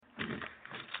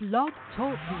Blog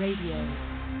Talk Radio.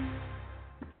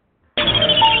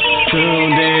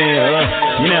 Tuned in,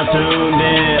 you're now tuned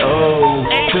in, oh,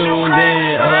 tuned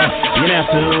in, you're now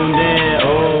tuned in,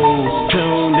 oh,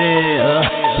 tuned in,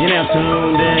 you're now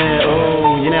tuned in,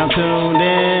 oh, you're now tuned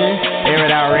in, Air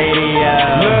It Out Radio,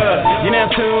 you're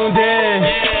now tuned in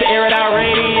to Air It Out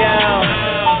Radio.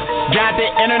 Got the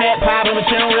internet poppin', but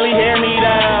you don't really hear me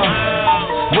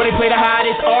though. Where they play the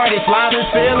hottest artists live in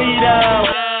Philly though,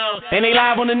 and they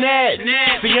live on the net,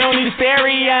 so you don't need a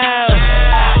stereo.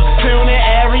 Tune in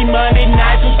every Monday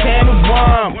night from 10 to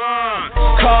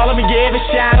 1. Call them and give a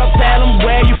shout out, tell them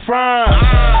where you from.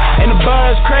 And the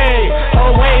buzz Craig,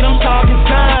 oh wait, I'm talking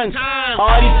tons.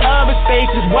 All these other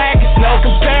stations whack, it's no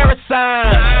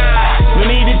comparison.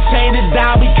 We need to change it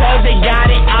down because they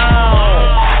got it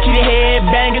on. Keep the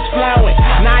headbangers flowing,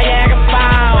 Niagara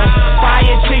Falls.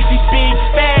 Fire chicks, she speaks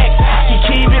facts, she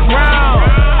keep it wrong.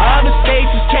 Other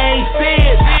stations can't see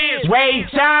it, wait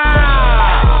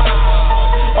time.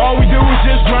 All we do is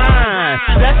just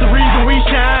grind, that's the reason we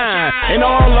shine. And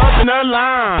all up in the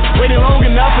line, waiting long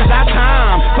enough is our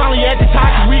time. Finally at the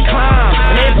top we climb,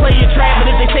 and they play your track,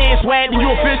 but if they say it's whack, then you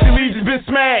officially just been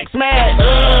smacked. You're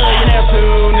now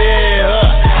tuned in,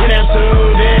 you're now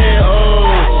tuned in,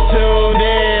 oh, tuned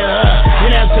in,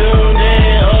 you're now tuned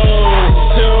in, oh,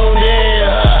 tuned in,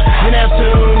 you're now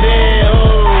tuned in,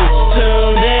 oh,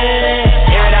 tuned in,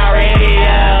 Air It Out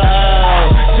Radio,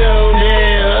 tuned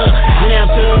in, you're now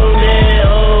tuned in,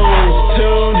 oh,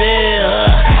 tuned in,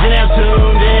 you're now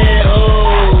tuned in,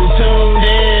 oh, tuned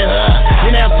in,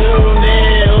 you're now tuned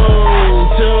in,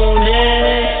 oh, tuned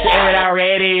in, Air It Out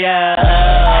Radio.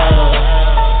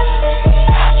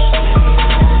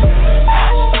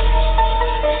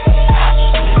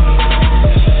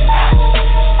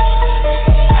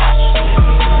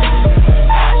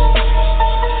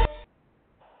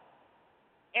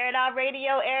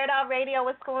 Air It Out Radio,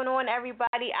 what's going on,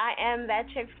 everybody? I am that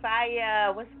chick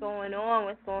Fire. What's going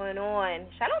on?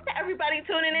 Shout out to everybody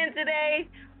tuning in today.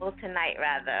 Well, tonight,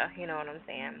 rather. You know what I'm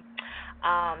saying.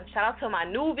 Shout out to my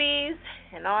newbies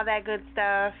and all that good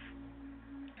stuff.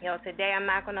 Yo, today, I'm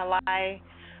not going to lie,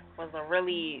 was a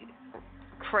really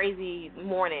crazy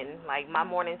morning. Like, my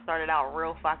morning started out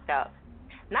real fucked up.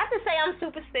 Not to say I'm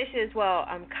superstitious. Well,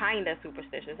 I'm kind of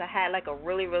superstitious. I had, like, a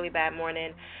really, really bad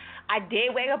morning. I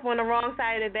did wake up on the wrong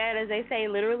side of the bed, as they say,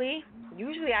 literally.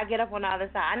 Usually I get up on the other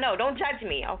side. I know, don't judge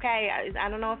me, okay? I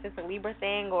don't know if it's a Libra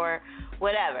thing or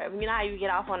whatever. You know how you get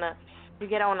on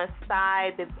a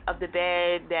side of the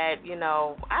bed that, you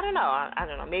know, I don't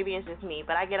know. Maybe it's just me,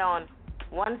 but I get on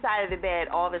one side of the bed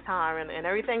all the time, and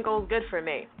everything goes good for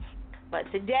me.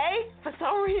 But today, for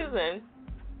some reason,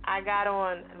 I got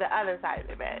on the other side of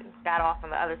the bed, got off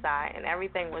on the other side, and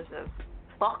everything was just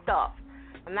fucked up.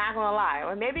 I'm not going to lie.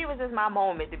 Or maybe it was just my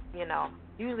moment, you know.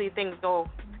 Usually things go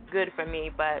good for me,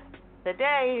 but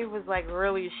today it was, like,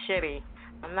 really shitty.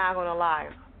 I'm not going to lie.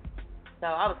 So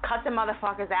I was cutting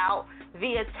motherfuckers out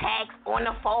via text, on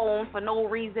the phone for no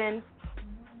reason.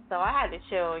 So I had to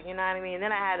chill, you know what I mean?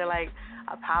 Then I had to, like,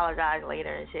 apologize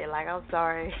later and shit. Like, I'm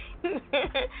sorry.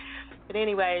 But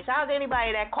anyway, shout out to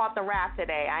anybody that caught the rap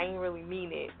today. I ain't really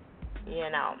mean it,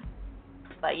 you know.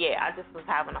 But, yeah, I just was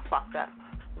having a fucked up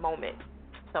moment.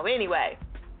 So anyway,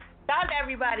 shout out to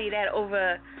everybody that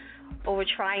over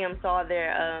triumphs all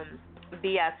their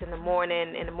BS in the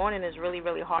morning. In the morning is really,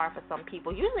 really hard for some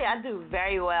people. Usually I do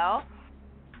very well,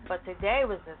 but today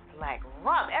was just like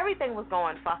rough. Everything was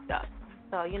going fucked up.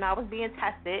 So, you know, I was being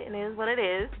tested, and it is what it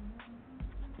is.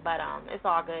 But it's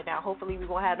all good now. Hopefully we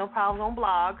won't have no problems on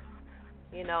blog.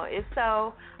 You know, if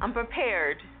so, I'm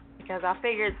prepared because I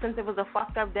figured since it was a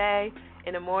fucked up day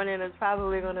in the morning, it's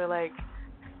probably going to, like,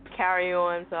 carry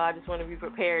on, so I just want to be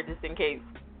prepared just in case.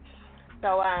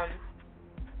 So,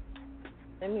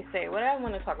 let me see, what do I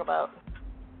want to talk about?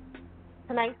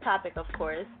 Tonight's topic, of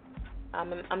course. I'm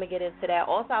going to get into that.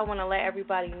 Also, I want to let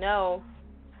everybody know,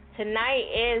 tonight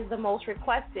is the most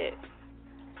requested.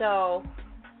 So,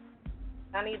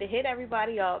 I need to hit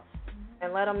everybody up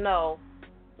and let them know,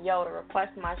 yo, to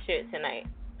request my shit tonight.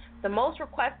 The most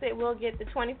requested will get the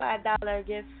 $25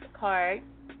 gift card,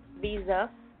 Visa.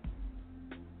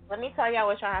 Let me tell y'all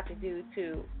what y'all have to do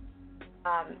to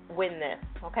win this,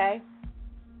 okay?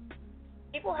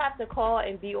 People have to call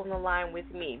and be on the line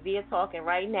with me. Via talking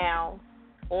right now,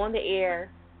 on the air.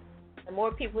 The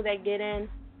more people that get in,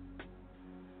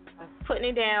 I'm putting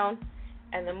it down.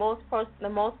 And the most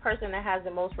person that has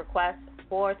the most requests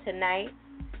for tonight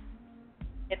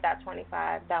get that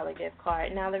 $25 gift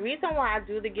card. Now, the reason why I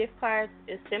do the gift cards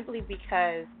is simply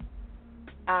because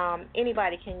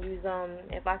Anybody can use them.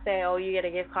 If I say, oh, you get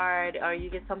a gift card or you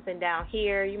get something down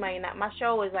here, you might not. My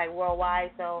show is like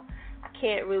worldwide, so I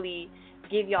can't really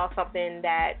give y'all something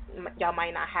that y'all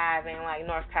might not have in like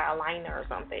North Carolina or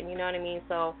something. You know what I mean?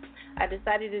 So I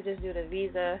decided to just do the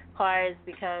Visa cards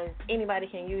because anybody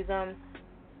can use them.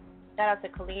 Shout out to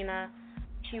Kalina.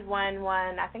 She won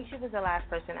one. I think she was the last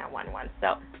person that won one.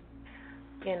 So,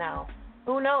 you know,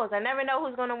 who knows? I never know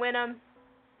who's going to win them.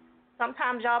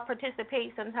 Sometimes y'all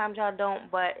participate, sometimes y'all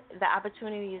don't, but the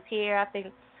opportunity is here. I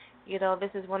think, you know, this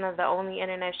is one of the only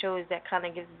internet shows that kind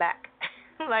of gives back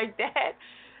like that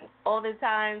all the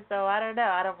time. So I don't know.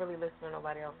 I don't really listen to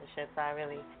nobody else's shit, so I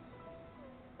really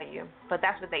thank you. But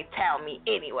that's what they tell me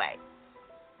anyway.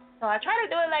 So I try to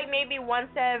do it like maybe once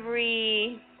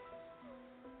every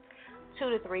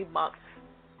 2 to 3 months.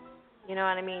 You know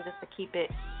what I mean? Just to keep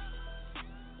it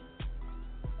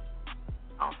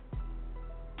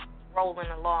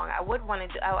rolling along. I really want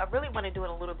to do it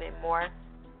a little bit more,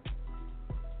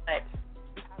 but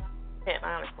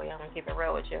honestly, I'm gonna keep it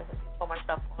real with you. There's so much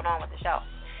stuff going on with the show.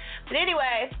 But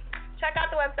anyway, check out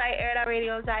the website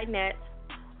airitoutradio.net.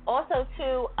 Also,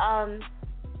 too,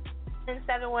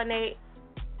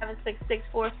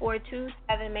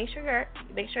 718-766-4427. Make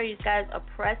sure you guys are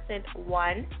pressing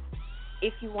 1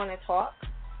 if you want to talk.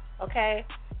 Okay.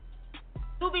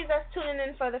 Newbies that's tuning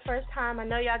in for the first time, I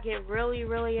know y'all get really,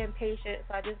 really impatient,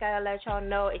 so I just got to let y'all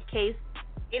know in case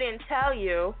they didn't tell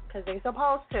you, because they're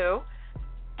supposed to,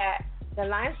 that the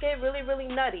lines get really, really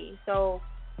nutty. So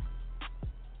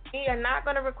we are not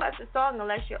going to request a song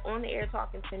unless you're on the air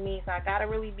talking to me, so I got to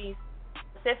really be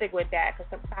specific with that, because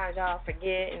sometimes y'all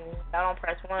forget and y'all don't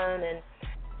press 1, and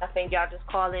I think y'all just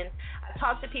call in. I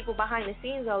talk to people behind the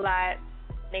scenes a lot,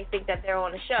 and they think that they're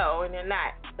on the show, and they're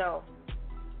not. So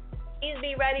please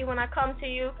be ready when I come to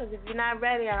you, because if you're not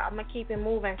ready, I'm going to keep it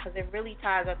moving, because it really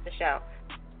ties up the show.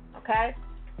 Okay?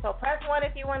 So press 1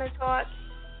 if you want to talk.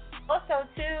 Also,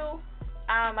 too,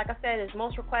 like I said, it's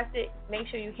most requested. Make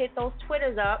sure you hit those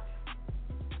Twitters up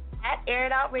at Air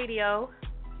It Out Radio.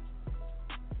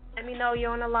 Let me know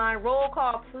you're on the line. Roll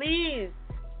call, please.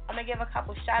 I'm going to give a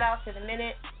couple shout-outs in a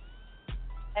minute.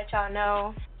 Let y'all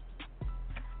know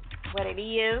what it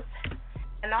is.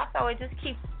 And also, it just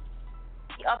keeps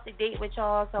up to date with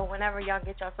y'all, so whenever y'all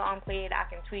get your song played, I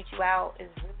can tweet you out.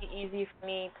 It's really easy for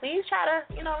me. Please try to,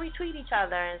 retweet each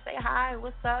other and say hi,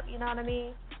 what's up, you know what I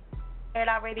mean? Air It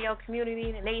Out Radio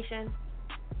community, the nation.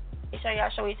 Make sure y'all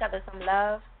show each other some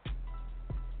love.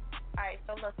 Alright,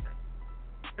 so listen.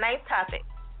 Nice topic.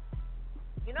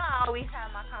 You know, I always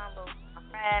have my combos with my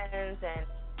friends and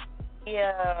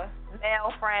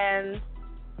male friends,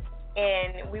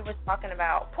 and we were talking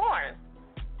about porn.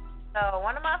 So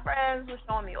one of my friends was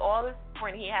showing me all this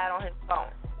porn he had on his phone.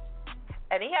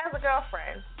 And he has a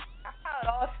girlfriend. That's how it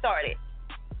all started.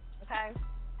 Okay?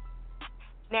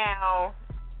 Now,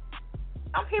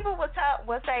 some people will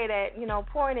say that,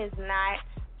 porn is not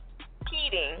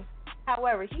cheating.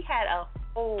 However, he had a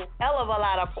whole hell of a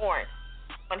lot of porn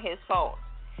on his phone.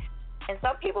 And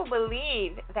some people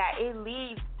believe that it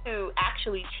leads to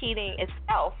actually cheating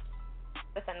itself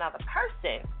with another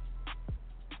person.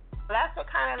 So that's what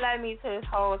kind of led me to this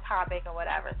whole topic or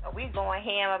whatever. So we going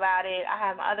ham about it. I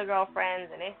have my other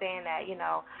girlfriends, and they're saying that,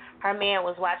 her man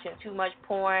was watching too much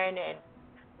porn and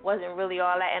wasn't really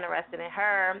all that interested in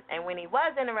her. And when he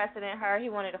was interested in her, he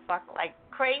wanted to fuck like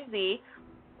crazy.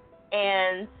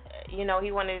 And,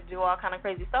 he wanted to do all kind of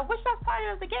crazy stuff, which that's part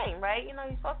of the game, right? You're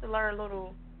supposed to learn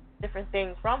little different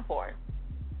things from porn.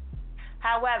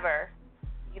 However,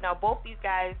 both these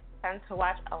guys tend to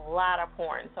watch a lot of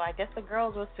porn. So I guess the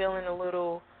girls was feeling a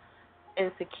little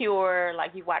insecure,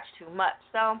 like you watch too much.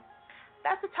 So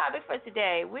that's the topic for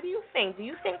today. What do you think? Do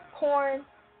you think porn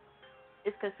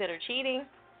is considered cheating?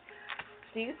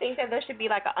 Do you think that there should be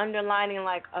like an underlining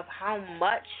like of how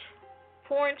much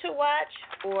porn to watch?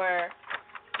 Or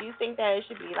do you think that it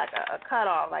should be like a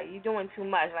cutoff, like you're doing too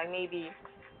much, like maybe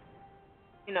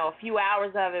a few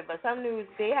hours of it? But some dudes,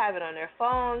 they have it on their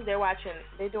phones, they're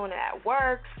doing it at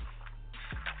work.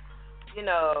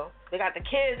 They got the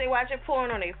kids, they watching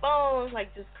porn on their phones,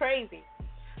 like just crazy.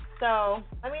 So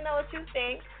let me know what you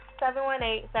think.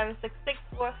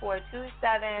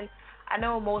 718-766-4427. I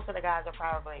know most of the guys are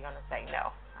probably going to say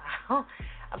no.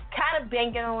 I'm kind of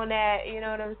banking on that, you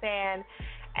know what I'm saying?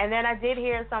 And then I did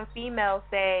hear some females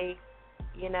say,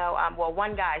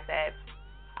 one guy said,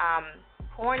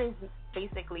 porn is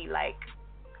basically like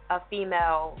a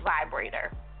female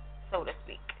vibrator, so to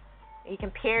speak. He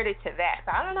compared it to that.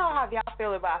 So I don't know how y'all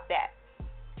feel about that.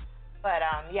 But,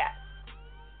 yeah.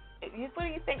 What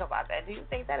do you think about that? Do you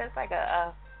think that it's like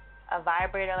a a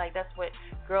vibrator. Like, that's what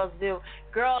girls do.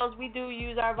 Girls, we do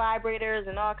use our vibrators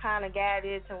and all kind of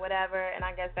gadgets and whatever, and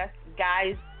I guess that's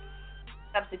guys'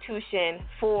 substitution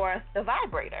for the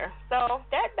vibrator. So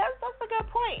that's a good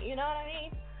point, you know what I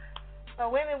mean? So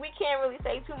women, we can't really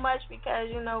say too much because,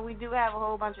 you know, we do have a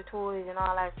whole bunch of toys and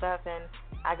all that stuff, and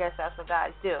I guess that's what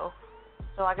guys do.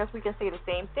 So I guess we can say the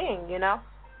same thing, you know?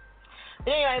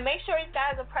 But anyway, make sure you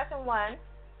guys are pressing 1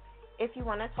 if you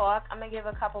want to talk. I'm going to give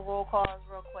a couple roll calls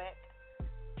real quick.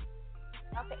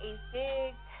 Dr. Ace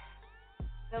Biggs,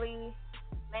 Billy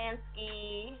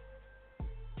Lansky.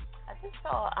 I just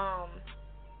saw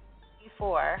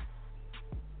before.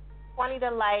 20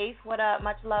 to Life, what up?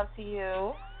 Much love to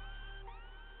you.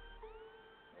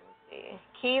 Let me see.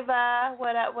 Kiva,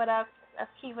 what up, what up?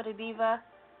 That's Kiva the Diva.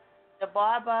 The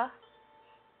Barber.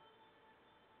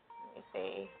 Let me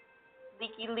see.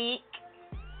 Leaky Leak.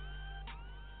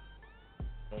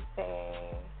 Let me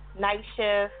see. Night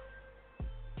Shift.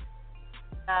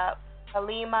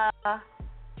 Halima. I'll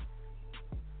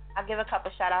give a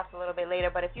couple shout outs a little bit later,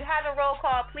 but if you have a roll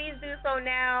call, please do so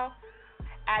now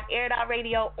at Aired Out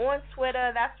Radio on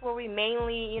Twitter. That's where we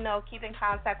mainly, you know, keep in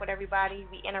contact with everybody.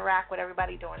 We interact with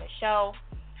everybody during the show.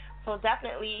 So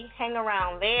definitely hang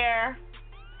around there.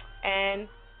 And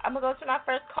I'm going to go to my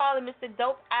first caller, Mr.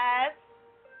 Dope Ass.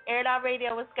 Aired Out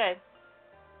Radio, what's good?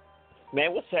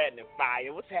 Man, what's happening,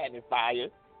 Fire? What's happening, Fire?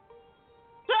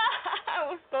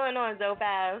 What's going on, Dope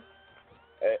Ass?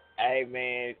 Hey,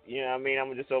 man, you know what I mean?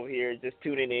 I'm just over here just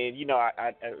tuning in. You know,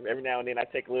 I every now and then I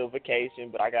take a little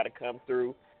vacation, but I got to come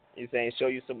through, you saying, show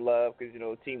you some love because, you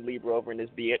know, Team Libra over in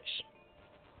this bitch.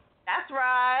 That's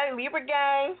right, Libra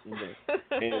gang.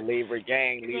 Libra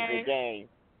gang, Libra gang.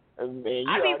 Man,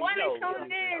 I be wanting to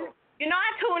tune in. You know,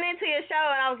 I tune into your show,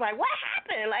 and I was like, what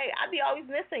happened? Like, I be always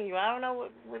missing you. I don't know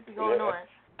what's going on.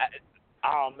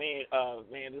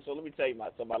 So let me tell you,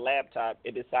 my laptop,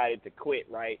 it decided to quit,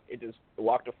 right? It just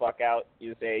walked the fuck out.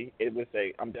 It would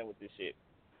say, I'm done with this shit.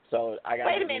 So I got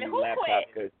Wait a minute, who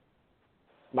laptop quit?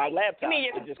 My laptop, you mean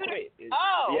your it just quit.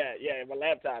 Yeah, my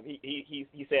laptop, he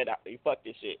said, fuck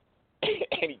this shit.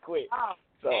 And he quit. Oh,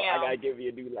 so damn. I gotta give you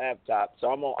a new laptop. So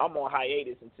I'm on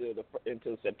hiatus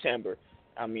until September.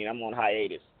 I mean, I'm on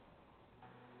hiatus.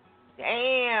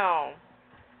 Damn.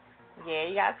 Yeah,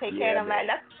 you gotta take care of them.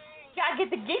 You gotta get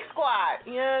the Geek Squad.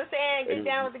 You know what I'm saying? Get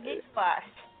down with the Geek Squad.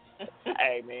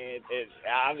 Hey, man.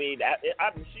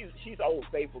 She's old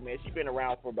faithful, man. She's been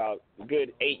around for about a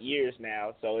good 8 years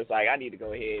now. So it's like I need to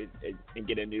go ahead and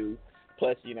get a new.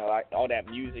 Plus, you know, all that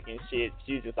music and shit.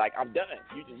 She's just like, I'm done.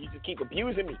 You just keep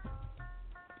abusing me.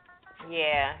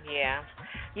 Yeah.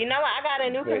 You know what? I got a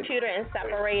new computer and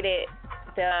separated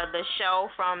the show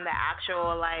from the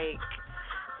actual, like,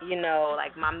 you know,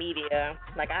 like my media.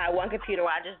 Like, I have one computer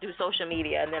where I just do social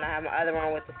media, and then I have my other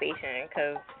one with the station,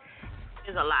 because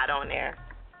there's a lot on there.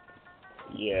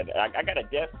 Yeah, I got a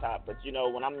desktop, but you know,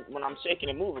 when I'm shaking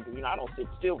and moving, because you know I don't sit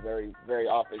still very very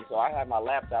often, so I have my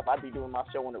laptop. I be doing my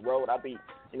show on the road. I be,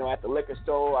 you know, at the liquor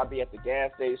store. I be at the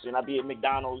gas station. I be at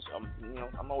McDonald's.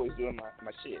 I'm always doing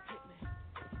my shit.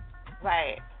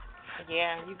 Right.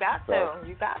 Yeah, you got to.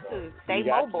 You got to stay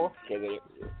mobile.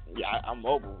 I'm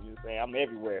mobile. You say I'm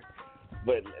everywhere.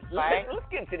 But right. let's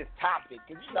get into this topic,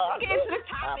 because you know let's get into the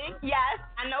topic. Yes,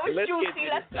 I know it's juicy.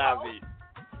 Let's go.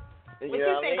 What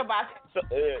you think about it,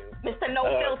 Mr. No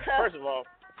Filter? First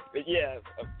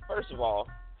of all,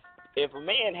 if a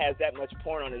man has that much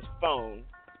porn on his phone,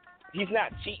 he's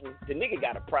not cheating. The nigga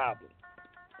got a problem.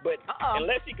 But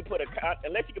unless he can put a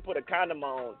condom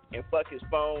on and fuck his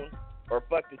phone or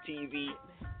fuck the TV,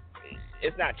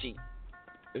 it's not cheating.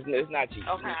 It's not cheating.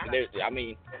 Okay.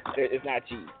 It's not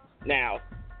cheating. Now,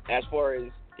 as far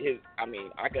as I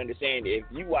can understand if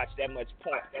you watch that much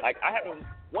porn. Like,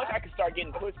 once I could start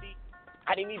getting pussy,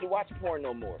 I didn't need to watch porn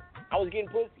no more. I was getting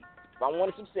pussy. If I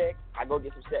wanted some sex, I go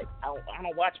get some sex. I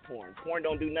don't watch porn. Porn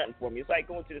don't do nothing for me. It's like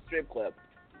going to the strip club.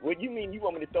 What you mean you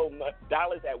want me to throw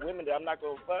dollars at women that I'm not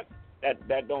going to fuck?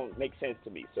 That don't make sense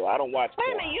to me. So I don't watch porn.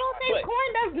 Wait a minute, you don't think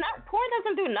porn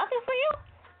doesn't do nothing for you?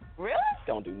 Really?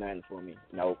 Don't do nothing for me.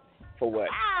 No. For what?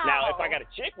 Wow. Now, if I got a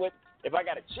chick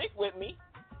with me,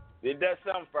 it does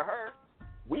something for her.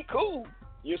 We cool.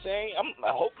 You're saying?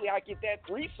 Hopefully I get that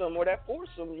threesome or that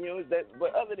foursome, you know,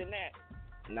 but other than that,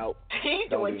 no. He's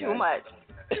doing too much.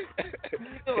 He's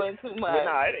doing too much.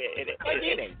 No,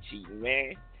 it ain't cheating,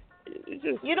 man. It's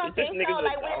just, you don't think so?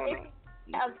 Like, when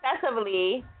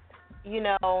excessively, you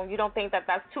know, you don't think that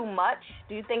that's too much?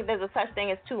 Do you think there's a such thing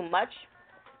as too much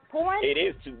porn? It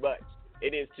is too much.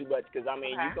 It is too much, because,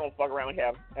 you don't fuck around and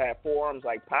have forearms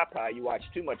like Popeye. You watch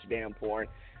too much damn porn.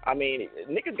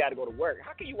 Niggas got to go to work.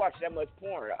 How can you watch that much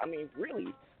porn?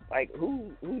 Really? Like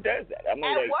who does that? I mean,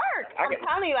 at like, work. I'm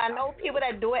telling you, I know people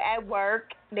that do it at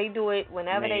work. They do it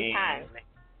whenever they can.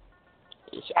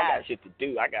 I got shit to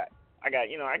do. I got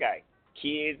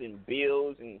kids and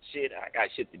bills and shit. I got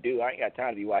shit to do. I ain't got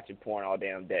time to be watching porn all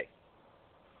damn day.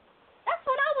 That's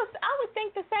what I would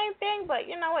think the same thing, but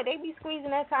you know what? They be squeezing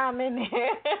that time in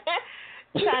there,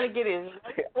 trying to get as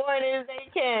much porn as they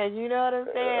can. You know what I'm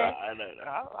saying?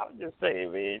 I'm just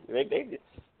saying, man.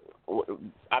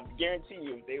 I guarantee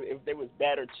you, if they was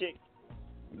better chicks,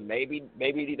 maybe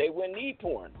they wouldn't need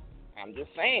porn. I'm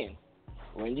just saying.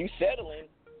 When you settling,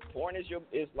 porn is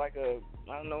like a,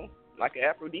 I don't know, like an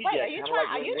aphrodisiac. Wait, are you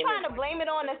trying to blame it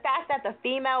on the fact that the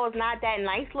female is not that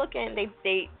nice looking?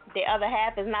 The other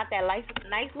half is not that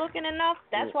nice looking enough?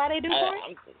 That's why they do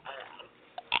porn?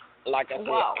 Like I said,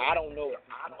 Whoa. I don't know.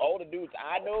 All the dudes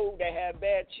I know that have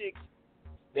bad chicks,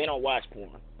 they don't watch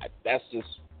porn. That's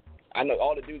just, I know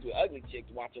all the dudes with ugly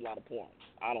chicks watch a lot of porn.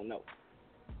 I don't know.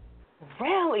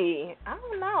 Really? I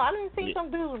don't know. I didn't see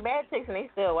some dudes with bad chicks and they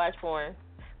still watch porn.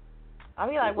 I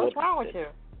be like, what's wrong with you?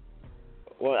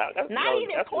 Well, not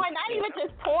even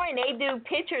just porn. They do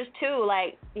pictures too.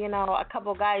 Like, you know, a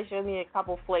couple guys show me a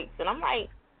couple flicks, and I'm like,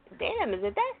 damn, is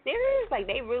it that serious? Like,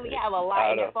 they really have a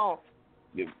lot in their phone.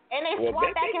 And they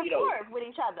swap back and forth with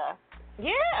each other.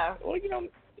 Yeah. Well, you know,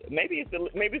 maybe it's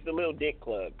the little dick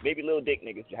club. Maybe little dick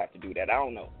niggas should have to do that. I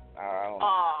don't know.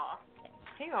 Aw.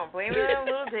 He gonna blame it on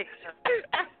little dick.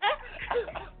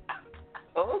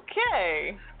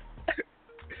 Okay.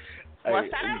 Well,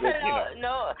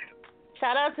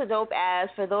 shout out to Dope Ass.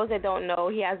 For those that don't know,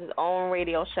 he has his own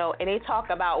radio show, and they talk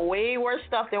about way worse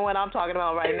stuff than what I'm talking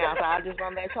about right now. So I just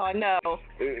want to let y'all know.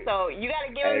 So you got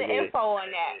to give him the info on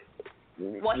that.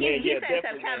 Well, he said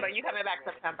September. You coming back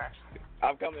September?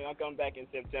 I'm coming back in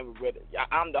September. But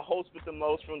I'm the host with the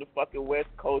most from the fucking West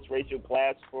Coast. Racial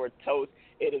glass for a toast.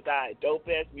 It is I, Dope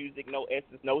Ass Music, no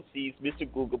S's, no C's, Mr.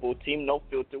 Googleable, Team No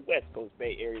Filter, West Coast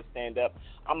Bay Area Stand Up.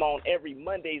 I'm on every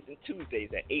Mondays and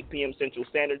Tuesdays at 8 p.m. Central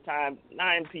Standard Time,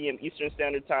 9 p.m. Eastern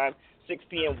Standard Time, 6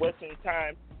 p.m. Western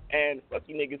Time, and fuck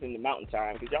you niggas in the Mountain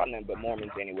Time, because y'all nothing but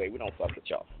Mormons anyway. We don't fuck with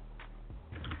y'all.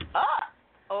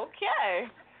 Okay.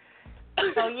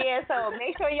 So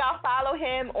make sure y'all follow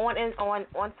him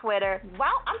on Twitter.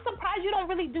 Wow, I'm surprised you don't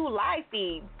really do live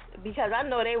feeds, because I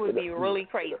know they would be really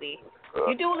crazy.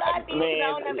 You do live feeds? Man, I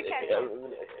don't never catch them.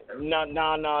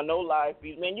 No live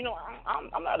feeds, man. You know,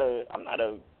 I'm not a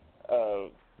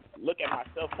look at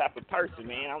myself type of person,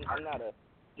 man. I'm not a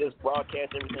just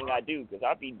broadcast everything I do, because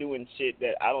I be doing shit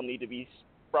that I don't need to be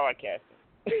broadcasting.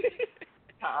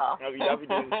 I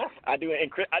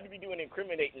be doing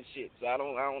incriminating shit, so I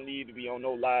don't need to be on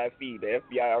no live feed. The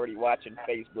FBI already watching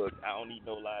Facebook. I don't need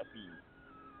no live feed.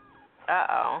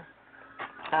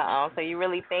 So you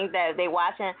really think that they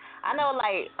watching? I know,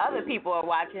 like, other people are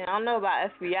watching. I don't know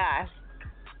about FBI.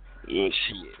 Yeah,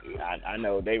 shit. I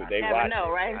know they watch. Never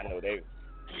know, right? I know they.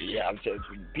 Yeah, I'm telling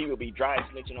you, people be dry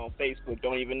snitching on Facebook,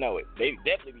 don't even know it. They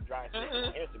definitely be dry snitching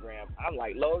on Instagram. I'm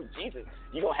like, Lord Jesus,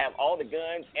 you gonna have all the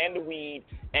guns and the weed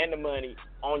and the money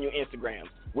on your Instagram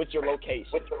with your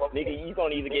location. Nigga, you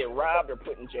gonna either get robbed or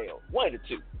put in jail. One of the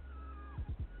two.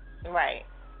 Right.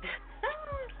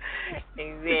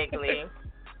 Exactly.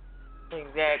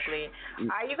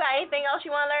 You got anything else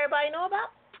you want to let everybody know about?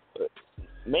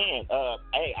 Man,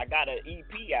 hey, I got an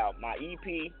EP out. My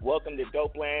EP, Welcome to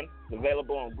Dopeland, is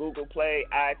available on Google Play,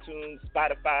 iTunes,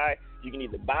 Spotify. You can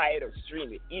either buy it or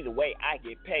stream it. Either way, I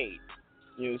get paid.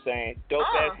 You know what I'm saying? Dope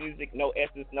Ass Music, no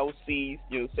S's, no C's.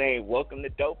 You know what I'm saying? Welcome to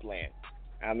Dopeland.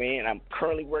 I mean, I'm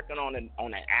currently working on an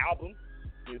album.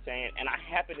 You know what I'm saying? And I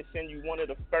happen to send you one of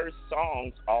the first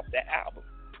songs off that album.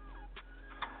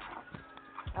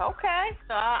 Okay,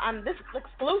 so this is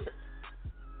exclusive.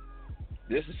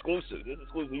 This is exclusive.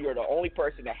 You are the only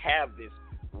person to have this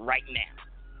right now.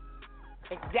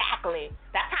 Exactly.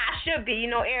 That's how it should be. You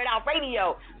know, Air It Out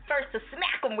Radio. First to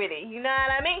smack them with it. You know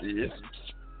what I mean? Yes.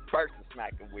 First to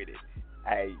smack them with it.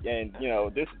 Hey, and you know,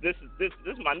 this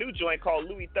is my new joint called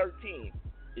Louis 13. You know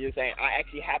what I'm saying? I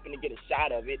actually happened to get a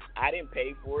shot of it. I didn't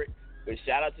pay for it, but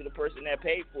shout out to the person that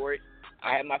paid for it.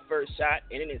 I had my first shot,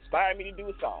 and it inspired me to do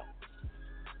a song.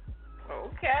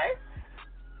 Okay.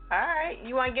 All right.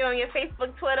 You want to get on your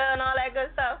Facebook, Twitter, and all that good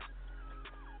stuff?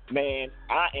 Man,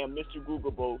 I am Mr.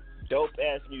 Googleable, Dope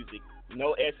Ass Music.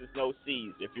 No S's, no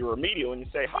C's. If you're remedial and you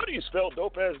say, how do you spell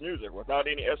Dope Ass Music without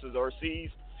any S's or C's?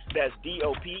 That's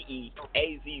DOPEAZZMUZIK.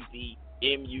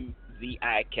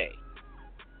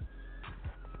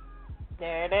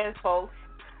 There it is, folks.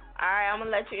 All right, I'm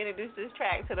going to let you introduce this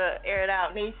track to the Air It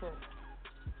Out Nation.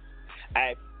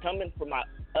 Coming from my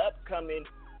upcoming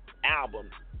album,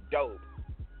 Dope.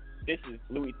 This is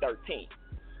Louis 13.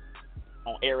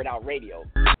 on Air It Out Radio.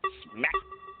 Smack.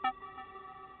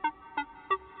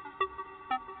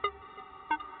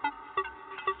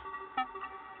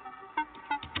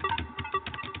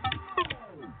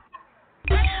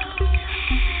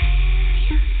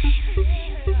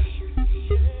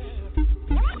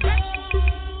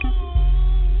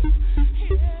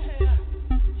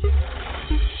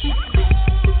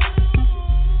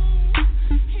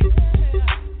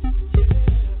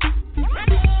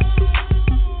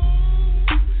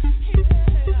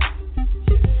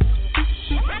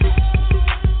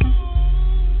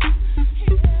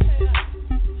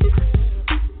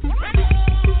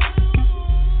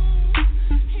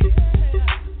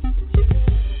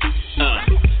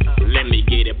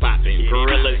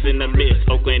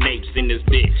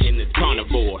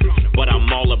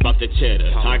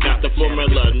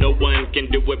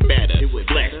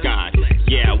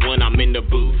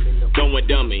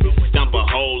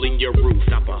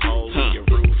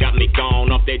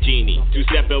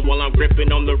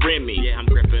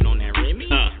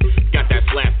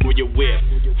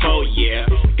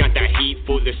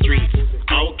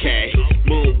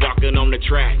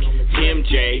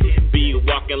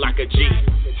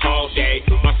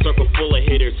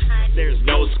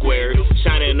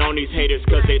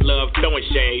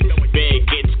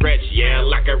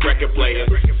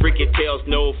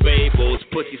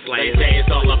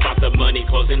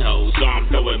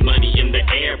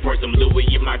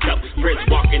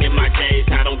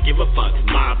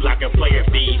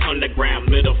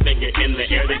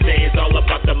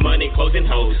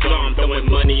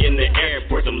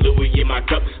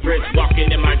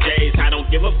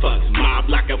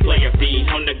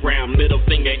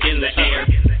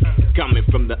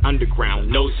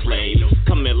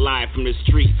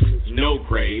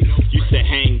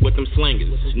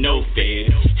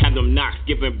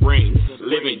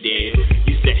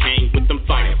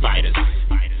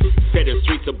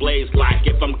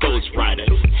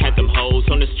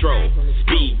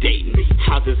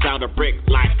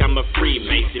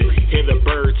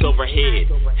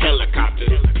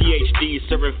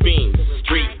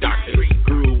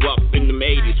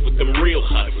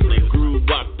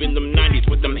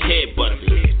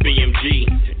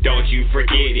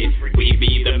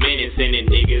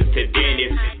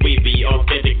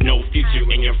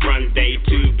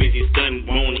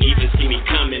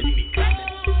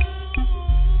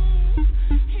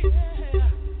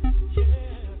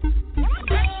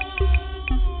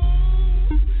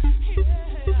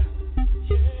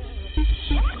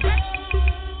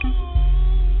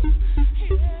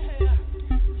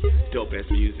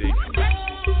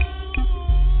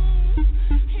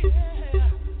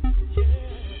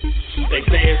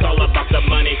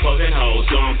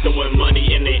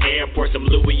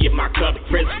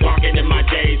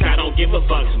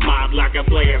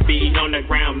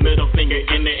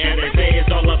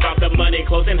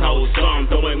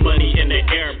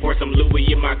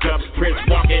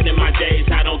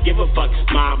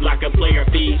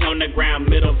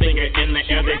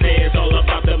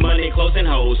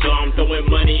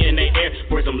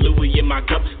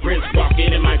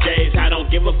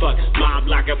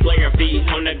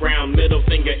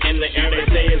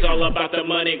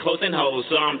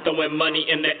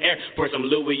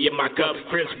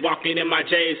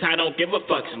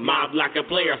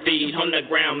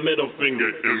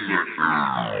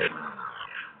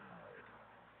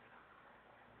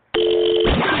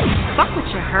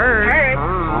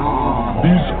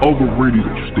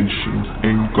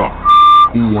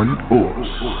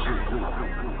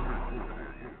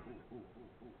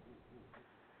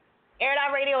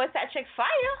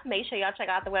 Check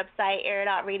out the website,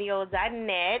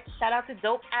 airitoutradio.net. Shout out to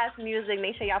Dope Ass Music.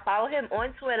 Make sure y'all follow him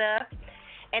on Twitter.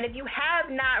 And if you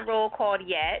have not roll called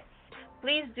yet,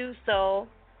 please do so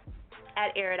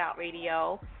at Air It Out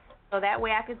Radio. So that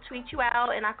way I can tweet you out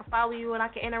and I can follow you and I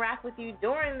can interact with you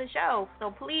during the show.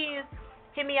 So please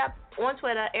hit me up on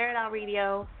Twitter, Air It Out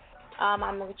Radio.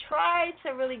 I'm going to try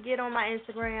to really get on my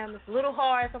Instagram. It's a little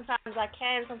hard. Sometimes I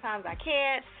can, sometimes I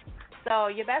can't. So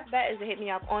your best bet is to hit me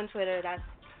up on Twitter. That's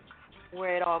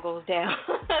where it all goes down.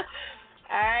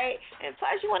 Alright? And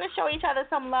plus you want to show each other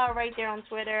some love right there on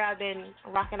Twitter. I've been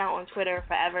rocking out on Twitter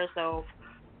forever, so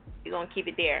we're going to keep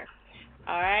it there.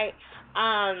 Alright?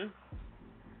 I'm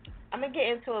going to get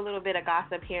into a little bit of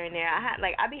gossip here and there.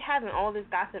 I be having all this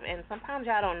gossip, and sometimes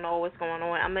y'all don't know what's going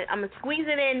on. I'm going to squeeze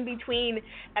it in between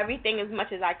everything as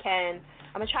much as I can.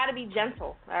 I'm going to try to be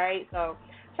gentle, alright? So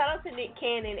shout out to Nick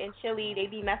Cannon and Chili. They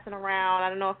be messing around. I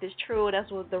don't know if it's true. That's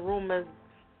what the rumors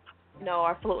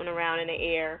are floating around in the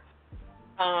air.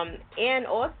 And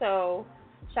also,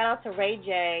 shout out to Ray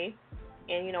J.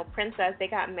 and Princess, they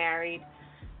got married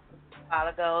a while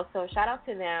ago. So shout out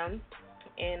to them.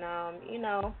 And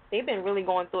they've been really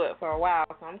going through it for a while.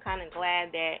 So I'm kind of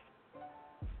glad that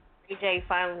AJ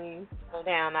finally go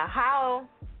down. Now how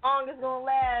long it's gonna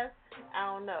last, I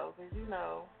don't know, because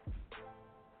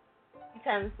he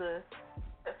tends to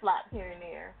flop here and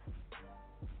there.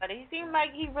 But he seemed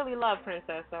like he really loved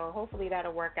Princess, so hopefully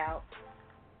that'll work out.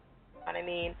 You know what I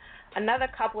mean? Another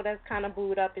couple that's kind of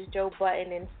booed up is Joe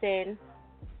Budden and Sin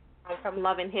from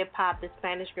Love and Hip Hop, the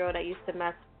Spanish girl that used to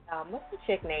mess. What's the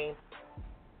chick name?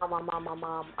 And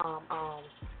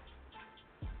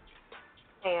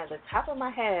the top of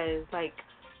my head is like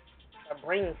a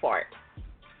brain fart.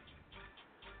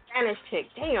 Spanish chick.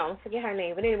 Damn, I forget her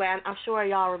name. But anyway, I'm sure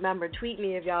y'all remember. Tweet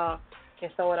me if y'all can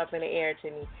throw it up in the air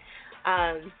to me.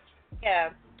 Yeah,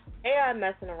 they are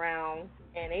messing around,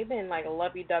 and they've been like a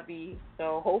lovey-dovey.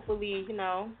 So hopefully, they're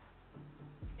a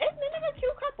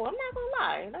cute couple. I'm not gonna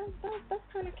lie. That's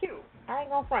kind of cute. I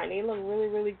ain't gonna front. They look really,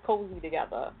 really cozy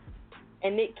together.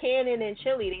 And Nick Cannon and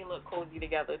Chili, they look cozy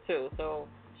together too. So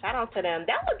shout out to them.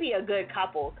 That would be a good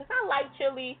couple, because I like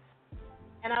Chili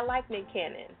and I like Nick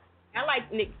Cannon. I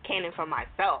like Nick Cannon for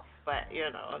myself, but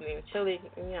Chili,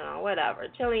 whatever.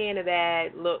 Chili ain't a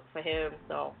bad look for him.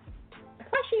 So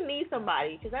plus she needs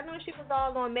somebody, because I know she was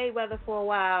all on Mayweather for a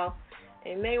while,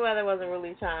 and Mayweather wasn't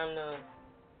really trying to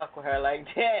fuck with her like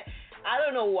that. I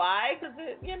don't know why, because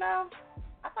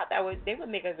I thought they would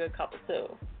make a good couple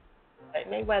too. Like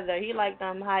Mayweather, he like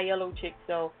them high yellow chicks,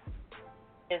 so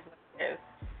it's what it is.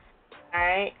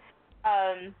 Alright.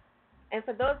 And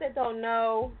for those that don't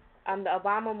know, the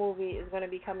Obama movie is going to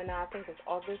be coming out, I think it's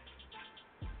August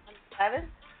 7th.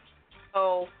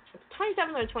 So it's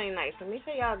 27th or 29th. So make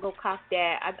sure y'all go cop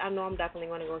that. I know I'm definitely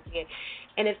going to go see it.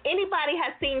 And if anybody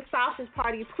has seen Sausage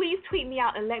Party, please tweet me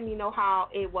out and let me know how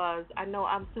it was. I know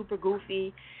I'm super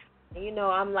goofy. And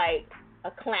I'm like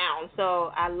a clown,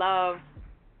 so I love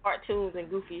cartoons and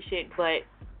goofy shit, but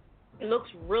it looks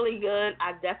really good.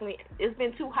 It's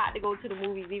been too hot to go to the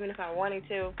movies, even if I wanted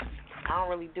to. I don't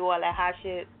really do all that hot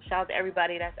shit. Shout out to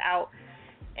everybody that's out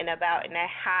and about in that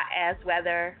hot ass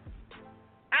weather.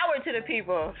 Power to the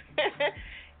people.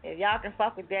 If y'all can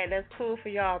fuck with that, that's cool for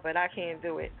y'all, but I can't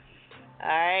do it.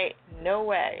 Alright? No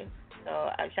way. So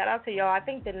shout out to y'all. I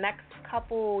think the next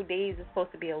couple days is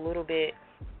supposed to be a little bit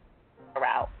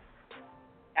out.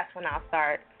 That's when I'll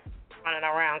start running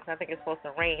around, because I think it's supposed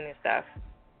to rain and stuff.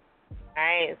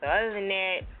 Alright, so other than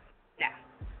that, no.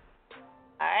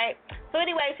 Alright, so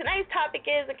anyway, tonight's topic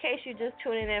is, in case you're just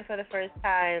tuning in for the first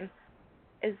time,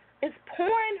 is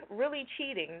porn really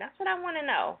cheating? That's what I want to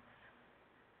know.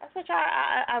 That's what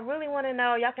I really want to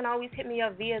know. Y'all can always hit me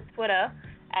up via Twitter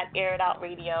at Air It Out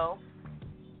Radio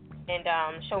and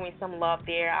show me some love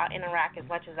there. I'll interact as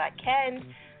much as I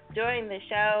can during the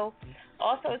show.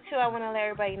 Also, too, I want to let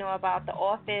everybody know about The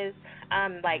Office.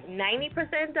 I'm like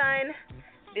 90% done.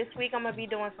 This week I'm going to be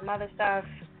doing some other stuff.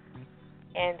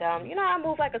 And, I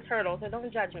move like a turtle, so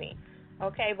don't judge me.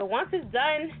 Okay, but once it's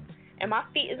done and my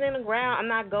feet is in the ground, I'm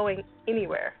not going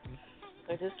anywhere.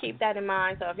 So just keep that in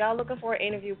mind. So if y'all looking for an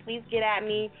interview, please get at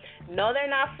me. No, they're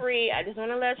not free. I just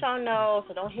want to let y'all know,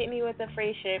 so don't hit me with the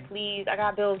free shit, please. I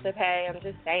got bills to pay. I'm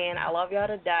just saying, I love y'all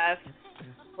to death.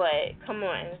 But, come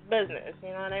on, it's business, you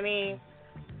know what I mean?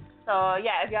 So,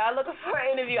 yeah, if y'all looking for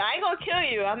an interview, I ain't going to kill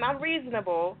you. I'm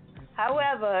reasonable.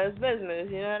 However, it's business,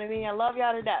 you know what I mean? I love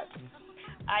y'all to death.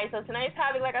 All right, so tonight's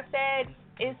topic, like I said,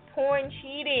 is porn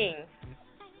cheating.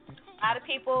 A lot of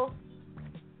people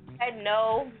said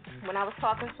no. When I was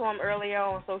talking to them earlier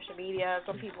on social media,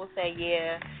 some people say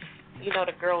yeah.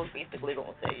 The girls basically going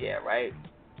to say yeah, right?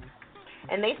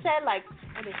 And they said, like,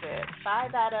 what is it?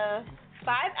 5 out of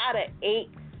 8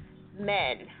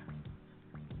 men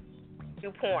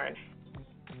do porn.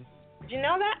 Did you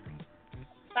know that?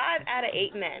 5 out of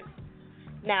 8 men.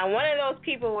 Now, one of those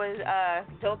people was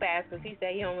dope ass, because he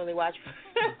said he don't really watch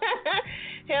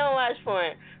he don't watch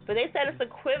porn. But they said it's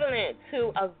equivalent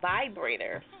to a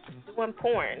vibrator doing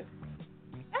porn.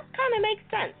 That kind of makes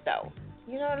sense, though.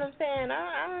 You know what I'm saying?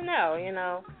 I don't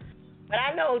know, But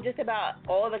I know just about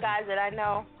all the guys that I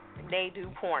know, they do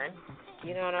porn.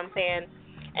 You know what I'm saying?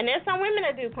 And there's some women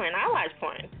that do porn. I watch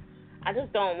porn. I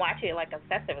just don't watch it, like,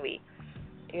 obsessively.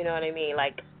 You know what I mean?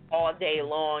 Like, all day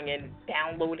long and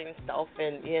downloading stuff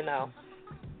and,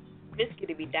 risky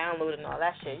to be downloading all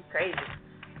that shit. You crazy.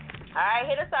 All right,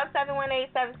 hit us up,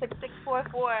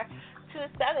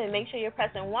 718-766-4427. Make sure you're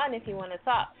pressing 1 if you want to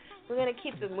talk. We're going to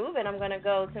keep it moving. I'm going to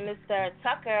go to Mr.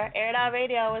 Tucker, Air It Out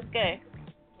Radio. What's good?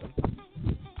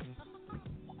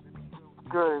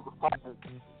 Good.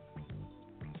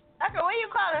 Tucker, where you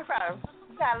calling from?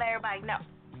 You got to let everybody know.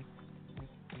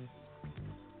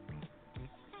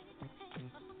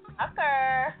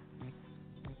 Tucker.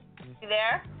 You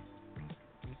there?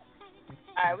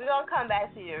 All right, we're going to come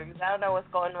back to you because I don't know what's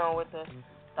going on with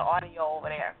the audio over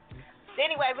there. So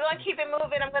anyway, we're going to keep it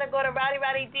moving. I'm going to go to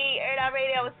Rowdy D. Air It Out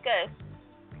Radio. What's good?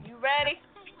 You ready?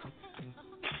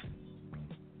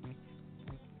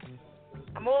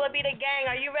 Amula be the gang.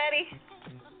 Are you ready?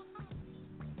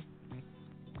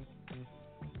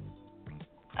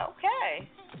 Okay.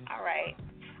 All right.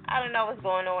 I don't know what's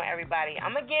going on, everybody.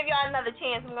 I'm going to give y'all another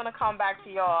chance. I'm going to come back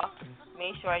to y'all.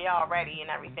 Make sure y'all ready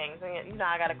and everything. So, you know,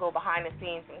 I got to go behind the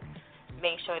scenes and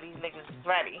make sure these niggas is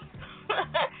ready.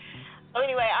 So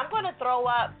anyway, I'm going to throw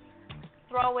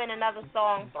in another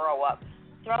song, throw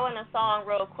in a song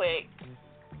real quick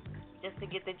just to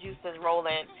get the juices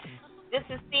rolling. This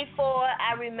is C4,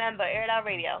 I Remember, Air It Out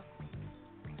Radio.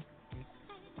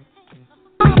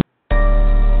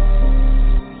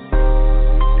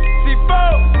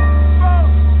 C4!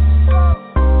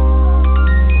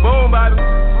 Boom, baby.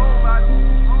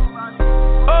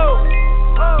 Oh!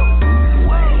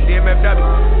 DMFW.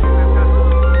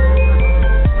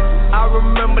 I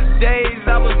remember days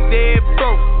I was dead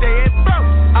broke.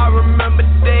 I remember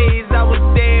days I was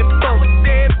dead broke.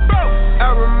 I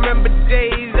remember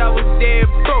days I was dead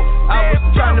broke. I was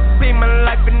trying to pay my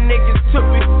life and niggas took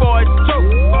me for a joke.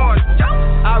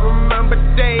 I remember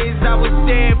days I was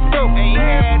dead broke.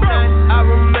 I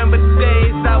remember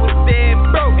days I was dead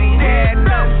broke.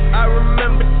 I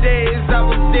remember days I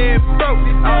was dead broke.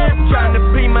 I was trying to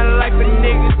pay my life and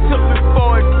niggas took me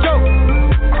for a joke.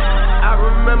 I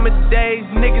remember days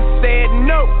niggas said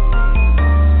no.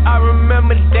 I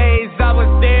remember days I was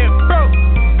dead broke.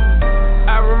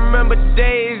 I remember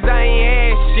days I ain't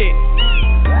had shit.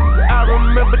 I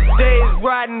remember days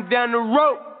riding down the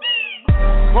road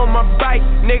on my bike,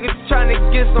 niggas tryna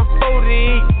get some food to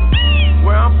eat.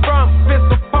 Where I'm from,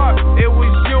 Pistol Park, it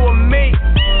was you and me.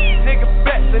 Nigga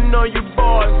flexing on you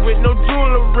boys with no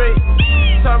jewelry.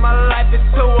 Turn my life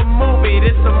into a movie,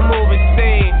 this a movie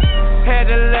scene.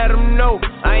 Had to let them know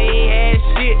I ain't had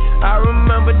shit. I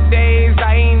remember days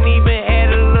I ain't even had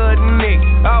a little nick.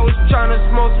 I was tryna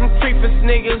smoke some treefers,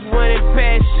 niggas wouldn't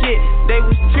pass shit. They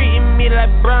was treating me like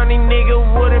brownie, nigga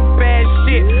wouldn't pass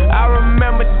shit. I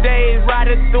remember days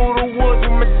riding through the woods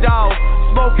with my dog,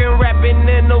 smoking, rapping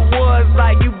in the woods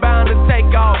like you bound to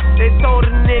take off. They told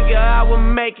a nigga I would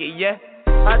make it, yeah.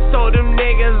 I told them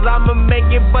niggas I'ma make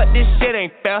it, but this shit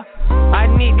ain't fair. I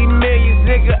need these millions,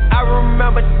 nigga. I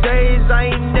remember days I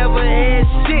ain't never had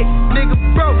shit. Nigga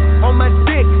broke on my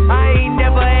dick, I ain't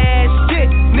never had shit.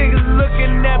 Niggas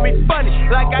looking at me funny,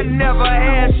 like I never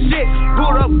had shit.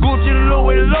 Pulled up Gucci,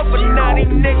 Louis, Loafer, now these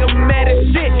niggas mad as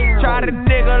shit. Try the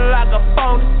nigga like a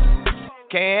phone,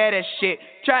 can't have that shit.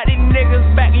 Try these niggas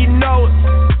back, you know it.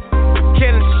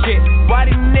 Killing shit. Why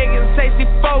these niggas say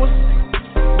C4?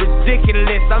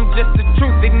 Ridiculous, I'm just the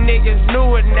truth, these niggas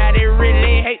knew it, now they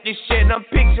really hate this shit. I'm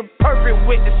picture perfect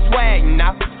with the swag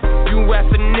now. You ask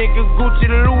a nigga Gucci,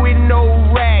 Louis, no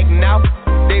rag now.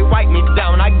 They wipe me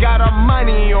down, I got our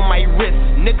money on my wrist,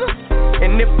 nigga.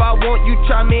 And if I want you,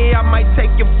 try me, I might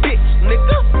take your bitch,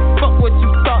 nigga. Fuck what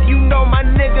you thought, you know my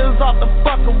niggas off the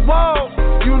fucking wall.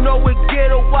 You know we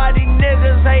get it, why these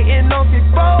niggas hating on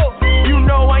people. You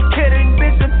know I'm kidding,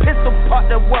 bitch, and Pistol Park,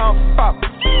 the where I'm from.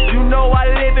 You know I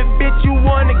live it, bitch, you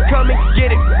wanna come and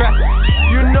get it, bruh.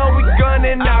 You know we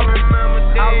gunning, I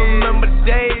remember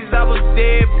days I was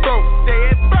dead broke.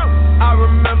 I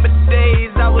remember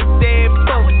days I was dead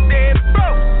broke.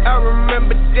 I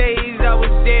remember days I was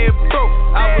dead broke.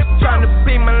 I was trying to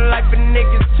pay my life and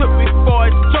niggas took me for a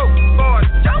joke.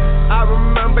 I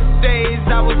remember days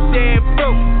I was dead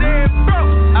broke.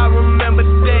 I remember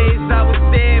days I was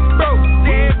dead broke.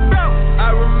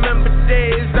 I remember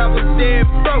days I was dead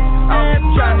broke. I was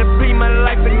trying to pay my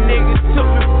life and niggas took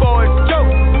me for a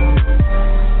joke.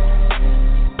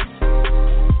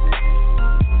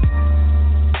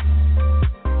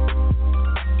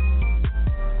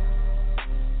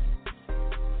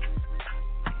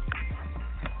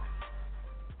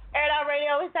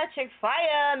 It's that Chick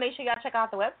Fire. Make sure y'all check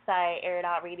out the website,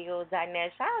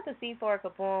 airitoutradio.net. Shout out to C4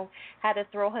 Kaboom. Had to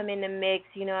throw him in the mix,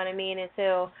 you know what I mean,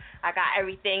 until I got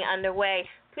everything underway.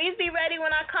 Please be ready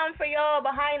when I come for y'all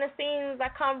behind the scenes. I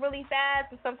come really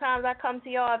fast, and sometimes I come to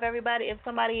y'all if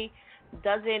somebody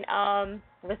doesn't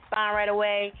respond right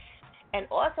away. And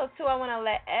also, too, I want to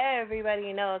let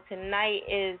everybody know tonight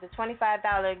is the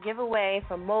 $25 giveaway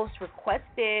for most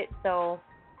requested, so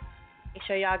make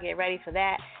sure y'all get ready for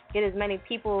that. Get as many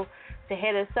people to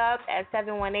hit us up at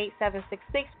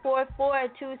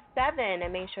 718-766-4427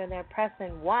 and make sure they're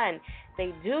pressing 1.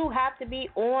 They do have to be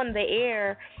on the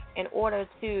air in order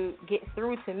to get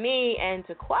through to me and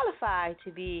to qualify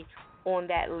to be on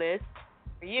that list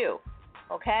for you.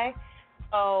 Okay?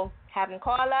 So have them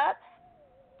call up,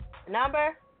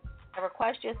 number,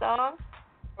 request your song,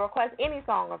 request any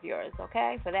song of yours,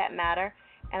 okay, for that matter,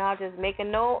 and I'll just make a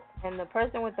note, and the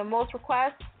person with the most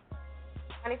requests,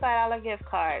 $25 gift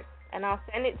card, and I'll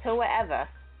send it to wherever.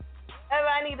 Wherever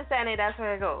I need to send it, that's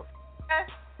where it goes. Okay?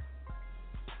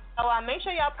 So make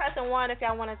sure y'all pressing 1 if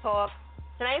y'all want to talk.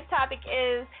 Tonight's topic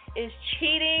is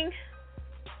cheating,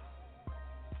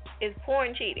 is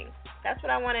porn cheating? That's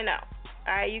what I want to know.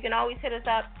 All right, you can always hit us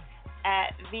up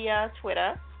via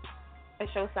Twitter and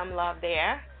show some love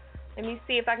there. Let me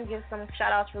see if I can give some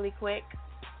shout outs really quick.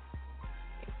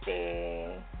 Let's see.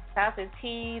 Shout out to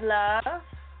T Love,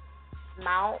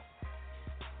 Mount,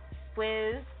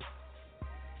 Twiz,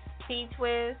 T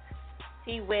Twiz,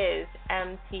 T Wiz,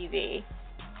 MTV,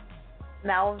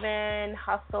 Melvin,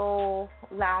 Hustle,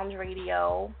 Lounge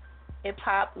Radio, Hip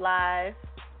Hop Live,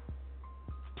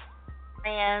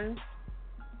 Fans.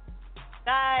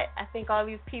 God, I think all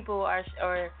these people are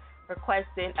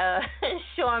requesting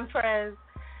Sean Prez.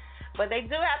 But they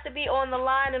do have to be on the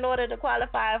line in order to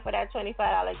qualify for that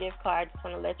 $25 gift card. Just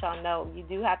want to let y'all know, you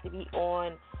do have to be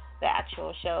on the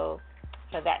actual show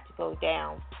for that to go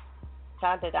down.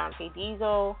 Shout out to Dante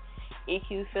Diesel,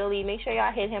 EQ Philly. Make sure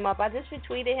y'all hit him up. I just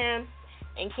retweeted him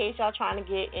in case y'all trying to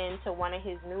get into one of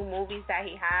his new movies that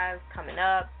he has coming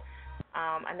up.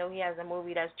 I know he has a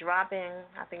movie that's dropping.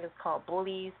 I think it's called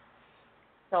Bullies.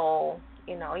 So,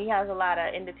 he has a lot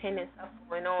of independent stuff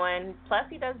going on. Plus,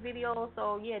 he does videos.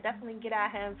 So, yeah, definitely get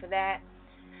at him for that.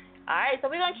 All right, so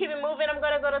we're going to keep it moving. I'm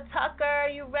going to go to Tucker. Are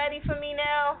you ready for me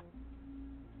now?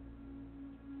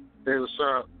 Hey, what's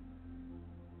up?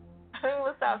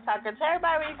 What's up, Tucker? Tell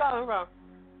everybody where you calling from.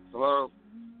 Hello?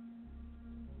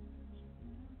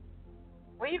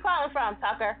 Where you calling from,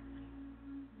 Tucker?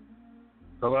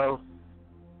 Hello?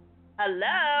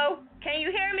 Hello? Can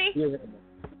you hear me? Yeah.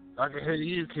 I can hear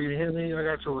you. Can you hear me? I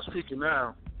got you on speaker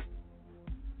now.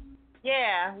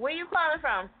 Yeah. Where you calling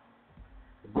from?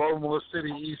 Baltimore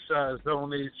City, East Side,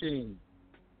 Zone 18.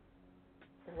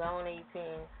 Zone 18.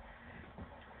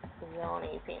 Zone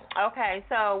 18. Okay,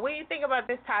 so what do you think about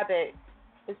this topic?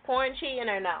 Is porn cheating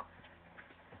or no?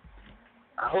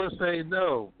 I would say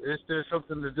no. There's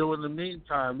something to do in the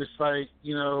meantime. It's like,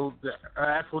 the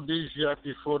aphrodisiac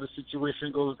before the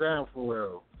situation goes down for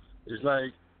real. It's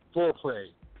like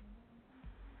foreplay.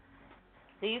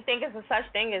 Do you think it's a such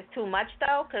thing as too much,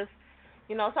 though? Because,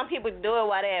 some people do it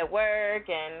while they're at work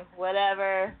and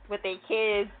whatever with their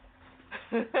kids.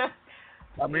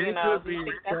 I mean, it could be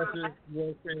excessive.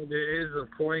 I'm saying? There is a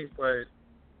point, but,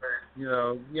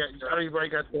 everybody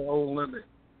got their own limit.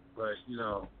 But,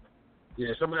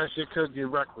 some of that shit could get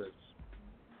reckless.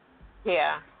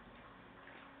 Yeah.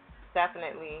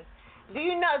 Definitely. Do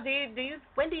you know,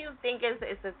 when do you think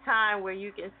it's a time where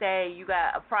you can say you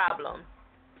got a problem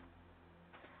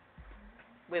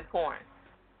with porn?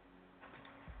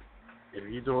 If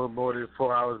you're doing more than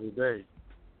 4 hours a day.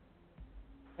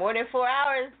 More than 4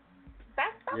 hours?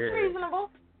 That's yeah. reasonable.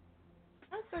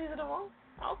 That's reasonable.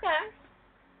 Okay.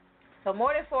 So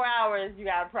more than 4 hours, you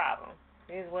got a problem.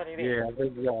 Is what it is. Yeah, I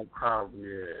think you got a problem,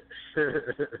 yeah.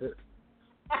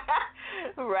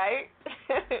 Right?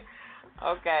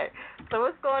 Okay. So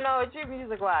what's going on with you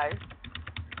music-wise?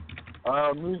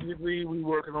 Musically, we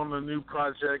working on a new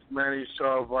project, Manny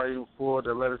Shaw Volume 4,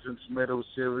 the Lettuce and Tomato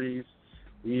series.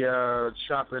 We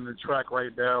chopping the track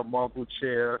right now, Marble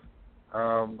Chair.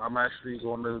 I'm actually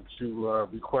going to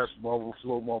request Marble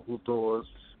Flow, Marble Doors,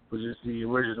 which is the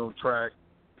original track,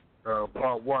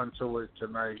 part 1 to it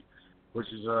tonight, which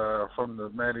is from the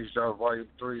Manny Shaw Volume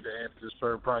 3, the Answers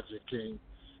for Project King,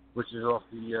 which is off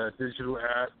the digital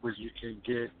app, which you can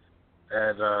get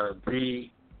at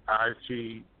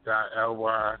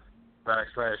bit.ly/Tuckflav. That's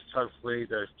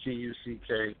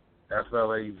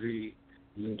TUCKFLAV.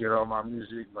 You can get all my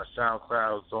music, my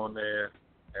SoundCloud's on there.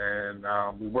 And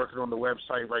we're working on the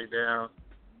website right now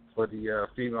for the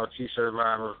female T-shirt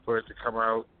line for it to come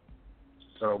out.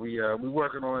 So we're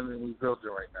working on it and we built it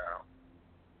right now.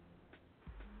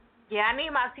 Yeah, I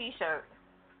need my T-shirt.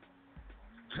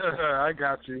 I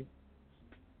got you.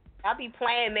 Y'all be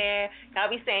playing, man. Y'all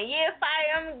be saying, yeah,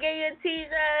 fire, I'm going to get you a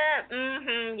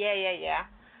T-shirt. Yeah.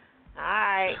 All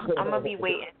right, I'm going to be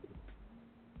waiting.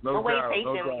 No doubt, wait no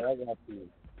patiently. doubt. I got you.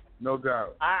 No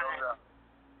doubt. All right.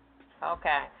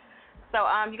 Okay. So,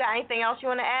 you got anything else you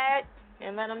want to add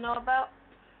and let them know about?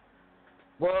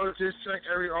 Well, just check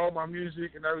all my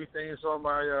music and everything is on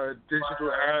my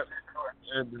digital app.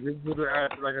 And the digital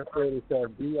app, like I said, is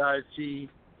at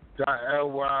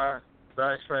bit.ly/Tuckflav.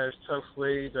 That's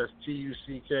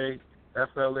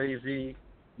TUCKFLAV.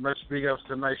 Much big ups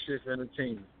to Night Shift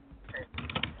Entertainment.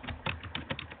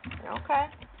 Okay.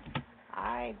 All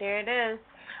right, there it is.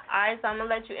 All right, so I'm going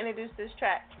to let you introduce this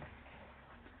track.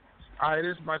 All right,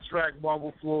 this is my track,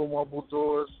 Marble Floor, Marble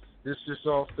Doors. This is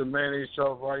off the Mayonnaise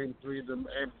Show Volume 3, the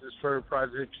Amethyst Fur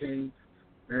Project King.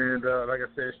 And like I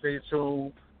said, stay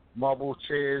tuned. Marble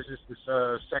Chairs is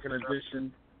the second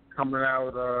edition coming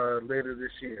out later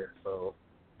this year. So,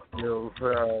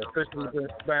 officially been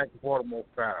back to Baltimore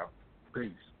style.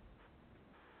 Peace.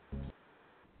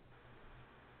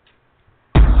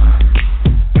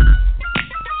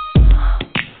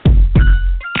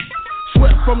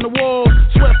 Sweat from the walls,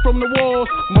 sweat from the walls.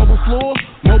 Marble floor,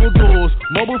 marble doors.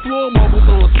 Marble floor, marble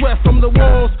doors. Sweat from the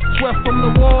walls, sweat from the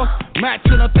walls.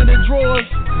 Matching up in the drawers.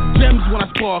 Gems when I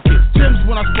spark it, gems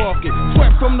when I spark it.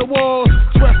 Sweat from the walls,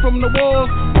 sweat from the walls.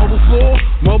 Marble floor,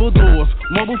 marble doors.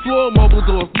 Marble floor, marble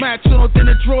doors. Matching up in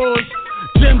the drawers.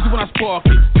 Gems when I spark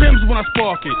it, gems when I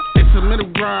spark it. It's a middle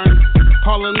grind.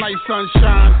 Harlem night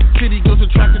sunshine. City girls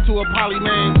attracted to a poly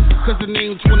man. Cause the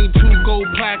name 22 gold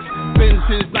plaques. Been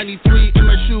since 93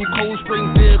 MSU, Cold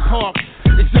Spring, Deer Park.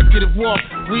 Executive walk,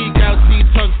 Regal T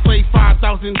Tugs play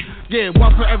 5,000. Yeah,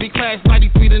 one for every class,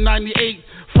 93 to 98.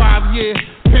 5 year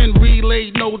pen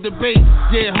relay, no debate.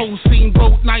 Yeah, whole scene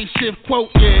boat, night shift quote.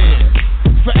 Yeah.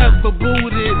 Forever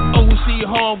booted, OC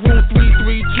Hall, room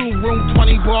 332, room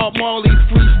 20, Bob Marley,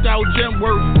 freestyle gem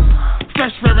worth.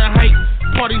 Fresh Fahrenheit,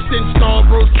 party cinch,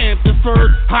 Starburst,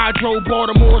 Amplified, Hydro,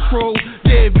 Baltimore's Road.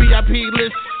 Yeah, VIP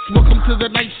list. Welcome to the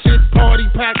night shift party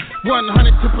pack,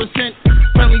 102%.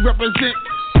 Family represent,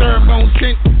 thermone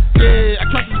scent. Yeah, I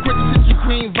trust this quick to sit your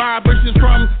queen vibrations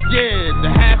from. Yeah, the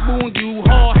half moon you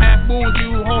haul, half moon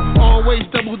you haul. Always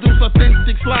double deuce,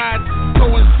 authentic slides.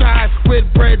 Coincide with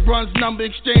bread runs, number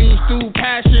exchange through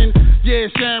passion. Yeah,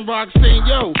 Shamrock saying,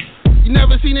 yo, you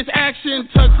never seen this action.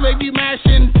 Tuck lady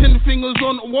mashing, 10 fingers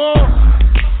on the wall.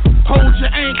 Hold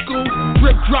your ankle,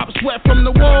 drip drop, sweat from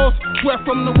the walls, sweat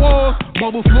from the walls.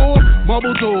 Marble floor,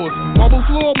 marble doors, marble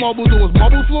floor, marble doors,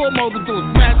 marble floor, marble doors.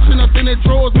 Matching up in the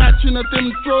drawers, matching up in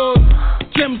the drawers.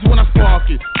 Gems when I spark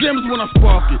it, gems when I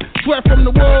spark it. Sweat from the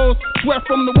walls, sweat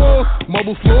from the walls.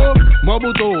 Marble floor,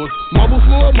 marble doors, marble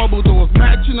floor, marble doors.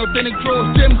 Matching up in the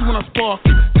drawers, gems when I spark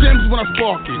it, gems when I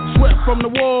spark it. Sweat from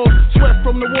the walls, sweat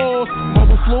from the walls.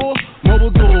 Marble floor, marble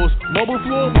doors, marble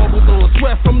floor, marble doors.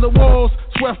 Sweat from the walls,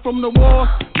 sweat from the walls.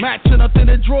 Matching up in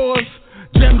the drawers.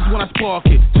 Gems when I spark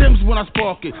it, gems when I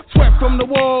spark it. Sweat from the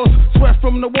walls, sweat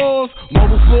from the walls.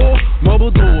 Marble floor,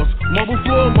 marble doors, marble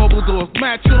floor, marble doors.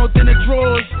 Matching up in the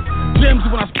drawers. Gems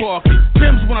when I spark it,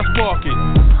 gems when I spark it.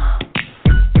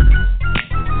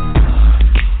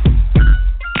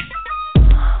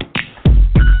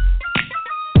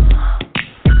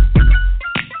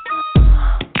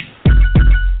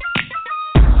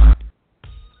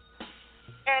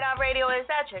 Air It Out Radio is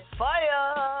that chick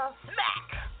fire. Smack.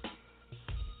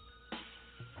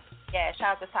 Yeah,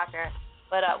 shout out to Tucker.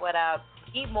 What up, what up?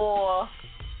 Eat more.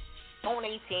 Zone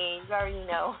 18, you already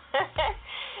know.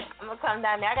 I'm going to come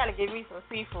down there. I got to give me some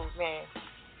seafood, man.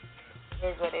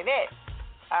 Here's what it is.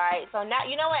 All right, so now,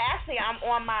 you know what? Actually, I'm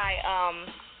on my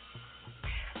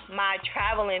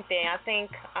traveling thing. I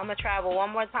think I'm going to travel one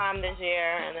more time this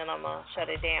year, and then I'm going to shut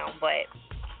it down. But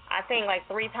I think like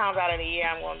 3 times out of the year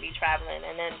I'm going to be traveling.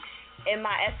 And then in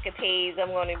my escapades,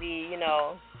 I'm going to be,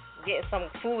 getting some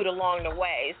food along the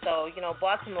way. So,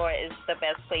 Baltimore is the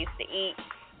best place to eat.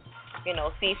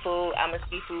 Seafood. I'm a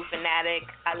seafood fanatic.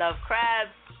 I love crabs.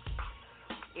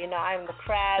 I'm the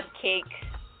crab cake,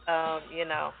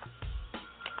 number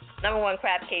 1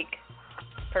 crab cake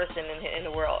person in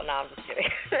the world. No, I'm just kidding.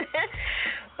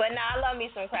 But no, I love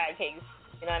me some crab cakes.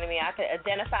 You know what I mean? I could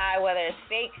identify whether it's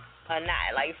fake or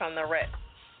not, like from the rip.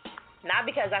 Not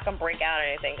because I can break out or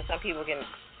anything, because some people can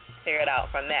figure it out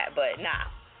from that, but nah.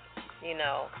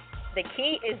 The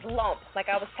key is lump. Like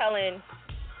I was telling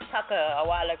Tucker a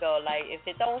while ago, like if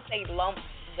it don't say lump,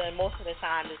 then most of the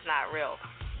time it's not real.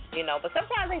 But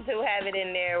sometimes they do have it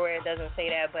in there where it doesn't say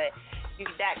that, but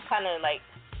that kind of like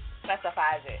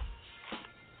specifies it,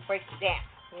 breaks it down.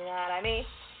 You know what I mean?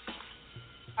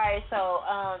 All right, so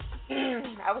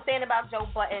I was saying about Joe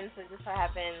Budden, so it just so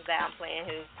happens that I'm playing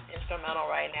his instrumental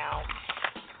right now.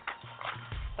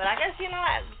 But I guess, for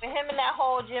him and that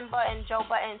whole Joe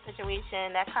Budden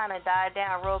situation, that kind of died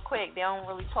down real quick. They don't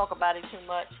really talk about it too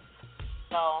much.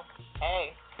 So,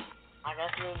 hey, I guess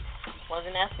it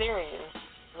wasn't that serious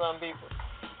to some people.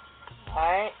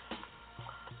 Alright?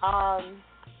 I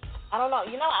don't know.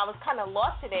 I was kind of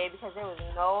lost today because there was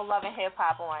no Love and Hip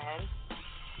Hop on.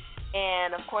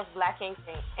 And, of course, Black Ink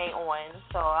ain't on.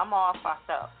 So I'm all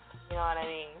fucked up. You know what I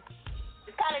mean?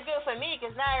 It's kind of good for me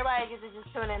because now everybody gets to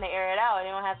just tune in to Air It Out.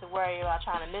 They don't have to worry about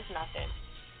trying to miss nothing.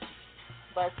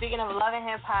 But speaking of Love and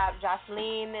Hip Hop,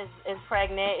 Jocelyn is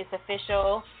pregnant. It's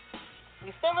official.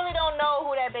 We still really don't know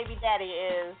who that baby daddy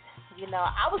is. You know,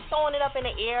 I was throwing it up in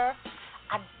the air.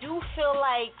 I do feel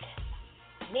like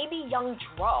maybe Young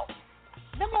Dro.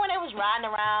 Remember when they was riding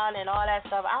around and all that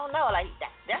stuff? I don't know. Like,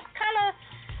 that's kind of,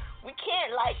 we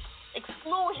can't, like,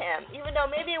 exclude him. Even though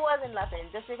maybe it wasn't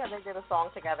nothing. Just because they did a song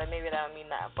together, maybe that don't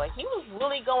mean nothing. But he was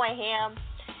really going ham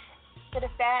to the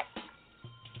fact,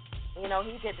 you know,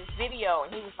 he did this video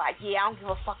and he was like, yeah, I don't give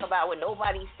a fuck about what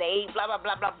nobody say, blah, blah,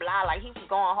 blah, blah, blah. Like, he was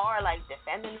going hard, like,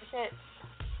 defending the shit.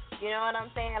 You know what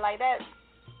I'm saying? Like, that,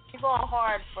 he's going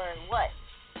hard for what?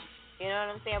 You know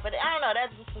what I'm saying? But I don't know, that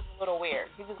just was a little weird.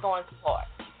 He was going too hard.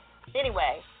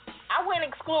 Anyway, I wouldn't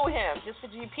exclude him just for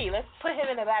GP. Let's put him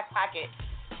in the back pocket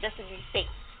just to be safe.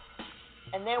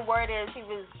 And then word is she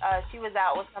was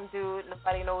out with some dude,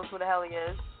 nobody knows who the hell he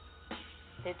is.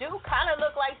 The dude kind of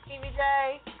looked like Stevie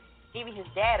J, maybe his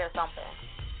dad or something.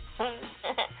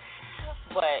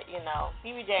 But, you know,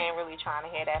 Stevie J ain't really trying to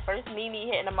hear that. First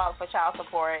Mimi hitting him up for child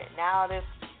support. Now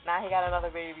he got another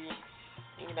baby.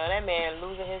 You know, that man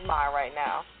losing his mind right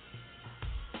now.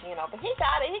 You know, but he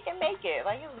got it. He can make it.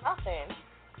 Like, it's nothing.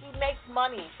 He makes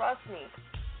money. Trust me.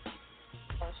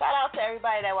 And shout out to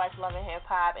everybody that watched Love and Hip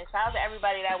Hop. And shout out to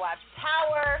everybody that watched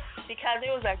Power. Because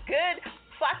it was a good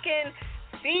fucking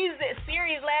series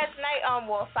last night.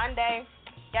 Sunday.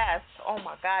 Yes. Oh,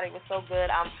 my God. It was so good.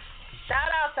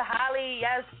 Shout out to Holly.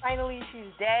 Yes, finally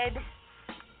she's dead.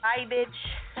 Bye, bitch.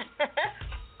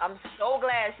 I'm so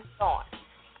glad she's gone.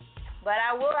 But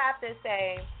I will have to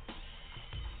say,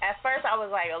 at first I was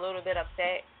like a little bit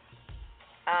upset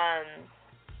at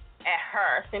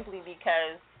her simply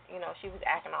because, you know, she was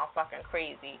acting all fucking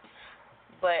crazy.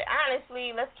 But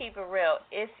honestly, let's keep it real.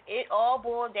 If it all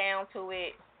boiled down to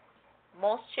it,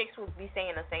 most chicks would be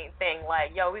saying the same thing,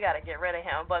 like, yo, we got to get rid of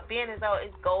him. But being as though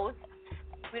it's Ghost,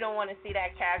 we don't want to see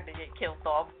that character get killed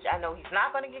off. I know he's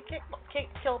not going to get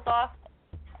killed off,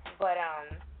 but,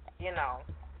 you know,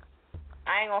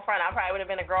 I ain't gonna front. I probably would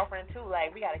have been a girlfriend too. Like,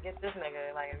 we gotta get this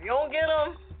nigga. Like, if you don't get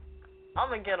him,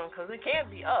 I'm gonna get him because it can't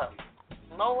be us.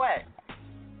 No way.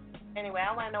 Anyway,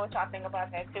 I want to know what y'all think about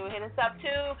that too. Hit us up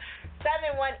too.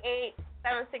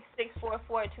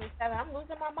 718-766-4427. I'm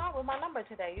losing my mind with my number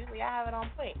today. Usually I have it on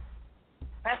point.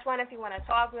 Press 1 if you want to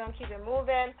talk. We're gonna keep it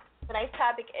moving. Tonight's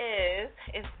topic is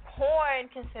porn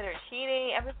considered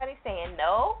cheating? Everybody's saying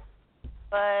no,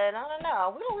 but I don't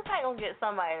know. We probably gonna get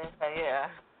somebody to say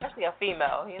yeah. Especially a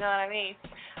female, you know what I mean?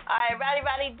 All right,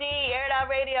 Roddy D, Air It Out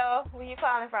Radio. Where you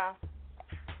calling from?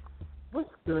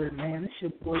 What's good, man? It's your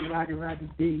boy Roddy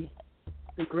D,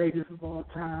 the greatest of all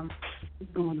time.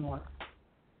 What's going on?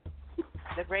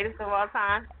 The greatest of all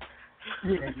time?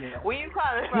 Yeah. Where you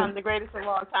calling from, the greatest of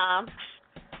all time?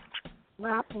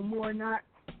 Well, I'm from Warnock,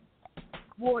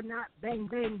 Bang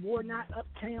Bang, Warnock,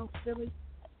 Uptown, Philly.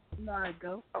 You know how it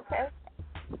go. Okay.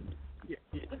 Yeah.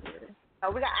 I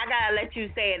gotta let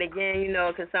you say it again, you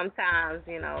know, because sometimes,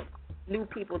 you know, new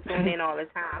people tune in all the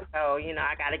time, so, you know,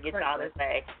 I gotta get y'all to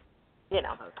say, you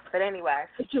know. But anyway,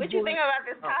 what you think about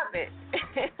this topic?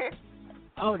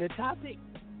 Oh, the topic?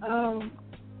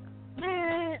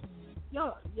 Man,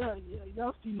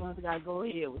 y'all females gotta go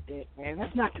ahead with that, man.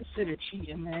 That's not considered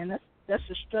cheating, man. That's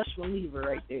a stress reliever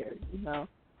right there, you know.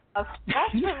 A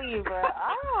stress reliever?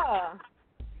 Ah,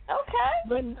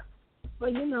 okay.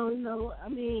 But you know, I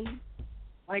mean,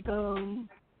 like you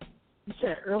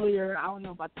said earlier, I don't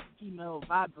know about the female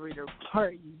vibrator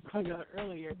part you brought up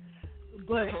earlier,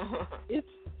 but it's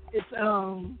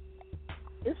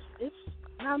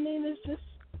I mean, it's just,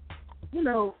 you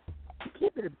know,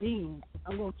 keep it a bean.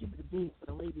 I'm gonna keep it a bean for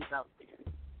the ladies out there.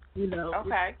 You know.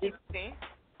 Okay.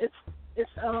 It's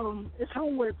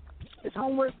homework. It's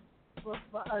homework for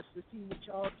us to see what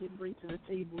y'all can bring to the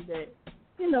table. That,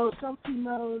 you know, some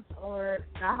females are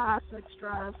got high sex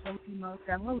drive, some females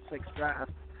got low sex drive.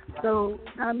 So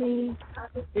I mean,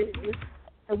 it's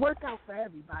a workout for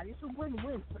everybody. It's a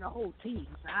win-win for the whole team.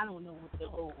 So I don't know what the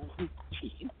whole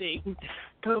cheating thing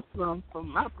comes from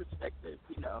my perspective.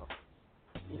 You know.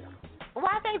 Well,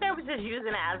 I think they were just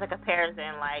using it as a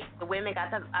comparison. Like, the women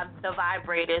got the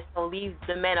vibrators, so leave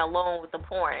the men alone with the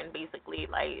porn, basically.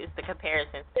 Like, it's the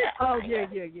comparison. Yeah,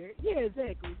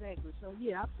 exactly. So,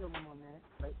 yeah, I feel them on that.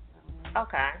 But,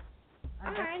 okay.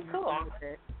 All right, cool.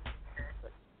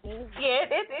 Yeah,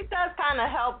 it does kind of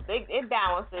help. It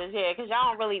balances, yeah, because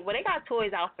y'all don't really, well, they got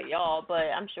toys out for y'all,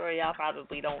 but I'm sure y'all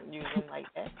probably don't use them like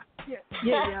that. Yeah.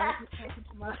 I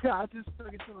was just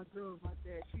talking to my girl about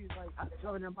that. She was like, I was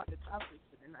telling her about the topic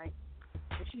for the night.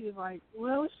 And she was like,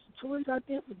 well, it's toys out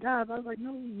there for guys. I was like,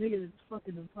 no, nigga, it's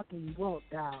fucking walk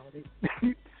down.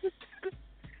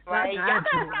 Right. Y'all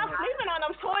gotta stop sleeping on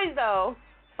them toys though.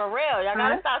 For real. Y'all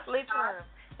gotta stop sleeping on them.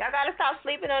 Y'all gotta stop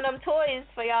sleeping on them toys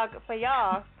for y'all,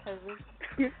 cause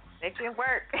they can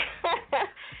work.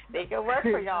 They can work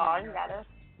for y'all. You gotta.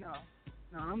 No,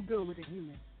 I'm good with a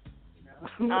human.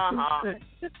 Alright.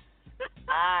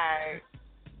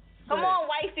 Come on,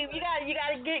 wifey. You gotta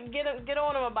get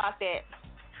on them about that.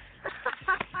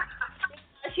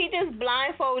 She just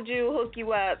blindfold you, hook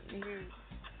you up.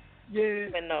 Yeah.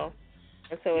 But no,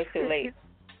 until it's too late.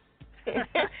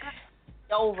 It's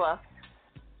over.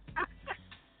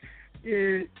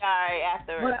 Yeah. Sorry,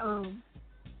 after it.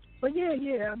 But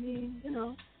yeah. I mean,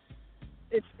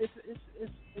 it's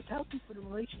healthy for the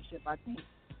relationship. I think.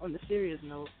 On the serious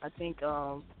note, I think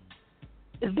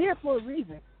it's there for a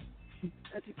reason.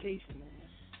 Education, man.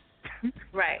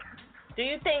 Right. Do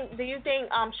you think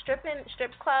strip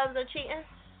clubs are cheating?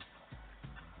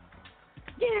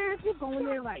 Yeah, if you're going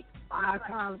there like 5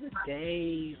 times a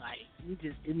day, like you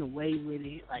just in the way with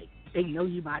it, like they know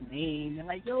you by name, they're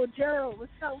like, yo, Gerald,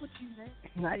 what's up with you, man?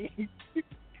 Like,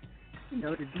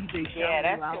 the DJ show. Yeah,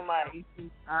 that's too much.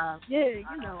 All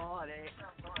that.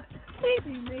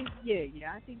 Maybe,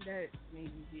 yeah. I think that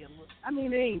maybe be a little. I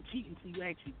mean, it ain't cheating until you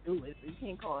actually do it. So you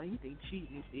can't call anything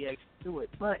cheating until you actually do it.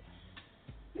 But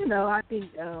I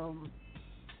think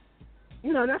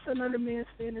that's another man's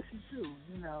fantasy too.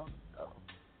 So,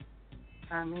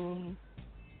 I ain't.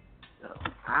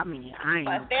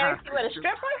 But fantasy with a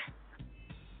stripper?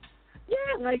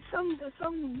 Yeah, like some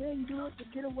men do it to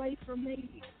get away from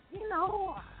maybe,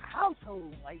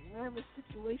 household, like whatever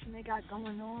situation they got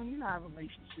going on. You know how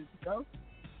relationships go.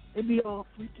 They be all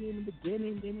freaky in the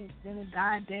beginning, then it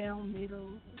died down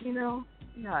middle. You know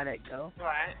how that go.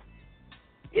 Right.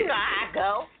 You know how I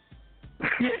go.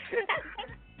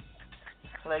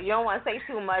 Look, you don't want to say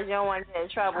too much. You don't want to get in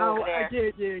trouble over there.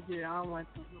 Yeah. I don't want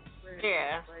to.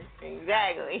 Yeah,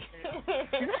 exactly.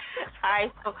 All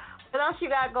right, so what else you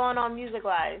got going on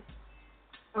music-wise?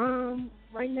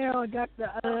 Right now I got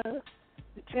the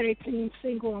tag team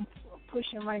single I'm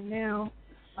pushing right now.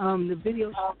 The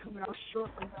video's coming out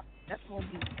shortly. That's gonna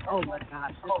be, oh my gosh,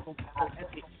 that's gonna be so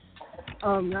epic.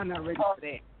 I'm not ready for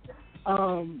that.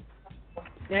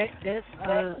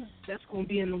 That's gonna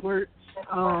be in the works.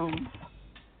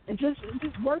 And just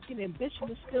working. Ambition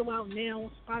is still out now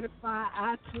on Spotify,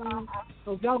 iTunes.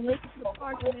 So if y'all listen to the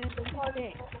party, man, go do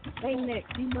that. Bang that,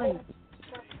 D-Money.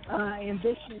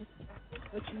 Ambition.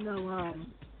 But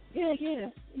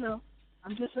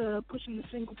I'm just pushing the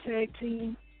single tag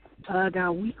team. I got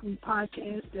a weekly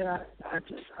podcast that I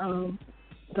just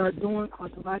started doing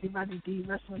called the Roddy D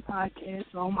Wrestling Podcast.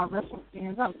 So all my wrestling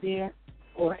fans out there,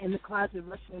 or in the closet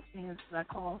wrestling fans, as I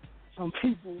call some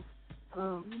people,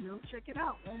 check it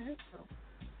out, man. So,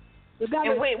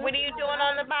 and wait, what are you doing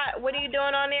what are you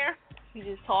doing on there? You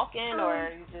just talking, or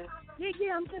you just?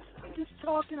 Yeah. I'm just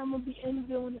talking. I'm gonna be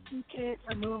interviewing a few cats.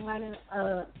 I know a lot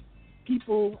of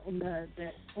people in the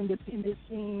independent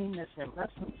scene that's in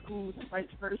wrestling schools and vice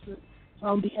versa. So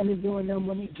I'll be interviewing them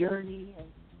on their journey and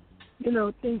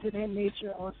things of that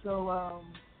nature. Also,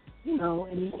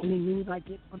 any news I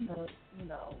get from the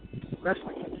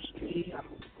wrestling industry, I'm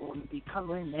going to be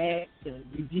covering that. The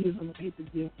reviews on the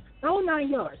pay-per-view. The whole 9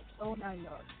 yards.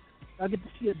 I get to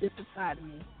see a different side of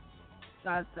me.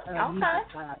 Besides the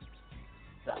music side.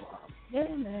 So,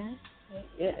 yeah, man.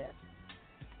 Yeah.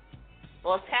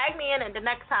 Well, tag me in it the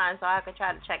next time so I can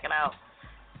try to check it out.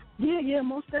 Yeah,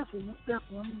 most definitely.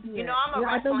 I'm I'm a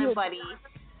wrestling buddy.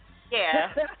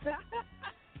 Yeah.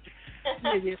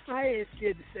 Yeah, Fire is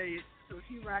scared to say it, so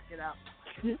she rock it out.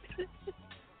 No,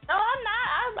 I'm not.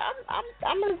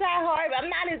 I'm as that hard.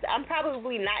 I'm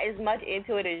probably not as much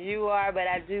into it as you are, but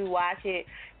I do watch it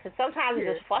because sometimes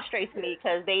it just frustrates me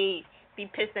because they be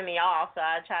pissing me off. So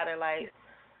I try to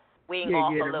wing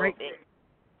off a little bit.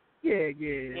 Yeah.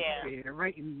 The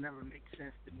writing never makes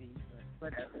sense to me,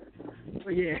 but whatever.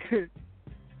 But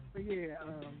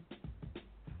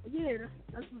yeah,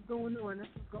 that's what's going on.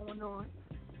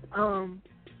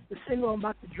 The single I'm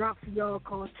about to drop for y'all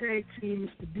called Tag Team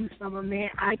is produced by my man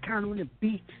Icon on the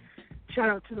Beat. Shout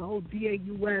out to the whole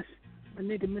DAUS, my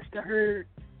nigga Mr. Hurd,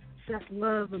 Seth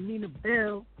Love, Amina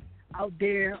Bell out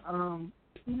there.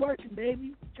 We working,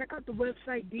 baby. Check out the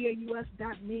website,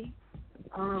 daus.me.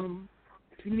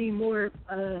 If you need more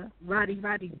Roddy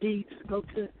Beats, go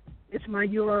to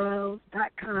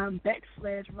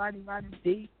itsmyurls.com/Roddy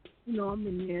D. I'm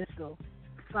in there, so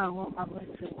follow all my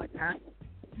links and whatnot.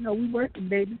 We working,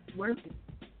 baby. Working.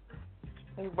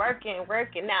 We working.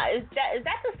 Now, is that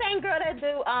the same girl that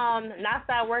do Not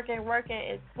Stop Working?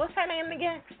 What's her name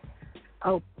again?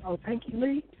 Oh, Pinky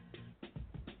Lee.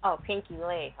 Oh, Pinky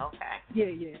Lee. Okay.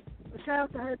 Yeah. Shout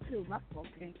out to her too. My fault,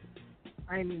 Pink.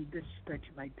 I ain't even disrespect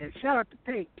you like that. Shout out to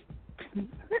Pink.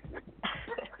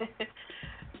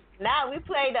 Now we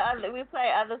play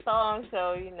other songs,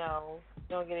 so you know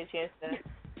don't get a chance to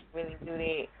really do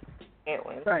the hit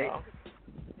one. Right. So.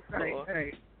 Right. Cool.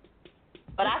 Right.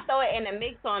 But I throw it in the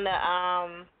mix on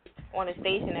the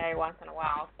station every once in a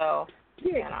while. So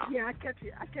Yeah, you know. yeah, I catch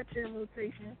it in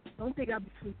rotation. Don't think I'll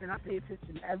be sleeping. I pay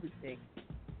attention to everything.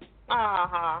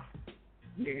 Yeah.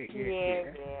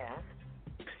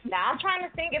 Now I'm trying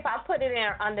to think if I put it in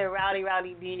under Rowdy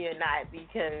Rowdy D or not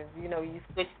because you know you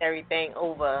switched everything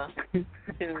over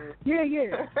to.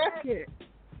 Yeah.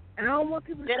 And I don't want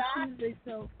people to confuse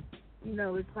themselves. You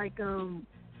know, it's like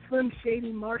Slim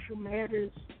Shady, Marshall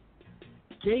Mathers,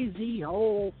 Jay-Z,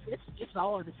 Hov. It's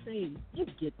all the same. You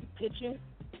get the picture.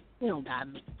 You don't gotta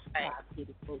make it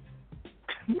complicated, folks.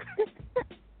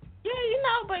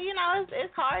 Yeah, but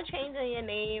it's hard changing your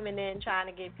name and then trying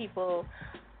to get people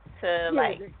to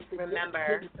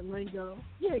remember. The lingo.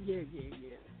 Yeah.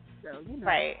 So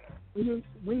right.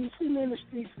 When you see me in the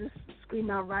streets, just scream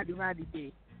out Roddy Roddy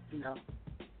D. You know,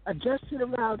 adjust to the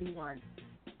rowdy one.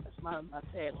 That's my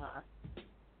tagline.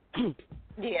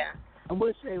 Yeah. I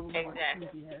would say we're exactly.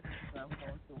 I'm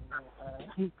going through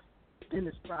a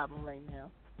business problem right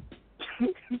now.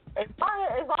 As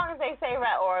long as they say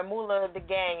Rat or Moolah the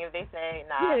gang, if they say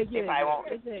nah, they probably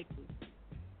won't. Exactly.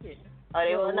 Yeah. Oh,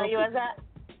 they will know you as that?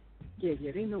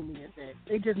 Yeah, they know me as that.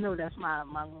 They just know that's my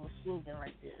little slogan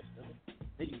right there. So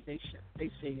they say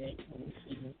that when they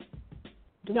see me.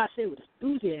 Do not say it with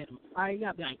enthusiasm. I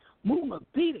got to be like, Moolah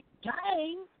be the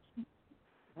gang.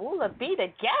 Moolah be the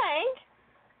gang?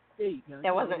 There you go.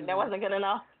 That wasn't good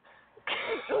enough.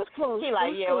 It was close. He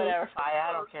like, yeah, whatever, fire.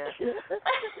 I don't care.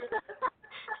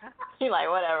 He like,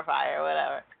 whatever, fire,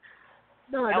 whatever.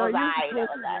 No, that was alright.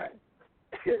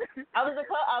 I was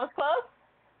close?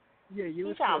 Yeah, you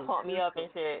was close. He trying to pump me up and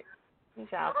shit. He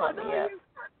trying to pump me up.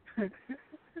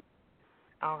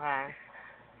 Okay.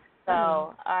 So,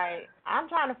 alright. I'm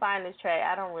trying to find this track.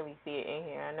 I don't really see it in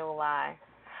here. I know why.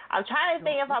 I'm trying to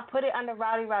think if I put it under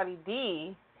Rowdy Rowdy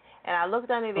D, and I looked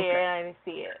under there and I didn't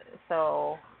see it.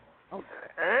 So, we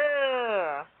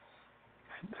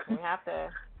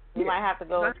might have to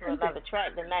go to another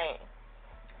track tonight.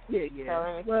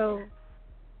 Yeah. So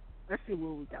let's see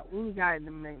what we got. What we got in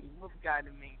the menu?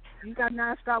 You got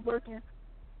nonstop working?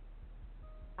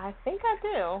 I think I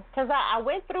do. Because I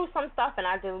went through some stuff and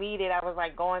I deleted. I was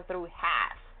like going through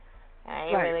half. And I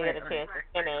ain't really get a chance to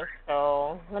finish.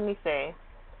 So let me see.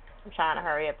 I'm trying to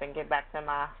hurry up and get back to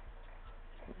my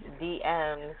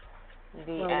DMs.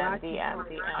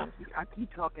 DM. I keep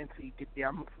talking until you get there.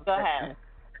 I'm go ahead.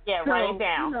 Yeah, write it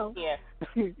down. Yeah.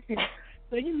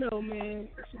 So, man,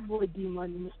 it's your boy D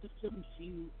Money, Mr. Philly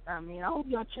Feud. I mean, I hope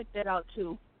y'all check that out,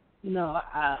 too.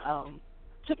 I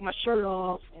took my shirt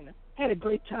off and had a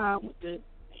great time with the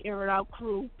Air It Out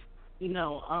crew. It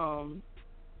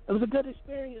was a good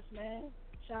experience, man.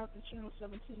 Shout out to Channel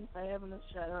 17 for having us.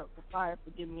 Shout out to Fire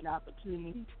for giving me the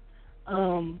opportunity.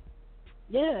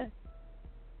 Yeah.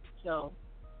 So.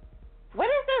 What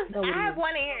is this? I have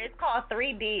one in here. It's called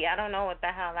 3D. I don't know what the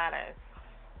hell that is.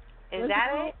 Is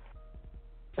that it?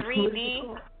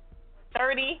 3D?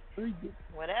 30? 3D.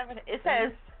 Whatever. It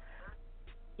says.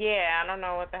 Yeah, I don't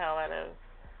know what the hell that is.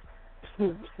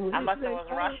 I must have was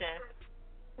Russian.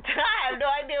 I have no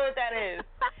idea what that is.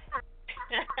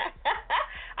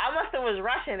 I must have was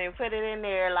Russian and put it in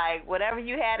there like whatever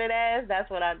you had it as. That's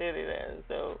what I did it as.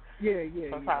 So yeah.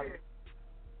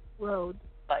 Well,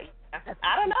 but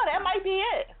I don't know. That might be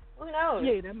it. Who knows?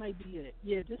 Yeah, that might be it.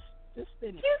 Yeah, just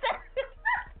spin it.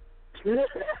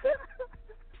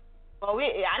 Well,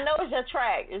 I know it's your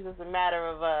track. It's just a matter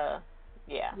of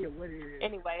Yeah, what it is.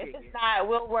 Anyway, if it's not,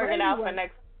 we'll work it out for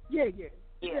next. Yeah.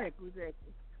 Exactly.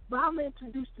 But I'm gonna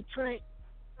introduce the track.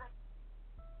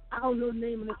 I don't know the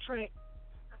name of the track,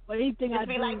 but anything just I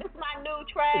be do, like, this is my new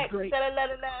track.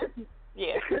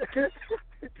 Yeah.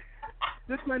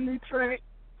 This is my new track.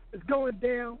 It's going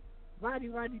down.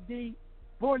 Roddy D,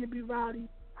 Born to Be Rowdy.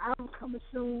 Album coming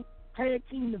soon. Tag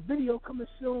team, the video coming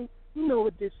soon. You know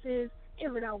what this is.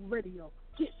 Air It Out Radio.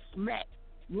 Get smacked.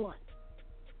 One.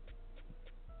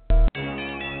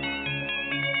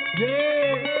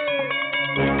 Yeah.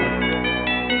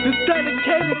 This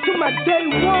dedicated to my day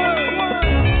one.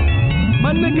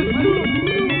 My nigga Snoop.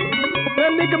 My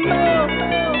nigga Mel.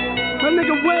 My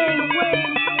nigga Wayne.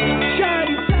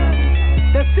 Shady.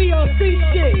 That CLC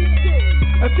shit.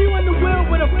 If you in the wheel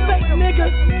with a fake nigga,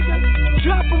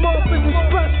 drop him off in the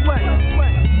expressway.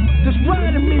 Just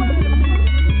riding me.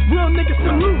 Real nigga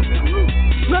salute.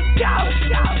 Let's go.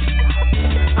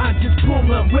 I just pull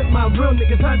up with my my real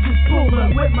niggas. I just pull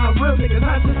up with my real niggas.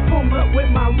 I just pull up with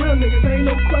my real niggas. Ain't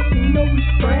no question, you know we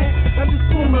strand. I just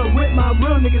pull up with my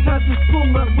real niggas. I just pull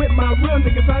up with my real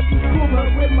niggas. I just pull up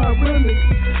with my real niggas.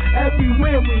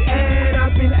 Everywhere we at,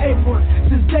 I've been A1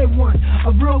 since day one.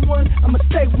 A real one, I'ma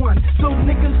stay one. So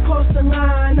niggas cross the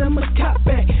line, I'ma cop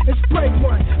back and spray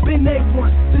one. Been A1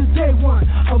 since day one.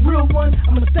 A real one,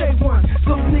 I'ma stay one.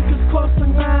 So niggas cross the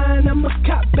line, I'ma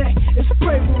cop back and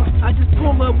spray one. I just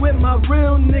pull up with my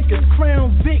real niggas.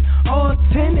 Crown Vic, all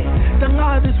tinted. The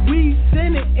loudest weed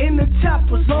in it. In the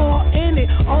choppers, all in it.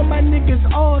 All my niggas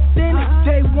authentic.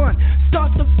 Day one,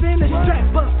 start to finish.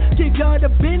 Strap up, get y'all the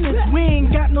business. We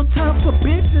ain't got no time for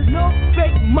bitches. No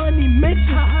fake money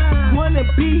missions. Wanna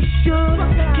be sure.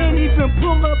 Can't even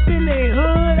pull up in their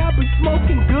hood. I be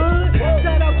smoking good.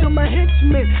 Shout out to my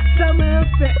henchmen. Summer up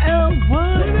in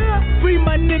Elmwood. Free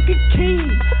my nigga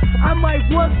King. I'm like,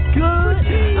 what's good?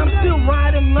 I'm still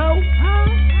riding low.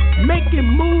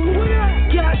 Making moves.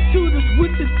 Got shooters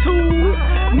with the tools.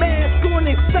 Mask on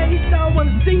their face. I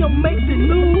wanna see them make the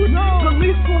news.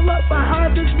 Police pull up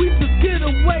behind us. We just get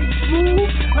away smooth.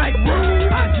 Like,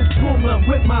 I just pull up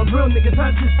with my real niggas.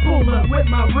 I just pull up with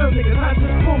my real niggas. I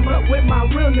just pull up with my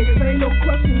real niggas. Ain't no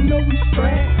question, you know we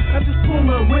strand. I just pull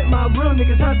up with my real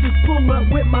niggas. I just pull up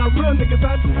with my real niggas.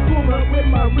 I just pull up with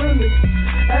my real niggas.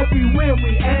 Everywhere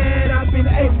we at, I've been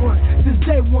A1 since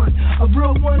day one. A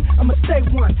real one, I'ma stay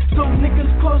one. So niggas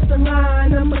cross the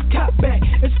line, I'ma cop back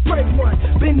and spray one.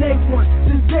 Been A1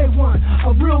 since day one.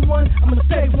 A real one, I'ma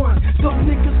stay one. So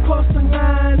niggas cross the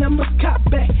line, I'ma cop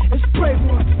back and spray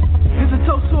one. Here's a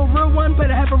toast to a real one,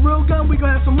 better have a real gun, we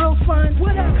gon' have some real fun.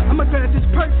 I'ma grab this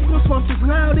perk, you gon' smoke this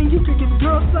loud and you can give the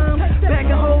girl some. Bag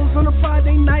of hoes on a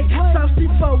Friday night, South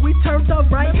Street 4, we turned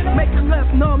up right. Make a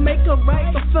left, no, make a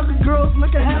right. But fucking girls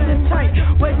looking hella tight.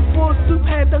 Way before Soup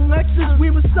had the Lexus,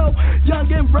 we were so young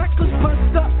and reckless.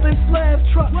 Punched up in slab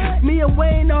truck, me and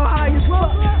Wayne all high as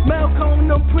fuck. Malcolm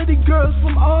and them pretty girls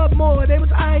from Ardmore, they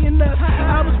was eyeing us.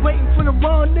 I was waiting for the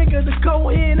wrong nigga to go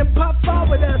in and pop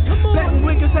out with us. Back when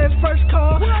Wiggins had his first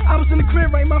car, I was in the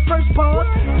crib writing my first pause.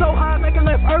 So high like I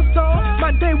left Earth tall.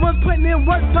 My day was putting in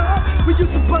work dog. We used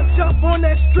to bunch up on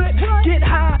that strip, get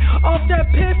high off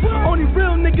that piff. Only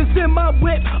real niggas in my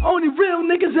whip, only real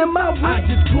niggas in my whip. I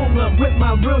just pull up with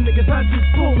my real niggas. I just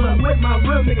pull up with my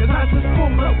real niggas. I just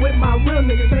pull up with my real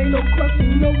niggas. Ain't no question,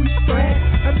 you know we strand.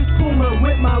 I just pull up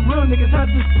with my real niggas. I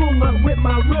just pull up with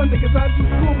my real niggas. I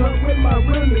just pull up with my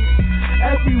real niggas.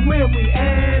 Everywhere we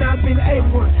at, I've been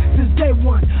A1 since day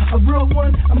one. A real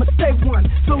one, I'ma stay one.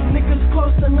 So niggas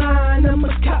cross the line, I'ma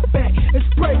cop back and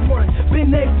spray one.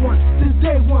 Been A1 since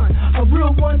day one. A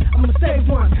real one, I'ma stay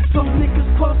one. So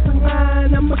niggas cross the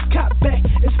line, I'ma cop back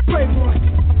and spray one.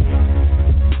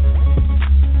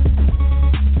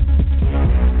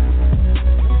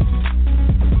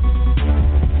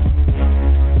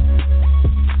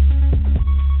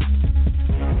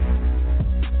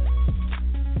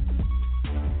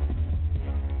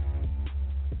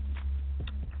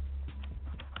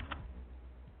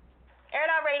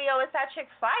 It's that Chick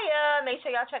Fire. Make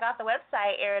sure y'all check out the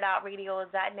website,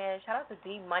 airitoutradio.net. Shout out to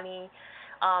D Money,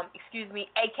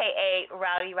 aka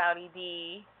Rowdy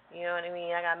D. You know what I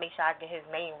mean? I gotta make sure I get his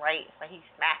name right, so he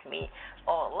smacked me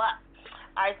all up.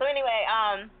 Alright, so anyway,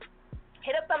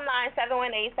 hit up some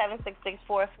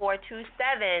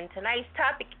 971-876-6427. Tonight's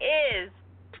topic is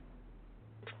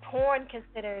porn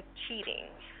considered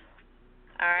cheating.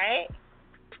 Alright?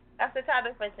 That's the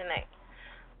topic for tonight.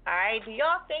 Alright, do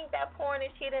y'all think that porn is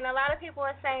cheating? A lot of people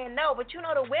are saying no, but you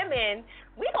know the women,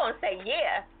 we gonna say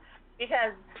yeah.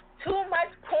 Because too much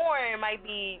porn might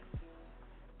be,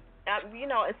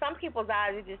 in some people's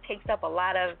eyes it just takes up a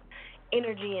lot of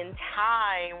energy and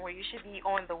time where you should be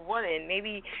on the woman.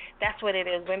 Maybe that's what it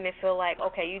is. Women feel like,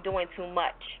 okay, you're doing too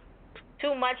much.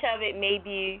 Too much of it may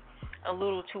be a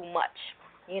little too much.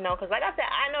 Because like I said,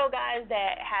 I know guys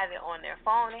that have it on their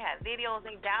phone, they have videos,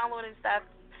 they downloading stuff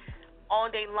all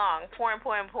day long, porn.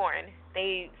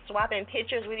 They swapping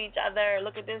pictures with each other.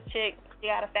 Look at this chick,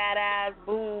 she got a fat ass,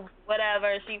 boob,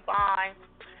 whatever, she fine,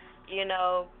 And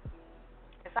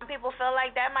some people feel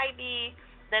like that might be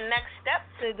the next step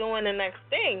to doing the next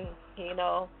thing,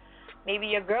 Maybe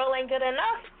your girl ain't good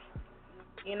enough.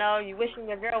 You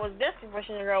wishing your girl was this, you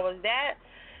wishing your girl was that,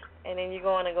 and then you're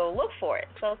going to go look for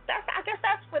it. So I guess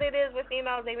that's what it is with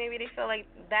females. Maybe they feel like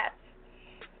that's,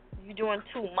 you're doing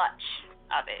too much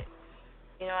of it.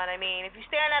 You know what I mean? If you're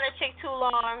staring at a chick too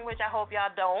long, which I hope y'all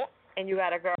don't, and you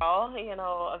got a girl,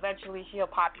 eventually she'll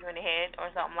pop you in the head or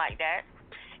something like that.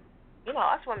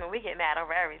 Us women, we get mad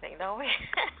over everything, don't we?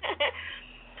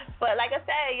 But like I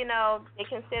said, they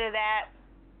consider that,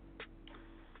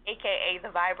 a.k.a. the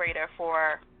vibrator,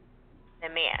 for the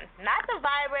man. Not the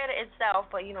vibrator itself,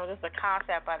 but, you know, just the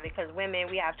concept of it, because women,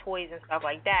 we have toys and stuff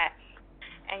like that.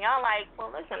 And y'all like,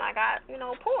 well, listen, I got, you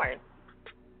know, porn.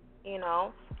 You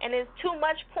know? And it's too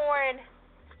much porn.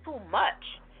 Too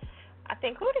much. I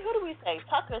think, who do we say?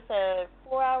 Tucker said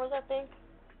 4 hours, I think.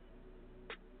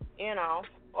 You know?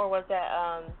 Or was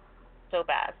that, so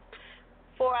bad?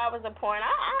 4 hours of porn. I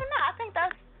don't know. I think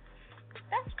that's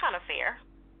kind of fair.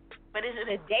 But is it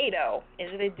a day, though?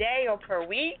 Is it a day or per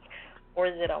week? Or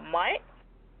is it a month?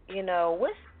 You know,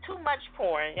 what's too much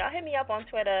porn? Y'all hit me up on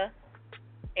Twitter,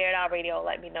 Air It Out Radio.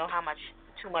 Let me know how much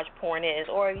too much porn is.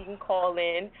 Or you can call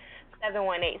in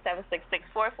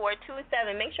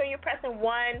 718-766-4427. Make sure you're pressing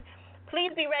 1.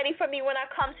 Please be ready for me when I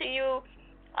come to you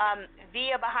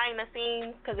via behind the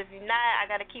scenes. Because if you're not,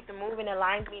 I got to keep it moving. The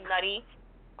lines be nutty.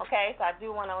 Okay? So I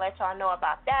do want to let y'all know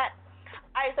about that.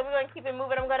 All right, so we're going to keep it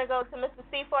moving. I'm going to go to Mr.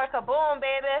 C4 Kaboom,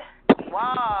 baby.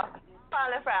 Wow.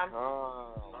 Calling from?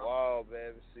 Wow,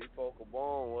 baby. C4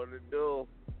 Kaboom. What it do?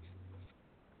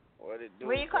 What it do?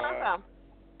 Where you calling from?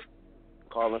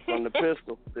 Calling from the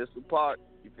Pistol Park.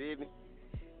 You feel me?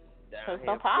 Down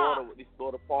here in Florida with these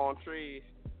Florida palm trees.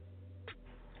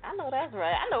 I know that's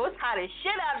right. I know it's hot as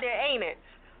shit out there, ain't it?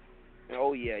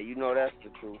 Oh, yeah. You know that's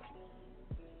the truth.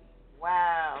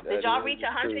 Wow. Did y'all reach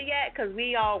 100 truth. yet? Because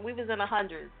we was in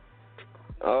 100.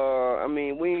 I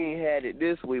mean, we ain't had it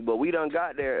this week, but we done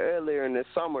got there earlier in the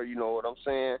summer, you know what I'm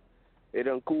saying? It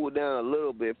done cooled down a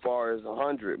little bit far as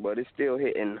 100, but it's still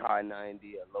hitting high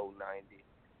 90 or low 90.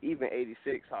 Even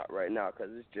 86 hot right now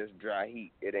because it's just dry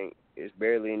heat. It's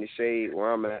barely in the shade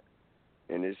where I'm at,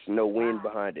 and there's no wind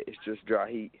behind it. It's just dry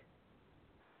heat.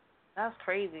 That's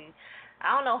crazy.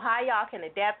 I don't know how y'all can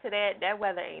adapt to that. That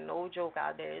weather ain't no joke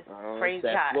out there. It's crazy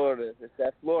hot. It's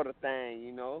that Florida thing,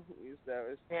 you know. It's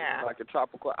like a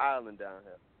tropical island down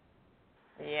here.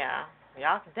 Yeah.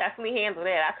 Y'all can definitely handle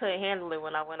that. I couldn't handle it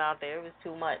when I went out there. It was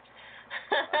too much.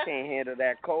 I can't handle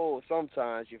that cold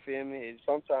sometimes, you feel me?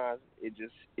 Sometimes it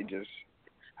just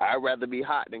I'd rather be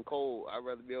hot than cold. I'd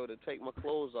rather be able to take my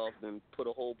clothes off than put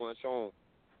a whole bunch on.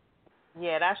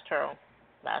 Yeah, that's true.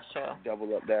 That's true.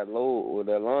 Double up that load or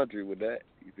that laundry with that.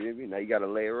 You feel me? Now you got to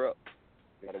layer up.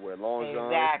 You got to wear long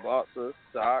johns, boxers,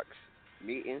 socks,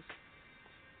 mittens,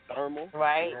 thermal.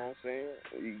 Right. You know what I'm saying?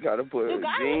 You got to put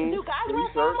jeans, do guys wear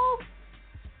thermals?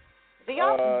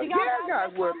 Yeah,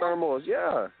 guys wear thermals.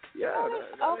 Yeah.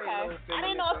 Okay. I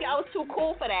didn't know if y'all was too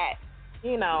cool for that.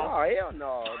 You know. Oh, hell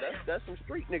no. That's some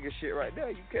street nigga shit right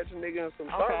there. You catch a nigga in some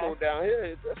thermal down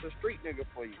here, that's a street nigga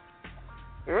for you.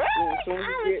 Really? I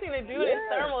haven't seen a dude in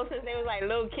thermals since they was like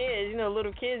little kids. You know,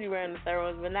 little kids be wearing the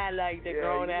thermals, but not like the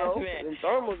grown ass men. In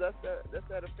thermals, that's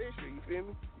that official. You feel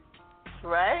me?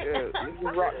 Right? Yeah, you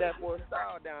can rock that for a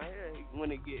style down here.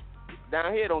 When it get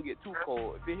down here, don't get too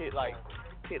cold. If it hit like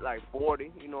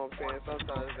 40, you know what I'm saying?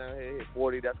 Sometimes down here hit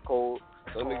 40, that's cold.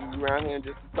 So niggas be around here in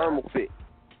just a thermal fit.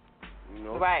 You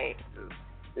know? Right.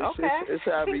 It's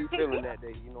however you feeling that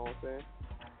day. You know what I'm saying?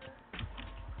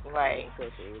 Right.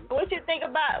 What you think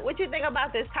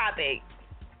about this topic?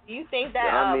 Do you think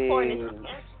that porn is?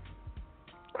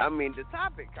 I mean, the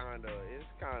topic kind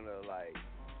of like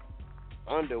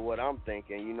under what I'm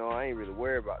thinking. You know, I ain't really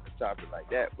worried about the topic like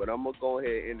that, but I'm gonna go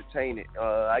ahead and entertain it.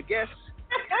 I guess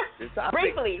the topic.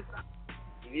 Briefly.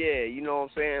 Yeah, you know what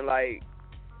I'm saying. Like,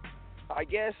 I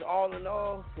guess all in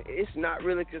all, it's not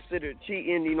really considered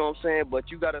cheating. You know what I'm saying, but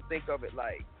you got to think of it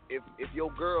like if your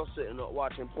girl's sitting up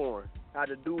watching porn. How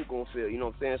the dude gonna feel, you know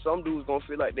what I'm saying? Some dudes gonna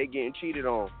feel like they getting cheated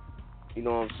on, you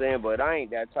know what I'm saying? But I ain't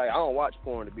that type. I don't watch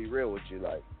porn, to be real with you.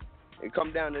 Like, it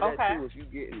come down to that too.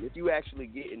 If you actually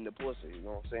getting the pussy, you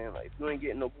know what I'm saying? Like, if you ain't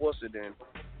getting no pussy, then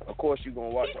of course you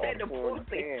gonna watch all the porn you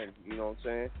can, you know what I'm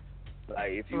saying?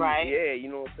 Like, if you, you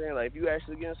know what I'm saying? Like, if you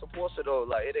actually getting some pussy though,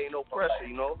 like, it ain't no pressure,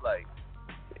 you know? Like,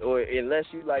 or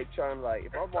unless you like trying to, like,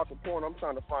 if I'm watching porn, I'm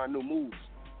trying to find new moves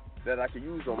that I can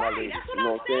use on my ladies, you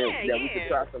know what I'm saying? That we can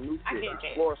try some new shit,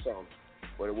 explore something.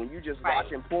 But when you just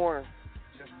watching porn,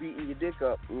 just beating your dick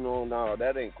up, you know, no,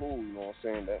 that ain't cool, you know what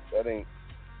I'm saying? That ain't,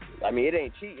 I mean, it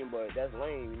ain't cheating, but that's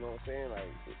lame, you know what I'm saying? Like,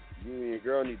 you and your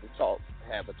girl need to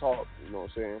have a talk, you know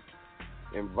what I'm saying?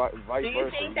 And vice versa. Do you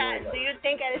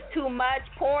think that it's too much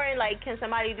porn? Like, can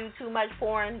somebody do too much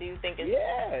porn? Do you think it's...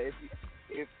 Yeah,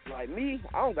 if like me,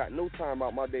 I don't got no time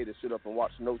out my day to sit up and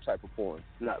watch no type of porn.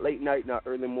 Not late night, not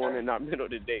early morning, not middle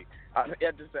of the day. I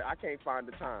just say I can't find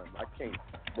the time. I can't.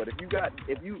 But if you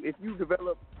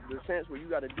develop the sense where you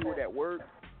got to do it at work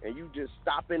and you just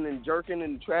stopping and jerking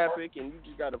in traffic and you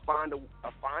just got to find a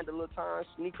little time,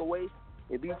 sneak away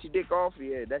and beat your dick off,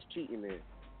 yeah, that's cheating, man.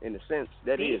 In a sense,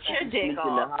 that beat is. Your dick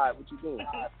off. To hide what you doing.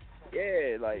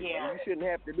 Yeah, like you shouldn't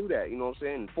have to do that. You know what I'm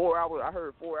saying? 4 hours. I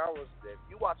heard 4 hours. If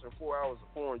you watching 4 hours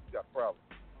of porn, you got a problem.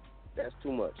 That's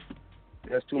too much.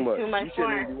 That's too much. You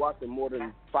shouldn't even be watching more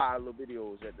than 5 little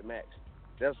videos at the max.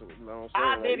 That's what you know what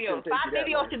I'm saying. 5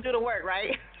 videos to do the work,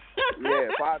 right? Yeah,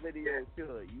 5 videos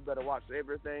should. You better watch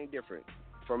everything different,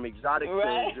 from exotic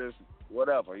to just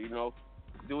whatever. You know,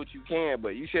 do what you can,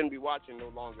 but you shouldn't be watching no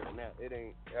longer than that. It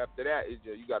ain't after that. It's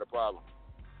just you got a problem.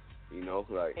 You know,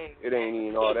 like it ain't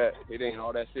even all that. It ain't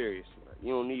all that serious. Like,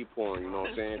 you don't need porn. You know what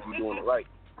I'm saying? If you're doing it right.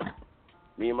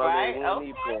 Me and my lady, we don't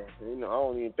need porn. You know, I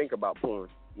don't even think about porn.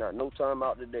 Not no time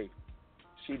out today.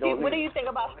 She don't. What do you think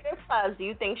about strip clubs? Do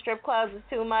you think strip clubs is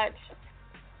too much?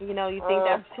 You know, you think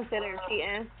that's considered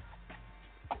cheating?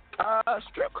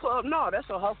 Strip club, no, that's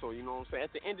a hustle. You know what I'm saying?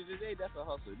 At the end of the day, that's a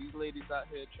hustle. These ladies out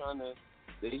here trying to,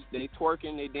 they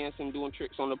twerking, they dancing, doing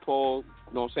tricks on the pole.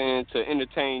 You know what I'm saying? To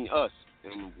entertain us,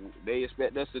 and they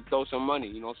expect us to throw some money.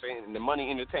 You know what I'm saying? And the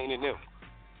money entertaining them.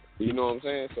 You know what I'm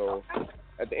saying? So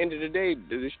at the end of the day,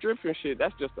 the stripping shit,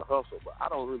 that's just a hustle. But I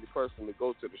don't really personally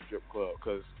go to the strip club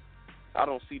because I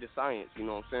don't see the science. You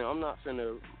know what I'm saying? I'm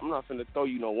not finna throw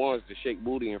you no ones to shake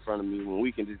booty in front of me when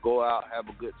we can just go out, have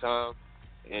a good time,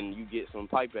 and you get some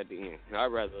pipe at the end. And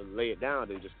I'd rather lay it down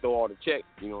than just throw all the check.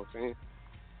 You know what I'm saying?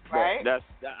 Right. But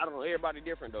I don't know. Everybody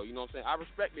different though. You know what I'm saying? I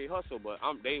respect their hustle, but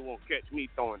they won't catch me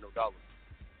throwing no dollars.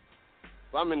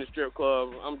 If I'm in the strip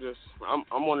club,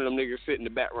 I'm one of them niggas sit in the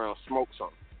background, smoke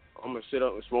something. I'm gonna sit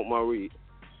up and smoke my weed.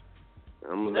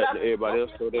 I'm gonna let everybody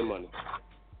else throw their money.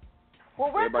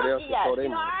 Well, where's everybody Cookie at? She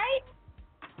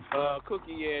alright?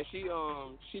 Cookie, yeah,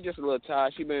 she just a little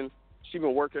tired. She been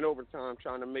working overtime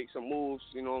trying to make some moves.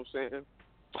 You know what I'm saying?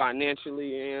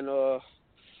 Financially and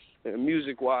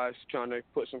music wise, trying to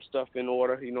put some stuff in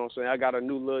order. You know what I'm saying? I got a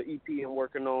new little EP I'm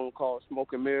working on called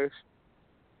Smoke and Mirrors.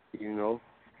 You know.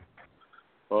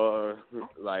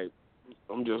 Like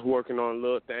I'm just working on a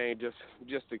little thing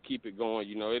just to keep it going.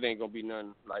 You know, it ain't gonna be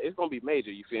nothing like it's gonna be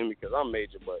major. You feel me? Because I'm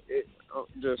major, but it's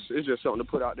just something to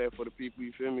put out there for the people.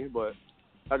 You feel me? But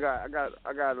I got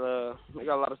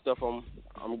a lot of stuff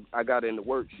I got in the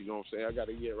works. You know what I'm saying? I got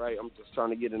to get right. I'm just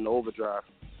trying to get into overdrive.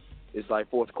 It's like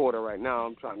fourth quarter right now.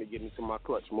 I'm trying to get into my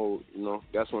clutch mode. You know,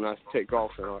 that's when I take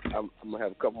off, and I'm gonna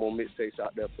have a couple more mixtapes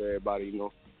out there for everybody. You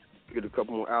know. Get a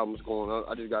couple more albums going on.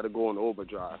 I just got to go on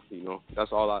overdrive, you know.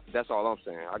 That's all I'm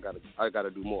saying. I got to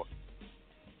do more.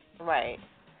 Right.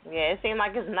 Yeah, it seems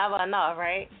like it's never enough,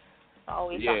 right?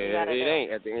 Always something you gotta do.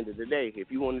 Ain't at the end of the day.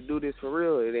 If you want to do this for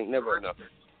real, it ain't never enough.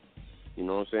 You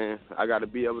know what I'm saying? I got to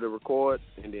be able to record,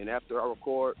 and then after I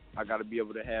record, I got to be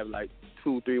able to have like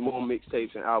 2-3 more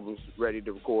mixtapes and albums ready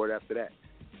to record after that.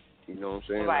 You know what I'm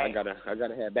saying? Right. I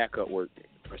gotta have backup work.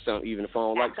 Or something, even if I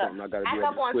don't like something, I gotta be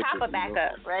able to on switch top it, of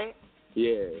backup, you know? right?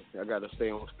 Yeah, I gotta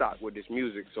stay on stock with this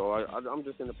music. So I'm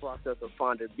just in the process of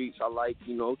finding beats I like,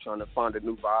 you know, trying to find a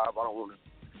new vibe. I don't want to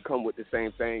come with the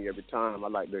same thing every time. I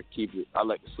like to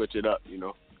switch it up, you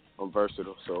know. I'm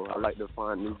versatile, so I like to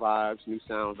find new vibes, new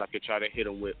sounds I could try to hit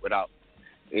them with without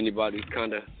anybody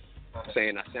kind of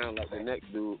saying I sound like the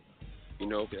next dude. You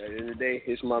know, 'cause at the end of the day,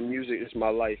 it's my music, it's my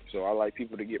life. So I like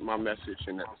people to get my message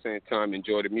and at the same time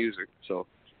enjoy the music. So,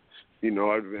 you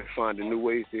know, I've been finding new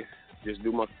ways to just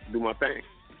do my thing.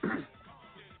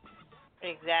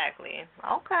 Exactly.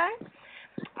 Okay.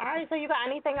 All right. So you got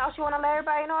anything else you want to let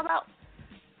everybody know about?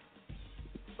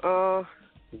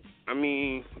 I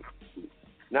mean,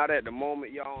 not at the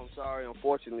moment, y'all. I'm sorry.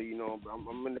 Unfortunately, you know,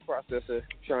 I'm in the process of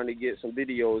trying to get some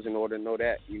videos in order to know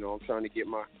that. You know, I'm trying to get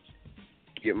my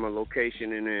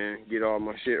location and then get all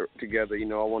my shit together. You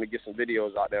know, I want to get some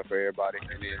videos out there for everybody. And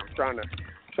then I'm trying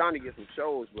to get some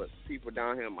shows, but people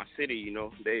down here in my city, you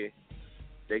know, they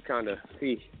kind of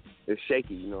it's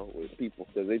shaky, you know, with people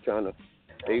because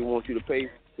they want you to pay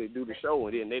to do the show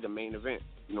and then they the main event.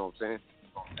 You know what I'm saying?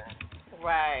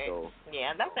 Right. So,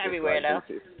 yeah, that's everywhere though.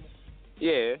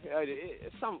 Yeah,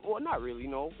 it's well, not really, you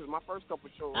know, because my first couple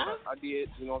shows I did,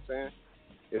 you know what I'm saying?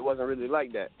 It wasn't really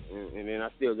like that, and then I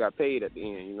still got paid at the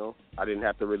end, you know. I didn't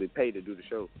have to really pay to do the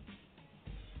show.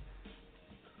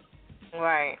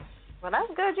 Right. Well,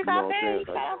 that's good. You got paid.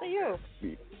 Shout out to you.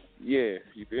 Yeah,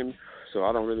 you feel me? So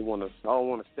I don't want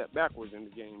to step backwards in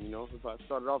the game, you know. If I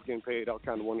started off getting paid, I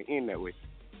kind of want to end that way.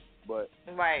 But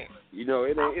right, you know,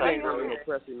 it ain't really no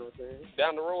pressure, you know what I'm saying?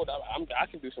 Down the road, I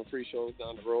can do some free shows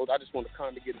down the road. I just want to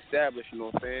kind of get established, you know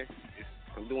what I'm saying?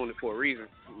 I'm doing it for a reason,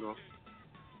 you know.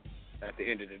 At the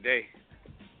end of the day.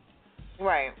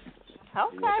 Right.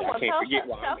 Okay. You know, so well, I can't forget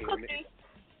why I'm doing Cookie.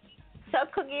 Tell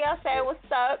Cookie I said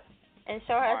what's up and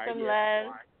show her some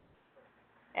love.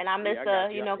 And I miss her,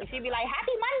 you know, because she be like,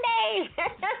 Happy Monday.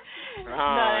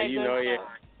 You know, yeah.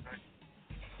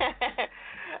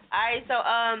 All right, so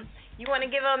you want to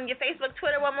give them your Facebook,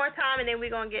 Twitter one more time, and then we're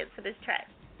going to get to this track.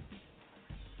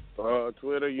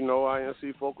 Twitter, you know, I am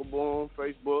C Focal Boom.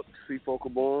 Facebook, C Focal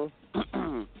Boom.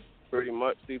 Pretty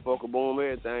much C Focal Boom,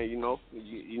 everything, you know.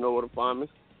 You know where to find me.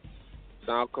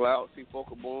 SoundCloud, C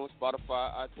Focal Boom,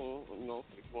 Spotify, iTunes, you know,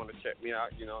 if you want to check me out,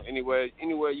 you know,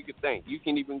 anywhere you can think. You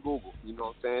can even Google, you know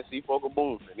what I'm saying, C Focal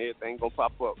Boom, and everything going to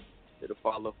pop up. It'll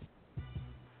follow.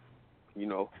 You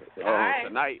know, right.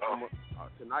 Tonight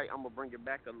I'm gonna bring it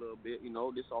back a little bit. You know,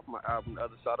 this off my album, The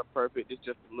Other Side of Perfect. It's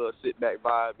just a little sit back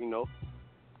vibe. You know,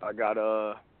 I got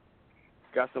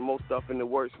some more stuff in the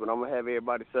works, but I'm gonna have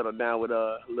everybody settle down with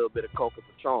a little bit of Coca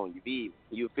Patron. You be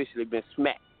you officially been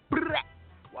smacked.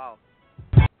 Wow.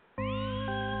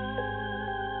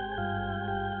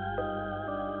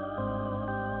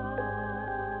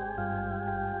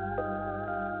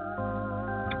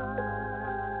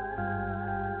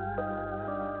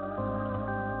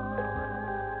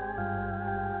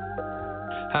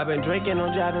 I've been drinking,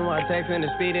 I'm driving while texting and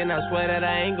speeding. I swear that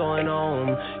I ain't going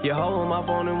home. You hold my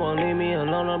phone and won't leave me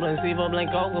alone. I'm blank sleep, I'm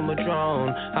blank Coke and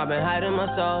Patron. I've been hiding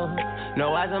my soul,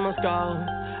 no eyes on my skull.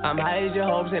 I'm high as your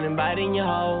hopes and inviting your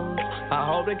hoes. I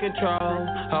hold the control.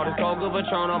 All this Coke and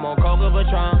Patron, I'm on Coke and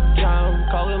Patron.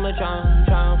 Coke and Patron,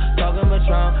 Coke and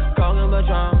Patron, Coke and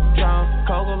Patron,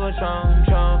 Coke and Patron,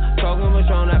 Coke and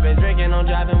Patron. I've been drinking, I'm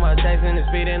driving while texting and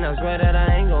speeding. I swear that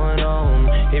I ain't going home.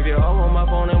 If you hold on my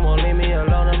phone and won't leave me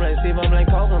alone, I'm like Steve, I'm like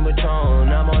Coke and Patron.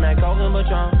 I'm on that Coke and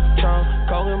Patron,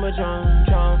 Coke and Patron,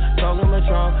 Coke and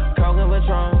Patron, Coke and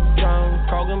Patron,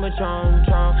 Coke and Patron,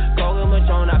 Coke and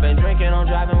Patron. I've been drinking, I'm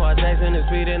driving while texting and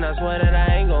speeding. I swear that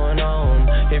I ain't going home.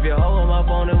 If you hold on my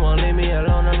phone and won't leave me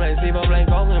alone, I'm like Steve, I'm like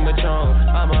Coke and Patron.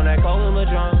 I'm on that Coke and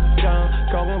Patron,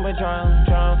 Coke and Patron,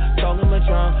 Coke and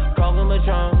Patron, Coke and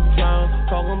Patron,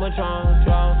 Coke and Patron,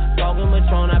 Coke and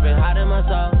Patron. I've been hiding my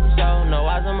soul, no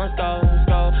eyes on my skull.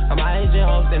 I'm hiding your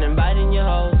hopes and inviting your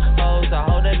hoes. I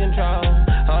hold that control.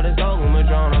 All this Coke and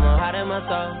Patron, I'm hiding my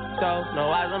soul,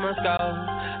 no eyes on my skull.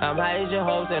 I'm hiding your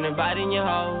hopes and inviting your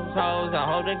hoes. I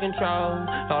hold the control.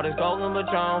 All this Coke and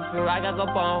Patron, feel like I go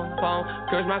phone,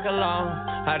 curse my cologne.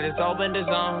 I just opened the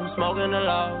zone, smoking the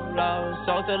low,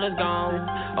 so till it's gone.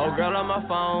 Oh girl on my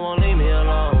phone won't leave me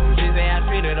alone. She say I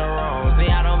treated her wrong, see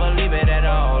I don't believe it at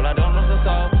all. I don't know the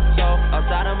soul, so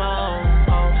outside of my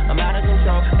own, I'm out of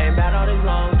control. Ain't bad all this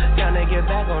long, trying to get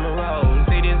back on the road.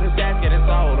 See this is gas getting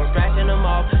sold, I'm scratching them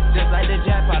off, just like the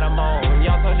jackpot I'm on.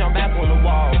 Y'all touch I'm back on the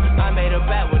wall. I made a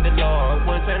bet with the Lord,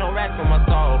 wouldn't pay no racks for my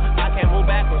soul. I can't move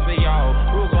backwards for y'all.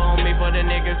 Ruger on me for the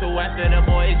niggas who after the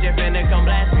boys just finna come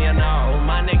blast me. I know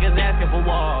my niggas asking for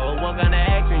war. What kind of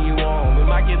action you on? When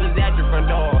my kids is at your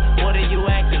front door, what are you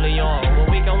actually on?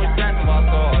 When we come with straps of our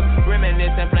swords,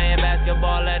 reminiscing playing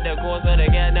basketball at the course of the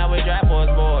gas. Now we draft boys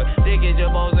board. Digging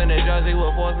your bows in the jersey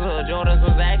with forces of Jordans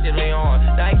was actually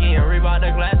on. Nike and Reebok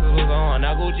the glasses was on.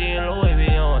 Now Gucci and Louis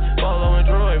be on. Polo and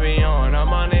Troy be on.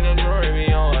 I'm on in the Troy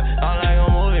be on. I'm like a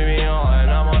movie be on.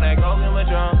 I'm on that Coke and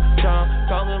Patron,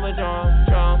 Coke and Patron,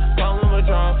 Coke and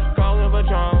Patron, Coke and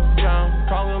Patron,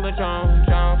 Coke and Patron,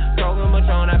 Coke and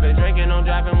Patron. I've been drinking, I'm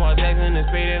driving while texting and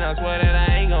speeding. I swear that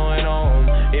I ain't going home.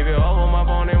 If you hold on my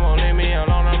phone, it won't leave me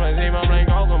alone. I'm like, see, I'm like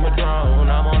Coke and Patron.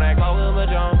 I'm on that Coke and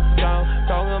Patron,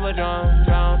 Coke and Patron,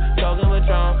 Coke and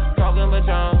Patron, Coke and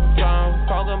Patron,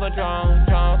 Coke and Patron,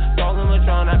 Coke and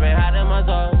Patron. I've been hiding my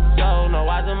soul, no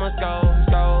eyes on my skull.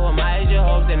 I'm hiding your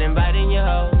hopes and inviting your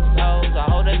hoes. I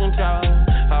hold the control.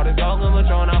 All this Coke and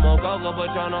Patron, I'm on Coke and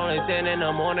Patron. Only 10 in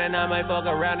the morning, I might fuck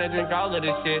around and drink all of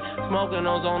this shit. Smoking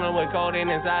ozone with codeine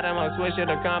inside of my swisher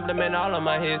to compliment all of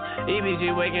my hits.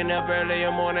 EBG waking up early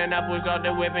in the morning, I push off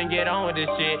the whip and get on with this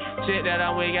shit. Shit that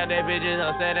I'm weak, got that bitches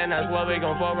upset, and I swear we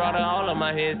gon' fuck out of all of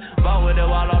my hits. Ball with the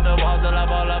wall off the wall till I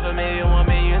fall off $1 million, 1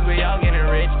 million, we all getting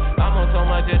rich. I'm on so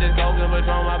much of this Coke and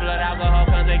Patron, my blood alcohol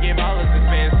content give all the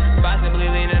suspense. Possibly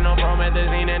leaning on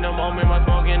promethazine in the moment, my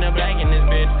smoking the black in this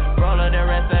bitch. Roll up the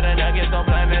rest of the nuggets, so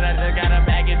blinded, I just got a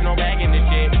baggage, no bag in this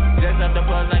shit. Just up the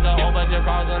plus like a whole bunch of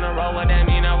cars on the road, what that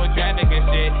mean I was traffic and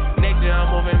shit. Next year I'm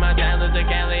moving my talents to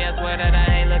Cali, I swear that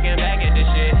I ain't looking back at this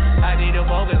shit. I need to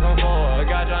focus on forward,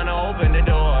 God trying to open the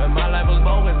door. My life was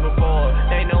bogus before,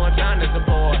 they know I'm trying to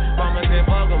support. Mama said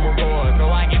fuck them aboard,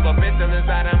 so I keep a pistol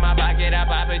inside of my pocket. I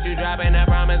pop it, you drop it, I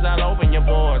promise I'll open your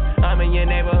pores. I'm in your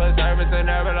neighborhood service and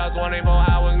nervous, lost 24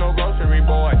 hours, no grocery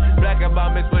boy. Black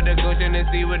about miss with the cushion and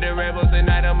see with the rebels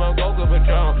tonight, I'm a Coke and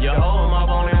Patron. Yo, hold my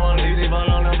phone and won't leave me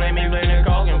alone, don't blame me with the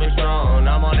Coke and Patron.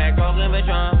 I'm on that Coke and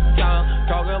Patron,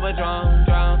 Coke and Patron,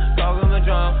 Coke and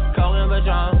Patron, Coke and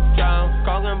Patron, Coke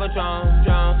Coke and Patron,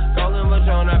 Coke and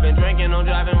Patron. I've been drinking, I'm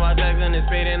driving while texting and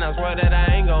speeding. I swear that I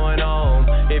ain't going home.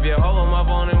 If you hold my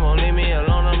phone and won't leave me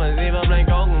alone, I'ma leave up like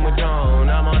Coke and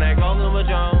Patron. I'm on that Coke and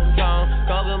Patron,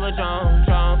 Coke and Patron,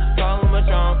 Coke and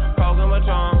Patron, Coke and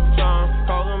Patron,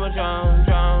 Coke and Patron,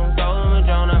 Coke and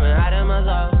Patron. I've been hiding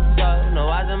myself,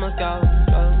 no eyes in my skull.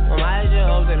 I'm hiding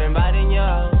your hopes and inviting your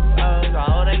hoes. I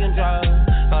hold they control.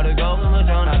 All the Coke and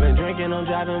Patron. I've been drinking, I'm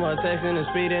driving while texting and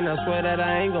speeding. I swear that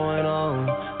I ain't going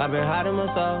home. I've been hiding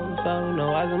myself,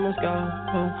 no eyes in my skull.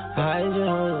 I hide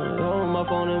your hoes. Hold my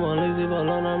phone and won't leave it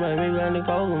alone. I'm like me blending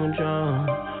Coke and Patron.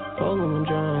 Coke and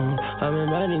Patron. I've been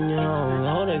inviting your home.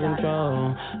 I hold they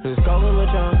control. This Coke and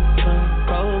Patron,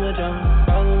 Coke and Patron,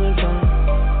 Coke and Patron.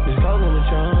 This Coke and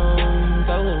Patron,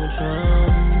 Coke and Patron,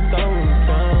 Coke and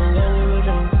Patron,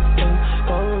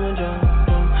 Coke and Patron, Coke and Patron,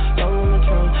 Coke and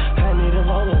Patron. I need a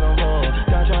focus on board.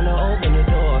 Not trying to open the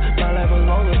door. My life was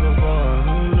focused before. I'm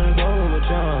on that Coke and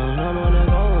Patron. I'm on that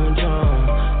Coke and Patron.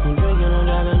 I'm drinking, I'm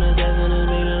driving, I'm texting, I'm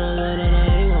speeding, I'm saying that I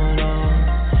ain't going on.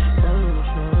 Coke and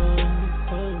Patron,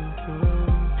 Coke and Patron,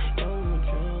 Coke and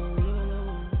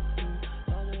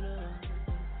Patron.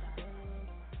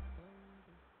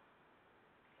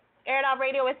 Air It Out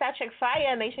Radio with That Chick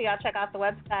Fire. Make sure y'all check out the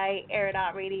website,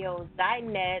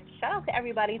 airitoutradio.net. Shout out to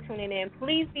everybody tuning in.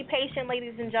 Please be patient,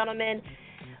 ladies and gentlemen.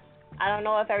 I don't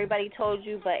know if everybody told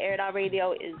you, but Air It Out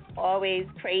Radio is always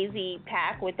crazy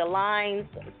packed with the lines.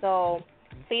 So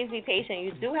please be patient.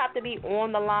 You do have to be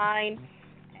on the line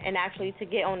and actually to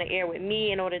get on the air with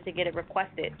me in order to get it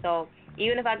requested. So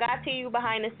even if I got to you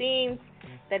behind the scenes,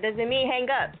 that doesn't mean hang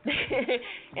up.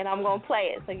 And I'm going to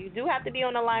play it. So you do have to be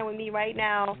on the line with me right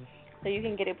now so you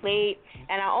can get it played.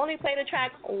 And I only play the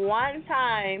track one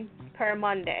time per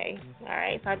Monday. All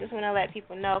right? So I just want to let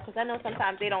people know, because I know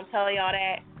sometimes they don't tell y'all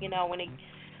that, you know,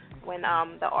 when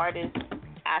the artist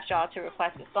asks y'all to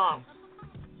request a song.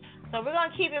 So we're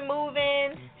going to keep it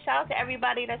moving. Shout out to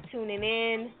everybody that's tuning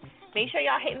in. Make sure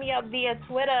y'all hit me up via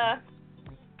Twitter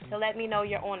to let me know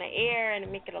you're on the air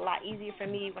and make it a lot easier for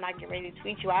me when I get ready to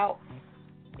tweet you out.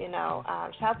 You know,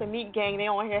 shout out to Meat Gang. They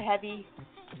on here heavy.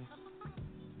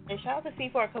 And shout out to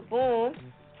C4 Kaboom.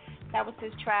 That was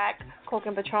his track, Coke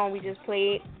and Patron, we just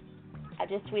played. I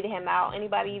just tweeted him out.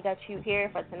 Anybody that you hear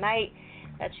for tonight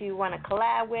that you want to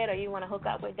collab with or you want to hook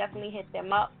up with, definitely hit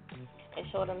them up and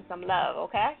show them some love,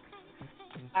 okay?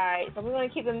 All right, so we're going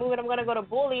to keep it moving. I'm going to go to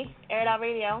Bully, Air It Out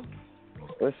Radio.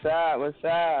 What's up? What's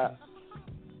up?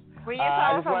 Where you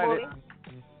calling from, Bully?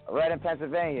 Right in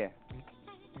Pennsylvania.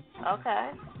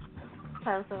 Okay.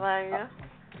 Pennsylvania.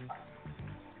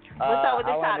 What's up with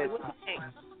this topic? What you think?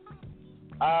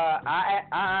 I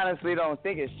honestly don't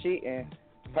think it's cheating,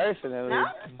 personally.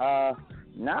 No?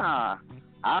 Nah.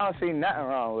 I don't see nothing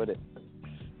wrong with it.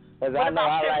 What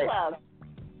about strip clubs?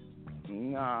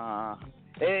 Nah.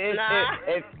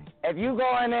 If you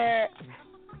go in there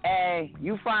and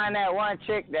you find that one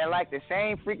chick that like the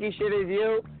same freaky shit as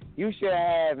you should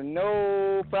have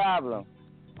no problem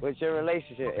with your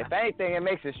relationship. If anything, it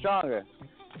makes it stronger.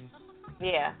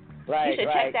 Yeah. Like, you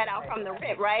should check that out from the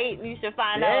rip, right? You should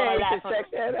find out all that. Yeah, you should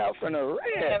check that out from the rip.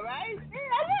 Yeah, right?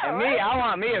 Yeah, I know, and me, I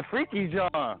want me a freaky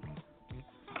John.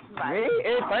 Right. Me,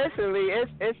 personally,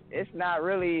 it's not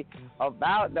really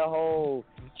about the whole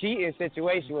cheating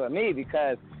situation with me,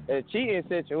 because the cheating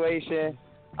situation,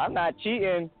 I'm not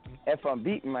cheating if I'm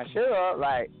beating my shit up.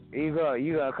 Like, you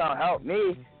gonna come help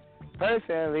me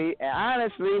personally. And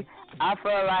honestly, I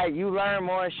feel like you learn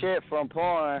more shit from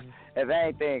porn, if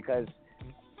anything, because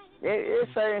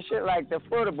it's certain shit like the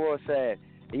Florida boy said.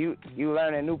 You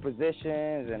learning new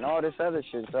positions and all this other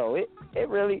shit. So it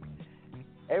really,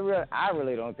 I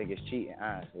really don't think it's cheating,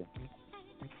 honestly.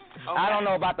 Okay. I don't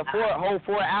know about the whole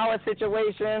 4 hour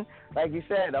situation. Like you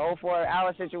said, the whole 4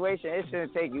 hour situation, it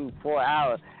shouldn't take you 4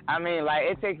 hours. I mean, like,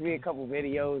 it takes me a couple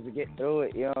videos to get through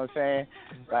it, you know what I'm saying?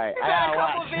 Like, I gotta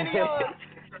watch videos.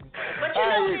 But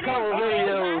you know,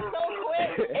 videos. So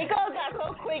quick. It goes out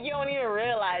so quick you don't even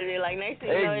realize it. Like, next thing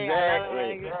you know,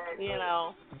 exactly. You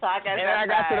know. So I guess. And I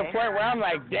got to the point where I'm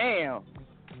like, damn.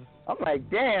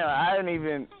 I didn't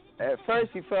even. At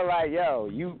first, you feel like, yo,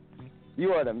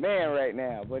 you are the man right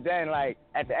now. But then, like,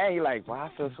 at the end, you're like,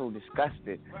 wow, I feel so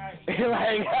disgusted. Right.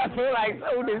 Like, I feel like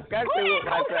so disgusted with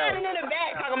myself. Who's standing in the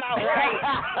back talking about right?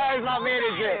 That's my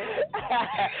manager.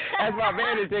 That's my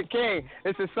manager, King.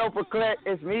 It's a Super Click.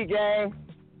 It's Me Gang.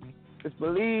 It's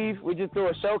Believe. We just threw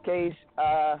a showcase.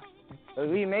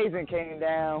 Lee Mason came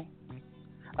down.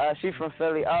 She's from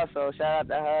Philly also. Shout out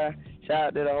to her. Shout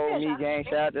out to the whole Me Gang.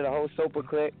 Shout out to the whole Super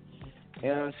Click. You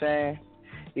know what I'm saying?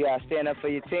 You gotta stand up for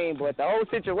your team. But the whole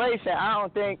situation, I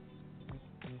don't think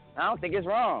it's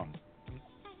wrong.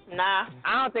 Nah.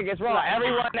 I don't think it's wrong.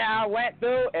 Everyone that I went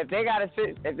through, if they got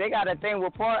a thing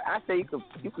with porn, I say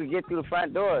you could get through the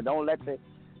front door. Don't let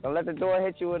the door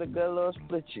hit you with a good little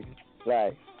split you.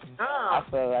 Like, I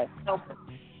feel like.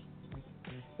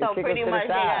 So pretty much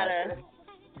they gotta.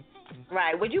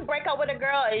 Right. Would you break up with a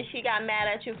girl if she got mad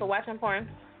at you for watching porn?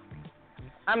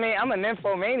 I mean, I'm a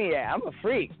nymphomaniac. I'm a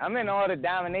freak. I'm in all the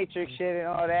dominatrix shit and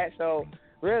all that. So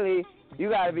really, you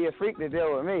gotta be a freak to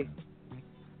deal with me.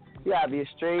 You gotta be a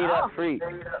straight up freak.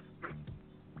 Y'all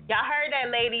heard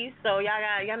that, ladies. So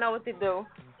y'all know what to do.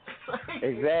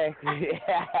 Exactly.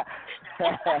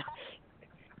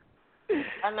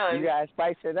 I know. You gotta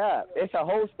spice it up. It's a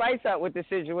whole spice up with the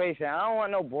situation. I don't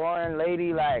want no boring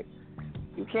lady like.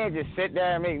 You can't just sit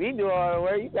there and make me do all the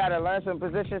work. You gotta learn some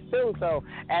positions too. So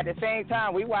at the same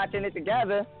time, we watching it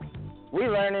together. We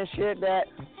learning shit that,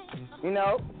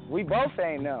 we both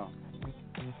ain't know.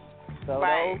 So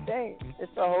right. The whole thing,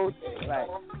 it's the whole thing. Like,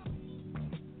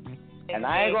 and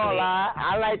I ain't gonna lie,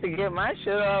 I like to get my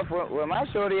shit off when my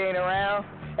shorty ain't around,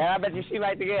 and I bet you she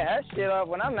like to get her shit off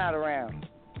when I'm not around,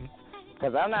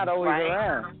 cause I'm not always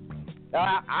around.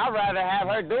 I'd rather have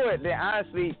her do it than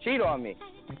honestly cheat on me.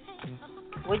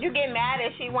 Would you get mad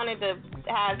if she wanted to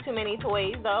have too many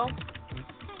toys though?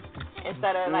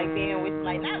 Instead of like being with,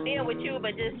 like not being with you,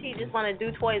 but she just want to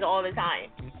do toys all the time.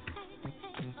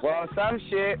 Well, some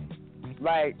shit,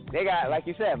 like they got, like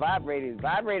you said, vibrators.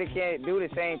 Vibrator can't do the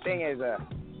same thing as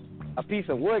a piece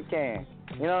of wood can.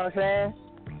 You know what I'm saying?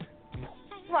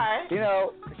 Right.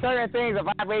 Certain things a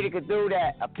vibrator could do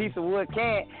that a piece of wood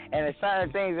can't, and there's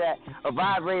certain things that a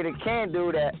vibrator can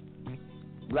do that,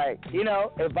 like,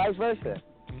 and vice versa.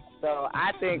 So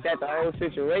I think that the whole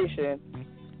situation,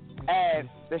 and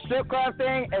the strip club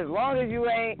thing, as long as you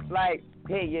ain't, like,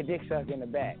 hey, your dick sucked in the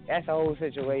back, that's the whole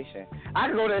situation. I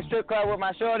can go to a strip club with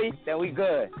my shorty, then we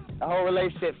good. The whole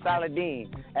relationship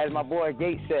solidine, as my boy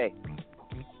Gates say.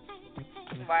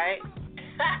 Right.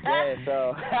 Yeah,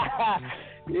 so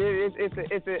it's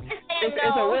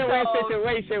a win-win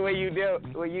situation when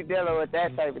you dealing with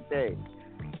that type of thing.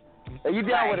 If you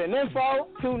dealing with a nympho,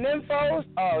 two nymphos,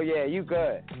 oh yeah, you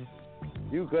good.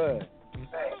 You good.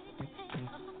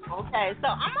 Okay, so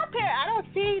I'm up here. I don't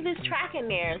see this track in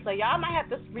there, so y'all might have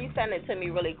to resend it to me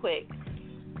really quick.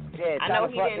 Yeah, try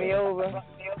to fuck me over.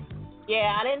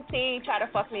 Yeah, I didn't see try to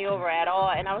fuck me over at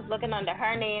all, and I was looking under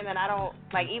her name, and I don't,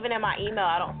 like, even in my email,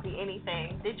 I don't see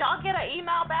anything. Did y'all get an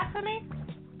email back to me?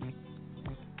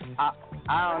 I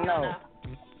don't know.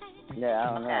 Yeah,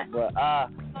 I don't know, but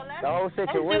the whole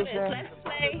situation. Let's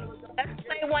play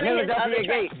one of his other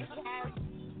tracks.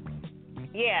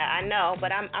 Yeah, I know,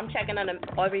 but I'm checking on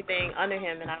everything under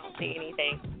him, and I don't see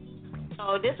anything.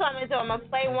 So this one is I'm gonna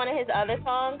play one of his other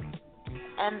songs,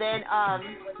 and then I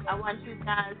want you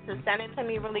guys to send it to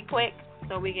me really quick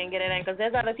so we can get it in, because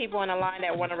there's other people on the line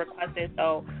that want to request it,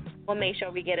 so we'll make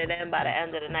sure we get it in by the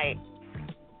end of the night.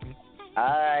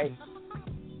 All right.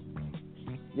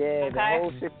 Yeah, okay. The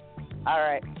whole shit. All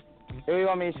right. Do you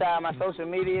want me to shout out my social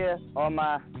media or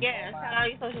my? Yeah, shout out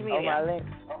your social media. Or my link.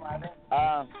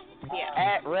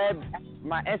 At Red,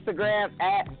 my Instagram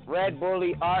at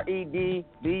Redbully REDBULLY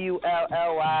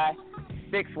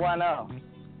 610,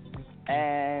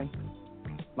 and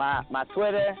my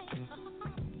Twitter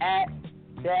at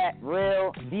that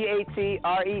real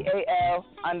DATREAL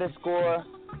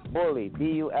 _bully BULLY.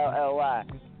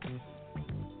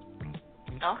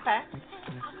 Okay.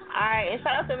 All right, and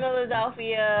shout out to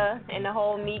Philadelphia and the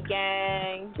whole Meat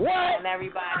Gang. What? And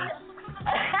everybody.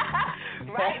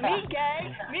 Right, Meat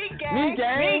Gang.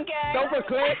 Super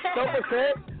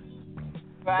clip.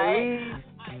 Right.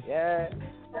 Please. Yeah.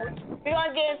 We're going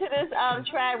to get into this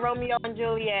track, Romeo and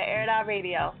Juliet, Air It Out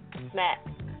Radio. Matt.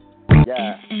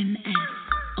 Yeah. SMS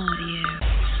Audio.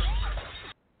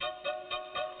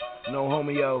 No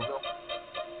Homeo.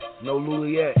 No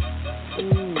Luliet.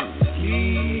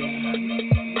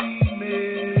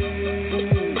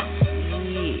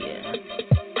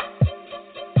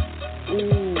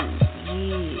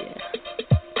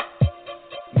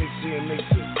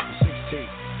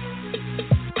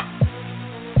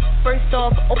 First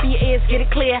off, open your ears, get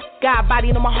it clear. God body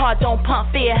in my heart, don't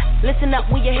pump fear. Listen up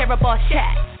when you hear a boss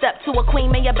chat. Step to a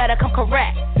queen, man, you better come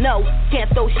correct. No,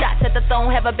 can't throw shots at the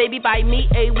throne. Have a baby by me,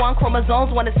 A1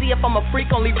 chromosomes. Wanna see if I'm a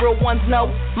freak, only real ones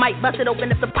know. Might bust it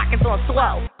open if the pocket's on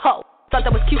swell. Ho, thought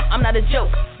that was cute, I'm not a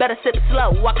joke. Better sip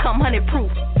slow, I come 100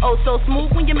 proof. Oh, so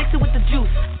smooth when you mix it with the juice.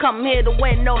 Come here to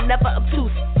win, no, never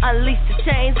obtuse. Unleash the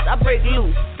chains, I break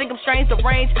loose. Think I'm strange, the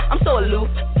range, I'm so aloof.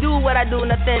 Do what I do,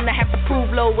 nothing I have to prove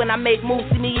low. When I make moves,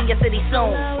 see me in your city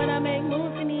soon. When I make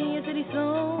moves, see me in your city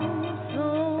soon.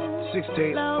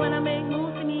 16. When I make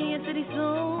moves, see me in your city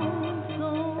soon.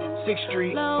 6th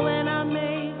Street. Slow when I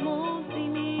make moves, see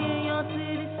me in your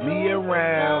city soon. Me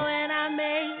around. Slow when I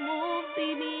make moves,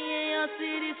 see me in your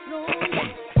city soon.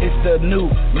 It's the new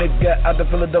nigga out the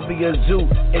Philadelphia Zoo.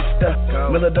 It's the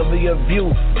Philadelphia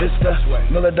View. This the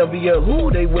Philadelphia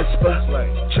who they whisper.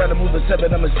 Try to move a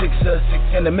 7, I'm a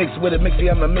 6er. In the mix with it,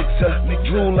 Mixie, I'm a mixer.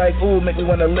 Drool like ooh, make me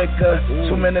wanna liquor.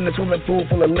 Swimming in the swimming pool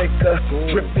full of liquor.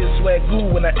 Dripping swag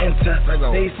goo when I enter.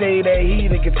 They say that he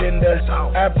the contender.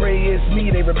 I pray it's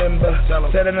me they remember.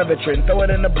 Set another trend, throw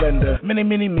it in the blender. Many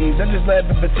memes, I just laugh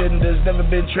at pretenders. Never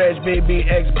been trash, baby,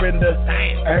 ex Brenda.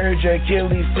 I heard your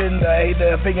Achilles tender. I hate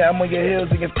the finger, I'm on your heels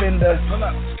and your fender. Hold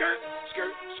up, skirt.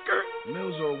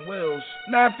 Mills on wheels.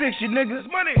 Non-fiction, niggas,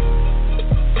 money.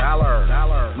 Dollar.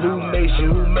 New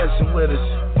Nation, who messing with us?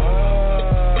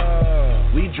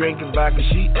 We drinking vodka,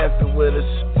 she effing with us.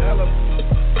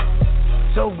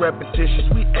 So repetitious,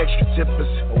 we extra tippers.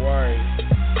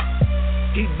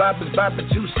 He boppers, bopping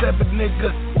 2-7,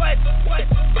 nigga. What?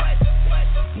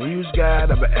 News guy,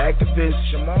 I'm an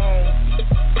activist. Shimon.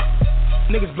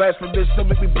 Niggas blasphemous, so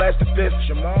make me blast the fifth.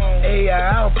 Shimon.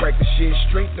 I'll practice shit.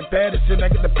 Straight to Patterson, I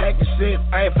get the package sent.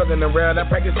 I ain't fucking around, I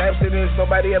practice abstinence.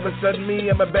 Nobody ever said me,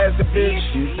 I'm a bastard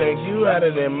bitch. You think you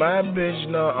hotter than my bitch?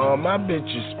 No, all my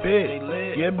bitches spit.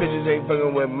 Your bitches ain't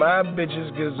fucking with my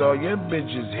bitches, cause all your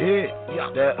bitches hit.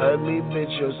 That ugly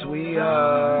bitch, your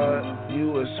sweetheart.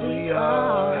 You a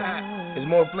sweetheart. There's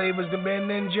more flavors than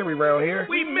Ben and Jerry round here.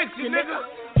 We mixin', nigga.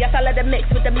 Yes, I let the mix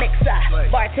with the mixer.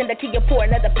 Bartender, can you pour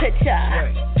another pitcher?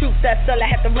 Truth, that's all I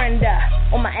have to render.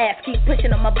 On my ass, keep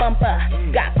pushing on my bumper.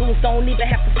 Got goons, don't even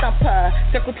have to stump her.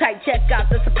 Circle tight, check out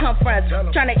the circumference.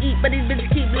 Tryna eat, but these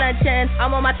bitches keep lunching.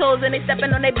 I'm on my toes and they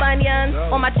stepping on their bunions.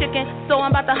 On my chicken, so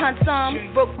I'm about to hunt some.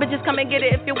 Broke bitches, come and get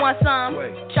it if you want some.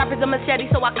 Sharp as a machete,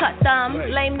 so I cut them.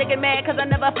 Lame nigga mad, cause I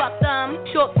never fucked them.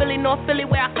 Short Philly, North Philly,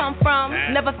 where I come from.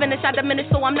 Never finish, I diminish,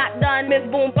 so I'm not done. Miss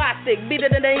Boom Boxic, beat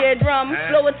it in the eardrum.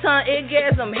 Blow a ton,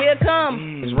 orgasm, here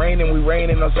come. It's raining, we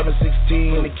raining on summer 16.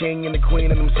 The king and the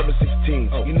queen of them summer 16.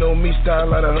 You know me,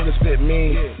 style out of hunger spit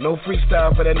me. No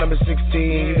freestyle for that number 16.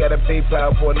 You gotta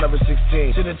PayPal for another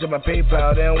 16. Send it to my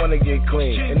PayPal, they don't wanna get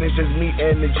clean. And it's just me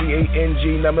and the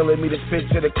G-A-N-G. 9 millimeter spit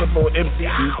to the clip on empty.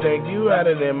 You think you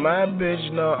hotter than my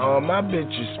bitch? No, all my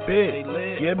bitches spit.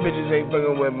 Your bitches ain't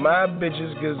fucking with my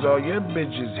bitches, cause all your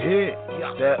bitches hit.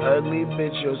 That ugly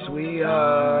bitch, your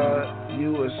sweetheart.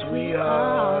 You a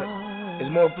sweetheart.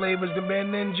 There's more flavors than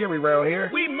Ben and Jerry round here.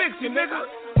 We mixin', nigga.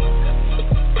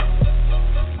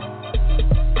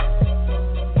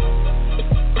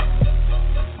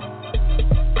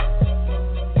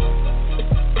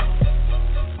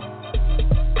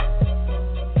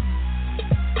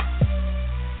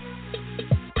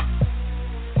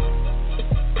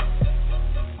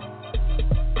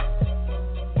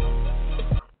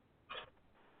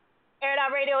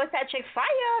 Radio is at Chick Fire.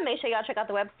 Make sure y'all check out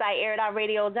the website,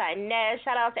 air.radio.net.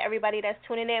 Shout out to everybody that's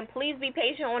tuning in. Please be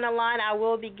patient on the line. I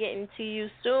will be getting to you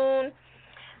soon.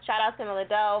 Shout out to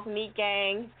Philadelphia, Meat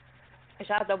Gang.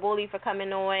 Shout out to Bully for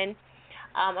coming on.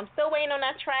 I'm still waiting on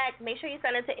that track. Make sure you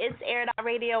send it to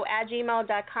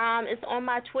itsair.radio@gmail.com. It's on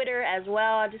my Twitter as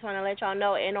well. I just want to let y'all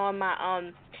know, and on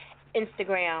my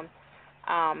Instagram,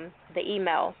 the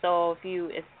email. So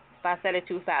if I said it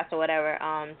too fast or whatever,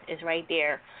 it's right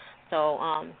there. So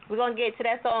we're going to get to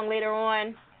that song later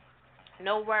on.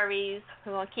 No worries.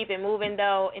 We're going to keep it moving,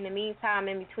 though, in the meantime,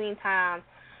 in between time,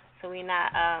 so we're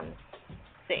not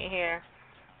sitting here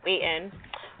waiting.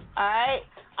 All right.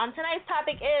 Tonight's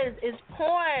topic is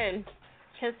porn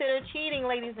considered cheating,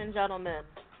 ladies and gentlemen?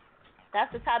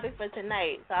 That's the topic for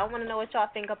tonight. So I want to know what y'all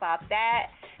think about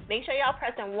that. Make sure y'all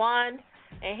pressing 1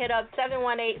 and hit up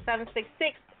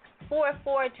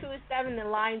 718-766-4427. The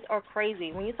lines are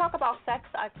crazy. When you talk about sex,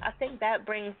 I think that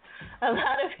brings a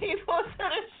lot of people to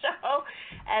the show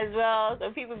as well. So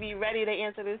people be ready to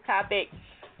answer this topic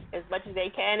as much as they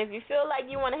can. If you feel like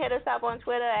you want to hit us up on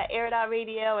Twitter at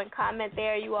air.radio and comment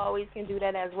there, you always can do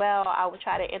that as well. I will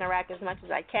try to interact as much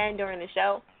as I can during the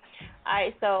show. All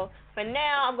right, so for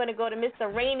now, I'm going to go to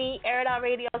Mr. Rainey,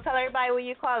 air.radio. Tell everybody where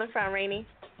you're calling from, Rainey.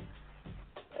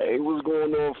 Hey, what's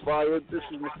going on, Fire? This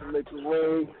is Mr. Maker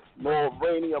Rain. More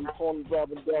Rainey. I'm calling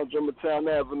driving down Germantown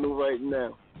Avenue right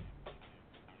now.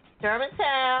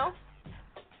 Germantown.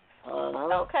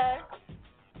 Okay.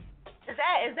 Is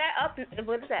that up?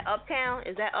 What is that? Uptown?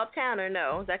 Is that uptown or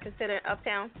no? Is that considered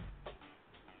uptown?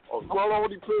 Well, it all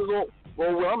depends on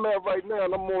where I'm at right now.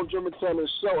 And I'm on Germantown and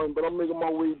Shelton, but I'm making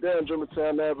my way down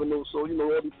Germantown Avenue. So it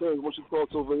all depends. Once you cross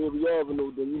over Erie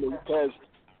Avenue, then you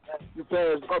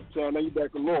pass uptown, now you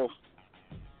back north.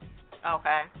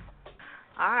 Okay.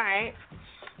 All right.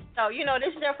 So,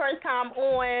 this is your first time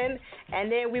on,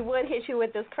 and then we would hit you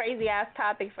with this crazy-ass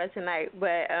topic for tonight.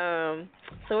 But,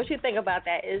 so what you think about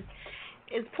that? Is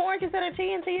porn considered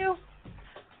cheating to you?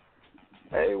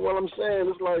 Hey, what I'm saying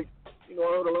is like, I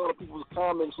heard a lot of people's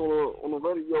comments on the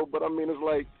radio, but I mean, it's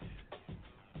like,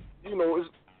 it's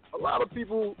a lot of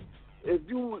people, if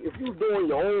you doing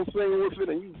your own thing with it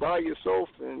and you by yourself,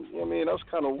 and, that's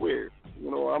kind of weird.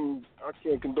 I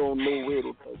can't condone no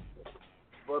weirdo type stuff.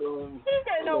 But, you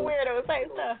got no weirdo type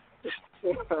stuff.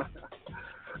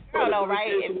 I don't know,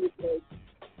 right? If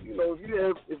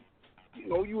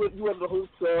you at the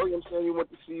hotel, you went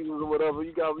to Caesars or whatever,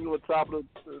 you on top of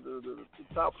the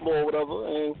top floor or whatever,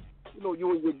 and,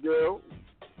 you and your girl,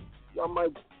 y'all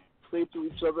might say to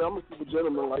each other, I'm gonna keep a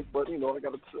gentleman like, but, I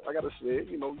gotta say it,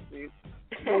 you don't do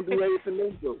anything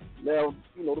they do. Now,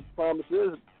 the promise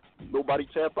is nobody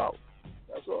tap out.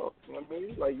 That's all. You know what I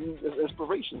mean? Like, it's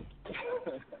inspiration.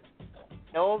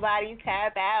 Nobody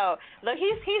tap out. Look,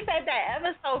 he said that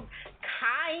ever so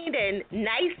kind and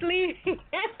nicely. You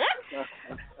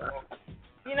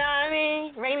know what I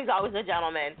mean? Rainey's always a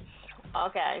gentleman.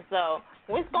 Okay, so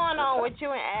what's going on with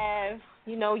you and Av?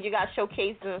 You got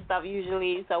showcases and stuff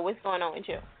usually, so what's going on with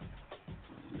you?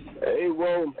 Hey,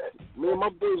 well, me and my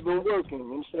boys been working.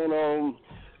 I'm saying,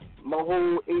 my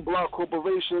whole A Block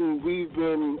Corporation, we've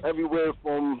been everywhere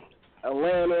from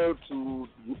Atlanta to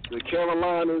the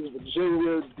Carolinas,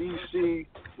 Virginia, D.C.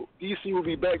 D.C. will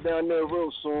be back down there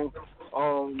real soon.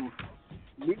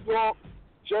 New York,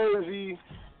 Jersey,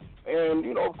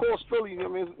 and, of course, Philly.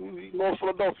 North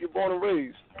Philadelphia, born and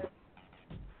raised.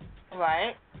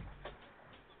 Right.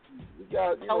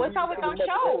 So what's up with those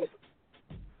shows?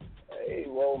 Hey,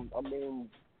 well,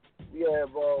 we have,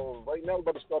 right now we're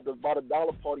about to start the About a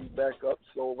Dollar party back up,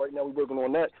 so right now we're working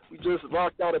on that. We just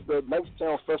rocked out at the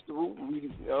Knightstown Festival. We,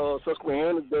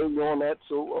 Susquehanna Day, we're on that,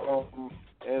 so,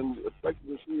 and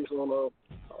effectively see us on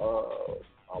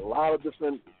a lot of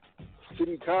different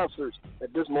city concerts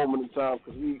at this moment in time,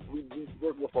 because we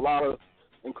work with a lot of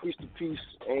Increase the Peace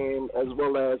and as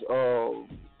well as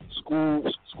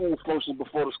school functions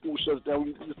before the school shuts down.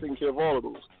 We just taking care of all of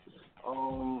those.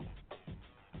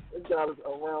 It got us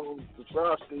around the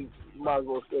tri-state, you might as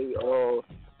well say,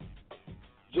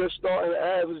 just starting to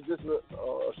average just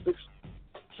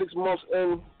six months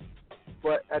in,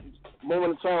 but at the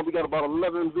moment in time, we got about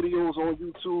 11 videos on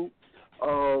YouTube.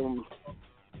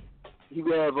 We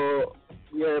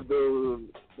have the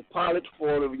pilot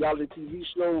for the reality TV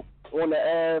show on the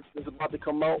Ave that's about to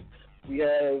come out. We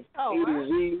have A to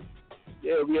Z.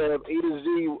 Yeah, we have A to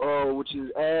Z, which is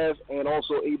Ave, and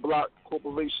also A Block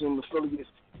Corporation affiliates,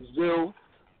 Zill,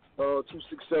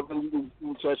 267. You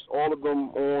can touch all of them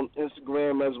on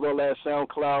Instagram as well as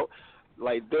SoundCloud.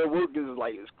 Like, their work is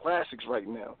it's classics right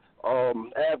now.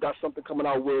 Av got something coming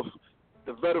out with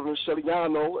the veteran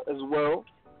Sheliano as well,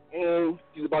 and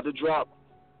he's about to drop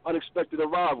Unexpected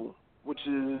Arrival, which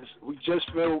is, we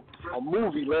just filmed a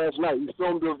movie last night. We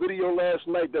filmed a video last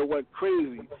night that went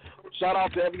crazy. Shout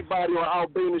out to everybody on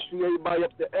Albania Street, everybody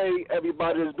up to A,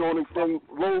 everybody that's doing their thing.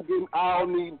 Logan,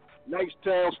 Alney,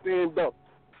 Nicetown, stand up.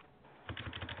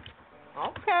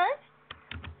 Okay.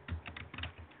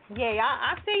 Yeah,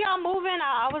 I see y'all moving.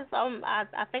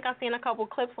 I think I seen a couple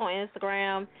clips on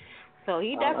Instagram. So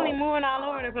he definitely moving all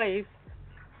over the place.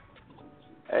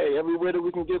 Hey, everywhere that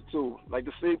we can get to. Like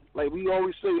we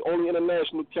always say, only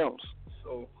international counts.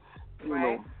 So, you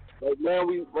know, right now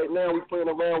we playing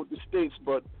around with the states,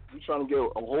 but we trying to get a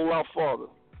whole lot farther,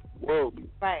 worldly.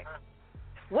 Right.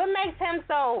 What makes him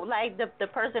so like the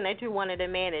person that you wanted to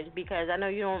manage? Because I know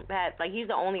you don't have he's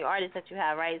the only artist that you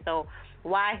have, right? So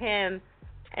why him?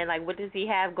 And what does he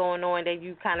have going on that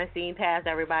you kind of seen past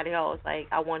everybody else? I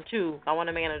want to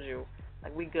manage you.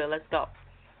 We good. Let's go.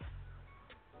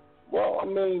 Well,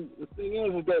 the thing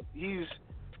is that he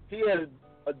has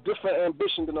a different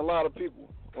ambition than a lot of people.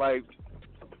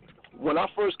 When I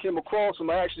first came across him,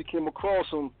 I actually came across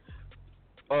him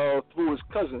through his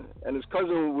cousin, and his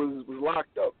cousin was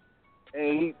locked up.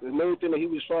 And the main thing that he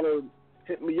was trying to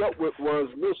hit me up with was,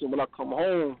 listen, when I come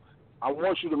home, I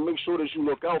want you to make sure that you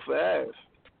look out for Av.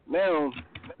 Now,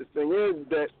 the thing is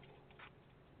that,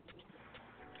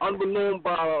 unbeknown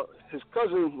by his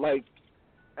cousin,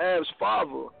 Av's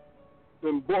father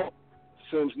been bought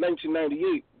since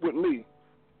 1998 with me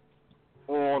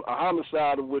on a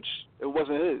homicide of which it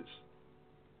wasn't his.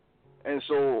 And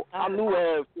so I knew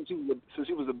Av since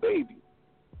he was a baby.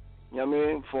 You know what I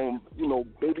mean? From,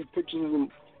 baby pictures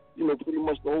and, pretty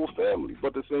much the whole family.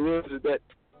 But the thing is that,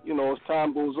 as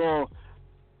time goes on,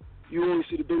 you only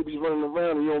see the babies running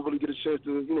around and you don't really get a chance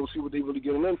to, see what they really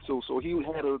getting into. So he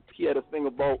had a thing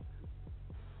about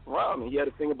rhyming. He had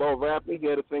a thing about rapping. He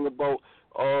had a thing about,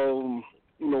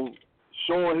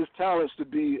 showing his talents to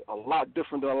be a lot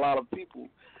different than a lot of people.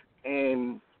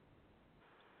 And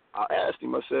I asked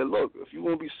him, I said, look, if you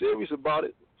want to be serious about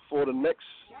it for the next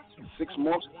 6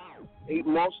 months, 8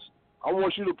 months, I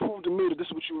want you to prove to me that this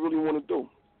is what you really want to do.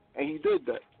 And he did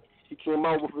that. He came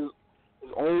out with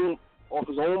his own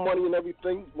money and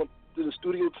everything, went to the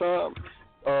studio time,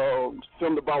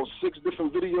 filmed about 6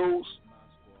 different videos.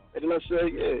 And then I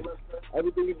said, yeah,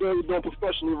 everything you're doing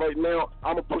professionally right now,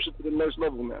 I'm going to push it to the next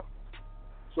level now.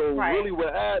 So really we're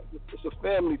at, it's a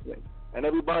family thing. And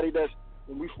everybody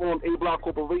when we formed A Block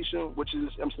Corporation, which is,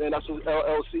 that's his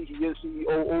LLC, he is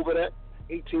CEO over that,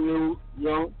 18-year-old,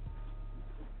 young.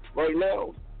 Right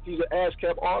now, he's an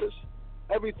ASCAP artist.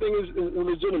 Everything is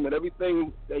legitimate.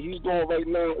 Everything that he's doing right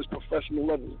now is professional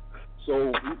level.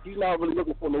 So he's not really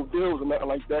looking for no deals or nothing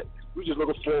like that. We're just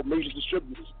looking for major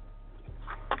distributors.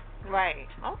 Right.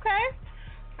 Okay.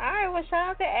 All right. Well, shout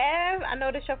out to Av. I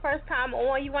know this is your first time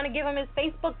on. You want to give him his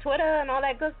Facebook, Twitter, and all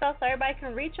that good stuff so everybody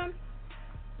can reach him?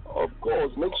 Of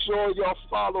course. Make sure y'all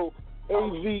follow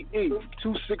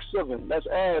AVE267. That's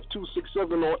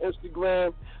Av267 on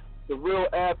Instagram. The Real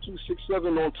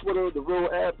Av267 on Twitter. The Real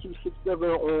Av267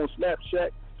 on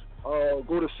Snapchat.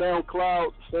 Go to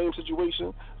SoundCloud. Same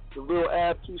situation. The Real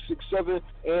Av267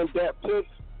 and Dat Piff.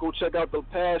 Go check out the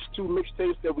past 2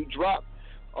 mixtapes that we dropped.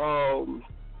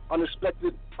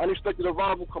 Unexpected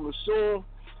Arrival coming soon.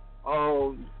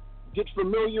 Get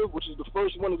Familiar, which is the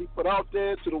first one that we put out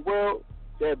there to the world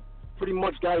that pretty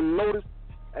much got noticed,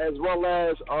 as well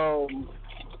as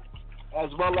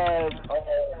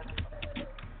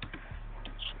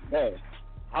man,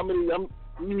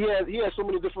 he has so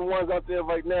many different ones out there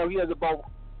right now. He has about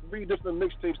 3 different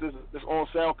mixtapes that's on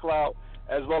SoundCloud,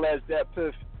 as well as Dat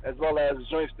Piff, as well as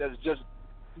joints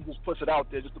he just puts it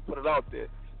out there just to put it out there.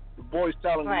 The boy's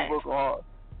talented, he's working hard.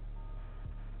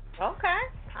 Okay.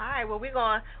 All right. Well, we're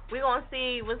gonna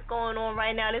see what's going on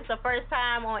right now. This is the first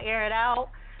time on Air It Out,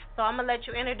 so I'm gonna let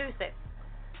you introduce it.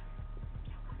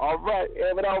 All right,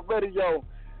 Air It Out Radio.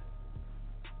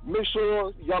 Make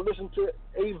sure y'all listen to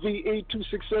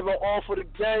AVE267 All for the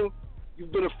Gang.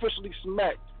 You've been officially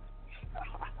smacked.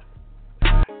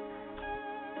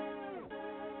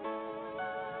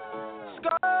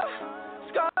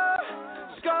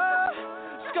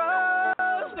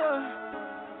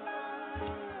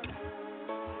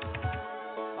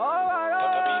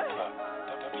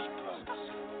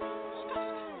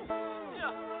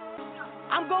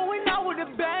 I'm going out with a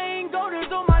bang,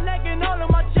 golders on my neck and all of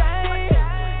my chains.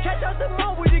 Catch up some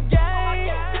more with the gang.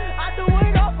 I do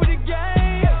it all for the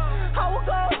gang. How it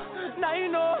go? Now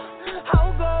you know. How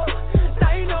it go?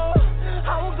 Now you know.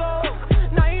 How it go?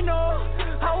 Now you know.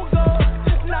 How it go?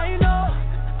 Now you know.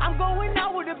 I'm going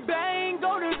out with a bang,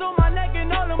 golders on my neck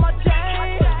and all of my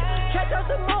chains. Catch up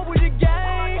some more with the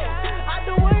gang. I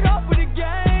do it all for the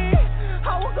gang.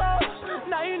 How it go?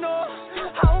 Now you know.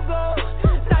 How it go?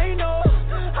 Now you know.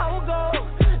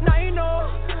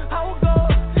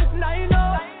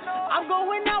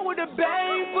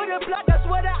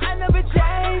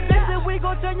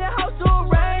 Turn your house to a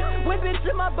rain. Whip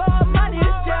into my bar, money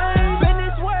is change.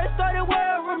 Business where it started,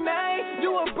 where it remain.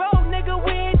 You a broke nigga,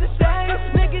 we ain't the same.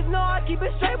 Niggas know I keep it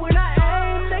straight when I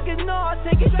aim. Niggas know I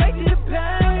take it straight to the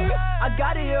pain. I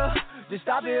got it here, just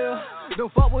stop here.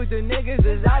 Don't fuck with the niggas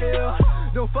that's out here.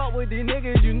 Don't fuck with these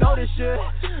niggas, you know this shit.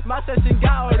 My section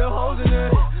got all the hoes in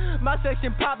it. My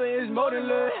section poppin' is more than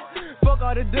lit. Fuck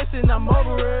all the dissing, I'm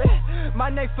over it. My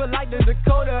neck feel like the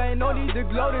Dakota. Ain't no need to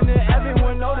gloat in it,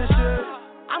 everyone know this shit.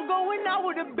 I'm going out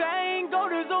with a bang,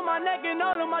 golders on my neck and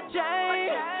all of my chain.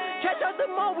 Catch out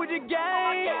some more with the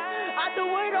gang. I do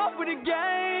it all for the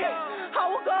gang.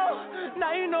 How it go?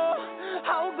 Now you know.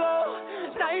 How it go?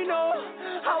 Now you know.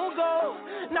 How it go?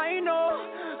 Now you know.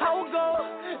 How it go?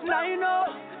 Now you know.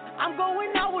 I'm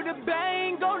going out with a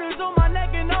bang, golders on my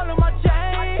neck and all of my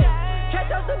chain. Catch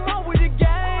out some more with the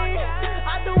gang.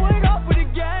 I do it all for the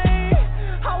gang.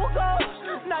 How it go?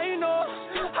 Now you know.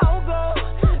 How it go?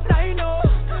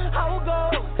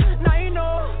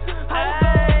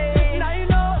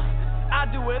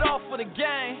 For the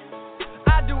gang,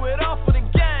 I do it all for the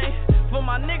gang. For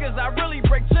my niggas, I really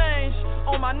break change.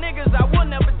 On my niggas, I will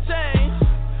never change.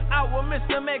 I will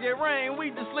Mr. Make It Rain.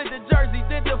 We just lit the jersey,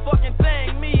 did the fucking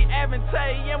thing. Me, Avin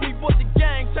Tay, and we bought the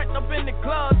gang. Checked up in the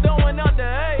club, throwing out the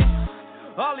hay.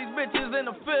 All these bitches in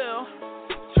the field,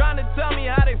 trying to tell me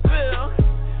how they feel.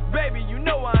 Baby, you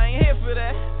know I ain't here for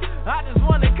that. I just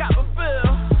wanna cop a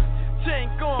feel. Chain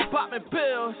going popping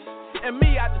pills, and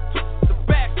me, I just took the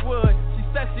backwood.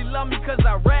 Said she love me cause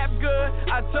I rap good.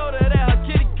 I told her that her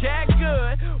kitty cat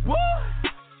good. Woo!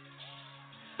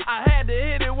 I had to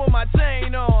hit it with my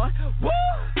chain on. Woo!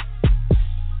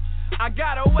 I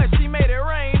got her wet, she made it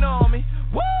rain on me.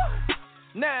 Woo!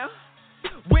 Now,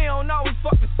 we don't always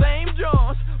fuck the same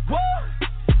drums. Woo!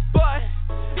 But,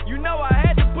 you know I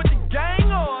had to put the gang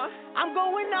on. I'm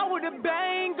going out with a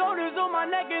bang, golders on my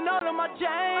neck and all of my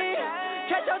chain.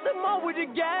 Catch out the mall with the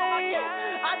gang.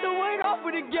 I do it off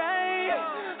with the gang.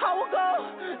 How it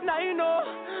go? Now you know.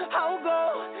 How it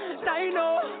go? Now you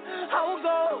know. How it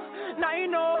go? Now you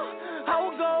know. How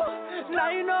it go? Now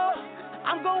you know.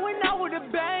 I'm going out with a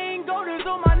bang, golders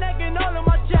on my neck and all of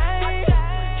my chain.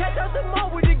 Catch out the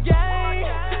mall with the gang.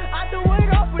 I do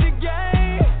it off with the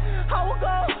gang. How it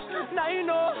go? Now you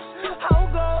know. How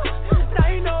it go? Now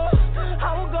you know.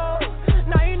 How it go?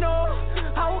 Now you know.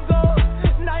 How it go?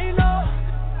 Now you know.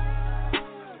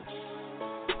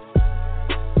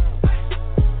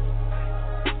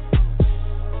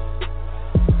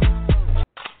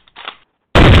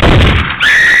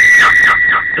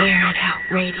 Air It Out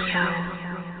Radio.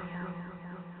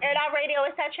 Air It Out Radio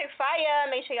is that Chick Fire.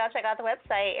 Make sure y'all check out the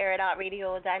website,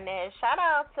 airitoutradio.net. Shout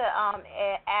out to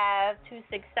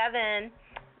Av267.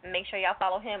 Make sure y'all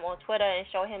follow him on Twitter and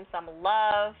show him some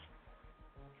love.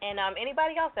 And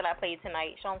anybody else that I played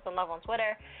tonight, show them some love on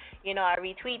Twitter. You know, I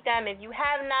retweet them. If you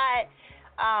have not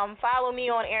follow me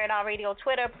on Air It Out Radio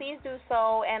Twitter, please do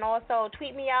so. And also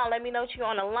tweet me out. Let me know you're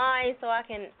on the line so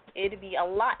it'll be a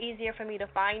lot easier for me to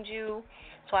find you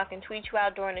so I can tweet you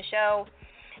out during the show.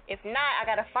 If not, I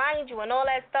got to find you and all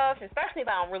that stuff, especially if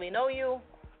I don't really know you.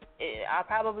 I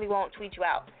probably won't tweet you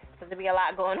out because there'll be a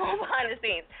lot going on behind the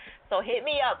scenes. So hit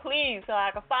me up, please, so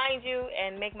I can find you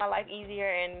and make my life easier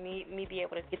and me be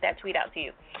able to get that tweet out to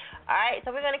you. All right,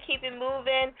 so we're going to keep it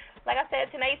moving. Like I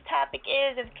said, tonight's topic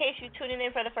is, in case you're tuning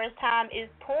in for the first time, is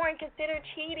porn considered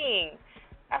cheating?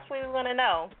 That's what we want to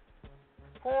know.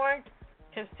 Porn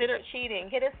considered cheating.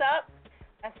 Hit us up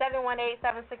at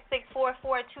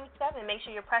 718-766-4427. Make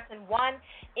sure you're pressing 1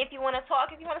 if you want to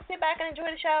talk. If you want to sit back and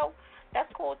enjoy the show, that's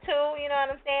cool too, you know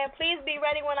what I'm saying? Please be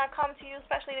ready when I come to you,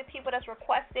 especially the people that's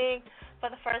requesting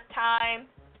for the first time,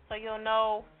 so you'll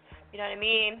know, you know what I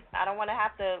mean? I don't want to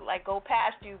have to, go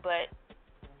past you, but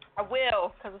I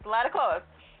will, because it's a lot of calls,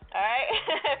 all right?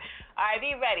 All right,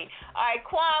 be ready. All right,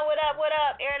 Quan, what up?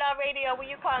 Air It Out Radio, where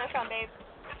you calling from, babe?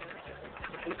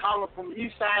 I'm calling from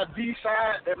East Side,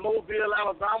 B-Side, at Mobile,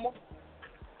 Alabama.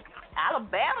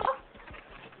 Alabama?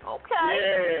 Okay.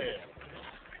 Yeah.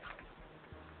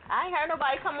 I ain't heard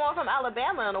nobody come on from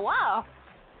Alabama in a while.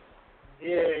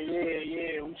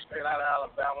 Yeah. We straight out of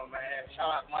Alabama, man. Shout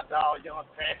out to my dog, Young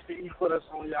Pasty. He put us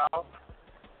on y'all.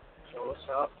 So what's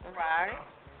up? Right.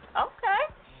 Okay.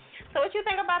 So what you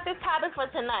think about this topic for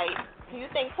tonight? Do you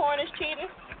think porn is cheating?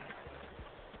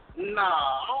 Nah,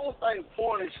 I don't think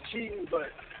porn is cheating,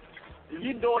 but if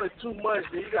you're doing it too much,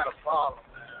 then you got a problem,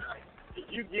 man. If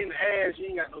you getting ass,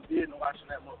 you ain't got no business watching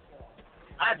that much porn.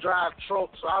 I drive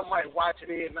trucks, so I might watch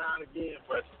it every now and again,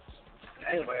 but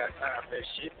anyway, I got time for that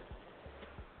shit.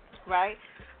 Right.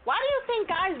 Why do you think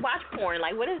guys watch porn?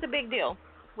 What is the big deal?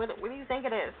 What do you think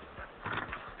it is?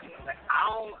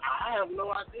 I have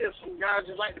no idea. Some guys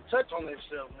just like to touch on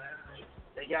themselves, man.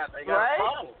 They got right? a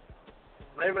problem.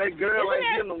 Maybe that girl ain't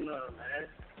getting them none, man.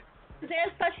 Is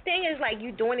there such thing as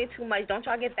you doing it too much? Don't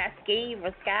y'all get that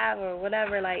scab or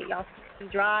whatever? Y'all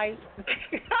dry?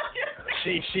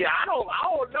 See, I don't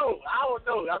know.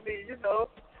 I mean,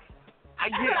 I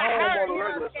get home on the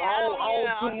regular, so I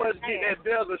don't too much get that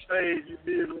delta stage, you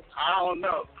feel me? I don't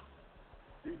know.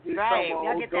 Right,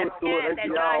 y'all get that skin, that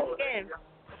dry skin.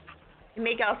 You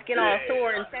make y'all skin all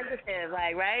sore and sensitive,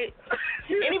 right?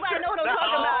 Anybody know what I'm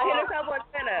talking about? Hit us up on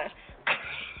Twitter.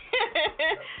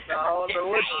 I don't know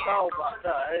what you're talking about. I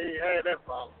ain't had that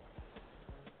problem.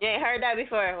 You ain't heard that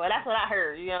before? Well, that's what I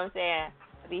heard, you know what I'm saying?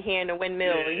 I be hearing the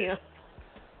windmill, you know.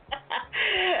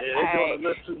 They're doing a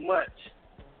little too much.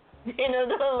 They're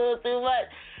doing a little too much,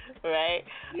 right?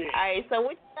 Yeah. All right, so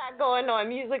what you got going on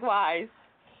music-wise?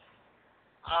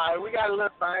 All right, we got a little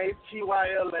thing,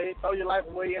 TYLA, throw your life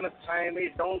away, entertainment.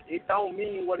 It don't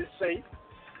mean what it say.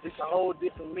 It's a whole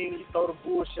different meaning. You throw the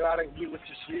bullshit out and get with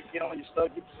your shit, get on your stuff,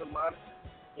 get you some money.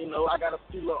 I got a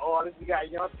few little artists. We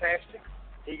got Young Tastic.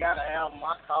 He got an album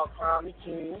called Crown the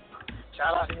King.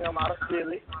 Shout out to him out of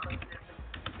Philly.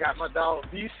 Got my dog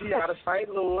BC out of St.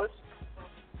 Louis.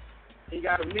 He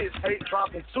got a mixtape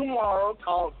dropping tomorrow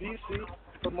called BC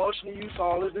Promotional Use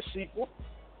Only, the sequel.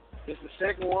 It's the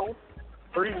second one.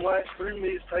 3 months, 3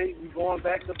 mixtapes. We going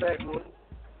back to back with it.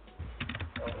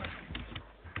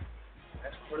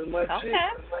 That's pretty much it.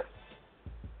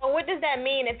 Well, what does that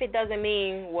mean if it doesn't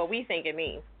mean what we think it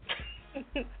means?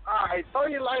 All right, throw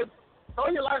your life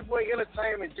On Your Life Boy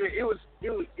Entertainment,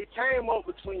 it came up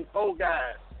between 4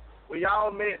 guys. We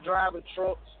all met driving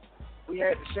trucks. We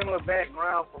had a similar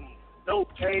background from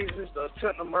dope cases to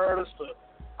attempted murders to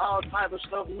all type of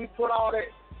stuff. And we put all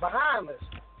that behind us,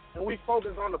 and we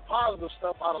focused on the positive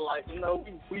stuff out of life. You know,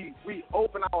 we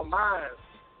opened our minds,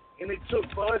 and it took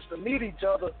for us to meet each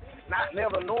other, not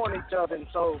never knowing each other. And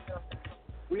so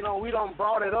we don't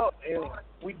brought it up, and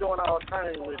we doing our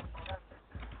thing with it.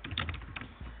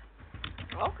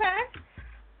 Okay.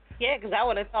 Yeah, because I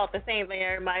would have thought the same thing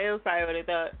everybody else probably would have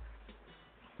thought.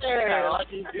 Yeah, like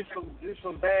it's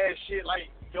some bad shit,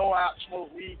 like go out, smoke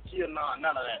weed, kill, none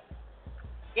of that.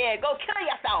 Yeah, go kill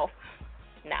yourself.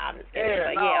 Nah, I'm just kidding.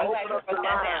 Yeah, but yeah, I'm open glad up you broke your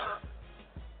that mind. down.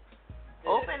 Yeah.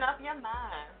 Open up your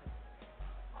mind.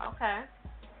 Okay.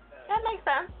 That makes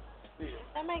sense. Yeah.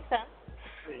 That makes sense.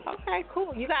 Yeah. Okay,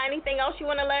 cool. You got anything else you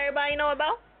want to let everybody know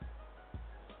about?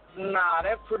 Nah,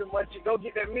 that's pretty much it. Go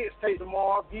get that mixtape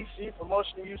tomorrow. BC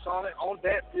promotional use on it on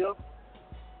that bill.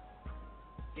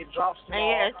 It drops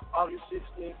tomorrow, August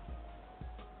 16th.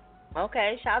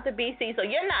 Okay, shout out to BC. So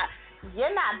you're not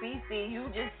BC. You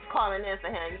just calling in for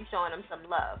him. You showing him some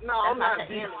love. No, I'm not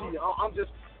BC.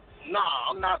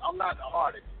 I'm not the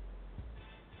artist.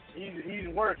 He's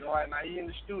working right now. He's in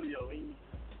the studio.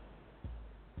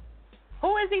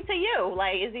 Who is he to you?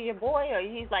 Like, is he your boy or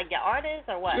he's like your artist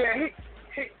or what? Yeah,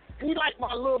 he like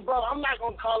my little brother. I'm not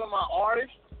gonna call him my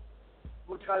artist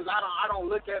because I don't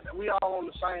look at it. We all on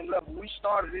the same level. We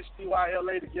started this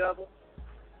TYLA together,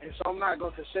 and so I'm not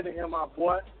gonna consider him my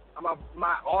boy. I'm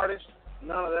my artist.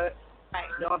 None of that. Right.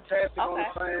 Young Tastic on the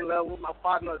same level. My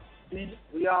partner D.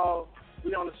 We on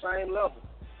the same level.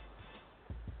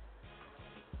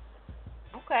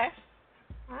 Okay.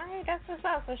 All right, that's what's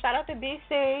up. So shout out to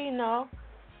BC. You know,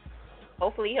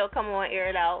 hopefully he'll come on, air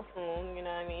it out soon. You know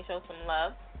what I mean? Show some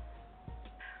love.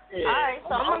 Yeah, all right,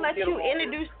 so I'm gonna let you on.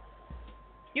 introduce.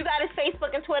 You got his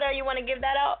Facebook and Twitter. You want to give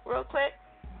that out real quick?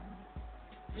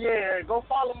 Yeah, go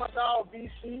follow my dog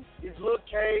BC. It's Lil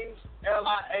Caves,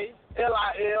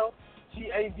 LILGAVES.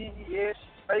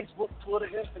 Facebook, Twitter,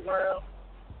 Instagram,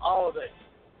 all that.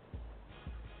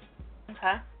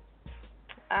 Okay.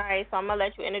 All right, so I'm gonna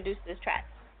let you introduce this track.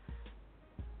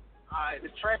 All right, the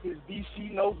track is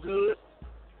BC No Good.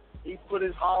 He put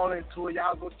his all into it.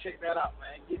 Y'all go check that out,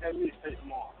 man. Get that mixtape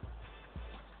tomorrow.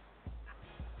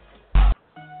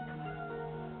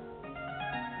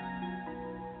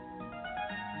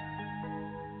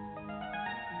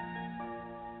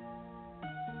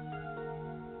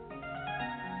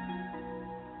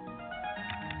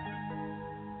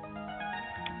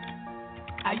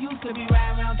 I used to be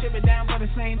riding around, tripping down for the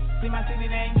same. In my city,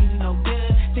 they ain't even no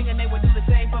good. Thinking they would do the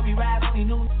same for me, ride only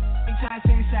new. They trying to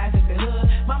sing sides at the hood.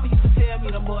 Mama used to tell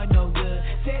me the boy no good.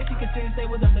 Said she could sense they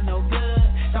was up to no good.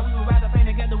 Thought we would ride up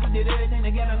and together, we did everything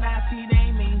together. Now I see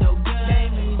they ain't mean no good. They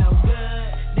ain't mean no good.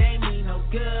 They ain't mean no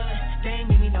good. They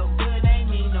ain't mean me no good. They ain't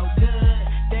mean no good.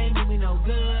 They ain't mean me no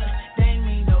good. They ain't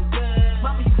mean no good.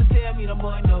 Mama used to tell me the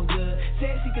boy no good.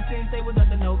 Said she could sense they was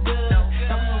up to no good.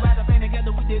 Thought we would ride up and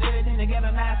together, we did everything together.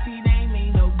 Now I see they ain't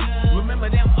mean no good. Remember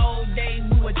them old days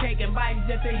we were taking bikes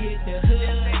just to hit the hood.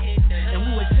 And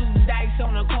we were shooting dice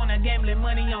on the corner, gambling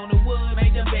money on the wood.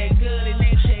 Made them bet good and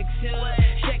they check should.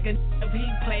 Checking if he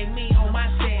played me on my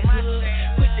set hood.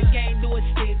 Quit the game, do a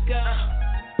stick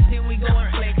up. Then we go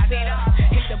and flex up.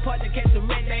 Hit the part to catch the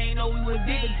red, they ain't know we was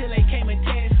deep until they came and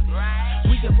test.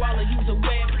 We could ball or use a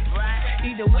weapon.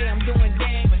 Either way, I'm doing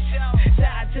damage.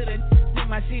 Shout out to the in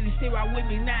my city, still right with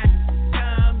me now.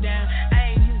 Calm down,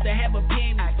 I ain't used to have a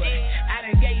penny, but I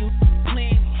done gave you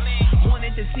plenty.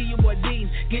 Wanted to see you boy D's,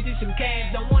 get you some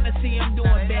cash. Don't wanna see him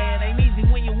doing bad. Ain't easy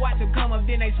when you watch him come up,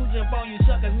 then they switch up on you.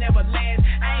 Suckers never last.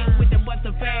 I ain't with the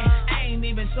buster fan. I ain't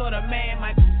even sort of man.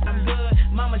 I'm good.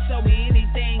 Mama showed me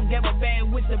anything. Gave a bad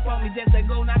wish up on me just to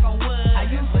go knock on wood. I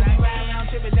used to be riding around,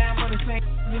 tripping down for the same.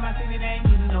 In my city, they ain't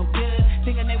even no good.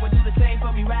 Thinking they would do the same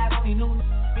for me, ride only new.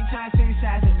 Be trying to sing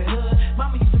sides at the hood.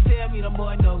 Mama used to tell me the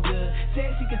boy no good.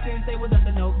 Said she could sense they was up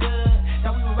to no good.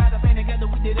 Thought we would ride up and together,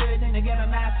 we did everything together.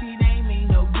 Now I see they ain't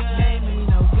mean no good. They ain't mean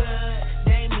no good.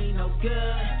 They ain't mean no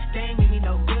good. They ain't mean me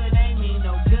no good. They ain't mean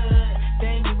no good.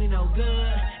 They ain't mean me no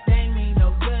good. They ain't mean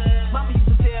no good. Mama used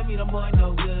to tell me the boy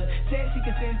no good. Said she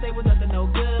could sense they was up to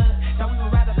no good. Thought we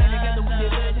would ride up and together, we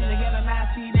did everything together. Now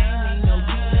I see they ain't mean no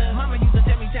good. Mama used to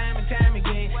tell me time and time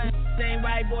again, ain't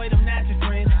right, boy, them not your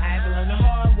friends. I had to learn the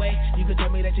hard way. You could tell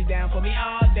me that you down for me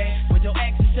all day, but your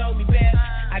exes showed me better.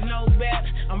 I know better.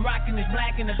 I'm rocking this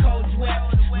black and the cold sweat.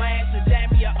 My ass to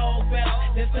jam me an old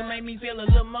belt, just to make me feel a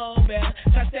little more better.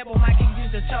 Try step on my keys,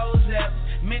 use the toes up.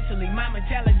 Mentally, my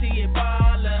mentality is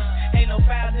baller. Ain't no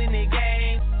fouls in the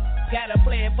game. Gotta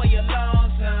play it for your long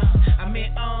son. I'm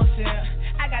in on self.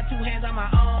 I got two hands on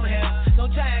my own health.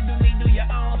 Don't try and do me, do your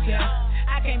own self.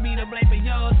 I can't be the blame for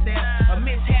your step. A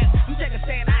mishap, you take a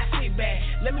stand, I sit back.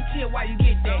 Let me chill while you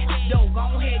get that. Yo,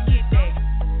 go ahead, get that.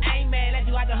 I ain't mad at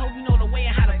you, I can hope you know the way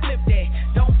and how to flip that.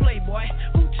 Don't play, boy.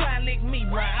 Who try and lick me,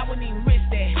 bro? I wouldn't even risk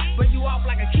that. Bring you off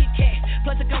like a Kit Kat.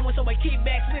 Plus it come with so much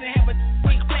kickback. Sit and have a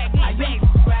big back. I used to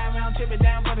ride around, tripping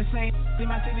down for the same. See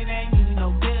my city, they ain't really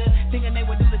no good. Thinking they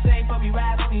would do the same for me,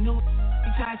 ride only new.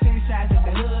 Trying to change sides at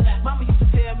the hood. Mama used to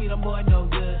tell me the boy no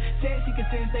good. Said she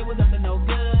could sense they was up to no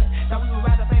good. Thought we would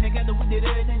ride the plane together, we did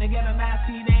everything together. Now I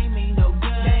see they ain't mean no good.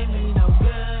 They ain't mean no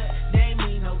good. They ain't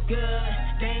mean no good.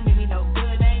 They ain't mean me no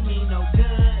good. They ain't mean no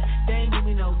good. They ain't mean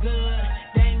me no good.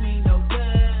 They ain't mean no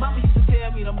good. Mama used to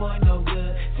tell me the boy no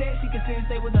good. Said she could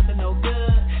sense they was up to no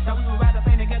good. Thought we would ride the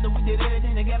plane together, we did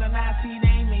everything together. Now I see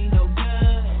they ain't mean no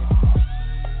good.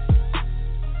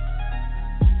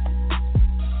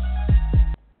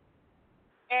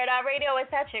 Air It Out Radio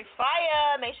is that chick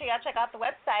fire. Make sure y'all check out the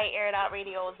website,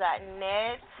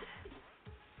 airitoutradio.net.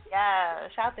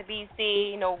 Yeah, shout out to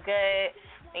BC, no good.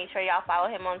 Make sure y'all follow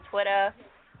him on Twitter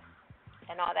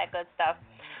and all that good stuff.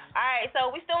 All right, so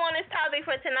we still on this topic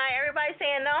for tonight. Everybody's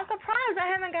saying no. I'm surprised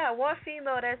I haven't got one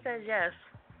female that says yes.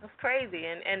 That's crazy.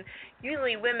 And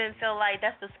usually women feel like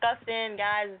that's disgusting.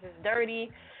 Guys, this is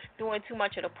dirty. Doing too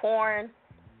much of the porn.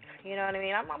 You know what I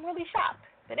mean? I'm really shocked.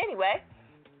 But anyway,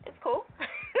 it's cool.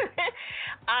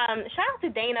 Shout out to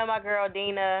Dana, my girl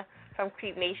Dana from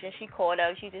Creep Nation. She called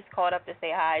up. She just called up to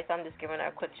say hi, so I'm just giving her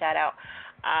a quick shout out.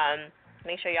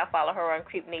 Make sure y'all follow her on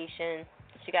Creep Nation.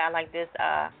 She got like this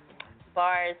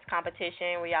bars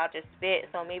competition where y'all just spit,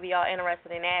 so maybe y'all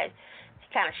interested in that.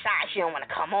 She's kind of shy. She don't want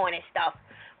to come on and stuff.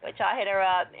 But y'all hit her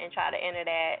up and try to enter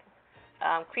that.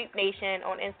 Creep Nation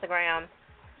on Instagram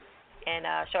and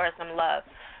show her some love.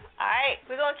 All right,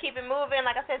 we're going to keep it moving.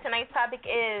 Like I said, tonight's topic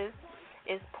is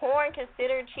porn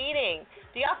considered cheating?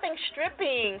 Do y'all think strip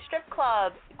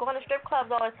clubs, going to strip clubs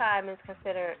all the time is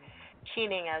considered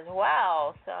cheating as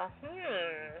well? So,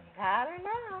 I don't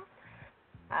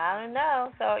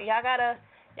know. So y'all gotta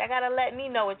let me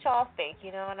know what y'all think.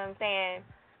 You know what I'm saying?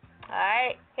 All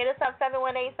right, hit us up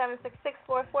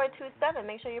 718-766-4427.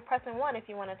 Make sure you're pressing 1 if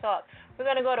you want to talk. We're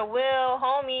gonna go to Will,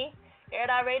 homie, Air It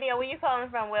Out Radio. Where you calling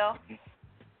from, Will?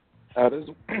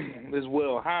 This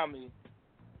Will Homie.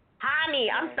 Homie,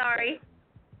 I'm sorry.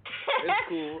 It's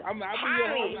cool. I'll be your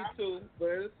homie too, but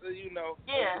it's,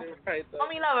 Yeah. Right,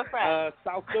 Homie lover friend.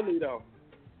 South Philly though.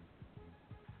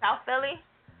 South Philly?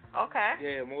 Okay.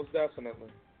 Yeah, most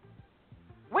definitely.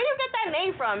 Where you get that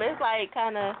name from? It's like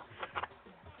kind of.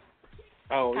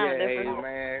 Oh yeah, different. hey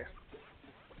man.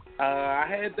 I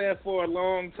had that for a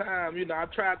long time. I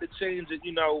tried to change it.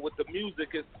 With the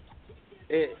music,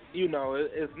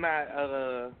 it's not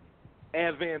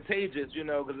advantageous.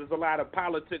 Because there's a lot of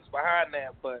politics behind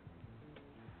that. But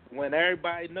when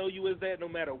everybody know you as that, no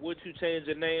matter what you change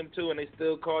your name to, and they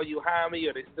still call you Homie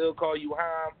or they still call you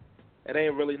Hom, it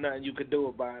ain't really nothing you could do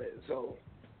about it. So.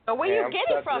 But where you get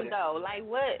it from though? Like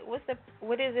what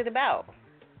is it about?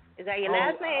 Is that your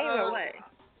last name or what?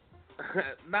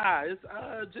 Nah, it's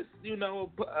just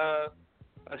a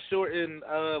shortened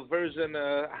version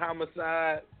of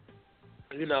homicide.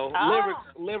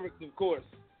 Lyrics of course.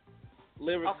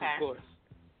 Of course.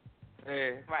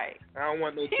 Yeah. Right. I don't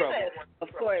want no trouble.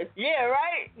 Of course. Yeah,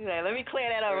 right. Yeah, let me clear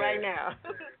that up right now.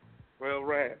 Well,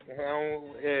 right.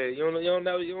 You don't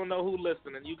know who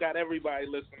listening. You got everybody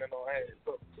listening on here.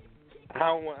 So I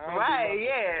don't right,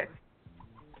 yeah.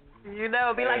 Be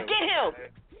like, get him.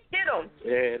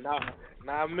 Yeah,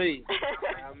 not me.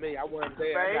 Not me. I wasn't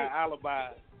there. Right? I got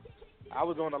alibi. I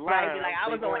was on the line. Right, like I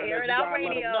was on Air It Out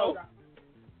Radio.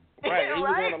 Right, he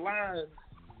was right? on the line.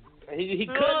 He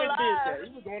couldn't have did that. He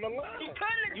was on the line. He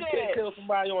couldn't have You can't kill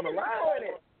somebody on the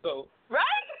line. So.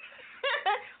 Right?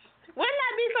 Wouldn't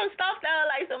that be some stuff that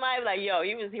like somebody like, yo,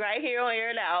 he was right here on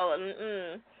Air It Out?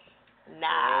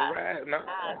 Nah. All right, no.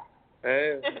 Nah.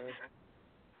 Hey,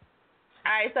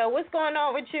 all right, so what's going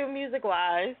on with you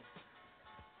music-wise?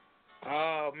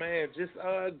 Oh, man, just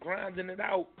grinding it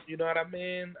out, you know what I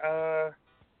mean?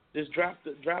 Just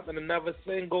dropping another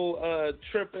single,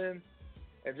 Tripping,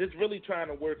 and just really trying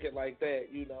to work it like that,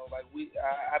 Like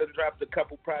I done dropped a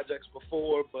couple projects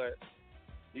before, but,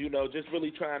 just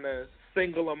really trying to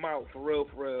single them out for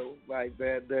real. Like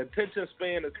that, the attention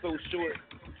span is so short,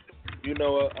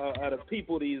 of the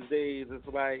people these days. It's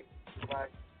like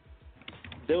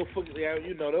they'll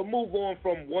move on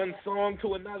from one song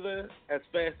to another as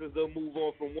fast as they'll move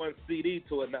on from one CD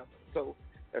to another. So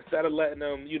instead of letting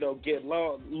them, get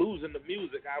lost, losing the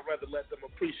music, I'd rather let them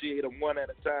appreciate them one at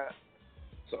a time.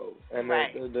 So, and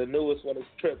right. the newest one is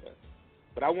tripping.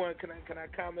 But can I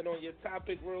comment on your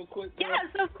topic real quick? Bro? Yes,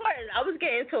 of course. I was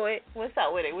getting to it. What's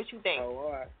up with it? What you think? Oh,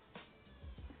 all right.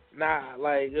 Nah,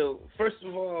 like, first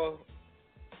of all,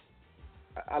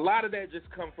 a lot of that just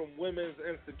come from women's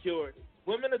insecurity.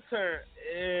 Women will turn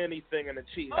anything into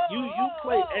cheating. You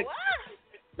play X.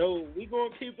 No, we gonna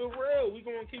keep it real.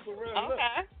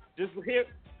 Okay. Look, just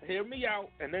hear me out,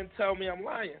 and then tell me I'm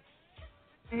lying.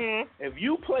 Mhm. If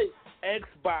you play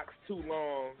Xbox too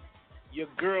long, your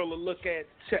girl will look at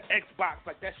your Xbox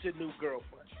like that's your new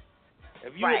girlfriend.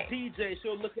 If you're a DJ,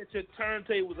 she'll look at your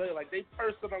turntables like they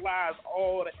personalize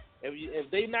all that. If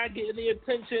they not getting the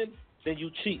attention, then you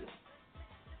cheat.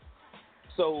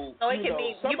 So it can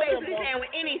be you basically saying with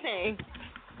anything.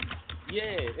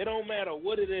 Yeah, it don't matter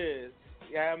what it is.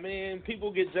 Yeah, I mean, people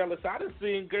get jealous. I done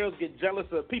seen girls get jealous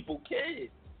of people's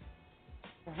kids.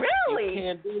 Really? You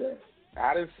can't do that.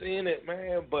 I done seen it,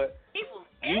 man. But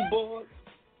you boys,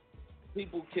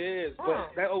 people kids.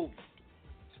 But that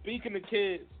speaking of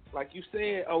kids, like you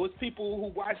said, it's people who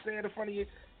watch that in front of you.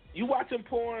 You watching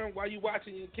porn while you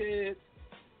watching your kids.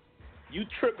 You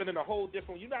tripping in a whole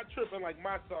different. You're not tripping like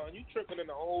my son. You tripping in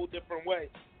a whole different way.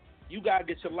 You gotta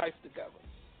get your life together.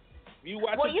 You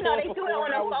watching well, you know they porn do it on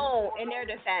the phone. In their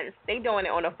defense, they doing it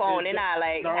on the phone. They're not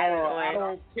like having it on. I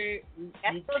don't care. You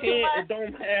can't. It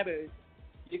don't matter.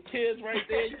 Your kids right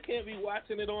there. You can't be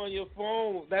watching it on your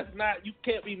phone. That's not. You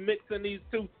can't be mixing these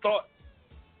two thoughts.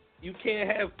 You can't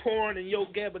have porn and Yo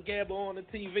Gabba Gabba on the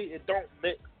TV. It don't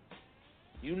mix.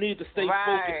 You need to stay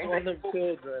focused on them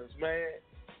children, man.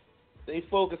 Stay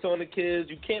focused on the kids.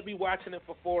 You can't be watching it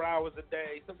for 4 hours a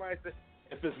day. Somebody said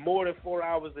if it's more than 4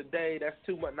 hours a day, that's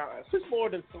too much. Now, if it's more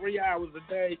than 3 hours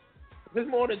a day, if it's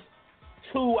more than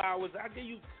 2 hours, I'll give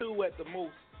you 2 at the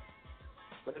most.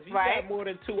 But if you got more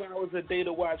than 2 hours a day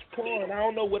to watch porn, I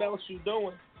don't know what else you're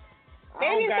doing.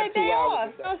 Maybe I don't got 2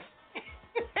 hours a day.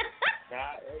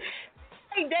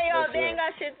 Day off, they ain't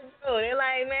got shit to do. They're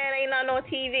like, man, ain't nothing on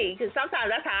TV. Because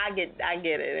sometimes that's how I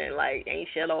get it, and like ain't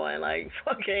shit on, like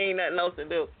fucking ain't nothing else to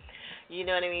do. You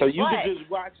know what I mean? So you can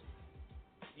just watch.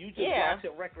 You just watch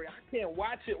it I can't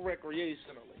watch it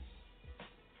recreationally.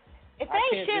 If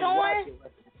ain't shit on,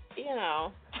 you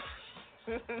know.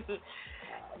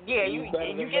 Yeah, you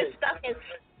get stuck in.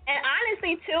 And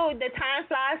honestly, too, the time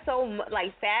flies so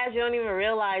like fast. You don't even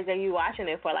realize that you're watching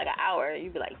it for like an hour. You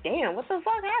be like, damn, what the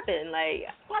fuck happened? Like,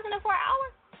 watching it for an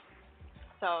hour.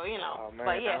 So you know, oh, man,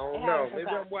 but yeah, I don't know. Maybe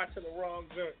I'm watching the wrong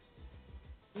joint.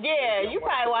 Yeah, you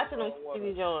probably watching them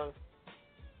TV Jones.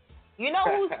 You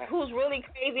know who's really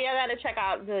crazy? I gotta check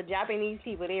out the Japanese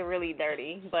people. They're really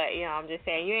dirty. But you know, I'm just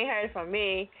saying, you ain't heard it from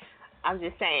me. I'm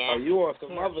just saying. Oh, you want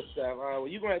some other stuff? Well,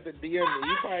 you gonna have to DM me.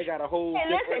 You probably got a whole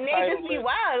different they title just be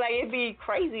wild. Like it'd be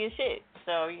crazy as shit.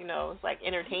 So you know, it's like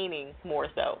entertaining more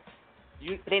so.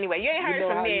 But anyway, you ain't heard it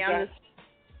from me. I'm just.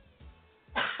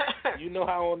 You know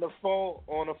how on the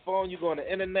phone you go on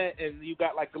the internet and you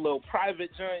got like a little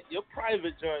private joint. Your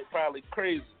private joint probably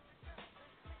crazy.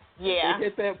 Yeah. You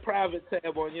hit that private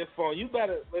tab on your phone. You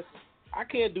better listen. I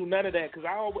can't do none of that because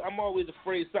I'm always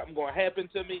afraid something gonna happen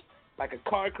to me. Like a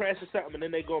car crash or something, and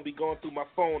then they're going to be going through my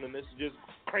phone, and it's just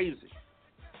crazy.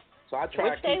 So I try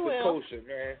to keep it kosher,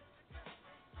 man.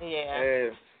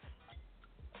 Yeah.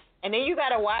 And then you got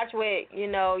to watch with, you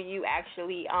know, you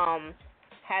actually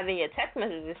having your text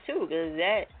messages, too, because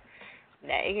that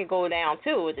it can go down,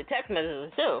 too, with the text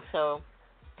messages, too. So.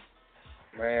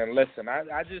 Man, listen, I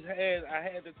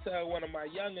had to tell one of my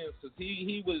youngins, because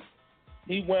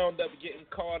he wound up getting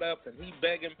caught up, and he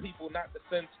begging people not to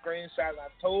send screenshots. I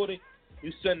told him,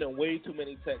 you sending way too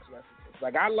many text messages.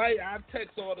 Like, I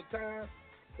text all the time,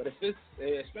 but if it's,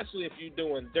 especially if you're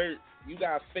doing dirt, you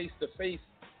got face-to-face,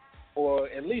 or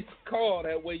at least call.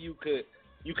 That way you could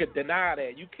deny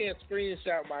that. You can't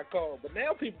screenshot my call. But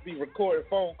now people be recording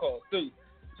phone calls, too.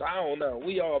 So I don't know.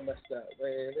 We all messed up,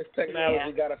 man. This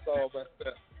technology got us all messed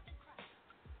up.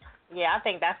 Yeah, I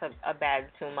think that's a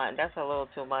bad too much. That's a little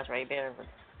too much right there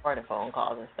for the phone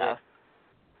calls and stuff.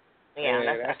 Yeah,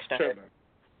 that's extra. Tripping.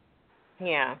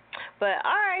 Yeah. But,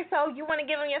 all right, so you want to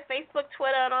give them your Facebook,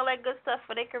 Twitter, and all that good stuff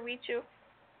where they can reach you?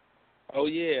 Oh,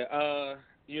 yeah.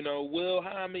 You know, Will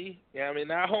Homie. Yeah, I mean,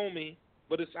 not homie,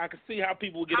 but I can see how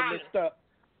people get it mixed up.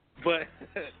 But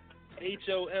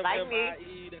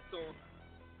HOMMIE, that's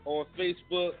on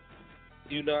Facebook.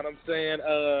 You know what I'm saying?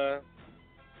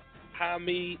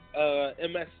 Homie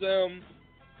MSM.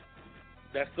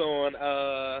 That's on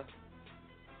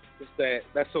what's that?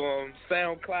 That's on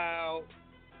SoundCloud.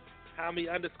 Homie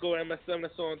 _MSM.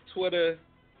 That's on Twitter,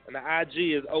 and the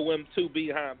IG is OM2B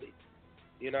Homie.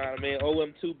 You know what I mean?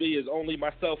 OM2B is only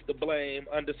myself to blame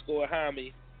 _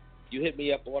 Homie. you hit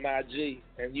me up on IG.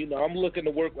 And, you know, I'm looking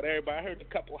to work with everybody. I heard a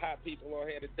couple hot people on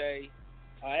here today.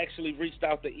 I actually reached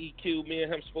out to EQ. Me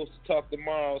and him supposed to talk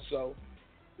tomorrow. So,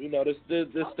 you know, this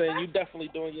thing, you definitely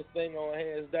doing your thing on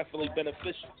here is definitely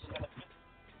beneficial. So,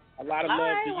 a lot of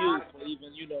love to you for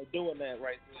even, you know, doing that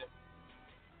right there.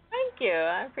 Thank you.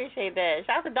 I appreciate that.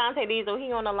 Shout out to Dante Diesel.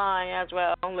 He on the line as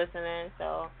well. I'm listening.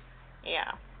 So,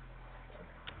 yeah.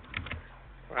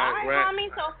 All right, homie.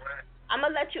 So, I'm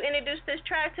going to let you introduce this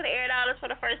track to the Air Dollars for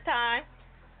the first time.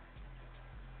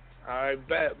 All right,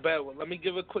 bet. Well, let me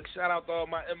give a quick shout out to all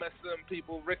my MSM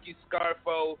people: Ricky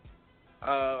Scarfo,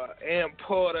 Ann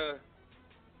Porter,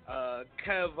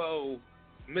 Kevo,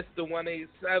 Mr.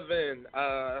 187,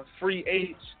 Free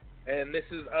H, and this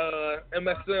is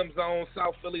MSM's own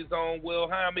South Philly's own Will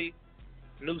Hami.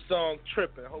 New song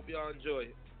Trippin'. Hope y'all enjoy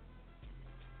it.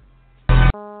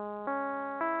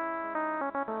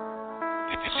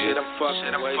 Shit, I'm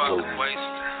fucking wasted.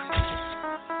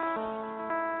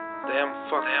 Damn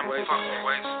fucking waste.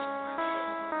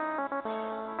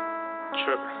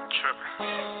 Trippin'.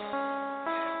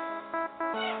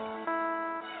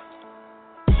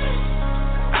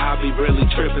 I be really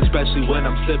trippin', especially when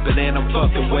I'm sippin' and I'm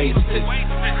fucking wasted.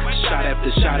 Shot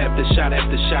after shot after shot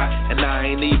after shot, and I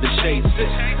ain't even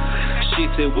chasing. She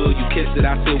said, will you kiss it?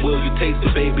 I said, will you taste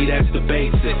it, baby? That's the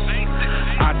basics.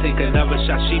 I take another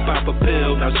shot, she pop a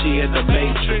pill, now she in the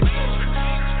Matrix.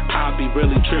 I be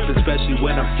really trippin', especially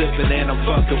when I'm sippin' and I'm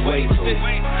fucking wasted.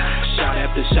 Shot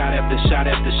after shot after shot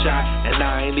after shot, and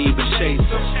I ain't even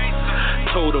chasing.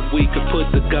 Told them we could put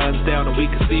the guns down and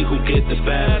we could see who get the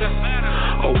better.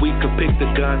 Or we could pick the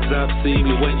guns up, see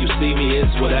me when you see me,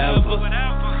 it's whatever.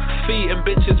 Feeding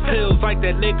bitches pills like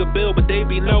that nigga Bill, but they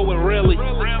be knowing really.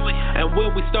 And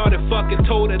when we started fucking,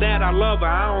 told her that I love her,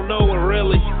 I don't know her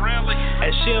really.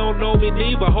 And she don't know me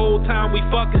neither, whole time we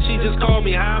fucking, she just called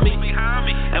me Hami.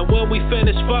 And when we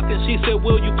finished fucking, she said,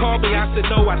 will you call me? I said,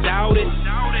 no, I doubt it.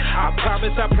 I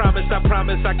promise,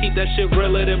 I keep that shit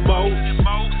realer than most.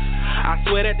 I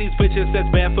swear that these bitches that's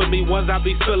bad for me, ones I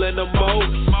be feeling the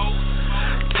most.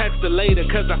 Text her later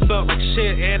cause I felt like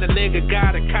shit and a nigga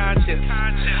got a conscience.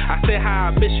 I said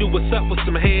how I miss you, what's up with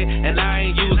some head, and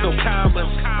I ain't use no commas.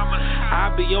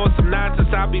 I be on some nonsense,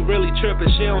 I be really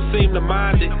trippin', she don't seem to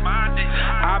mind it.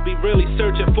 I be really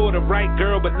searching for the right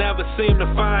girl but never seem to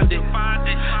find it.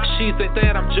 She said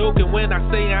that I'm joking when I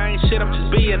say I ain't shit, I'm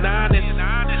just being honest.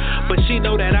 But she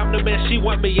know that I'm the man, she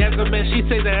want me as a man, she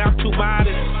say that I'm too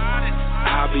modest.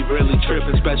 I be really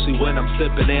trippin', especially when I'm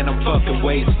sippin' and I'm fucking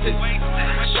wasted.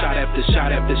 Shot after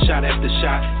shot after shot after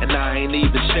shot, and I ain't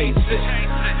even chasing.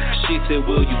 She said,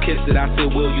 will you kiss it? I said,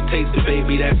 will you taste it,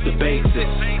 baby? That's the basics.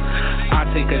 I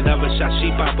take another shot, she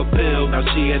pop a pill, now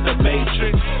she in the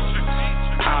Matrix.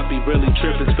 I be really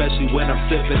trippin', especially when I'm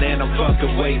sippin' and I'm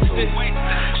fucking wasted.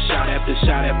 Shot after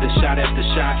shot after shot after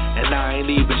shot, and I ain't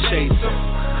even chasing.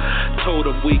 Told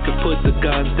them we could put the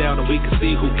guns down and we could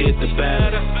see who get the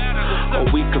better. Or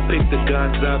we could pick the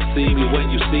guns up, see me when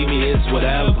you see me, it's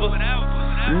whatever.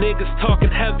 Niggas talking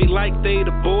heavy like they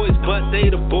the boys, but they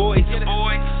the boys.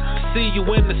 See you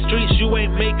in the streets, you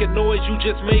ain't making noise, you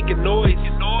just making noise.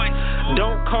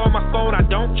 Don't call my phone, I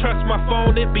don't trust my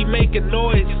phone, it be making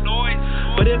noise.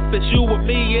 But if it's you or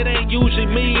me, it ain't usually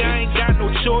me, I ain't got no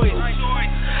choice.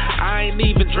 I ain't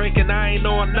even drinking, I ain't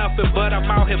on nothing, but I'm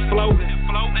out here floating.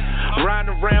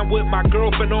 Riding around with my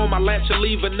girlfriend on my lap, she'll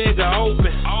leave a nigga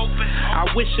open. I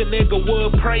wish a nigga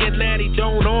would, praying that he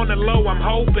don't, on the low, I'm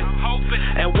hoping.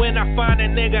 And when I find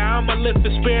that nigga, I'ma lift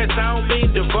the spirits, I don't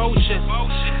mean devotion.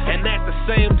 And at the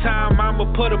same time,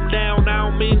 I'ma put him down, I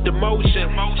don't mean demotion.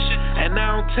 And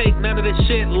I don't take none of this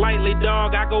shit lightly,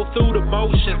 dog, I go through the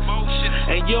motions.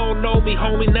 And you don't know me,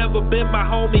 homie, never been my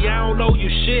homie, I don't know you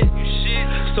shit.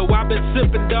 So I've been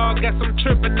sipping, dog, guess I'm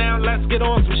tripping now, let's get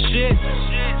on some shit.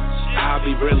 I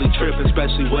be really trippin',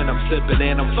 especially when I'm sippin'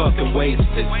 and I'm fucking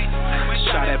wasted.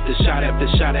 Shot after shot after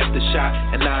shot after shot,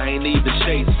 and I ain't even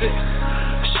chasing.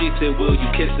 She said, will you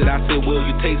kiss it? I said, will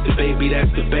you taste it, baby? That's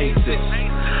the basics.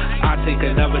 I take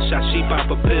another shot, she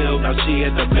pop a pill, now she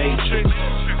in the Matrix.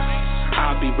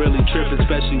 I be really trippin',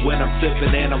 especially when I'm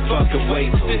sippin' and I'm fucking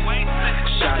wasted.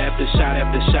 Shot after shot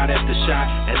after shot after shot,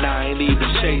 and I ain't even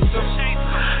chasing.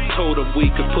 Told them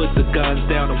we could put the guns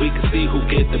down and we could see who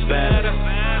get the better.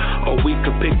 Or we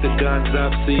could pick the guns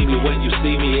up, see me when you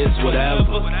see me, it's whatever.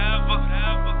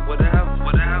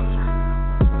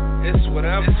 It's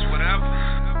whatever.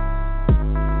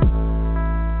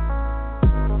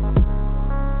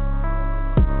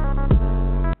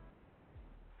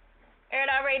 Air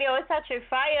Dot Radio is such a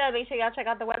fire. Make sure y'all check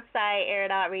out the website,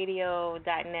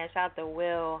 air.radio.net. Shout out to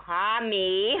Will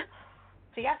Hami.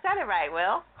 So y'all said it right,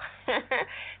 Will.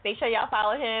 Make sure y'all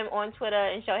follow him on Twitter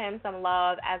and show him some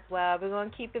love as well. We're going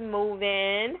to keep it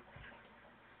moving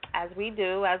as we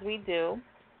do. All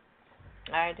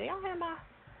right, do y'all hear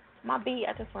my beat?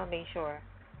 I just want to make sure.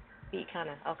 Beat kind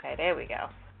of, okay, there we go.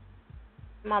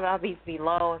 My beats be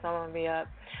low, so I'm going to be up.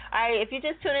 All right, if you're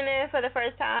just tuning in for the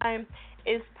first time,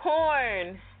 is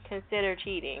porn considered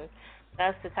cheating?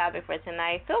 That's the topic for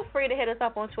tonight. Feel free to hit us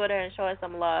up on Twitter and show us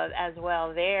some love as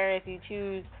well there if you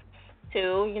choose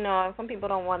to. You know, some people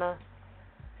don't want to,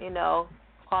 you know,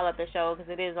 call up the show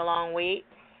because it is a long wait,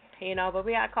 you know, but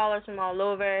we got callers from all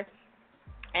over.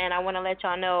 And I want to let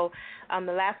y'all know,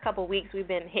 the last couple of weeks we've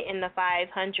been hitting the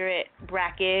 500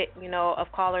 bracket, you know, of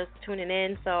callers tuning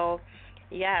in. So,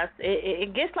 yes,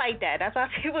 it gets like that. That's why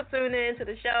people tune in to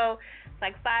the show. It's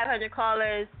like 500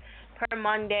 callers per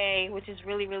Monday, which is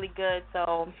really, really good.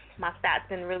 So my stats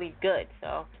been really good.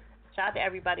 So shout out to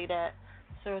everybody that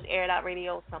shows Air It Out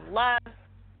Radio some love.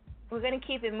 We're going to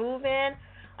keep it moving.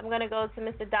 I'm going to go to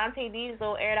Mr. Dante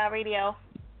Diesel, Air It Out Radio.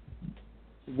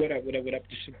 What up?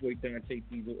 This your boy Dante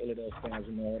Diesel, Illidale Styles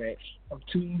and all that. I'm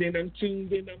tuned in.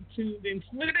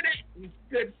 Look at that. It's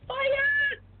good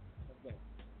fire.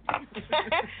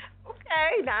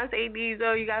 Okay, Dante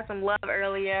Diesel, you got some love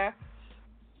earlier.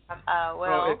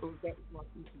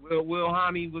 Will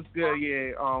Hani was good.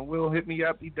 Yeah, Will hit me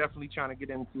up. He definitely trying to get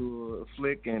into a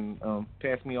flick and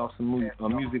pass me off some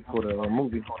music for the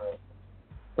movie.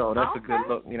 So that's a good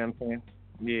look. You know what I'm saying?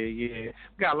 Yeah.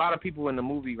 We got a lot of people in the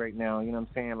movie right now. You know what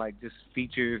I'm saying? Like just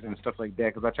features and stuff like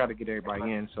that. Because I try to get everybody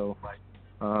in. So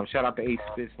shout out to Ace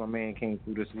Spitz. My man came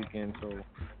through this weekend. So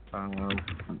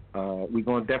we're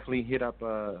gonna definitely hit up.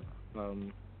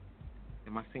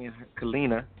 Am I saying her?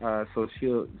 Kalina? So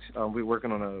we're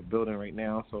working on a building right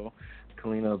now, so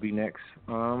Kalina will be next.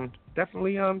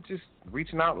 Definitely just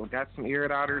reaching out. We got some Air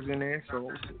It Outers in there,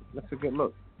 so that's a good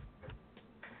look.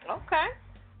 Okay.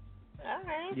 All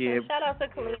right. Yeah. So shout out to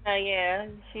Kalina. Yeah,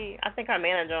 I think her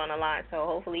manager on the line, so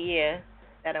hopefully,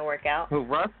 that'll work out. Who,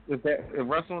 Russ? Is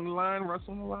Russ on the line? Russ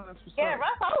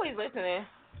always listening.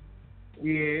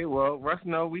 Yeah, well, Russ,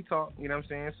 we talk, you know what I'm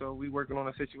saying? So we working on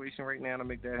a situation right now to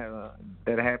make that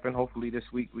happen. Hopefully this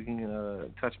week we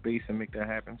can touch base and make that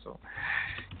happen. So,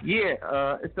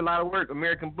 it's a lot of work.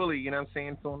 American Bully, you know what I'm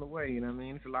saying? It's on the way, you know what I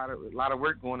mean? It's a lot of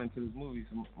work going into this movie.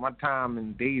 So my time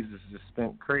and days is just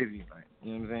spent crazy, like,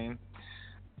 you know what I'm saying?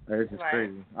 It's just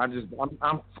crazy.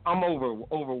 I'm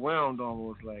overwhelmed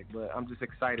almost, like, but I'm just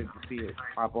excited to see it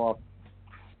pop off.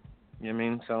 You know what I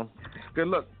mean? So, good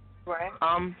look. Right.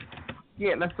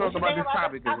 Yeah, let's talk about this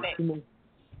topic. Yeah,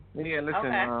 listen.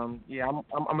 Okay. I'm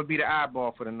gonna be the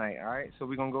eyeball for the night. All right, so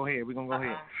we're gonna go ahead.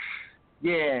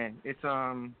 Yeah, it's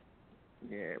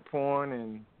porn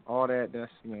and all that.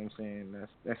 That's, you know what I'm saying.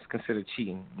 That's considered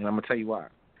cheating, and I'm gonna tell you why.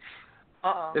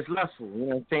 It's lustful. You know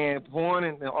what I'm saying? Porn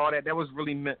and all that. That was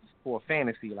really meant for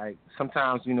fantasy. Like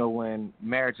sometimes, you know, when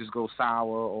marriages go sour,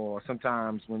 or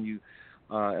sometimes when you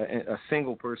a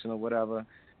single person or whatever.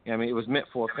 I mean, it was meant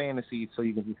for a fantasy, so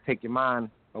you can just take your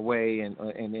mind away and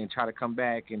try to come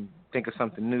back and think of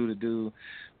something new to do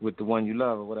with the one you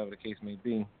love or whatever the case may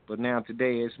be. But now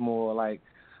today it's more like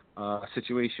a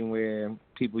situation where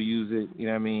people use it, you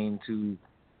know what I mean, to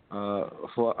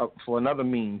for another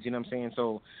means, you know what I'm saying?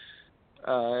 So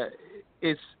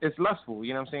it's lustful,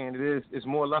 you know what I'm saying? It's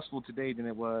more lustful today than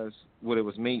it was what it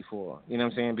was made for, you know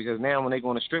what I'm saying? Because now when they go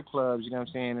into strip clubs, you know what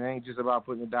I'm saying, it ain't just about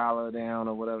putting $1 down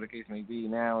or whatever the case may be.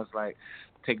 Now it's like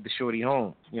take the shorty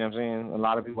home, you know what I'm saying?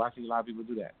 I see a lot of people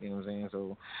do that, you know what I'm saying?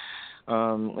 So,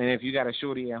 and if you got a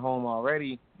shorty at home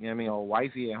already, you know what I mean, or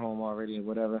wifey at home already or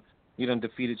whatever, you done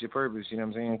defeated your purpose, you know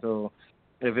what I'm saying? So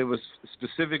if it was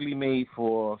specifically made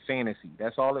for fantasy,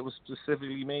 that's all it was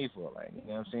specifically made for, like, you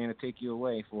know what I'm saying, to take you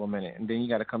away for a minute, and then you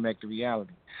got to come back to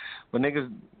reality. But niggas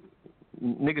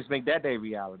make that day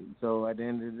reality. So at the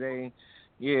end of the day,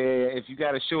 yeah, if you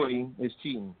got a shorty, it's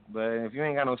cheating. But if you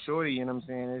ain't got no shorty, you know what I'm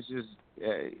saying, it's just,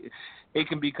 it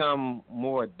can become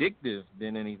more addictive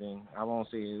than anything. I won't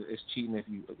say it's cheating if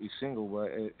you're single,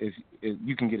 but if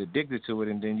you can get addicted to it,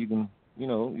 and then you can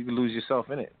lose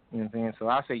yourself in it. You know what I'm saying? So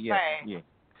I say yes. Right. Yeah.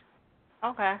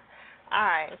 Okay. All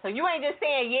right. So you ain't just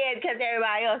saying yeah because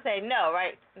everybody else said no,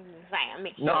 right?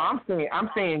 No, I'm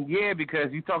saying yeah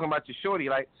because you talking about your shorty.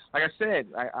 Like I said,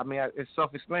 I mean it's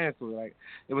self-explanatory. Like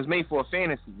it was made for a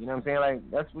fantasy. You know what I'm saying?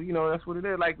 Like that's what it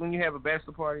is. Like when you have a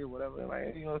bachelor party or whatever.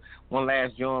 Like one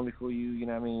last joint before you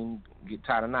know what I mean, get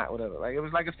tied or not, whatever. Like it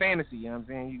was like a fantasy. You know what I'm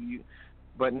saying?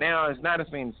 But now it's not a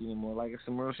fantasy anymore. Like it's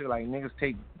some real shit. Like niggas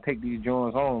take these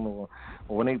joints home, or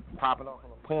when they popping off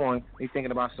on a porn, they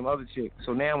thinking about some other chick.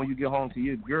 So now when you get home to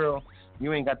your girl,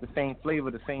 you ain't got the same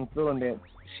flavor, the same feeling that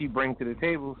she brings to the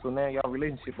table. So now y'all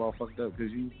relationship all fucked up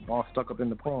because you all stuck up in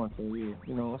the porn. So yeah,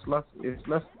 you know, it's less.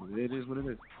 It is what it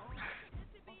is.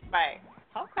 Right.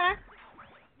 Okay.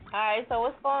 All right. So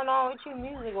what's going on with you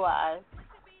music-wise?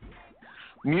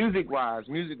 Music-wise,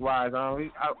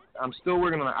 I'm still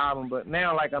working on an album, but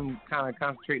now like I'm kind of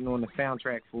concentrating on the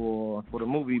soundtrack for the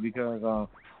movie because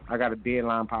I got a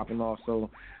deadline popping off.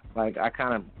 So like I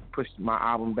kind of pushed my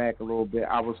album back a little bit.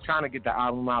 I was trying to get the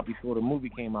album out before the movie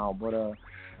came out, but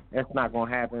that's not gonna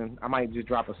happen. I might just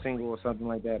drop a single or something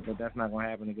like that, but that's not gonna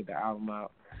happen to get the album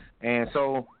out. And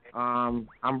so I'm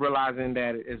realizing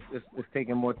that it's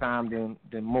taking more time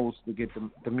than most to get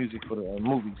the music for the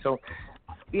movie. So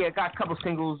yeah, got a couple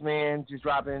singles, man, just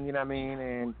dropping, you know what I mean,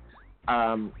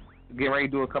 and getting ready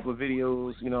to do a couple of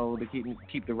videos, you know, to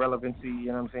keep the relevancy, you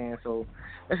know what I'm saying. So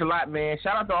that's a lot, man.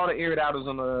 Shout out to all the Air It Outers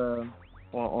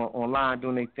online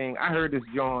doing their thing. I heard this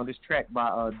track by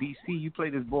DC. You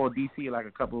played this boy DC like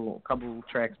a couple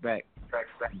tracks back.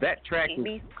 That track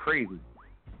is crazy.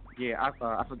 Yeah,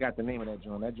 I forgot the name of that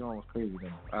joint. That joint was crazy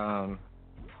though.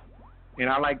 And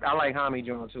I like Hami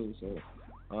joint too. So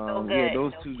yeah,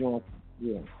 those two joints.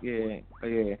 Yeah.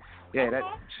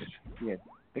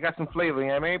 They got some flavor, you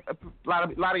know what I mean?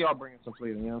 A lot of y'all bringing some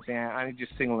flavor, you know what I'm saying? I ain't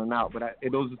just singling out, but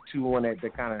those are two one that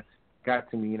kind of got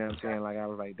to me, you know what I'm saying? Like I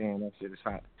was like, damn, that shit is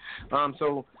hot.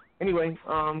 So anyway,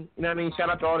 you know what I mean?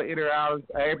 Shout out to all the Itter Hours,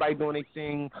 everybody doing their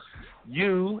thing.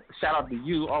 Shout out to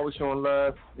you, always showing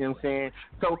love, you know what I'm saying?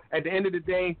 So at the end of the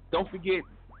day, don't forget,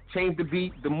 Change the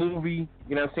Beat, the movie,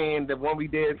 you know what I'm saying? The one we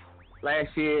did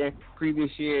last year, previous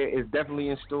year, is definitely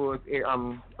in stores.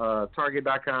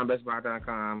 Target.com,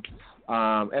 BestBuy.com,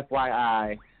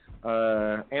 FYI,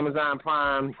 Amazon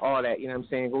Prime, all that. You know what I'm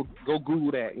saying? Go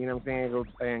Google that. You know what I'm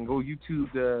saying? Go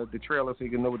YouTube the trailer so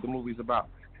you can know what the movie's about.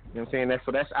 You know what I'm saying?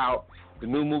 That's out. The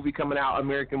new movie coming out,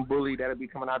 American Bully, that'll be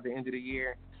coming out at the end of the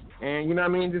year. And you know what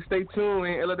I mean? Just stay tuned.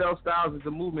 And Illidale Styles is the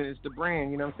movement. It's the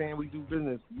brand. You know what I'm saying? We do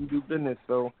business.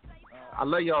 So I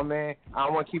love y'all, man. I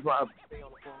don't want to keep stay on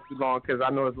the phone too long because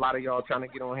I know there's a lot of y'all trying to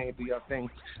get on here and do your thing.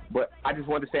 But I just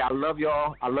wanted to say I love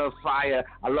y'all. I love Fire.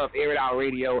 I love Air It Out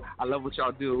Radio. I love what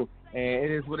y'all do. And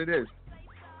it is what it is.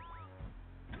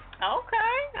 Okay.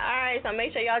 All right. So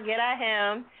make sure y'all get at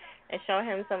him and show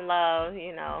him some love,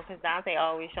 you know, because Dante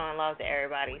always showing love to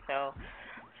everybody. So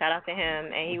shout out to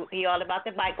him. And he all about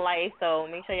the bike life, so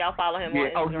make sure y'all follow him on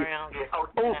Instagram.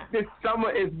 This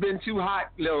summer it's been too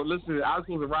hot. Yo, listen, I was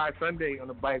supposed to ride Sunday on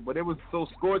the bike, but it was so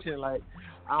scorching. Like,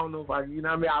 I don't know if you know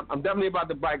what I mean? I'm definitely about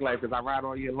the bike life because I ride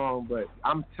all year long, but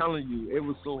I'm telling you, it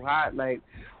was so hot. Like,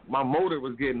 my motor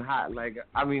was getting hot. Like,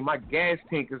 I mean, my gas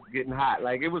tank is getting hot.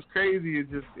 Like, it was crazy.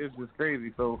 It's just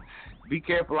crazy. So be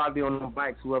careful out there on the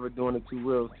bikes, whoever doing the two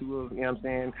wheels, you know what I'm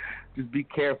saying? Just be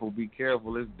careful.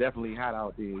 It's definitely hot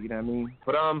out there, you know what I mean?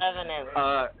 But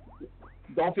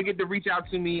don't forget to reach out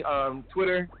to me,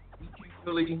 Twitter, EQ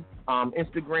Philly,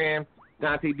 Instagram,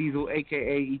 Dante Diesel,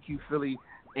 a.k.a. EQ Philly,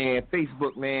 and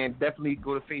Facebook, man. Definitely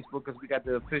go to Facebook because we got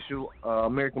the official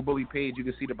American Bully page. You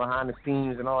can see the behind the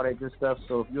scenes and all that good stuff.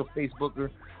 So if you're a Facebooker,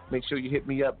 make sure you hit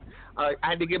me up. I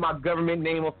had to get my government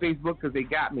name on Facebook because they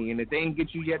got me. And if they ain't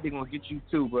get you yet, they're going to get you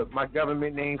too. But my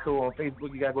government name, so on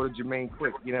Facebook, you got to go to Jermaine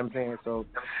Quick. You know what I'm saying? So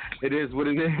it is what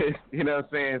it is. You know what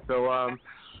I'm saying? So, right.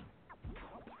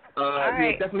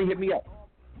 Yeah, definitely hit me up.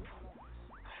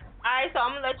 All right, so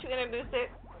I'm going to let you introduce it.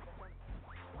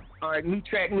 All right, new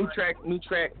track.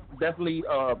 Definitely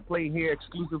play here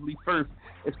exclusively first.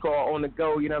 It's called On The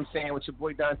Go, you know what I'm saying, with your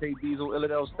boy Dante Diesel.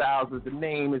 Illidale Styles is the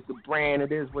name, is the brand,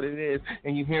 it is what it is.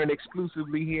 And you're hearing it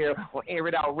exclusively here on Air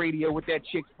It Out Radio with that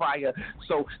chick Fire.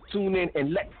 So tune in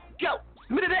and let's go.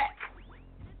 Submit that.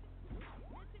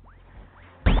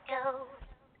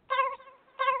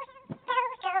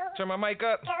 Turn my mic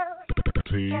up.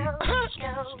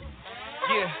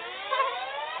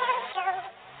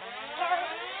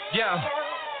 Yeah.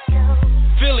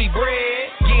 Philly bread,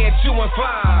 yeah, 2 and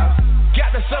 5.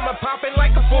 Got the summer popping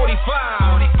like a 45.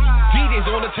 DJs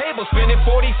on the table spinning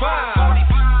 45.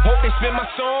 Hope they spin my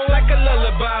song like a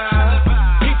lullaby.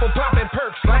 People popping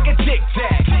perks like a Tic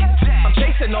Tac. I'm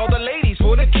chasing all the ladies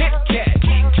for the Kit Kat.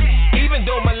 Even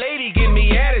though my lady give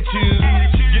me attitude,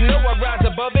 you know I rise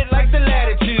above it like the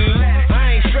latitude.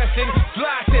 I ain't stressing,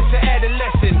 fly since an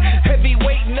adolescent.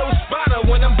 Heavyweight, no spotter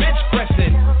when I'm bench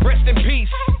pressing. Rest in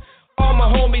peace. All my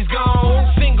homies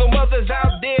gone, single mothers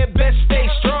out there, best stay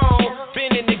strong.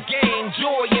 Been in the game,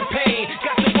 joy and pain.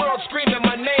 Got the world screaming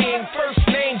my name. First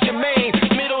name Jermaine,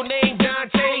 middle name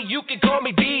Dante. You can call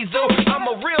me Diesel.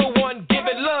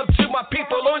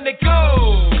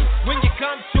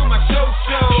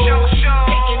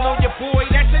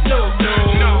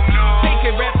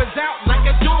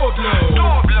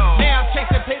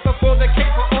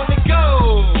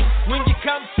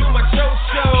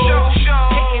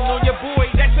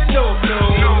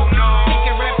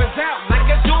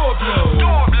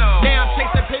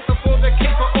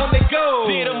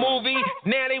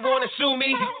 pursue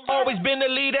me. Always been a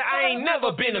leader, I ain't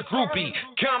never been a groupie.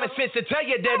 Common sense to tell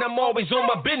you that I'm always on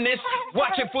my business.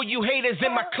 Watching for you haters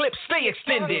and my clips stay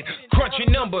extended.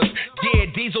 Crunching numbers, yeah,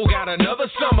 Diesel got another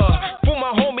summer. For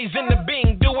my homies in the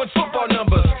Bing doing football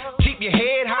numbers. Keep your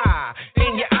head high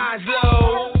and your eyes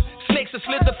low. Snakes will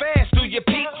slither fast through your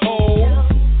peephole.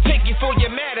 Take you for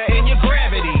your matter and your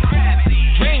gravity.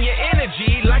 Drain your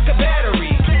energy like a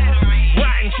battery.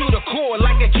 Rotten to the core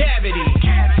like a cavity.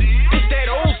 It's that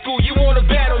old school, you wanna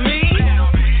battle me?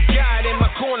 God in my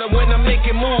corner when I'm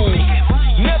making moves.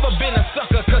 Never been a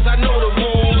sucker cause I know the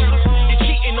rules. You're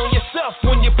cheating on yourself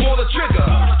when you pull the trigger.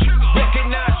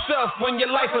 Recognize self when your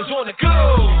life is on the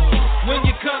go. When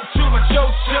you come to my show,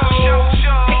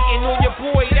 hating on your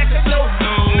boy, that's a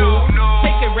no-no.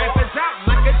 Taking rappers out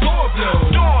like a door blow.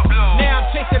 Now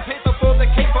I'm chasing paper for the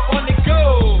caper on the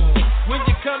go. When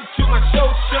you come to my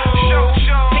show,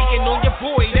 hating on your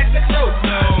boy, that's a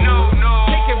no-no.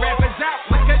 Taking rappers out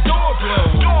like a door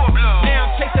blow. Now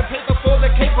I'm chasing paper for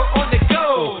the caper on the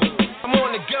go. I'm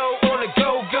on the go,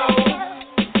 go.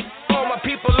 All my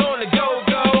people on the go.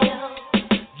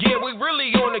 Yeah, we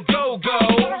really on the go.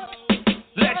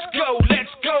 Let's go.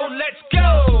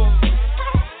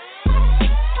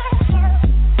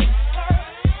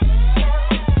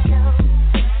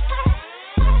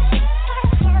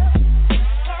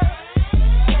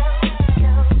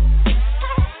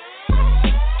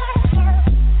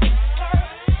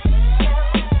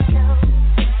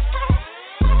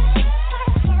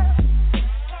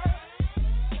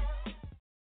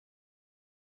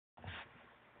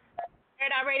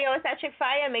 Radio, it's that Chick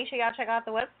Fire. Make sure y'all check out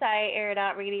the website,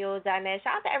 air.radio.net.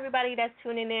 Shout out to everybody that's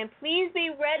tuning in. Please be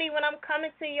ready when I'm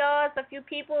coming to y'all. It's a few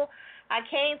people I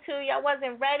came to. Y'all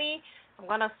wasn't ready. I'm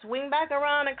going to swing back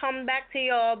around and come back to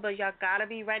y'all, but y'all got to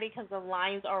be ready because the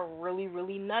lines are really,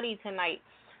 really nutty tonight.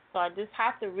 So I just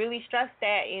have to really stress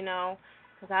that,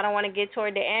 because I don't want to get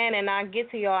toward the end and not get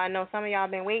to y'all. I know some of y'all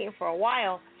been waiting for a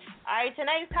while. All right,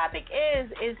 tonight's topic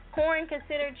is porn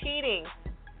considered cheating?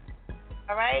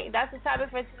 All right, that's the topic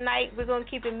for tonight. We're going to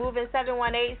keep it moving.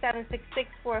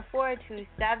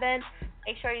 718-766-4427.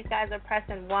 Make sure you guys are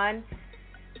pressing 1.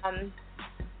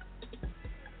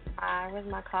 Where's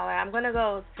my caller? I'm going to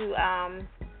go to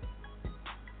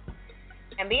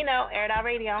Bambino, Air It Out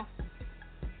Radio.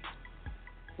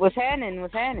 What's happening? To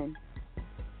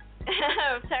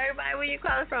everybody, where you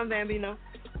calling from, Bambino?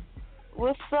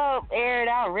 What's up, Air It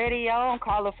Out Radio? I'm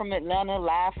calling from Atlanta,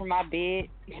 live from my bed.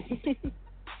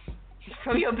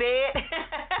 From your bed?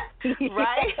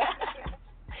 Right?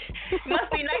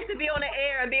 Must be nice to be on the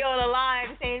air and be on the line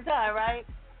at the same time, right?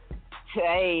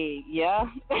 Hey, yeah.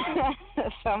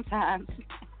 Sometimes.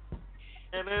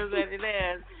 It is what it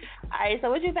is. All right, so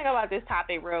what you think about this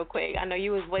topic real quick? I know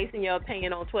you was wasting your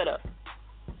opinion on Twitter.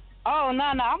 Oh, no,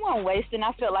 I wasn't wasting.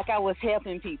 I felt like I was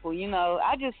helping people,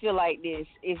 I just feel like this.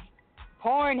 If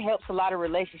porn helps a lot of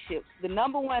relationships, the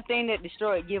number one thing that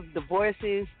gives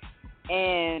divorces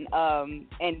and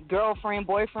girlfriend,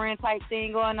 boyfriend type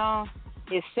thing going on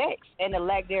is sex and the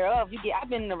lack thereof. I've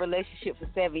been in a relationship for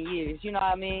 7 years, you know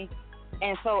what I mean?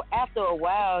 And so after a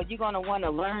while, you're going to want to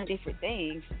learn different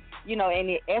things, and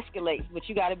it escalates, but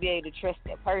you got to be able to trust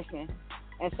that person.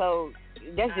 And so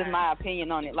that's just my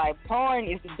opinion on it. Like, porn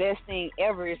is the best thing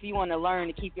ever if you want to learn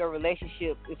to keep your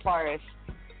relationship as far as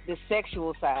the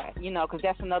sexual side, because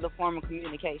that's another form of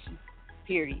communication,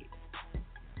 period.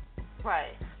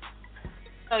 Right.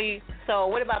 So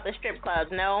what about the strip clubs?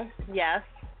 No? Yes?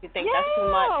 You think that's too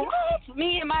much? What?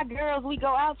 Me and my girls, we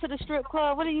go out to the strip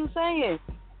club. What are you saying?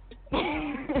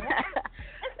 Females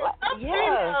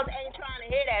ain't trying to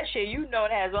hear that shit. You know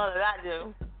that as well as I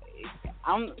do.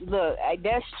 Look,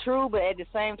 that's true, but at the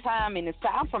same time,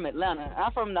 I'm from Atlanta.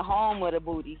 I'm from the home of the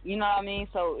booty. You know what I mean?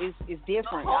 So it's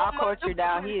different. Our culture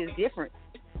down here is different.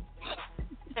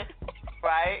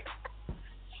 Right.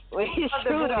 Well, it's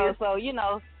true though. So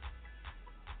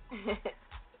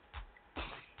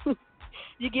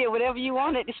you get whatever you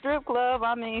want at the strip club.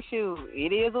 I mean, shoot,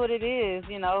 it is what it is. So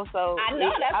I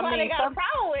know that's why they got a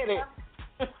problem with it.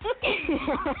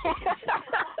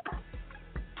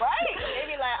 Right? They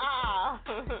be like,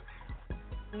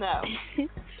 no.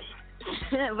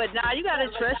 But nah, you gotta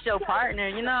trust your partner.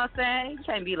 You know what I'm saying? You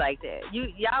can't be like that.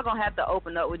 Y'all gonna have to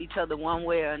open up with each other one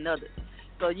way or another.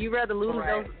 So you rather lose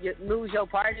your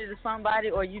partner to somebody,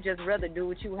 or you just rather do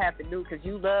what you have to do because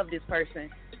you love this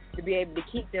person to be able to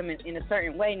keep them in a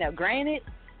certain way. Now, granted,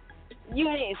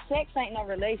 sex ain't no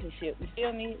relationship. You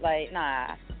feel me? Like,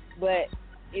 nah. But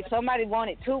if somebody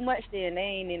wanted too much, then they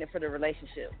ain't in it for the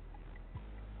relationship.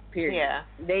 Period. Yeah.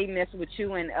 They mess with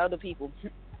you and other people.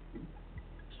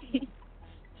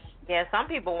 Yeah,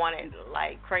 some people want it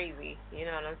like crazy. You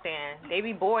know what I'm saying? They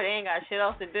be bored. They ain't got shit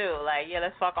else to do. Like, yeah,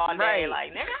 let's fuck all day. Right.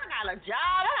 Like, nigga, I got a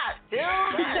job. I got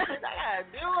bills. I got to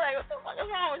do. Like, what the fuck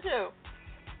is wrong with you?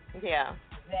 Yeah,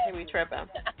 they be tripping.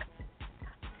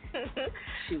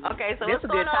 Okay, so what's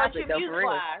going on with you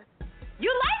music-wise?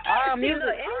 You like it?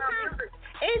 Music.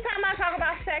 Anytime I talk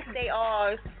about sex, they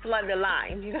all flood the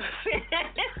line. You know what I'm saying?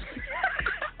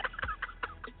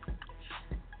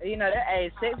 You know,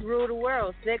 sex rule the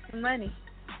world. Sex and money.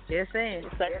 Just saying.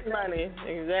 Sex and money.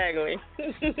 Exactly.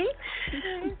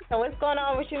 So what's going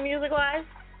on with you music-wise?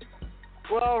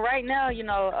 Well, right now, you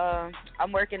know,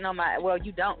 I'm working on well,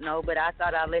 you don't know, but I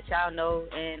thought I'd let y'all know.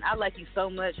 And I like you so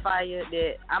much, Fire,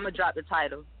 that I'm going to drop the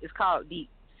title. It's called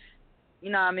Deep. You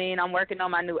know what I mean? I'm working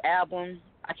on my new album.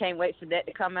 I can't wait for that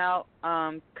to come out.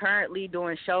 Currently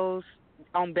doing shows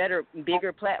on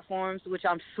bigger platforms, which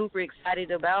I'm super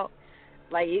excited about.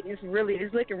 Like, it's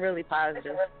looking really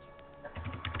positive.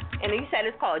 And you said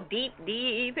it's called Deep,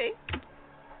 D-E-E-P?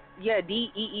 Yeah,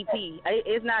 D-E-E-P.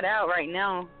 It's not out right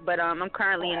now, but I'm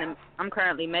currently in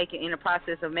the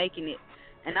process of making it.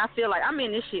 And I feel like I'm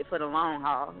in this shit for the long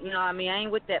haul. You know what I mean? I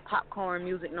ain't with that popcorn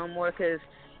music no more, because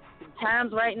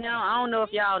times right now, I don't know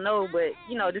if y'all know, but,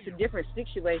 you know, this is a different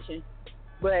situation.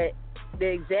 But the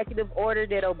executive order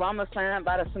that Obama signed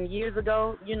about some years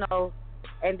ago, you know,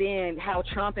 and then how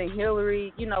Trump and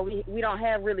Hillary, you know, we don't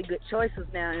have really good choices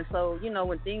now. And so, you know,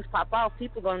 when things pop off,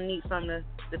 people going to need something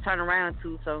to turn around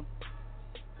to. So,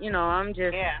 you know, I'm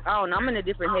just, I don't know, I'm in a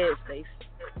different headspace.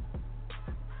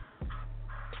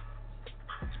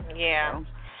 Yeah,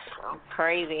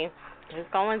 crazy. It's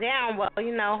going down. Well,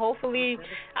 you know, hopefully,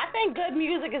 I think good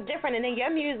music is different. And then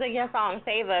your music, your song,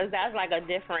 Save Us, that's like a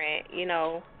different, you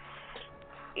know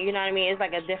what I mean? It's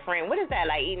like a different, what is that?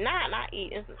 Like, not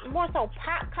it's more so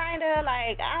pop kind of,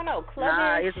 like, I don't know, clubbing.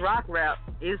 Nah, it's rock rap.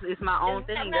 It's my own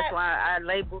thing. That's why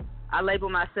I label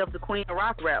myself the queen of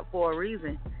rock rap for a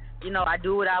reason. You know, I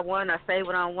do what I want, I say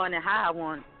what I want, and how I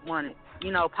want it.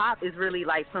 You know, pop is really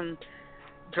like some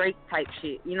Drake type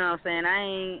shit. You know what I'm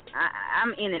saying?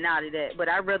 I'm in and out of that, but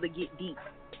I'd rather get deep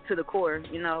to the core,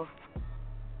 you know.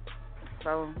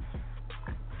 So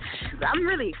I'm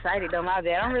really excited though, my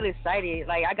bad. I'm really excited.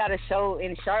 Like, I got a show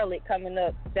in Charlotte coming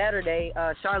up Saturday,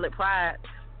 Charlotte Pride.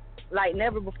 Like,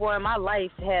 never before in my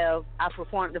life have I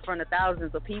performed in front of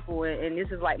thousands of people, and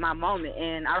this is like my moment.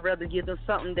 And I'd rather give them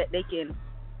something that they can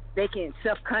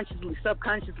subconsciously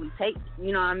take,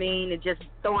 you know what I mean, and just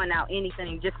throwing out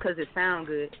anything just because it sounds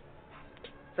good.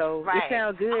 So it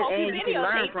sounds good, and you can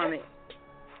learn from it.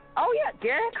 Oh yeah,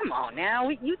 Garrett, come on now.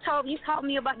 You taught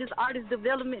me about this artist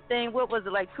development thing. What was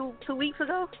it, like two weeks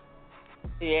ago?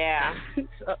 Yeah.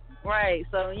 Right.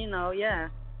 So, you know, yeah,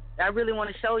 I really want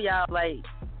to show y'all like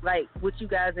what you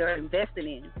guys are investing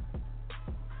in.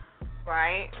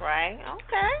 Right.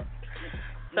 Okay.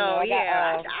 So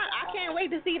I can't wait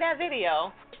to see that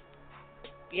video.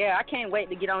 Yeah, I can't wait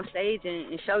to get on stage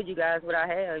and show you guys what I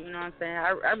have. You know what I'm saying?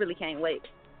 I really can't wait.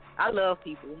 I love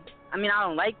people. I mean, I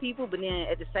don't like people, but then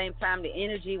at the same time, the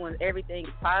energy when everything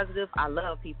is positive, I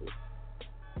love people.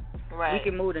 Right. We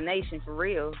can move the nation for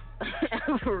real.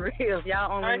 For real.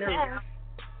 Y'all only know.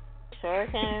 Sure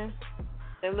can.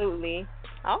 Absolutely.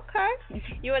 Okay.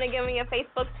 You want to give me your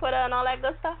Facebook, Twitter, and all that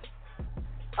good stuff?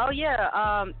 Oh,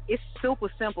 yeah. It's super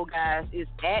simple, guys.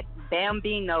 It's at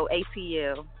Bambino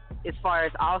ATL. As far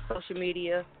as all social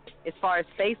media. As far as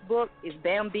Facebook, it's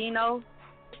Bambino.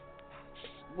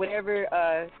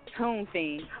 Whatever tune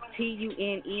theme,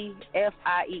 TUNEFIEN,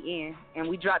 and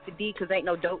we dropped the D because ain't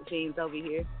no dope themes over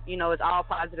here. You know, it's all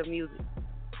positive music.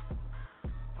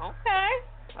 Okay,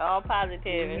 all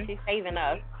positive, and she's saving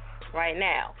us right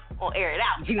now. We'll air it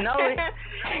out. You know it.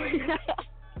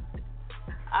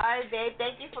 All right, babe.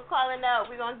 Thank you for calling up.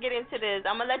 We're gonna get into this.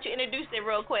 I'm gonna let you introduce it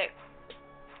real quick.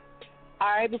 All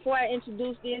right, before I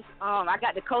introduce this, I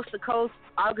got the Coast to Coast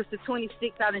August the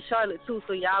 26th out in Charlotte, too,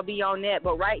 so y'all be on that.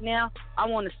 But right now, I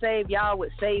want to save y'all with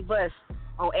Save Us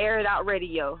on Air It Out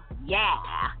Radio. Yeah.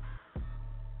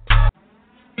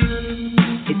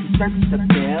 It's a circus up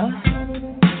there.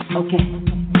 Okay.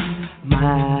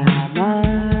 My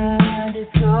mind is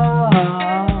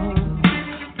gone.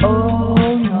 Oh,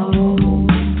 no.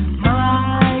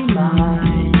 My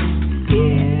mind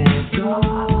is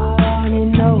gone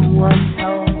and no one's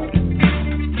home.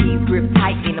 Keep grip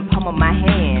tight in the palm of my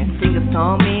hand. Sing a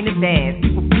song in advance.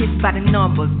 People pissed by the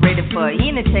numbers, ready for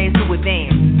any chance to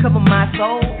advance. Cover my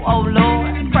soul, oh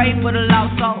Lord. Pray for the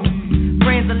lost soul.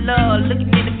 Friends of love, looking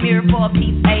in the mirror for a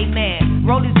piece, amen.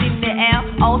 Rollers in the air,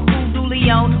 old school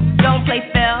Juliana. Don't play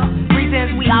fair.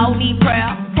 Reasons we all need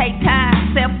prayer. Take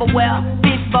time, self-aware.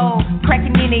 Fishbowl,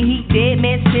 cracking in in the heat, dead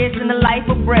man spirits in the life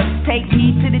of breath. Take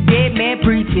heed to the dead man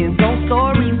preaching. Ghost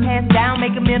stories passed down,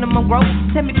 make a minimum growth.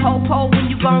 Tell me, po when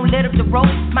you gon' let up the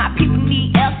rope. My people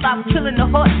need air, stop killing the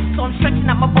heart. So I'm stretching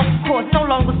out my vocal cords, no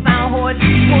longer sound hard.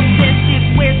 More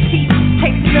sensitive, where's teeth?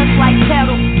 Takes us like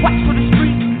cattle, watch for the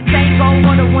streets. Same gon'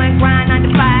 101 grind 9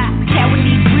 to 5. Cat with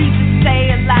these breeds to stay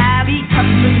alive. Eat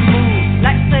customers move,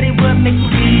 like I said it would make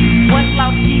you leave. Once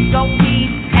lost sheep, go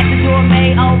peace. At the door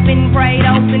made open, prayed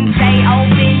open, stay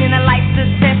open. In a life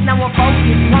success, now we're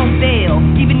focused, won't fail.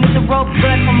 Even if the rope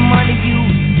blood from under you.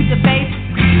 Keep the faith,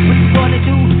 what you gonna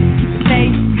do? Keep the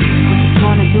faith, what you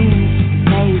gonna do?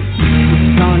 Faith, what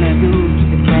you gonna do?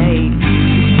 Keep the faith,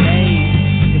 keep the faith,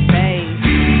 keep the faith,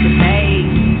 keep the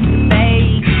faith, keep the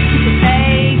faith, keep the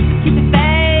faith, keep the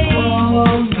faith.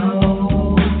 Oh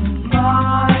no,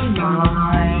 my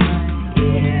mind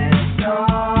is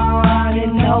gone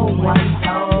and no one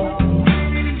knows.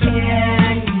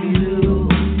 Can you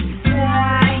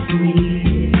save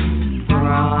me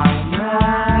from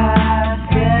myself?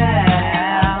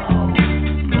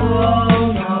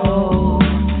 Oh no,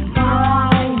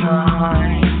 my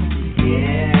mind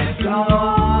is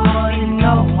gone and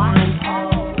no one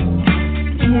knows.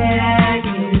 Can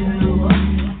you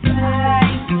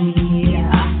save me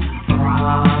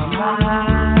from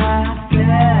myself?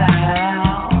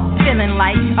 Feeling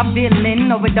like a villain,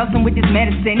 overdosing with this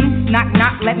medicine. Knock,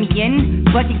 knock, let me in.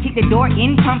 Buddy kick the door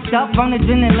in, pumped up on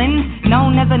adrenaline.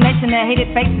 Known as a nation that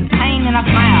hated faces, pain, and I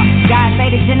smile. God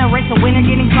say the generation winner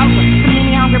getting closer. Too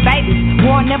many hungry babies.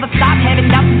 War never stop,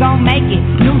 having doubts we gon' make it.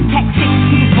 New tactics,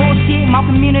 keep bullshit, more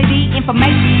community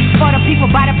information. For the people,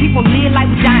 by the people, live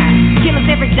like we dying. Killers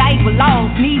every day with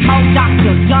laws, need more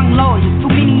doctors, young lawyers,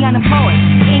 too many unemployed.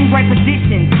 In great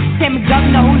positions, tell me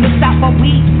governor who looks out for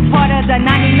we. Part of the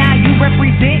 99 you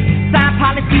represent. Sign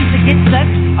policies against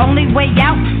us. Only way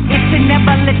out is to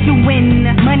never let you win.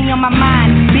 Money on my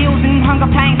mind, bills and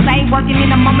hunger pain. Stay working in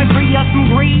the moment, free us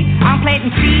from greed. I'm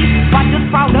planting seeds, watch us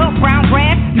sprout up, brown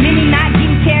grass. Many not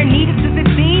getting care needed to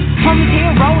succeed. Homies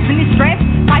heroes in distress,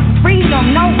 fight for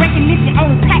freedom, no recognition,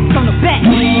 own tax on the back.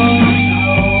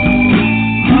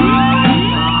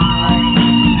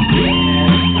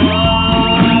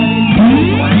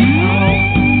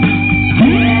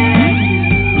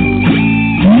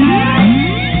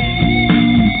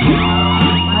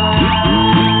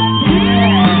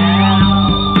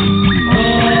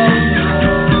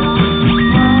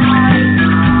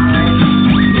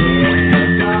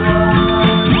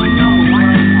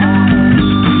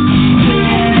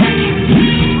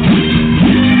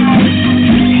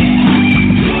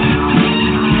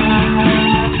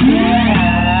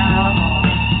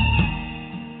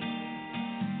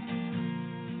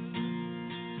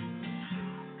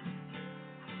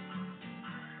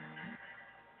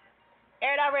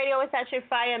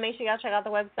 Fire. Make sure y'all check out the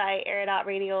website,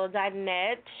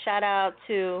 air.radio.net. Shout out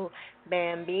to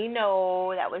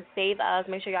Bambino. That was Save Us.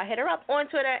 Make sure y'all hit her up on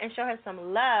Twitter and show her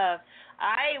some love.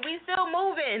 Alright, we still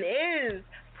moving. Is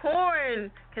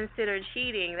porn considered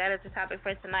cheating? That is the topic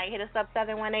for tonight. Hit us up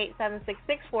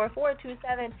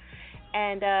 718-766-4427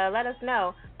 and let us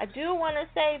know. I do want to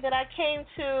say that I came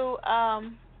to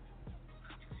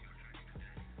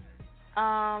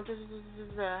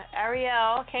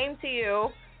Ariel, came to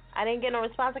you. I didn't get no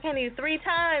response. I came to you 3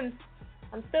 times.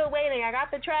 I'm still waiting. I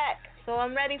got the track, so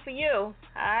I'm ready for you.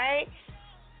 Alright?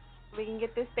 We can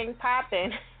get this thing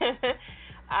popping.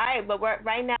 Alright, but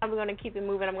right now we're going to keep it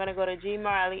moving. I'm going to go to G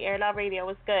Marley, Air Love Radio.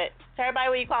 What's good? Tell everybody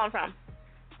where you calling from.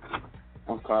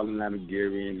 I'm calling out of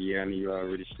Gary, Indiana. You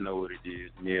already know what it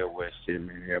is. Midwest shit,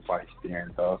 man. Everybody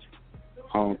stand off.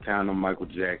 Hometown of Michael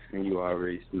Jackson. You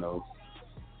already know.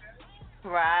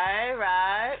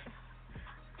 Right.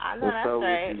 I know. What's that's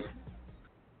right.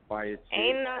 Quiet.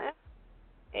 Ain't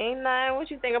nothing.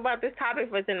 What you think about this topic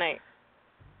for tonight?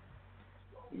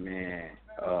 Man,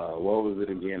 what was it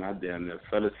again? I damn near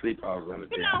fell asleep. I was on the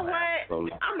You know what?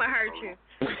 I'm gonna hurt you.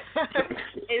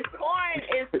 Is porn?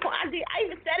 I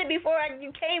even said it before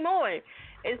you came on.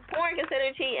 Is porn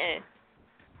considered cheating?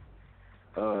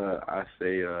 I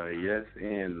say yes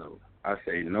and no. I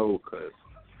say no because.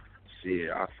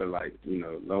 Shit, I feel like,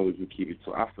 as long as you keep it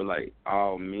to, I feel like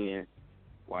all men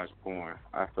watch porn.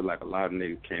 I feel like a lot of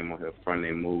niggas came on here front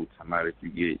their mood talking about if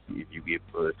you get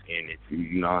pussy and if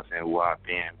you know what I'm saying, who I've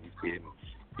been,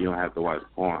 you don't have to watch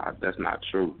porn. That's not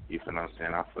true. You feel what I'm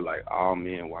saying? I feel like all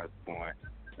men watch porn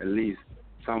at least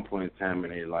some point in time in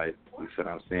their life. You feel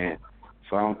what I'm saying?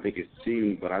 So I don't think it's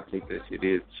cheating, but I think that shit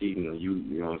is cheating when you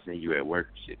know what I'm saying, you at work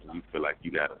and shit and you feel like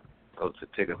you gotta go to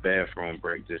take a bathroom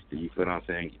break just to, you feel what I'm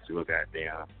saying, get you a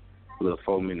goddamn little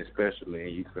 4-minute special and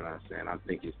you feel what I'm saying. I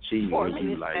think it's cheating when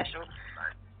you like.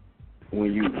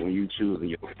 when you choosing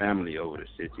your family over the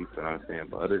shit, you feel what I'm saying?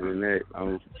 But other than that, as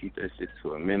long as you keep that shit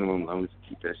to a minimum, as long as you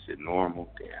keep that shit normal,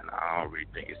 then I don't really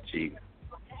think it's cheating.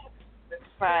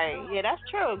 Right. Yeah, that's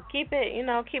true. Keep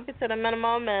it to the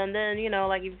minimum, and then,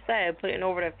 like you said, putting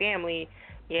over the family,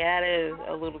 yeah, that is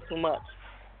a little too much.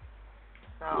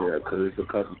 So. Yeah, because there's a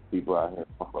couple of people out here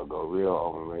that go real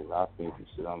overrated. I seen some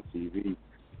shit on TV.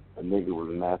 A nigga was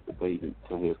masturbating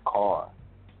to his car.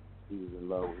 He was in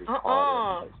love with his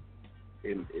car.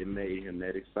 It made him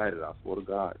that excited. I swear to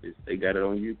God. They got it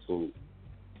on YouTube.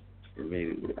 It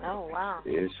made it. Oh, wow.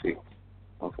 Yeah, shit.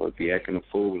 I'm supposed to be acting a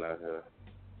fool out here.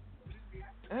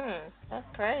 That's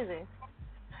crazy.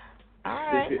 All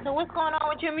right. So what's going on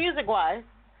with your music-wise?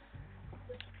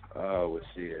 Well,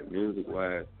 shit.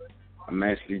 Music-wise, I'm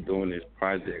actually doing this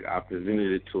project. I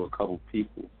presented it to a couple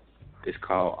people. It's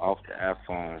called Off the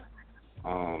iPhone.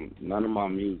 None of my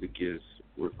music is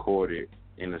recorded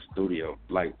in a studio,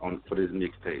 like for this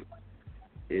mixtape.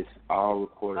 It's all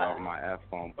recorded off my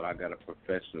iPhone, but I got a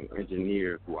professional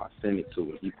engineer who I sent it to,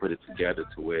 and he put it together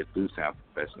to where it do sound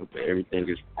professional. But everything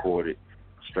is recorded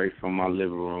straight from my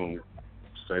living room,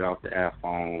 straight off the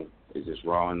iPhone. It's just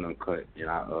raw and uncut.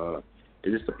 And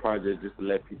it's just a project just to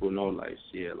let people know, like,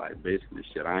 shit, like, basically,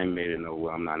 shit, I ain't made it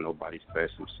nowhere. I'm not nobody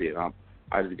special. Shit,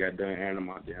 I just got done airing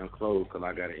my damn clothes because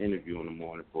I got an interview in the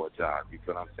morning for a job. You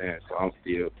feel what I'm saying? So I'm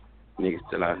still, niggas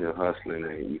still out here hustling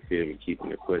and, you feel me,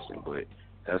 keeping it pushing. But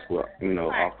that's what,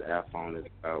 Off the iPhone is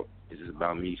about. It's just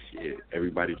about me, shit.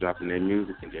 Everybody dropping their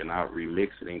music, and then I remix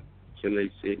it and kill that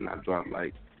shit, and I drop,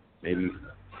 like, maybe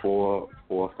 4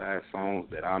 or 5 songs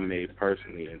that I made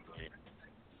personally, and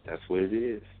that's what it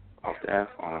is. Off the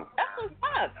iPhone. That's what's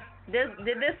up.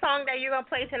 Did this song that you're going to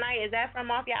play tonight, is that from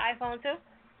off your iPhone too?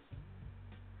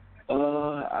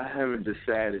 I haven't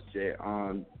decided yet.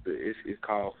 It's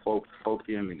called 4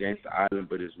 p.m. Against the Island,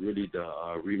 but it's really the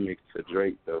remix to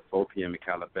Drake, the 4 p.m. in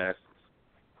Calabasas.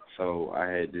 So I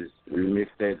had this remix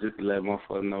that just to let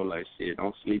motherfuckers know, like, shit,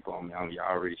 don't sleep on me. You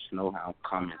already know how I'm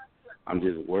coming. I'm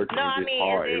just working hard.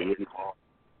 It's really hard.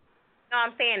 No,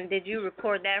 I'm saying, did you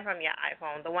record that from your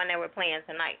iPhone, the one that we're playing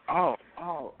tonight? Oh,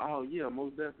 yeah,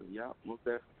 most definitely. Yeah, most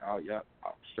definitely. Oh, yeah,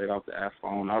 straight off the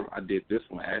iPhone. I did this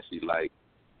one actually,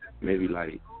 maybe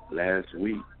last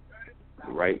week.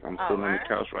 Right, I'm sitting on the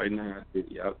couch right now. I did,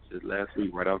 just last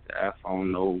week, right off the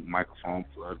iPhone, no microphone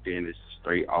plugged in. It's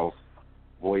straight off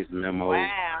voice memo.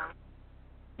 Wow.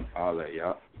 All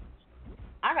that,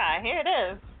 I gotta hear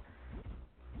this.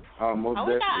 Most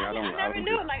definitely. I never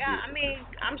knew.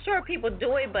 I'm sure people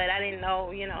do it, but I didn't know,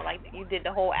 you did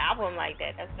the whole album like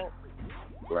that. That's dope.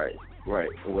 Right.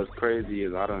 And what's crazy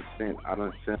is I done sent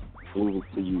music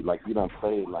to you. Like, you done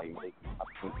played, maybe I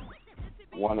think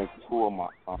 1 or 2 of my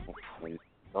songs, and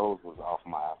those was off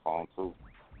my iPhone, too.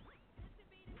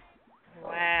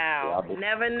 Wow.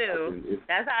 Never knew.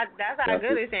 That's how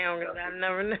good it sounds. I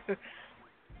never knew.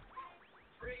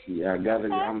 Yeah, I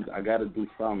gotta do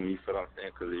something, you feel what I'm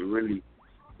saying? Because it really,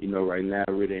 right now,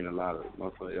 it really ain't a lot of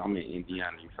motherfuckers. I'm in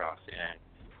Indiana, you feel what I'm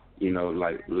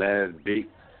saying? Last big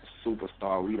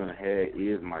superstar we done had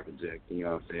is Michael Jackson, you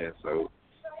know what I'm saying? So,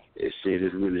 this shit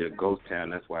is really a ghost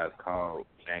town. That's why it's called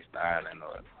Gangsta Island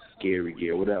or Scary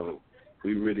Gear, whatever.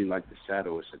 We really like the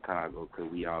shadow of Chicago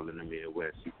because we all in the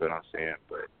Midwest, you feel what I'm saying?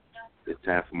 But it's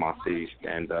time for my city to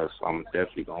stand up, so I'm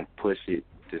definitely going to push it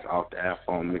just off the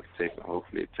iPhone mixtape, and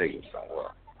hopefully it takes me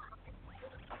somewhere.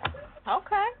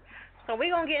 Okay. So we're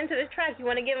going to get into this track. You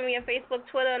want to give me your Facebook,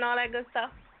 Twitter, and all that good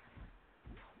stuff?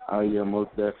 Oh, yeah, most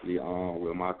definitely.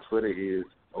 Well, my Twitter is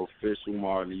Official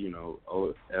Marley,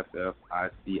 OFFICIAL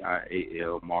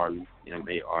Marley,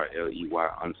 MARLEY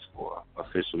 _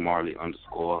 Official Marley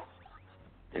 _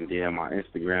 And then my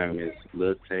Instagram is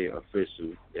Lil Tay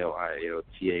Official,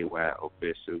 LILTAY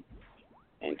Official.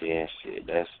 And then shit,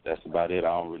 that's about it. I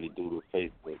don't really do the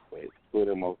Facebook, but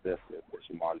Twitter most definitely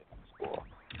Official Marley _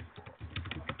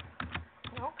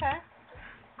 Okay.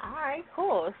 All right,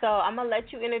 cool. So I'm gonna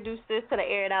let you introduce this to the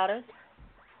Air It Outers.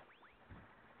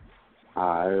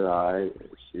 All right.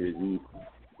 Shit,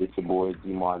 it's your boy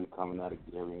D Martin coming out of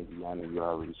Gary, Indiana. You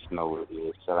already know what it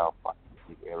is. Shout out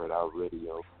to Air It Out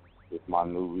Radio. It's my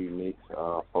new remix,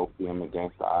 4 p.m.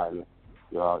 Against the Island.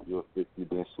 You're 50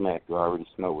 been smacked. You already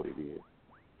know what it is.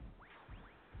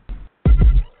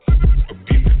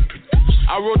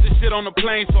 I wrote this shit on the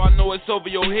plane, so I know it's over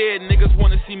your head. Niggas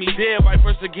wanna see me dead, vice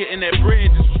versa, getting that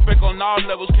bread. Disrespect on all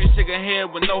levels, can't shake a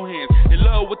hand with no hands. They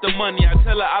love with the money, I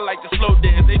tell her I like to slow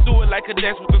dance. They do it like a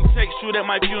dance with them takes, shoot at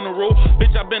my funeral.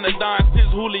 Bitch, I been a don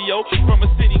since Julio. From a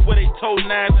city where they told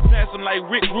nines and pass them like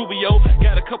Rick Rubio.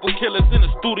 Got a couple killers in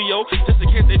the studio, just in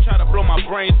case they try to blow my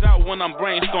brains out when I'm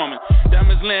brainstorming.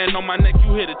 Diamonds laying on my neck,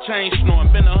 you hear the chain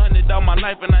snoring. Been 100 all my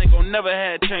life and I ain't gon' never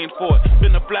had change for it.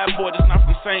 Been a flat boy that's not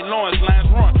from St. Lawrence, lines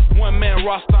run. One man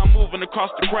roster, I'm moving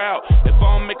across the crowd. If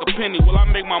I don't make a penny, will I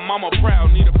make my mama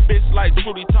proud? Need a bitch like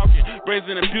Trudy talking, brains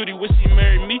in the beauty, wish she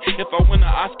married me if I win an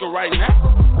Oscar right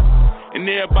now. And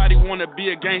everybody wanna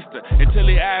be a gangster until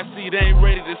they eyes see they ain't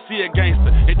ready to see a gangster.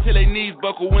 Until they knees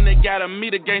buckle when they gotta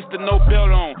meet a gangster, no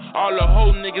belt on. All the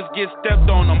whole niggas get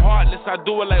stepped on. I'm heartless, I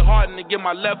do it like Harden to get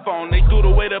my left on. They threw the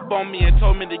weight up on me and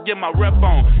told me to get my rep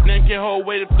on. Name can't hold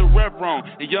weight if the rep wrong.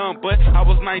 A young but I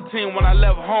was 19 when I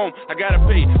left home. I gotta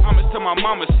pay homage to my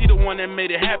mama, she the one that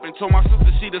made it happen. Told my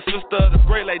sister she the sister of the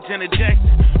great like Janet Jackson.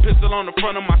 Pistol on the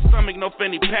front of my stomach, no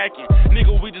fanny packing.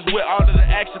 Nigga, we just with all of the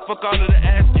action, fuck all of the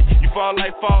asking. You fall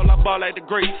like fall, I ball like the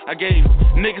great. I gave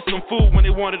niggas some food when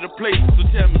they wanted a plate. So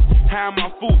tell me, how am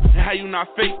I food and how you not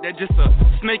fake? That just a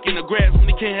snake in the grass when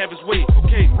he can't have his way,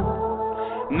 okay?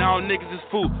 Now niggas is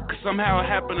fool, cause somehow it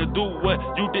happened to do what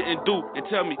you didn't do. And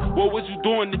tell me, what was you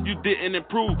doing if you didn't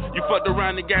improve? You fucked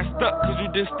around and got stuck cause you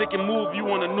didn't stick and move.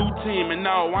 You on a new team and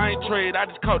now I ain't trade, I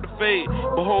just caught the fade.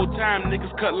 But whole time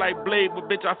niggas cut like Blade, but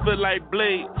bitch I feel like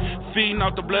Blade. Feeding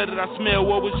off the blood that I smell.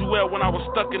 Where was you at when I was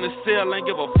stuck in the cell? Ain't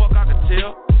give a fuck, I could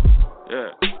tell.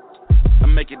 Yeah, I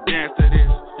make it dance to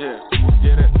this. Yeah,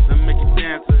 get it. I make it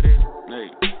dance to this. Hey,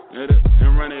 get it.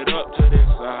 And run it up to this.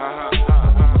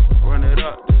 Run it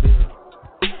up to this.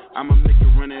 I'ma make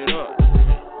it run it up to this.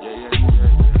 Yeah.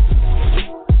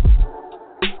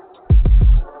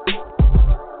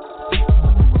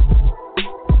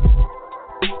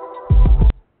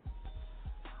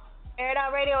 Air It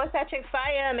Out Radio is that chick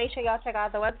fire. Make sure y'all check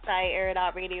out the website,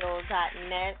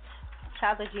 airitoutradio.net.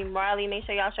 Shout out to G Marley. Make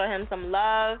sure y'all show him some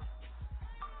love.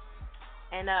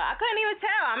 And I couldn't even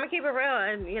tell. I'm going to keep it real.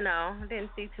 And,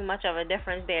 didn't see too much of a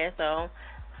difference there. So,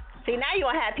 see, now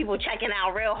you're going to have people checking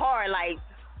out real hard, like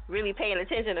really paying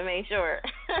attention to make sure.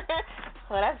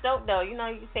 Well, that's dope, though. You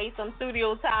save some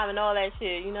studio time and all that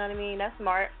shit. You know what I mean? That's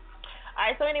smart. All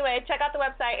right, so anyway, check out the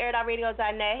website,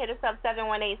 airitoutradio.net. Hit us up,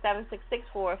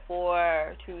 718-766-4427.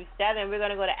 We're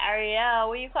going to go to Ariel.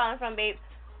 Where you calling from, babe?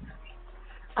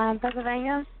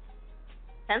 Pennsylvania.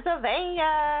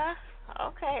 Pennsylvania.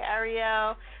 Okay,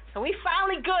 Ariel. So we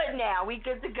finally good now. We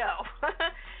good to go.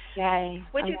 Yay.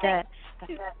 What you think?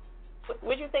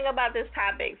 What you think about this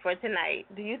topic for tonight?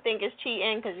 Do you think it's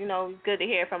cheating? Because it's good to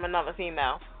hear from another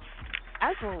female.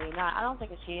 Absolutely not. I don't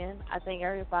think it's cheating. I think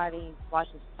everybody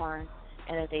watches porn,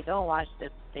 and if they don't watch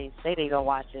it, they say they don't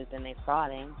watch it, then they're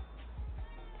frauding.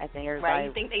 I think everybody. Right?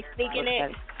 You think they sneaking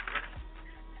it?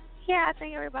 Yeah, I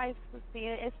think everybody's seeing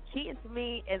it. It's cheating to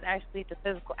me is actually the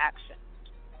physical action.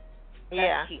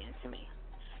 That's cheating to me.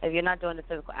 If you're not doing the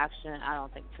physical action, I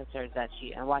don't think it's considered that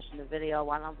cheating. And watching the video,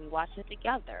 why don't we watch it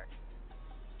together?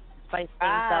 Spice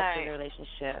things up in the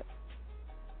relationship.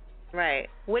 Right.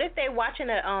 What if they're watching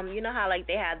you know how like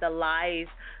they have the live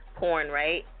porn,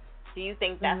 right? Do you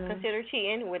think that's considered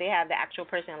cheating, where they have the actual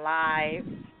person live?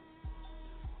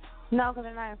 No, because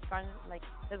they're not in front, like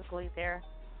physically there.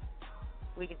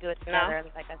 We could do it together,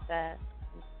 like I said.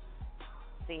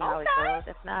 See how it goes.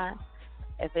 If not,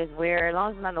 if it's weird, as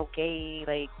long as it's not no gay,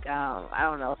 like, I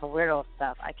don't know, some weirdo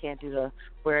stuff. I can't do the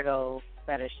weirdo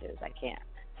fetishes. I can't.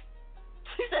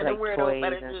 She said like the weirdo toys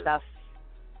fetishes. and stuff.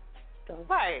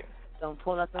 Don't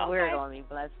pull nothing weird on me,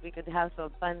 but we could have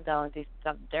some fun, though, and do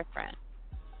something different.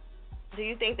 Do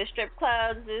you think the strip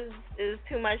clubs is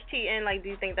too much cheating? Like, do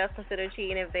you think that's considered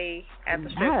cheating if they at the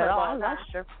strip club? I love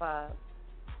strip clubs.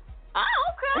 Oh,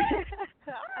 okay.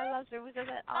 I love strip clubs.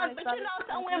 But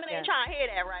some women ain't trying to hear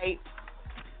that, right?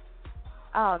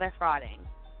 Oh, they're frauding.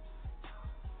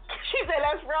 She said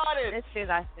that's frauding.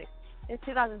 It's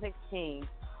 2016.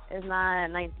 It's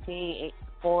not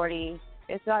 1940.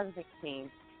 It's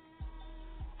 2016.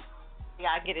 You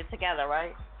gotta get it together,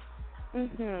 right?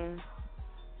 Mhm.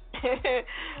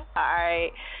 All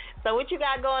right. So what you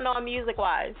got going on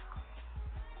music-wise?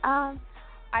 I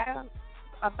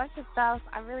a bunch of stuff.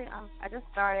 I just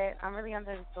started. I'm really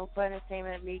under the Sopa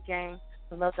Entertainment Meet Gang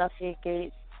from Philadelphia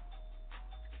Gates.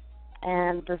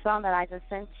 And the song that I just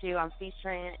sent you, I'm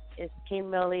featuring is King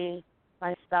Millie,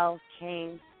 myself,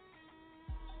 King.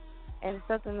 And it's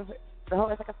something,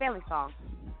 it's like a family song.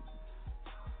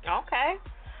 Okay.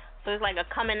 So it's like a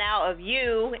coming out of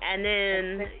you and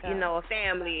then, a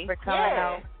family. We're coming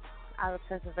out. out of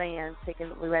Pennsylvania and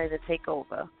we're ready to take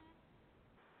over.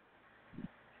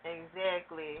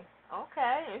 Exactly.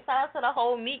 Okay. And shout out to the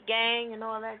whole Meat Gang and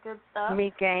all that good stuff.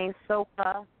 Meat Gang,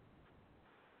 SOPA.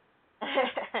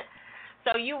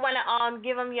 So you want to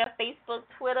give them your Facebook,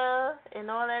 Twitter,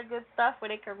 and all that good stuff where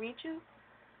they can reach you?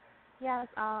 Yes.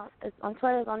 It's on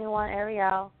Twitter, it's only one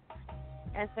Ariel.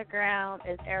 Instagram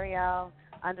is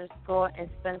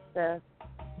Ariel_expensive.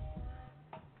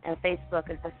 And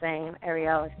Facebook is the same,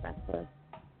 Ariel Expensive.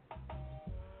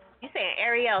 You saying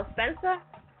Ariel Spencer?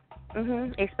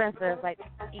 Expensive, like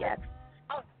EX.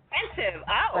 Oh, expensive.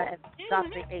 Oh. But stop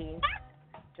the E.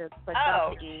 Just put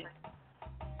stop the E.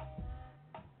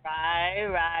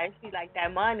 Right. She like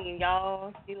that money,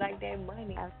 y'all. She like that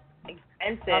money.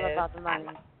 Expensive. All about the money.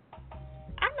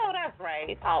 I know that's right.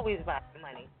 It's always about the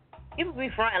money. People be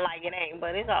fronting like it ain't,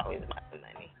 but it's always about the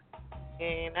money.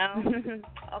 You know?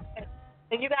 Okay.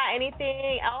 So you got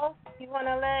anything else you want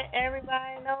to let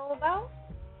everybody know about?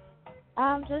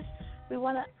 We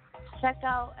want to check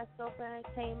out SOPA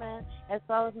Entertainment as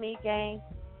well as Meat Gang.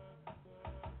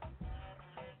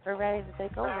 We're ready to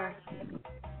take over.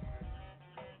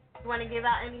 You want to give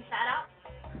out any shout-outs?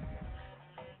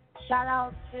 Shout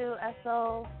out to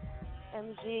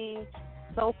SOMG,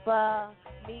 SOPA,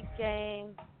 Meat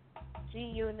Gang,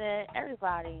 G-Unit,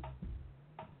 everybody.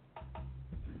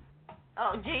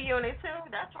 Oh, G-Unit too?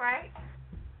 That's right.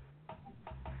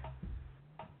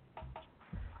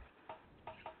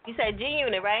 You said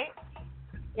G-Unit, right?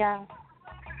 Yeah.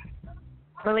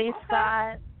 Release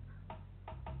Scott,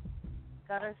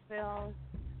 Gutter Films,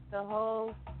 the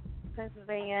whole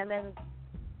Pennsylvania, and then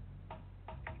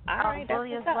all right,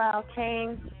 Bully as well,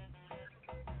 King.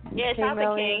 Yeah, shout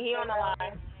out to King. He on the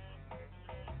line.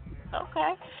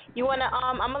 Okay. You wanna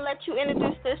I'm gonna let you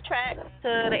introduce this track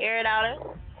to the Air It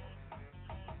Outers.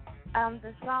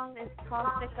 The song is called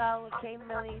Sicko with K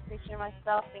Millie, featuring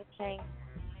myself and King.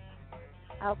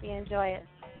 I hope you enjoy it.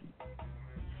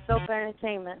 SOPA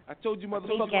Entertainment. I told you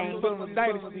motherfuckers was feeling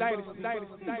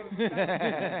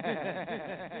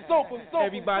SOPA.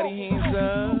 Everybody hands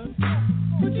up.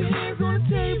 Put your hands on the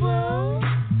table.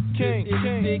 King.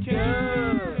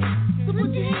 So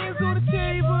put your hands on the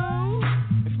table.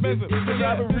 Expensive.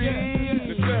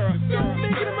 Robbery. Don't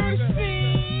make it a murder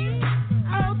scene.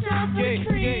 I'll drop for the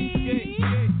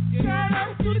cream. Shout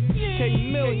out to the team. K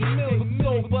Millie.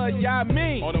 SOPA, y'all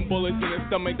mean. All them bullets in the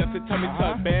stomach, that's a tummy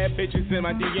tuck. Bad bitches in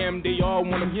my DM, they all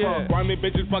wanna fuck. Grimy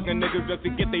bitches fucking niggas just to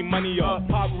get their money up.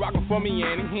 Pop rockin' for me,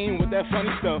 and he ain't with that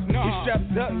funny stuff. You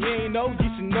strapped up, you ain't know, you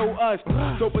should know us.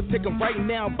 SOPA tickin' right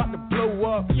now, about to blow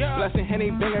up. Blessing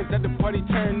Henny bangers at the party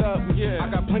turn up. I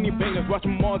got plenty bangers, watch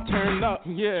them all turn up.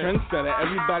 Trendsetter,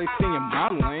 everybody singing my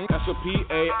lane. SOPA,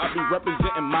 I be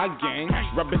representing my gang,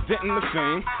 representing the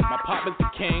fame. My pop is the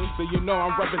king, so you know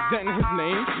I'm representing his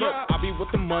name. Look, I be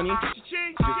with the money,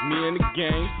 just me and the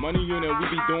gang. Money unit, we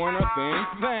be doing our thing.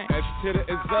 S to the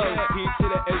Izzo, P to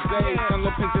the Izzy. Son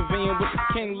of Pennsylvania with the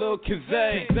king, Lil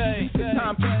Kazay. It's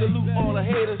time to salute all the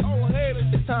haters.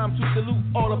 It's time to salute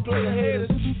all the player haters.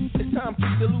 It's time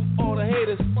to salute all the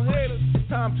haters. It's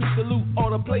time to salute all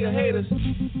the player haters.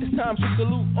 It's time to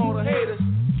salute all the haters.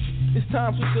 It's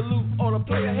time to salute all the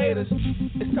player haters.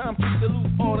 It's time to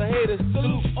salute all the haters.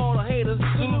 Salute all the haters.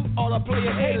 Salute all the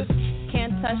player haters.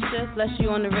 Can't touch this unless you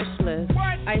on the rich list.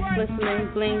 Ice glistening,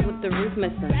 bling with the roof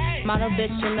missing. Model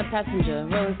bitch in the passenger,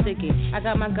 rolling sticky. I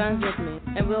got my guns with me,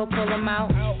 and we'll pull them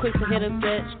out. Quick to hit a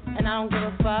bitch, and I don't give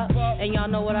a fuck. And y'all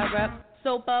know what I rep.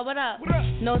 SOPA, what up?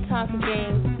 No time for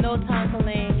games, no time for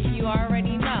lame. You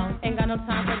already know, ain't got no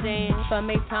time for dames, but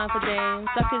make time for dames.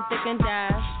 Suck his dick and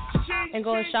dash, and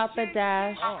go and shop at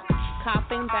Dash.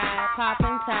 Copping bag,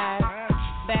 popping tag.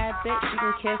 Bad bitch, you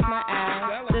can kiss my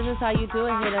ass. This is how you do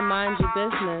it here to mind your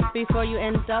business. Before you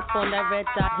end up on that red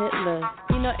dot hit list.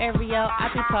 You know Ariel, I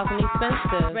be talking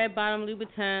expensive. Red bottom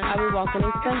Louboutin, I be walking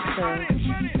expensive.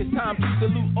 It's time to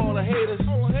salute all the haters.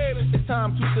 It's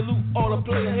time to salute all the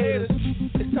player haters.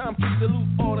 It's time to salute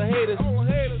all the haters.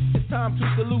 It's time to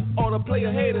salute all the player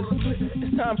haters.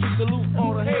 It's time to salute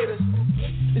all the haters.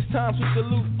 It's time to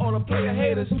salute all the player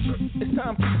haters. It's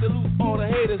time to salute all the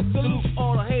haters. Salute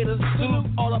all the haters. Salute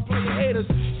all the player haters.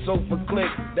 SOPA click,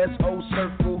 that's old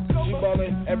circle. We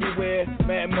ballin' everywhere,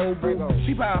 mad mobile.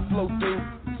 See how I flow through,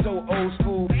 so old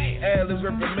school. Ad-libs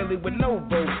rippin' Millie with no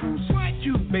vocals.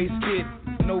 Cube-bass kid,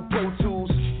 no Pro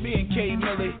Tools. Me and K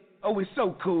Millie, always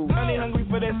so cool. Honey hungry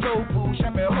for that soul food,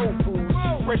 shop at Whole Foods.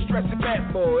 Fresh dressed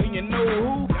fat boy, and you know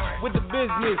who? With with the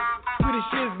business. Swedish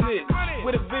shiznit.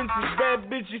 With a vintage, bad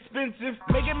bitch expensive.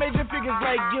 Making major figures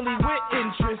like Gilly with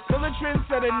interest. Still a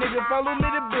trendsetter, nigga, follow me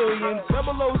to billions.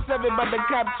 007 by the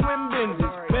cop twin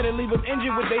Benzes. Better leave them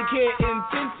injured with they care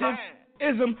intensive.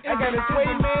 Ism, I got a sway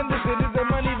man, listen, is a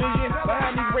money vision.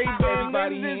 Behind these Ray-Ban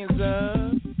lenses. Hands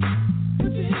up.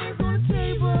 Put your hands on the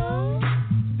table.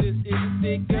 This is a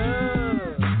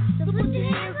sticker. So put your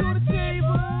hands on the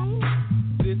table.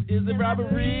 This is a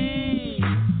robbery.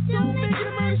 Don't make it a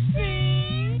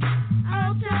mercy.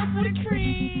 I'll top for the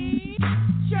cream.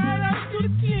 Shout out to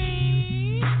the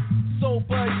team. So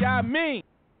buzz, y'all mean.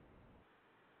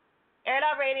 Air It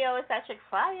Out Radio is that chick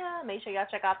fire. Make sure y'all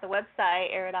check out the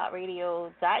website,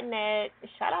 airitoutradio.net.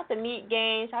 Shout out to Meat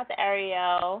Gang. Shout out to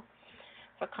Ariel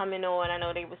for coming on. I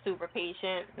know they were super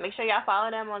patient. Make sure y'all follow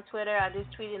them on Twitter. I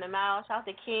just tweeted them out. Shout out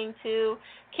to King, too.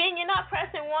 King, you're not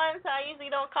pressing 1, so I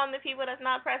usually don't come to people that's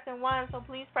not pressing 1, so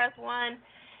please press 1.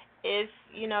 If,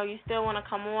 you still want to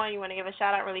come on, you want to give a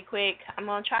shout-out really quick. I'm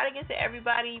going to try to get to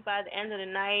everybody by the end of the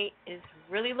night. It's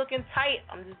really looking tight.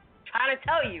 I'm just trying to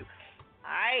tell you. All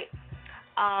right?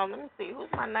 Let me see. Who's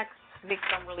my next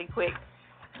victim really quick?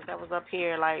 That was up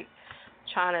here,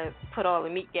 trying to put all the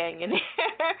Meat Gang in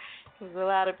there. There's a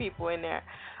lot of people in there.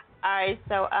 All right,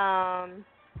 so,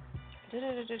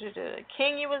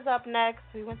 King, you was up next.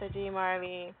 We went to G.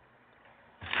 Marley.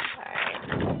 All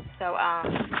right. So,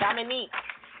 Dominique,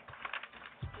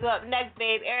 you up next,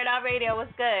 babe. Air It Out Radio,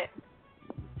 what's good?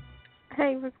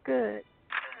 Hey, what's good?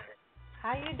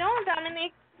 How you doing,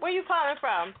 Dominique? Where you calling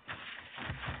from?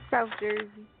 South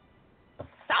Jersey.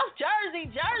 South Jersey,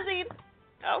 Jersey.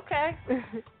 Okay.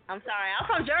 I'm sorry. I'm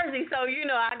from Jersey, so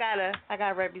I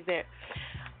gotta represent.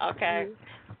 Okay.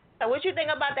 So what you think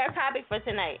about that topic for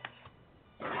tonight?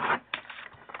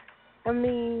 I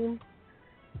mean,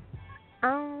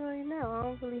 I don't really know. I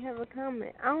don't really have a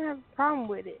comment. I don't have a problem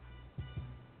with it.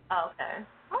 Okay.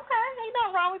 Ain't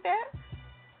nothing wrong with that.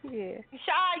 Yeah. You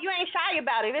shy? You ain't shy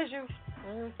about it, is you?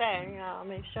 I'm saying, I'll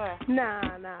make sure. Nah.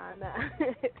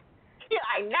 You're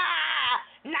like,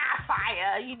 nah,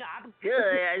 fire. I'm good.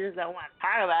 I just don't want to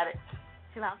talk about it.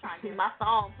 I'm trying to get my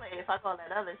song played. Fuck all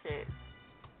that other shit.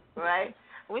 Right?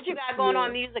 What you got going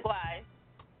on music-wise?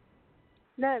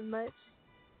 Not much.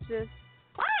 Just.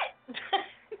 What?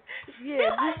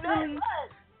 Yeah, just really.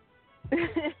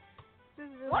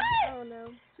 What? I don't know.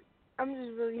 I'm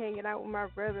just really hanging out with my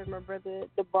brother,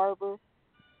 the barber.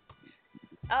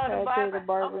 Oh, the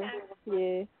barber. Okay.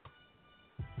 Yeah.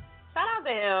 Shout out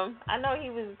to him. I know he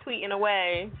was tweeting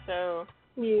away, so.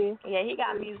 Yeah. Yeah, he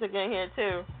got music in here,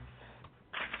 too.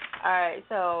 All right,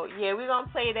 so, yeah, we're going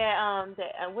to play that,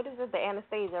 what is it, the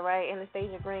Anastasia, right?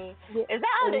 Anastasia Green. Yeah. Is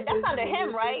that that's under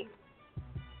him, right?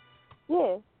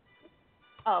 Yeah.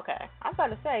 Oh, okay. I was about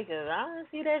to say, because I don't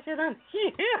see that shit on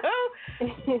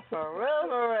you. For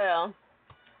real. All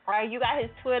right, you got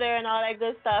his Twitter and all that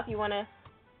good stuff. You want to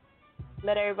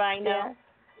let everybody know?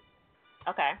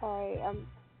 Yeah. Okay. All right, I'm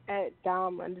at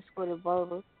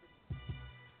Dom_the_barber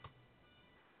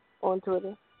on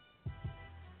Twitter.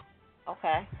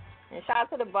 Okay. And shout out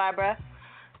to the barber.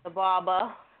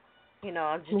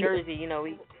 Jersey,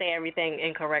 we say everything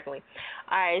incorrectly.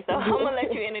 All right, so I'm going to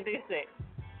let you introduce it.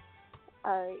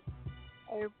 All right.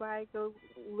 Everybody go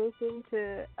listen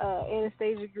to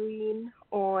Anastasia Green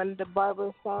on the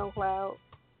Barber SoundCloud.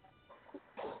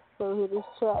 So hear this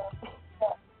track.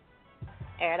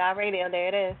 Air It Out Radio, there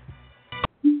it is.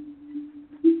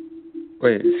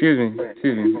 Wait, excuse me.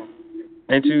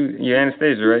 Ain't you're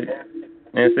Anastasia, right?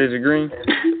 Anastasia Green?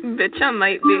 Bitch, I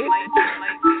might be.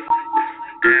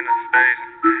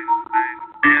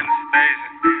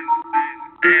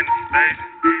 Anastasia.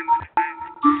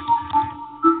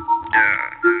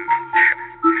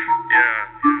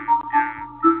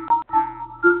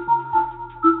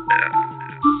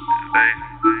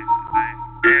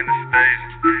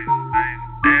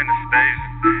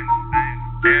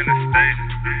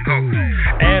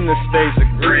 Anastasia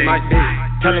Green,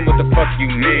 tell him what the fuck you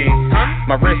mean.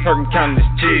 My wrist hurtin' counting this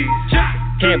cheese.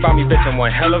 Can't buy me, bitch, I'm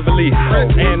one hell of a leaf. Oh,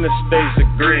 Anastasia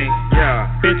Green,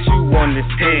 bitch, you on this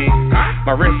team.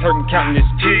 My wrist hurtin' counting this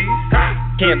cheese.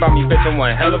 Can't buy me, bitch, I'm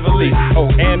one hell of a leaf. Oh,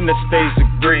 Anastasia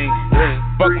Green,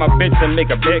 fuck my bitch and make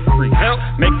a bed creep.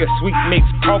 Make a sweet mix,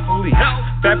 coffee.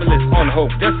 Fabulous on the whole,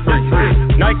 that's free.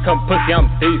 Night come pussy, I'm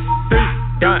thief.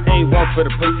 Got A1 for the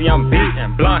pussy, I'm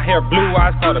beatin'. Blonde hair, blue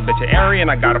eyes, call the bitch an Aryan.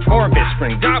 I got a foreign bitch,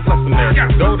 spring God plus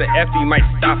American. Go to FD, might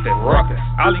stop at Ruckus.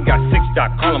 Ali got 6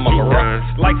 dot, call him a Ruckus.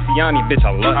 Like Siani, bitch, I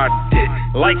love it.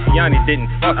 Like Siani didn't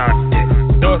fuck I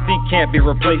did. Dorothy can't be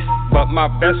replaced, but my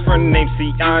best friend named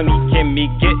Siani. Can me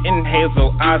getting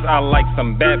hazel eyes, I like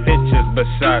some bad bitches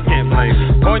besides. Can't blame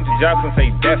me. Point to Johnson, say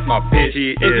that's my bitch.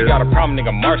 If you got a problem, nigga,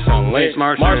 Marshawn Lynch.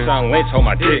 Marshawn Lynch, hold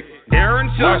my dick.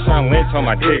 Darren Shaw. Marshawn Lynch, hold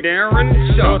my dick. Darren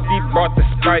Shaw. Dorothy brought the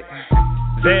Sprite.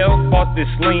 Zale bought this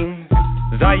lean.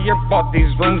 Zaire bought these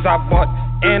rooms, I bought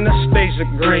Anastasia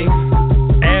Green.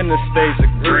 Anastasia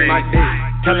Green.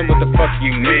 Tell him what the fuck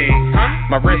you mean.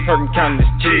 My wrist hurtin' counting this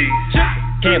cheese.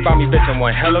 Can't buy me, bitch, I'm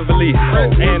one hell of a lease.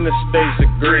 Oh, Anastasia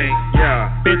Green.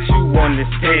 Yeah, bitch, you on this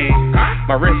team.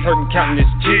 My wrist hurtin' counting this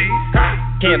cheese.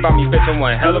 Can't buy me, bitch, I'm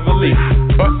one hell of a lease.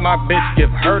 Fuck my bitch, give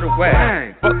her the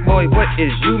wag. Fuck boy, what is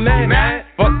you mad?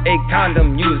 Fuck a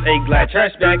condom, use a Glad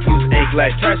trash bag, use a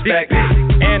Glad trash bag.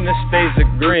 Anastasia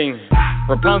Green.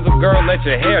 Rapunzel girl, let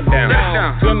your hair down.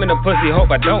 Swim in the pussy, hope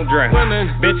I don't drown.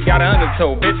 Bitch got an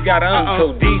undertow,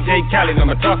 DJ Khaled,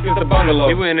 my talk is the bungalow.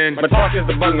 We winning. My talk is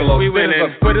the bungalow. We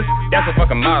winning. Quitters, that's a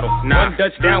fucking model. One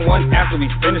Dutch down, one after we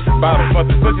finish this bottle.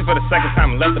 Fuck this pussy for the second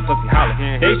time and let the pussy holler.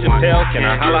 They should tell, can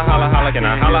I holla, holla, holla, can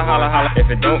I holla, holla, holla? If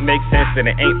it don't make sense,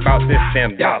 then it ain't about this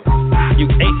damn dollar.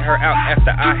 You ate her out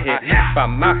after I hit.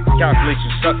 By my calculation,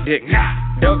 suck dick.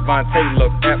 Devontae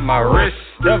look at my wrist.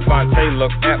 Devontae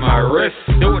look at my wrist.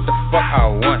 Do what the fuck I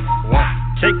want.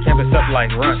 Shake canvas up like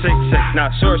run.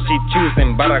 Not sure she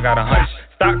choosing, but I got a hunch.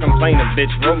 Stop complaining, bitch,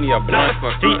 roll me a blunt.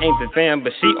 She ain't the fan,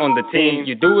 but she on the team.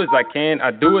 You do as I can, I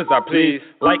do as I please.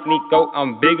 Like Nico,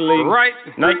 I'm big league. Right.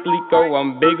 Nike Lico,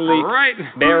 I'm big league. Right.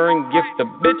 Bearing gift to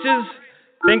bitches.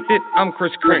 Think that I'm Chris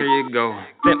Crank. There you go.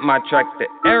 Sent my track to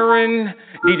Aaron.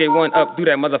 DJ One Up, do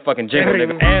that motherfucking jingle,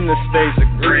 nigga. Anastasia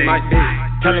Green.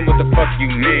 Tell him what the fuck you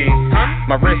mean.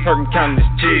 My wrist hurtin' counting this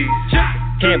cheese.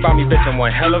 Can't buy me, bitch, I'm one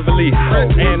hell of a lease.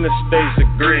 Oh, Anastasia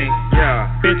Green.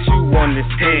 Yeah, bitch, you on this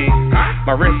team.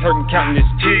 My wrist hurtin' counting this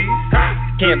cheese.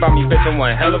 Can't buy me, bitch, I'm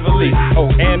one hell of a lease.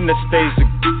 Oh, Anastasia.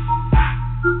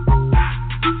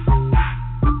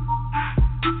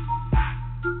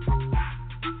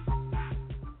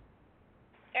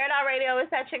 Radio,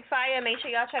 it's that Chick Fire. Make sure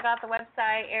y'all check out the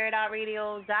website,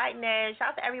 airitoutradio.net. Shout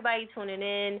out to everybody tuning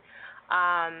in.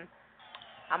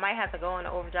 I might have to go on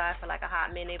the overdrive for like a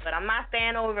hot minute, but I'm not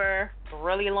staying over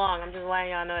really long. I'm just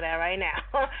letting y'all know that right now.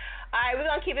 All right, we're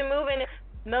going to keep it moving.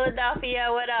 Philadelphia,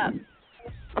 what up?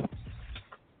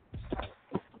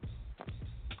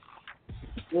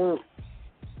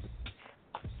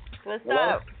 What's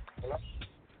up?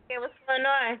 Hey, what's going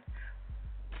on?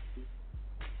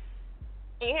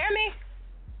 Can you hear me?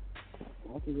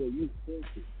 I can hear you.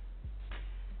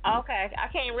 Okay, I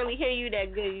can't really hear you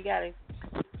that good. You gotta.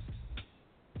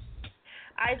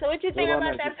 All right, so what you think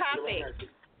about that topic?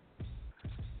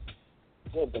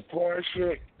 What, the porn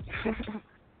shit?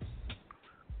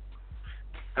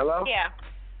 Hello? Yeah.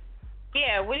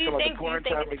 Yeah, what do you think? The porn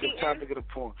topic, the topic of the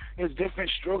porn. It's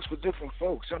different strokes for different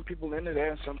folks. Some people into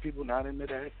that, some people not into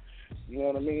that. You know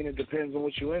what I mean? It depends on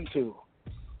what you're into.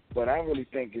 But I really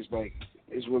think it's like,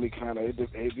 it's really kind of,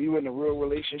 if you in a real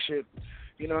relationship,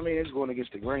 you know what I mean, it's going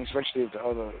against the grain, especially if the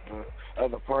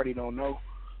other party don't know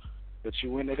that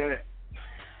you into that.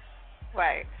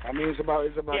 Right. I mean, it's about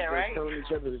right? telling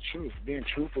each other the truth, being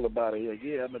truthful about it. Like,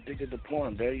 yeah, I'm addicted to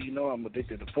porn, baby. You know I'm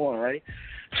addicted to porn, right?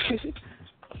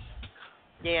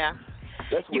 Yeah.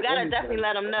 You gotta definitely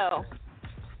let them know.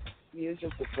 Yeah, it's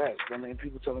just a fact. I mean,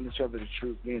 people telling each other the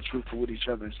truth, being truthful with each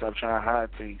other, and stop trying to hide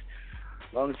things.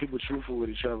 As long as people are truthful with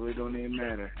each other, it don't even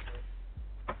matter.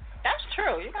 That's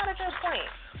true. You got a good point.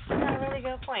 You got a really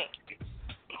good point.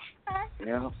 Okay.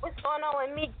 Yeah. What's going on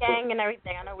with Meat Gang and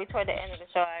everything? I know we toward the end of the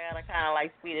show. I gotta kind of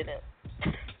like speed it up.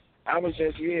 I was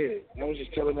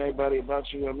just telling everybody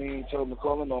about you. I mean, told them to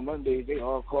call in on Monday. They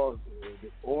all called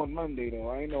on Monday, though.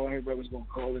 I didn't know everybody was going to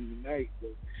call in tonight,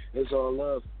 but it's all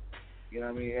love. You know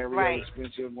what I mean? Ariel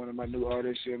Spencer, one of my new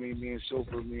artists. I mean, me and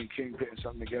Soper, me and King putting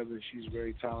something together. She's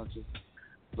very talented,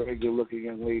 very good-looking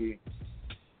young lady,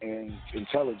 and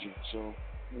intelligent. So,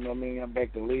 you know what I mean? I'm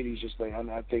back to ladies, just like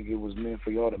I think it was meant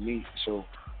for y'all to meet. So,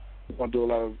 we're going to do a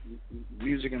lot of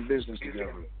music and business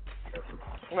together.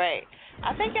 Right.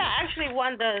 I think y'all actually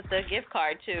won the gift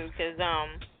card, too, because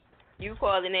you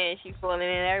called it in, she called it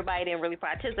in. Everybody didn't really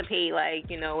participate, like,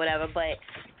 you know, whatever, but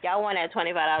y'all won that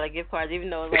 $25 gift card, even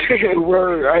though it was like...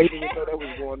 Word, I didn't even know that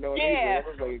was going on. Yeah. That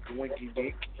was like a winky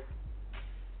dink.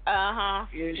 Uh-huh.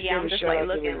 Yeah, I'm just like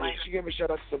looking like... She gave a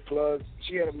shout out to the plug.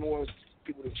 She had more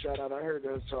people to shout out. I heard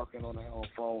her talking on her own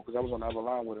phone, because I was on the other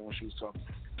line with her when she was talking.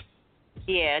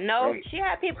 Yeah, no, right. She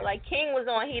had people like King was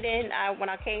on. He didn't. When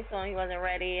I came to him, he wasn't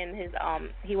ready, and his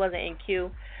he wasn't in queue.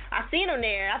 I seen him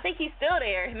there. I think he's still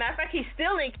there. Matter of fact, he's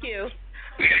still in queue.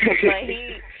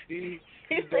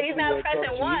 But he's not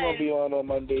pressing one. He's gonna be on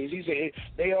Mondays. He said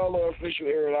they all are official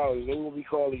Air It Outers. They will be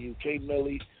calling you K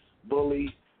Millie,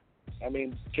 Bully. I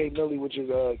mean K Millie, which is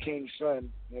King's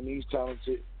son. I mean he's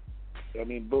talented. I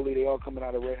mean Bully. They all coming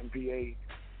out of Renton, PA,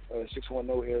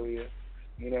 610 area.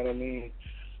 You know what I mean?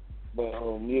 But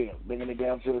yeah, bringing it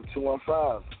down to the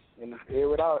 215 and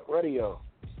Air It Out Radio.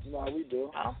 You know how we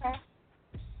do. Okay.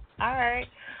 All right.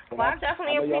 Well, I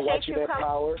definitely I know y'all appreciate watching you that coming.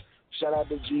 Power. Shout out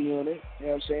to G Unit. You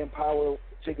know what I'm saying? Power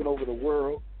taking over the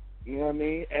world. You know what I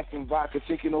mean? F and Vodka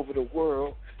taking over the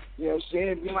world. You know what I'm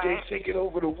saying? BJ Right. taking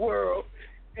over the world.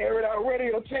 Air It Out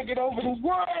Radio taking over the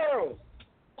world.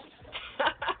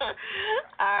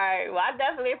 All right. Well, I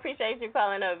definitely appreciate you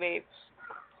calling up, babe.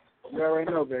 You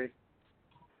already know, babe.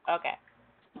 Okay.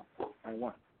 I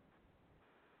won.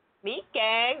 Meat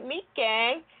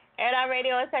Gang. Air It Out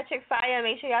Radio is at Chick Fire.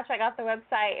 Make sure y'all check out the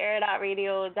website,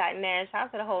 airitoutradio.net. Shout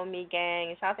out to the whole Meat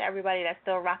Gang. Shout out to everybody that's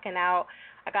still rocking out.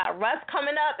 I got Russ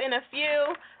coming up in a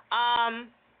few.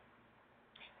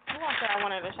 Who else did I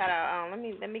wanted to shout out?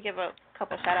 Let me give a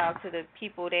couple shout outs to the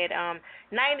people that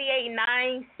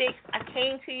 9896. I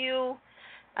came to you.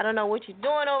 I don't know what you're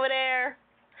doing over there.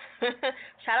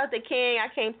 Shout out to King. I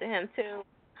came to him too.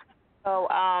 So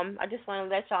I just want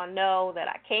to let y'all know that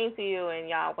I came to you and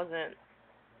y'all wasn't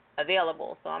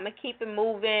available. So I'm gonna keep it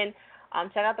moving.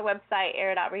 Check out the website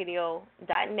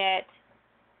airitoutradio.net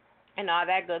and all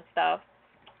that good stuff.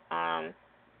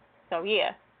 So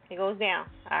yeah, it goes down.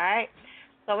 All right.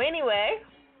 So anyway,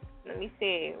 let me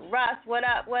see. Russ, what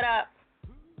up? What up?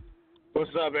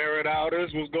 What's up, Air It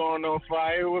Outers? What's going on,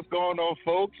 Fire? What's going on,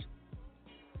 folks?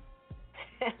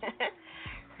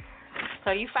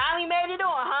 So you finally made it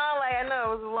on, huh? Like, I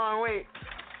know it was a long wait.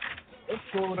 It's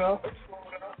cool, though.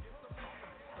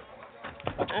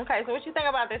 Okay, so what you think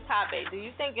about this topic? Do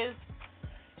you think it's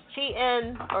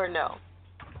cheating or no?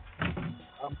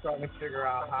 I'm trying to figure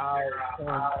out how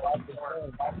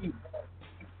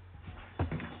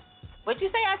What you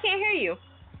say? I can't hear you.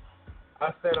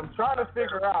 I said I'm trying to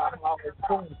figure out how it's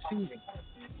going cheating.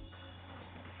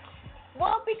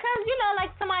 Well, because,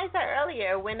 like somebody said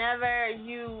earlier, whenever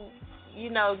you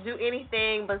do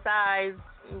anything besides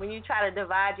when you try to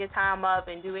divide your time up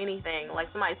and do anything,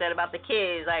 like somebody said about the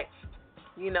kids, like,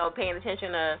 paying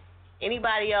attention to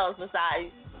anybody else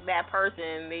besides that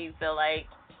person, they feel like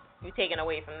you're taking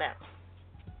away from them.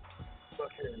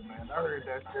 Look here, man. I heard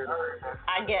that shit already.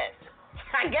 I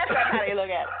guess that's how they look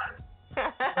at it.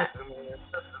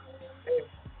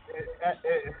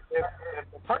 If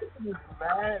the person is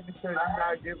mad because you're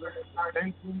not giving them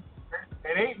attention,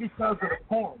 it ain't because of the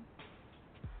porn.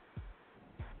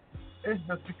 It's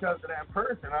just because of that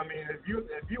person. I mean, if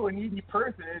you a needy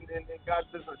person and got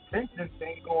this attention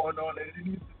thing going on and it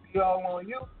needs to be all on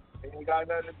you, it ain't got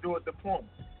nothing to do with the porn.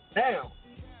 Now,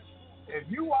 if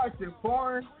you watching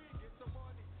porn,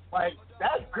 like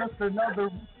that's just another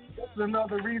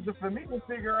reason for me to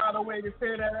figure out a way to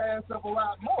tear that ass up a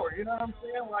lot more. You know what I'm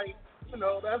saying? Like,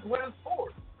 that's what it's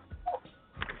for.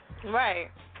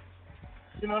 Right.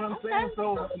 You know what I'm saying?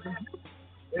 So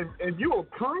if you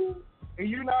approve and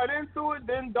you're not into it,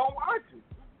 then don't watch it.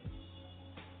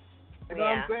 You know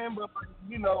what I'm saying? But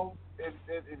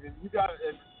if you got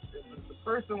if it's a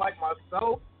person like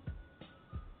myself,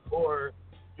 or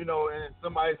and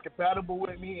somebody's compatible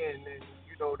with me, and they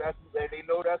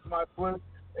know that's my twist,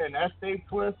 and that's their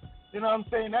twist. You know what I'm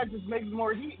saying? That just makes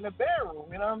more heat in the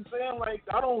bedroom. You know what I'm saying? Like,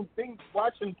 I don't think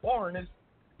watching porn is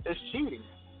cheating.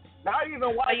 Not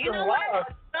even watching live.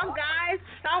 Some guys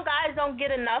don't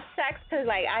get enough sex because,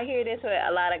 like, I hear this with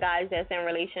a lot of guys that's in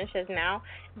relationships now.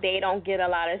 They don't get a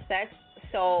lot of sex,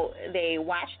 so they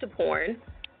watch the porn,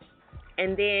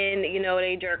 and then,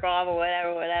 they jerk off or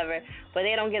whatever. But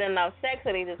they don't get enough sex,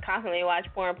 so they just constantly watch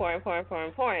porn.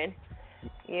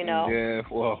 Yeah,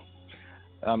 well,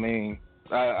 I mean,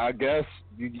 I guess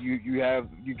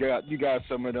you got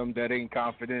some of them that ain't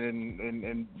confident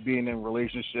in being in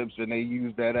relationships, and they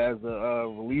use that as a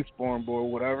release form or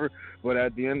whatever. But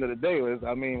at the end of the day,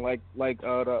 like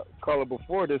the caller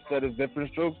before this said, it's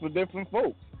different strokes for different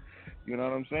folks. You know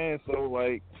what I'm saying? So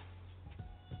like,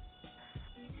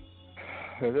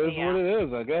 it is what it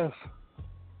is, I guess.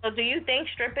 So do you think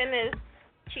stripping is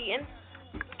cheating?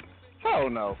 Hell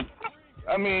no.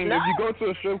 I mean, no? If you go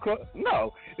to a strip club,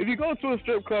 no. If you go to a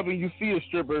strip club and you see a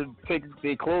stripper take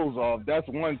their clothes off, that's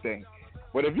one thing.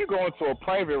 But if you go into a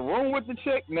private room with the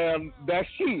chick, now that's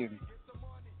cheating.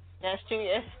 That's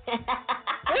cheating.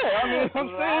 Yeah, I mean, I'm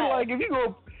saying, like, if you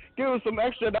go give her some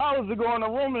extra dollars to go in the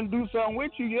room and do something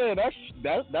with you, yeah,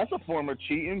 that's a form of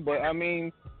cheating. But I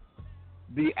mean,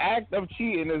 the act of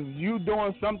cheating is you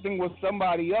doing something with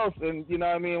somebody else, and you know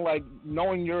what I mean, like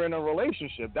knowing you're in a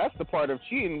relationship. That's the part of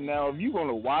cheating. Now, if you're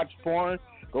gonna watch porn,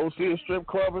 go see a strip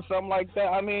club or something like that,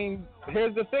 I mean,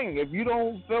 here's the thing: if you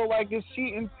don't feel like it's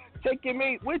cheating, take your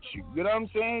mate with you. You know what I'm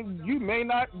saying? You may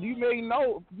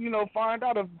find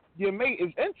out if your mate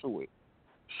is into it.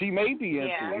 She may be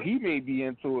into it. He may be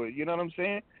into it. You know what I'm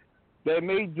saying? That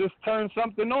may just turn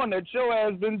something on that your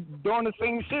ass been doing the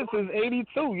same shit since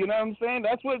 '82. You know what I'm saying?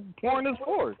 That's what porn is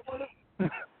for.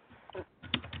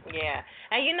 Yeah,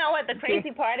 and you know what the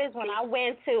crazy part is? When I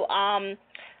took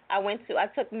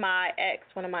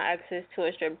one of my exes to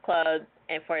a strip club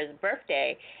and for his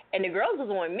birthday, and the girls was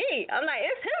on me. I'm like,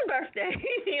 it's his birthday.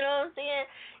 You know what I'm saying?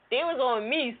 They was on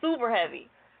me super heavy.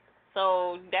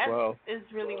 So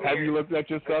it's really weird. Have you looked at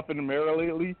yourself in the mirror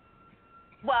lately?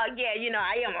 Well, yeah, you know,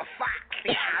 I am a fox.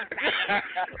 Yeah,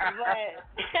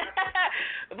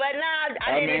 but nah,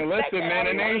 I didn't expect listen, that. man,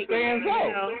 the name stands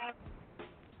out.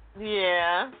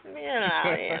 Yeah,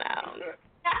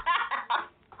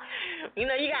 you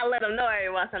know, you gotta let them know every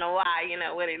once in a while, you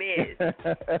know, what it is.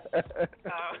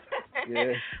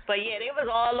 Yeah. But yeah, they was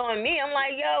all on me. I'm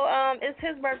like, yo, it's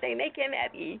his birthday. They came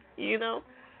at me, you know.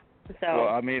 So. Well,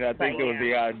 I mean, I think it was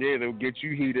the idea to get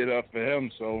you heated up for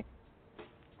him, so.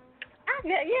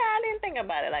 Yeah, I didn't think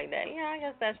about it like that. Yeah, I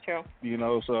guess that's true. You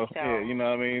know, so yeah, you know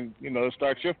what I mean? You know,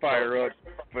 start your fire up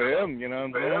for him, you know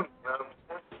what I'm saying?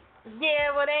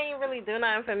 Yeah, well, they ain't really do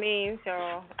nothing for me,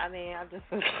 so, I mean, I was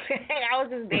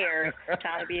just there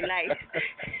trying to be nice.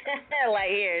 Like,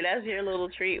 here, that's your little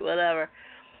treat, whatever.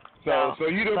 So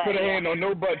you didn't put a hand on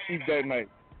no butt cheek that night?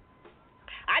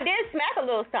 I did smack a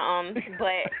little something,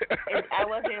 but I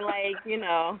wasn't like, you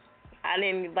know, I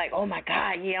didn't like, oh my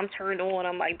God, yeah, I'm turned on.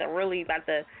 I'm like really about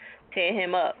to tear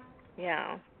him up.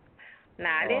 Yeah.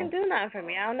 Nah, it didn't do nothing for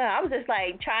me. I don't know. I was just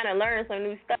like trying to learn some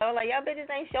new stuff. Like, y'all bitches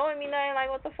ain't showing me nothing. Like,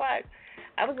 what the fuck?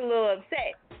 I was a little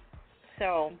upset.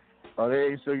 So. Oh, they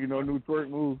ain't show you no new twerk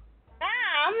move? Nah,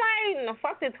 I'm like, no,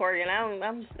 fuck the twerking.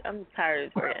 I'm tired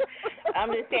of twerking. I'm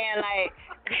just saying, like,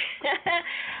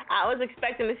 I was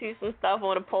expecting to see some stuff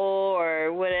on the pole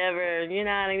or whatever. You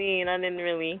know what I mean? I didn't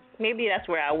really. Maybe that's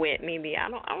where I went. Maybe I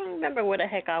don't remember where the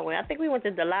heck I went. I think we went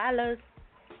to Delilah's.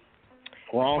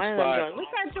 Wrong spot.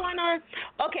 What's that joint on?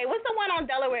 Okay, what's the one on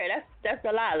Delaware? That's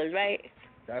Delilah's, right?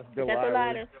 That's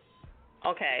Delilah's.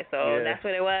 Okay, so that's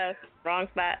what it was. Wrong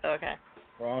spot. Okay.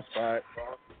 Wrong spot.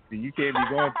 You can't be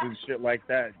going through shit like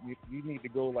that. You need to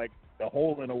go like the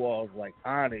hole in the walls, like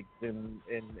Onyx and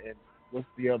what's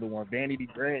the other one? Vanity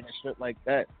Grant and shit like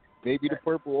that. Maybe the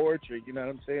Purple Orchard. You know what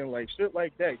I'm saying? Like shit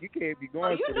like that. You can't be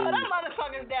going. You know that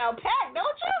motherfucker's down pat,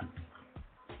 don't you?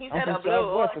 He said I'm a from blue.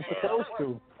 Southwest. I'm supposed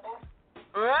to.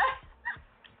 Right?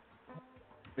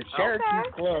 The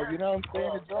Cherokee Club, you know what I'm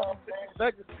saying? The John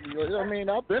Legacy. You know what I mean?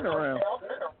 I've been around.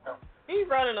 He's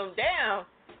running them down.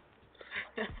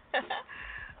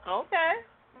 Okay.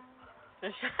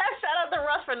 Shout out to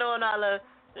Russ for knowing all the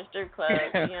strip clubs.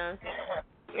 You know what I'm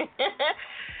saying?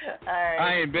 All right.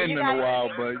 I ain't been in a while,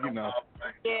 but you know.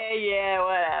 Yeah,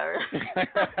 whatever.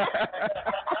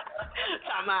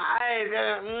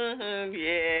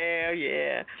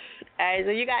 Yeah. All right,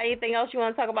 so you got anything else you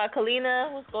want to talk about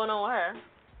Kalina? What's going on with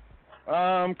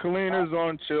her? Kalina's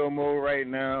on chill mode right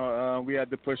now. We had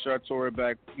to push our tour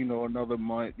back, you know, another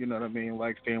month. You know what I mean?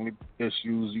 Like family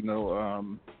issues, you know.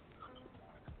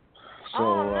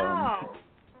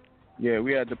 Yeah,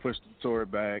 we had to push the tour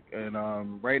back, and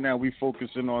right now we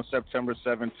focusing on September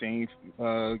 17th,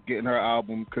 getting her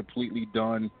album completely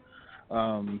done.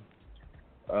 I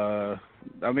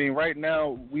mean, right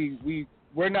now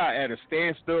we're not at a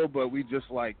standstill, but we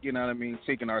just like, you know what I mean,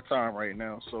 taking our time right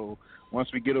now. So once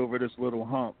we get over this little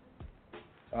hump,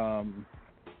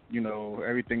 you know,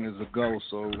 everything is a go.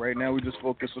 So right now we're just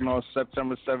focusing on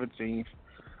September 17th.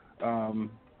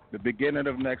 The beginning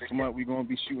of next month we're gonna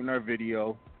be shooting our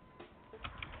video.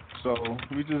 So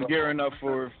we just gearing up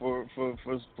for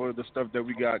the stuff that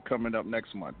we got coming up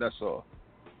next month. That's all.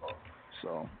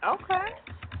 So. Okay.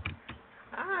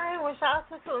 All right. Well, shout out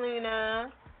to Kalina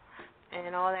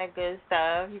and all that good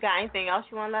stuff. You got anything else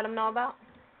you want to let them know about?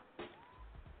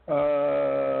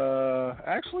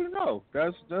 Actually, no.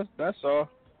 That's all.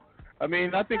 I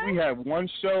mean, I think we have one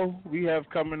show we have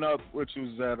coming up, which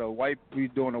was at we're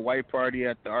doing a white party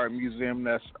at the Art Museum.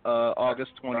 That's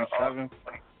August 27th.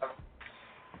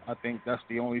 I think that's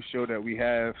the only show that we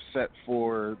have set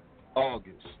for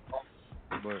August.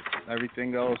 But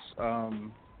everything else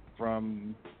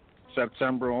from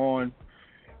September on,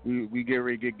 we get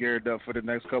ready to get geared up for the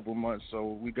next couple of months.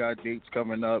 So we got dates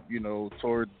coming up, you know,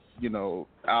 toward, you know,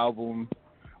 album.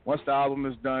 Once the album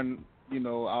is done,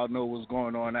 I'll know what's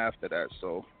going on after that.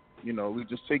 So, we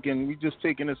just taking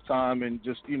this time and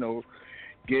just,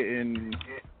 getting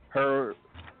her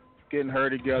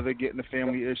together, getting the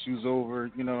family issues over,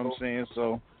 you know what I'm saying?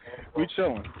 So we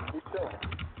chilling.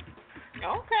 Okay.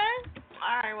 All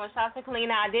right. Well, shout out to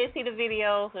Kalina. I did see the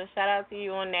video, so shout out to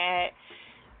you on that.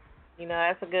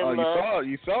 That's a good look.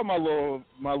 You saw my little.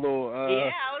 Yeah, I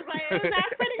was like,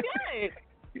 that's pretty good.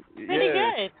 Pretty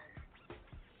good.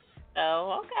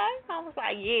 So, okay. I was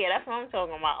like, yeah, that's what I'm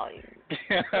talking about.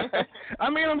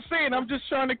 I'm saying, I'm just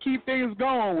trying to keep things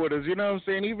going with us, you know what I'm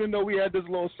saying? Even though we had this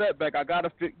little setback, I got to,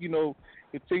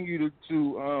 continue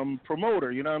to promote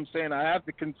her, you know what I'm saying? I have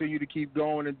to continue to keep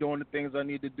going and doing the things I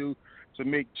need to do to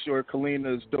make sure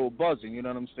Kalina is still buzzing, you know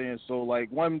what I'm saying? So, like,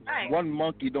 one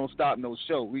monkey don't stop no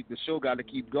show. The show got to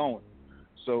keep going.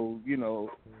 So,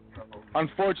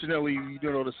 unfortunately,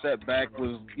 the setback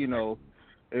was,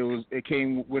 it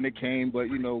came when it came, but,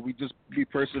 we just be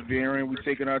persevering. We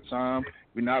taking our time.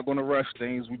 We're not going to rush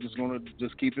things. We're just going to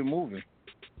just keep it moving.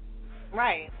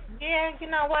 Right. Yeah, you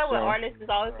know what? With artists, there's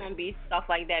always going to be stuff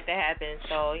like that happen.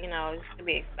 So, it's to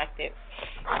be expected.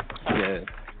 Yeah.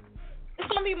 It's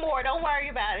going to be more. Don't worry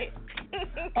about it.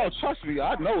 Oh, trust me.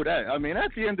 I know that. I mean,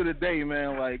 at the end of the day,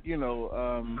 man, like,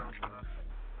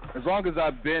 as long as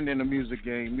I've been in the music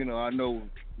game, I know,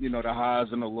 the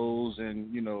highs and the lows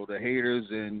and, the haters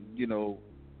and,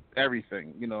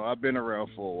 everything. I've been around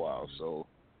for a while, so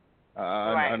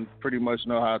I pretty much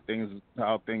know how things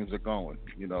are going.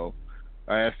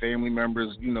 I have family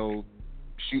members,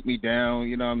 shoot me down,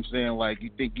 you know what I'm saying? Like, you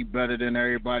think you better than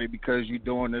everybody because you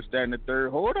doing this, that, and the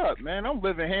third. Hold up, man. I'm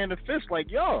living hand and fist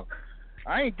like, yo,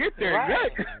 I ain't get there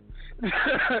yet.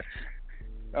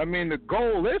 I mean, the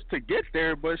goal is to get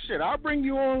there, but shit, I'll bring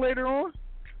you on later on.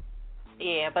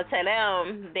 Yeah, but tell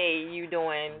them you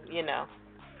doing,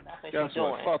 that's what you're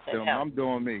doing. Fuck them. I'm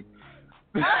doing me.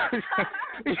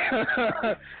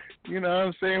 You know what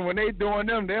I'm saying? When they doing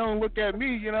them, they don't look at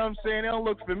me, you know what I'm saying? They don't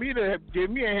look for me to give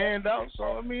me a handout. So,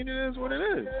 I mean, it is what it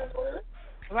is.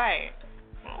 Right.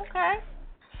 Okay.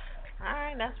 All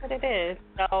right, that's what it is.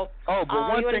 So, but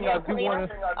one thing I do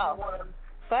want to...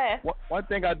 Go ahead. One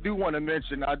thing I do want to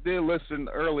mention, I did listen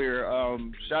earlier.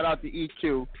 Shout out to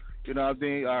EQ. I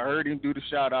heard him do the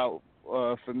shout out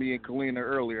for me and Kalina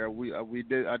earlier. I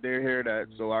did hear that,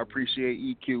 so I appreciate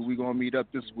EQ. We're gonna meet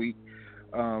up this week.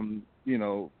 To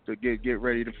get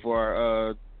ready for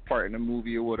our part in the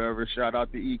movie or whatever. Shout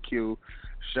out to EQ.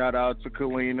 Shout out to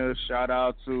Kalina. Shout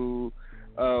out to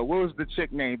what was the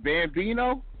chick name?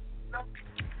 Bambino.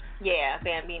 Yeah,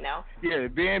 Bambino. Yeah,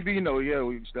 Bambino. Yeah,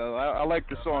 I like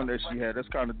the song that she had. That's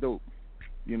kind of dope.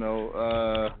 Who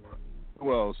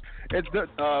else?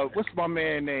 What's my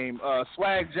man name?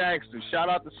 Swag Jackson. Shout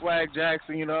out to Swag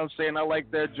Jackson. You know what I'm saying? I like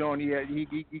that joint.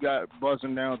 He got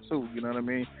buzzing down too. You know what I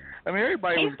mean?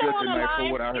 Everybody was good tonight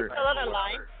for what I heard. He's still on the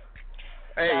line.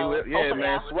 Hey,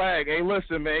 man, Swag. Hey,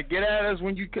 listen, man, get at us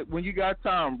when you got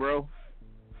time, bro.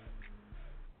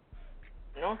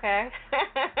 Okay.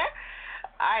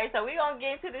 All right, so we're going to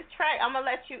get into this track. I'm going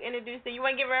to let you introduce it. You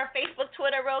want to give her a Facebook,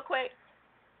 Twitter real quick?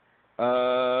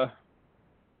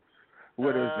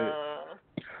 What is it?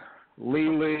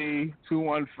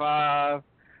 Lily215.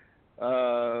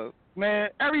 Man,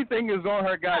 everything is on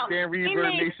her goddamn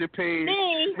Reverb Nation page.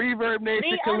 Reverb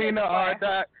Nation, Kalina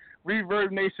R.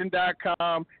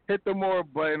 ReverbNation.com. Hit the more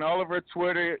button. All of her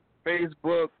Twitter,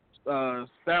 Facebook,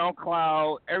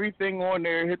 SoundCloud, everything on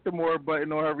there. Hit the more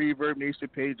button on her Reverb Nation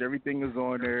page. Everything is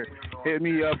on there. Hit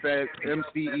me up at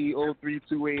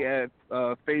MCE0328 at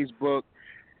Facebook.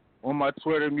 On my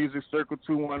Twitter, Music Circle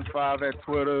 215 at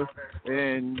Twitter,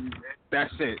 and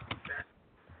that's it.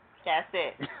 That's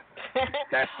it.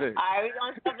 That's it. All right, we're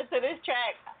going to step into this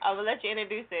track. I will let you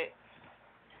introduce it.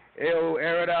 Yo,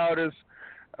 air it out.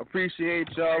 Appreciate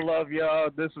y'all. Love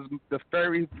y'all. This is the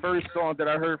very first song that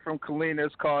I heard from Kalina.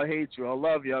 It's called Hate You. I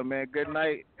love y'all, man. Good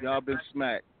night. Y'all been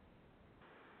smacked.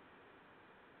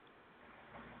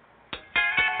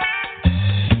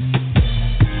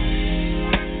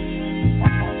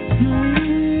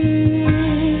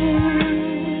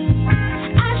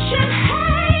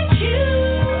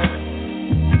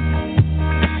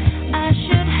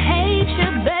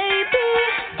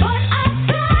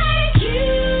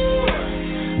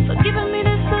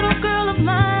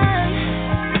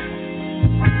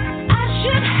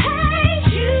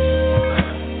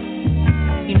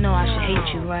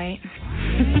 Right?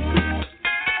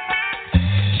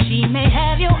 She may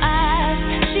have your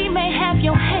eyes, she may have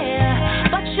your hair,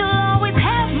 but you'll always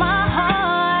have my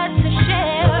heart to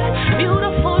share.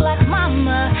 Beautiful like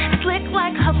mama, slick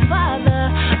like her father,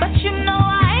 but you know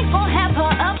I ain't gonna have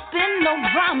her up in no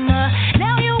drama.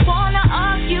 Now you wanna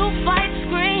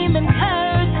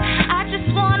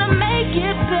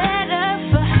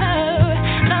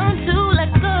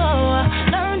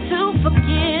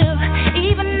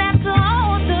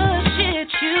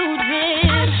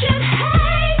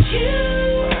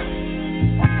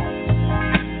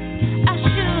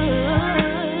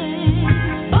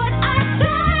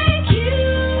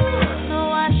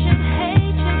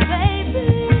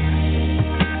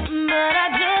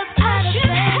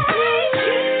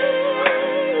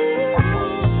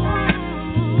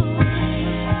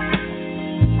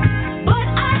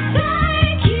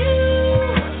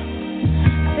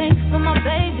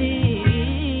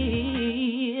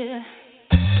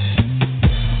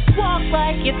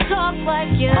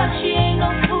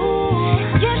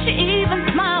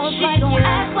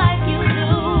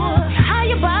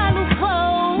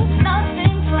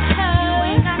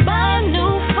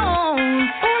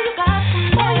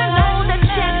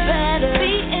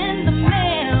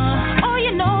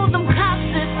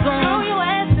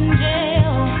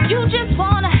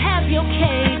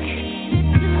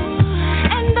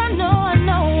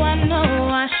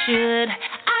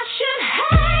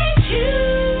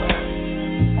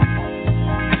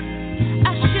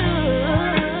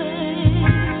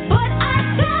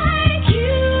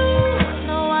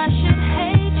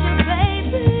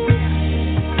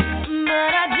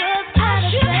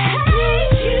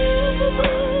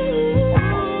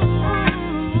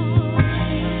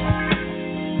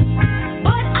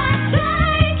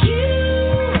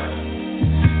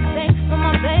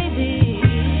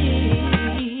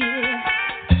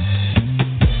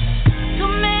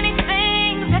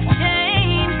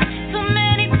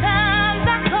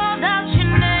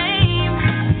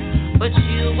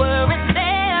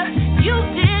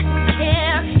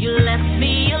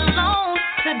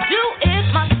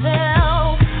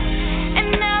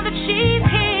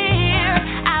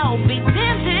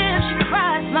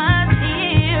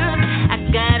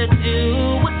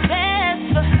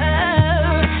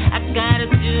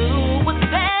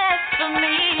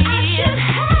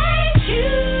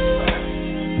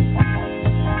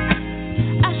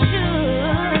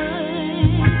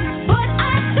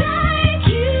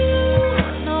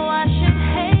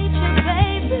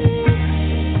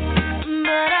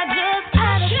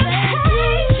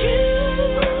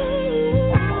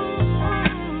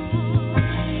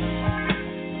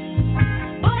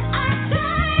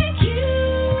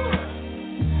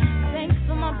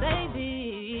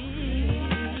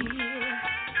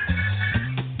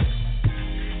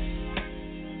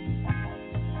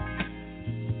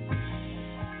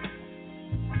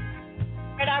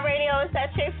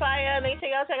Make sure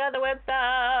y'all check out the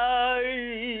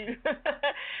website.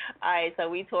 All right, so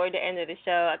we toward the end of the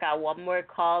show. I got one more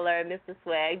caller, Mr.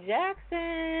 Swag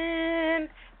Jackson.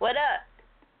 What up?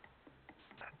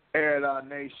 Air Out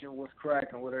Nation, what's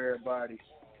cracking with everybody?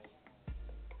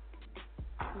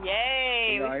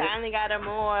 Yay, we finally got him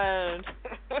on.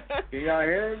 Can y'all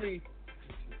hear me?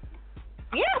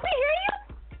 Yeah, we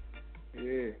hear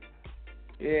you.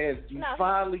 Yeah. Yes, you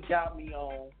finally got me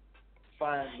on.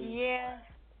 Finally. Yeah.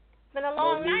 It's been a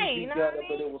long night, you know what I mean?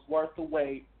 But it was worth the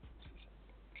wait.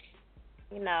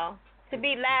 You know, to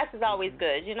be last is always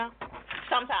good, you know?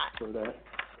 Sometimes.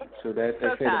 So that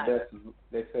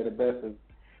they say the best is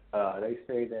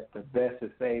the best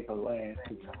is saved for last.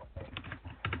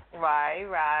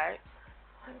 Right.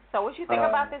 So what you think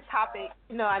about this topic?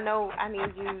 You know, I know I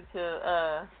need you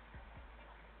to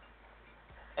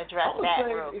address that. I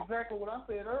would say exactly what I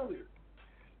said earlier.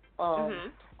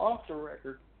 Off the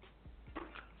record.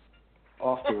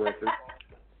 Off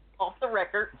the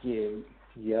record. Yeah.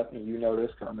 Yep. And you know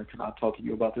this coming because I talked to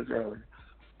you about this earlier.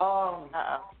 To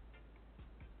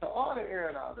all the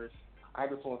air outers, I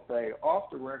just want to say, off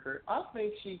the record, I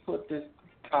think she put this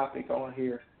topic on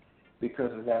here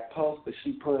because of that post that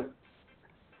she put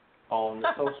on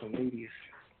the social media.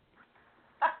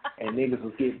 And niggas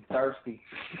was getting thirsty.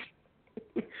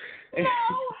 No.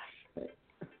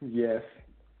 Yes.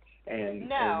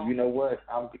 And you know what?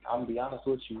 I'm be honest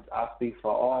with you. I speak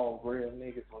for all real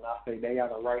niggas when I say they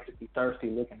got a right to be thirsty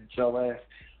looking at your ass.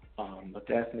 But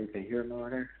that's neither here nor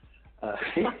there.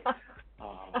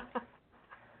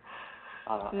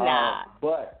 Nah.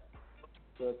 But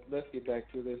let's get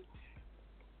back to this.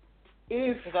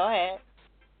 Go ahead.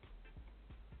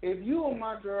 If you and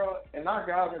my girl, and I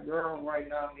got a girl right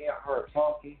now, me and her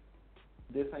talking,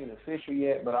 this ain't official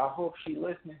yet, but I hope she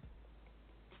listening.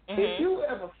 If you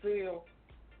ever feel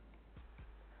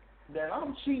that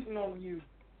I'm cheating on you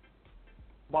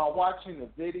while watching the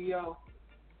video,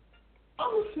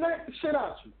 I'm going to smack the shit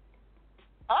out you.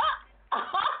 Okay.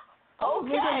 I'm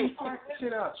going to smack the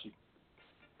shit out you.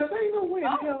 Because ain't no way in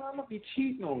hell I'm going to be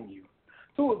cheating on you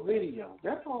through a video.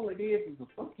 That's all it is a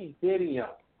fucking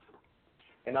video.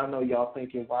 And I know y'all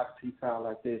thinking, why does he sound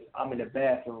like this? I'm in the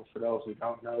bathroom, for those who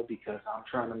don't know, because I'm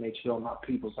trying to make sure my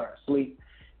peoples are asleep.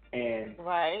 And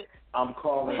I'm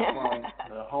calling from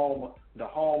the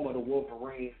home of the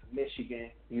Wolverines, Michigan.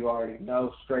 You already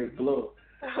know, straight blue.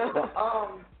 But,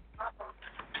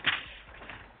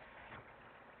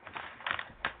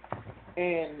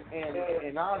 and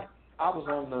I was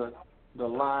on the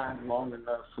line long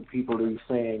enough for people to be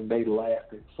saying they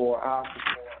lasted 4 hours.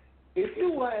 If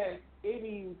you last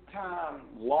any time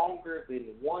longer than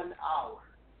 1 hour,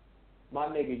 my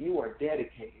nigga, you are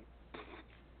dedicated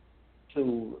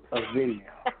to a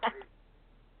video.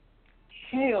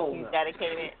 Hell no.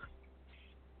 Dedicated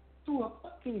to a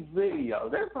fucking video.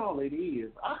 That's all it is.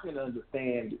 I can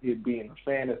understand it being a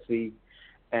fantasy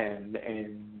and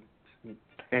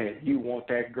you want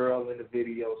that girl in the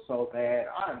video so bad.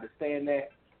 I understand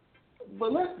that.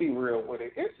 But let's be real with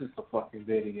it. It's just a fucking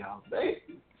video.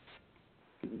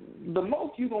 The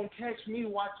most you gonna catch me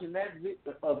watching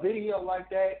a video like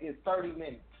that is 30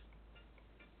 minutes.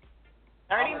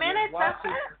 30 minutes? That's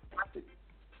it?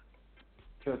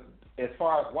 Because as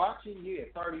far as watching,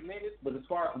 30 minutes. But as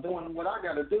far as doing what I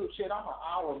gotta do, shit, I'm an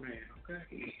hour man.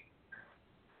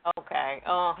 Okay.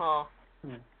 All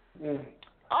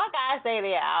guys say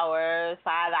they're hours,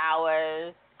 5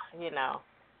 hours, you know.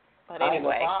 But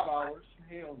anyway. 5 hours?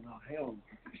 Hell no.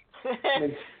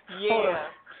 Yeah.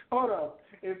 Hold on.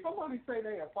 If somebody say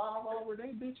they are 5 hours,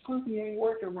 they bitch pussy ain't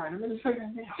working right. I'm gonna say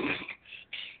that now.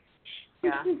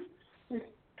 Yeah.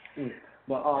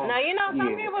 But, no, you know,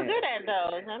 some people do that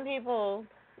though. Some people,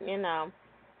 you know.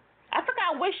 I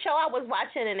forgot which show I was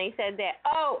watching, and they said that.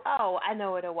 Oh, I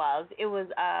know what it was. It was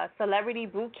Celebrity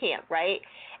Boot Camp, right?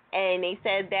 And they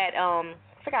said that I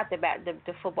forgot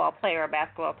the football player or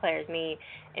basketball player's name,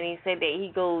 and he said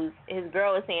that his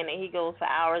girl is saying that he goes for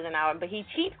hours and hours, but he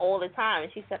cheats all the time,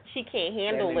 and she said she can't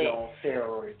handle it. On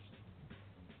steroids.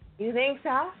 You think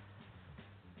so?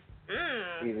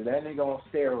 Either that nigga on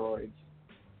steroids,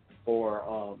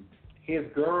 or his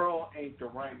girl ain't the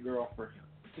right girl for him.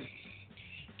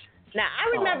 Now,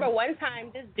 I remember one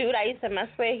time this dude I used to mess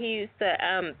with, he used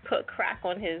to put crack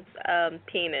on his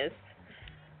penis,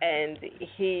 and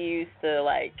he used to,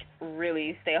 like,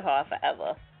 really stay hard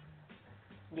forever.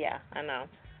 Yeah, I know.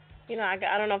 You know, I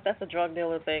don't know if that's a drug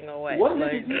dealer thing or what. What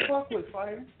did you fuck with,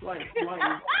 Fire? I'm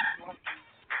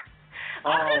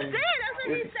just saying, that's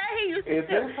what he said he used to do. Is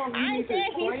there something you need to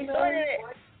explain to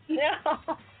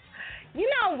us? You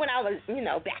know, when I was,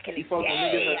 back in the day. You fuck with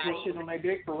niggas that put shit on their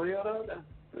dick for real, though?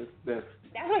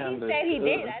 That's what he said he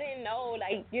did. I didn't know,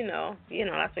 like, you know,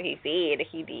 that's what he said that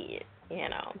he did, you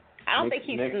know. I don't think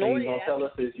he next snorted. Next thing he's gonna tell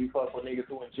us is you fuck with niggas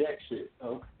who inject shit.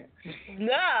 Okay.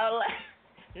 No,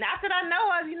 not that I know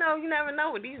of. You know, you never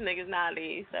know with these niggas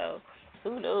nowadays. So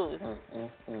who knows?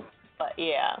 But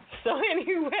yeah. So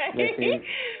anyway,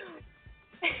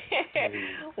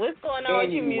 what's going on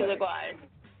with you music-wise?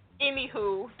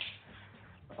 Anywho.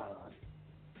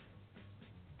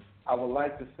 I would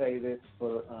like to say this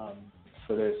for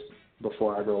this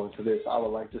before I go into this. I would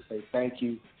like to say thank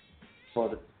you for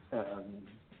the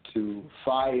to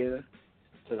Fire,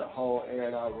 to the whole Air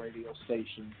It Out radio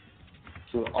station,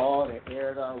 to all the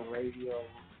Air It Out radio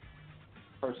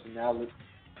personality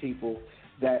people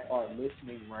that are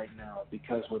listening right now.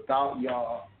 Because without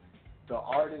y'all, the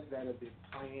artists that have been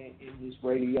playing in this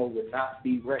radio would not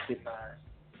be recognized.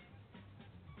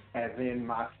 As in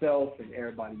myself and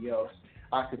everybody else.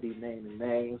 I could be naming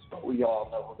names, but we all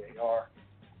know who they are.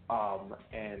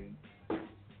 And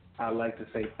I'd like to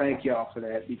say thank y'all for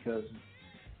that, because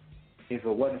if it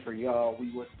wasn't for y'all,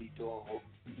 we wouldn't be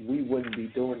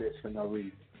doing this for no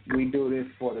reason. We do this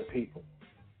for the people.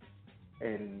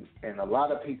 And a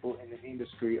lot of people in the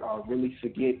industry are really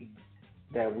forgetting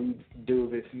that we do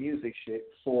this music shit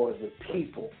for the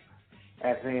people.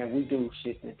 As in, we do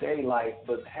shit that they like,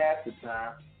 but half the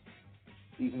time,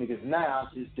 these niggas now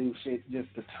just do shit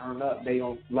just to turn up. They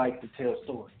don't like to tell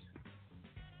stories.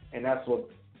 And that's what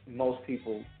most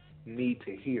people need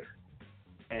to hear.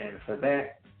 And for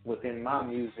that, within my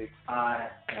music, I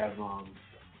have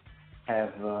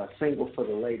a single for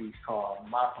the ladies called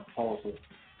My Proposal,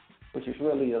 which is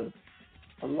really a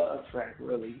love track,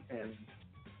 really. And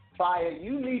Fire,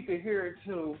 you need to hear it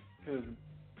too, because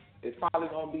it's probably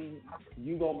gonna be,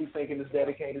 you gonna be thinking it's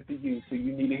dedicated to you, so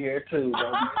you need to hear it too.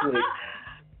 Don't be slick.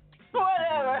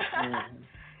 Whatever.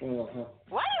 Mm-hmm.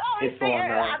 Why do you always think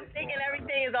I'm thinking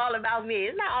everything is all about me?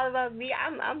 It's not all about me.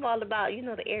 I'm all about, you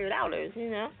know, the Air It Outers, you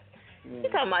know. You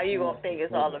talking about you gonna think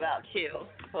it's all about you.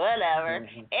 Whatever. And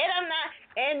I'm not,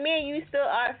 and me and you still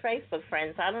are Facebook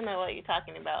friends, so I don't know what you're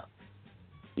talking about.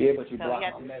 Yeah, but you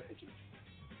blocked my messages.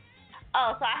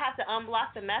 Oh, so I have to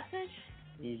unblock the message?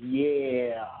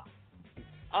 Yeah.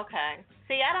 Okay.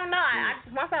 See, I don't know. I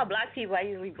once I block people, I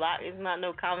usually block. It's not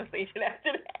no conversation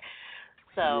after that.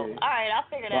 So, all right, I'll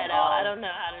figure that out. I don't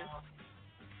know how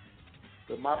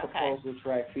to. My Proposal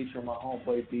track featuring my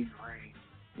homeboy B Green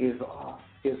is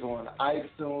on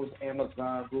iTunes,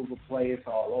 Amazon, Google Play. It's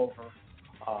all over.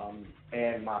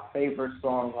 And my favorite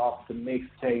song off the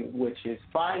mixtape, which is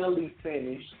finally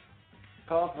finished,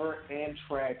 cover and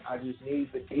track. I just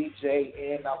need the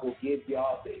DJ, and I will give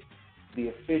y'all the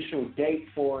official date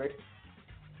for it,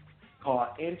 called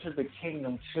Enter the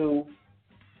Kingdom 2,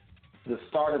 the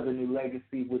start of a new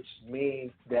legacy, which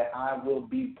means that I will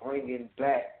be bringing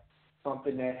back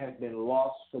something that has been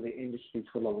lost for the industry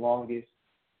for the longest,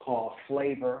 called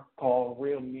flavor, called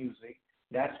real music.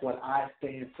 That's what I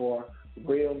stand for,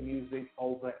 real music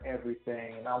over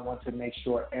everything, and I want to make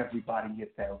sure everybody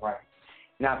gets that right.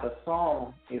 Now, the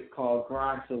song is called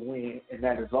Grind to Win, and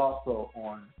that is also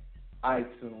on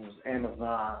iTunes,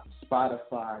 Amazon,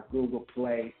 Spotify, Google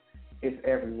Play. It's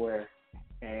everywhere.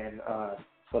 And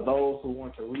for those who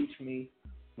want to reach me,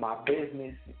 my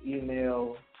business,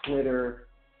 email, Twitter,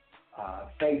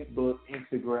 Facebook,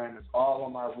 Instagram, it's all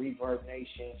on my Reverb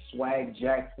Nation, Swag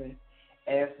Jackson,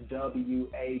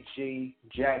 SWAG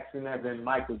Jackson, as in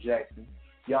Michael Jackson.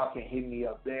 Y'all can hit me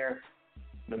up there.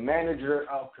 The manager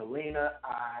of Kalina,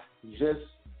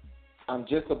 I'm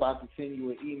just about to send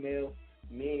you an email.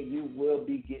 Me and you will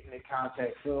be getting in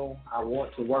contact soon. I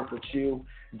want to work with you.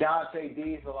 Dante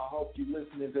Diesel, I hope you're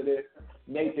listening to this.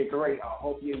 Nathan Great, I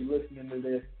hope you're listening to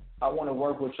this. I want to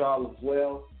work with y'all as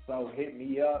well, so hit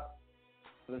me up.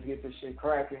 Let's get this shit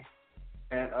cracking.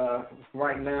 And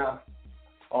right now,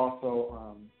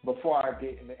 also, before I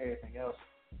get into anything else,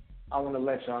 I want to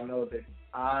let y'all know that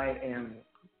I am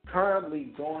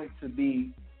currently going to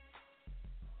be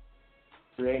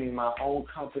creating my own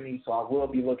company, so I will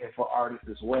be looking for artists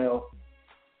as well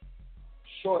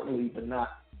shortly, but not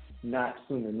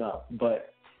soon enough.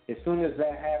 But as soon as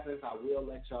that happens, I will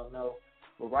let y'all know.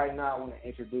 But right now, I want to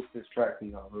introduce this track to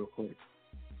y'all real quick.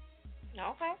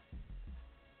 Okay.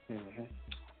 Mm-hmm.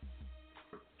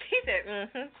 He said,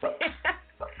 mm-hmm.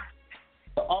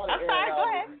 So all the I'm sorry, go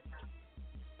ahead.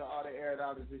 To all the Air It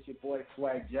Outers, it's your boy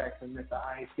Swag Jackson, Mr.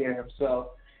 I Ain't Scared himself,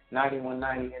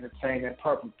 9190 Entertainment,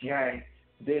 Purple Gang.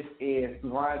 This is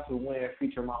Grind to Win,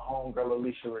 featuring my homegirl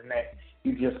Alicia Renee.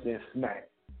 You just been smacked.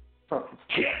 Purple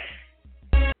Gang.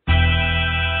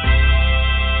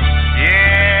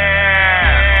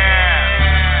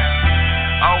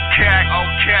 Okay.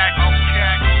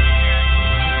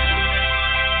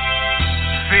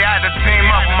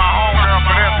 up for my homegirl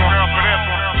for this one.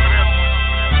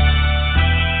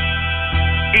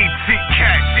 ETK,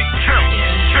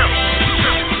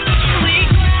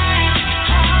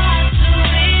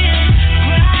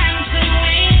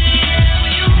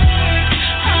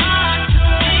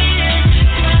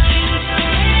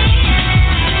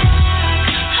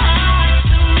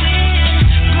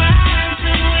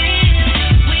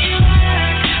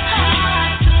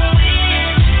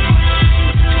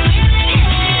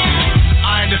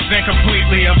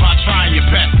 completely about trying your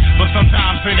best, but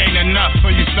sometimes it ain't enough,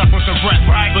 so you stuck with the rest.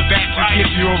 But that just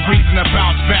gives you a reason to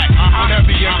bounce back.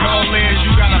 Whatever your goal is, you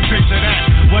gotta picture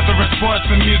that. Whether it's sports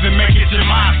or music, make it your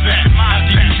mindset.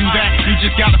 After you do that, you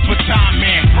just gotta put time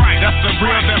in. That's the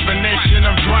real definition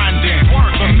of grinding.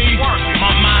 For me,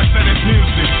 my mindset is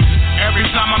music. Every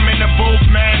time I'm in the booth,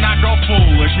 man, I go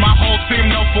foolish. My whole team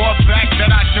know for a fact that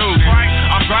I do this.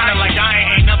 I'm grinding like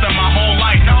I ain't nothing my whole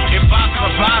life. If I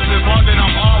survive as long as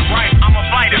I'm alright, I'ma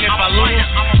fight. And if I lose,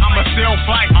 I'ma still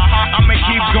fight. I'ma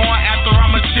keep going after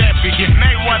I'm a champion.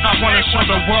 Mayweather, I wanna show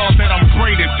the world that I'm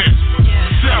great at this.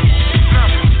 Simple.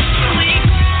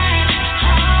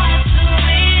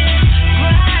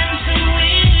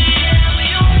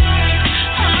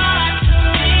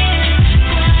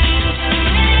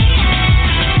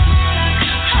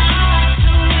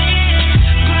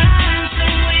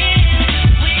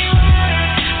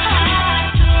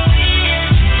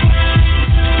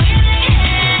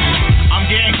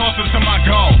 To my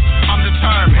goal, I'm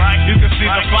determined. You can see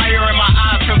the fire in my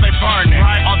eyes cause they burning.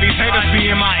 All these haters be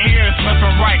in my ears left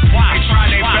and right. They try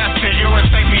their best to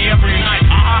irritate me every night.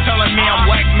 Telling me I'm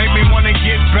whack, make me wanna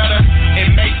get better. It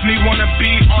makes me wanna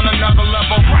be on another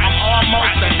level. I'm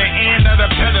almost at the end of the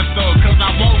pedestal, cause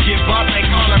I won't give up. They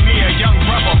calling me a young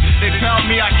rebel. They tell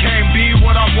me I can't be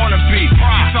what I wanna be.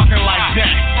 You talking like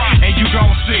that, and you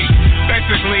gon' see.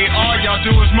 Basically, all y'all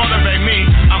do is motivate me.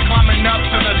 I'm climbing up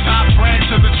to the top branch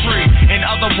of the tree. In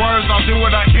other words, I'll do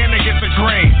what I can to get the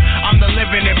green. I'm the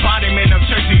living embodiment of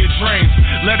chasing your dreams.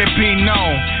 Let it be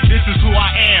known, this is who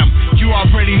I am. You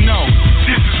already know,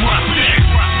 this is what I said.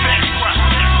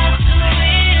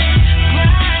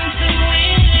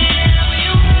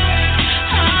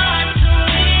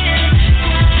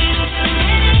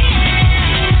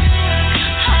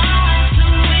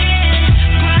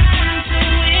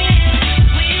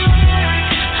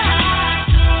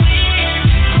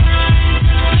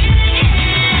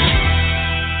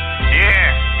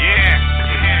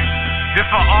 This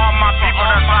for all my people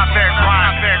that's out there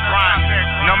grinding.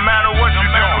 No matter what you're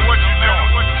doing.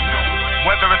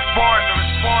 Whether it's sports,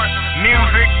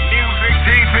 music,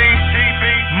 TV,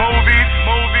 movies,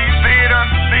 theater.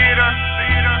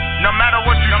 No matter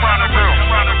what you're trying to do.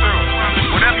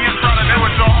 Whatever you're trying to do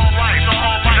with your whole life,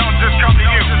 it don't just come to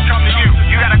you.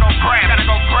 You gotta go grab.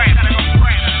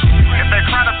 If they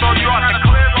try to throw you off the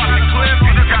cliff,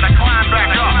 you just gotta climb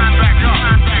back up.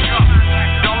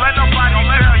 Don't let nobody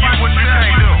tell you what you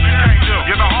can't do.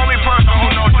 You're the only person who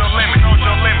knows your limit.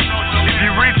 If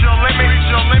you reach your limit,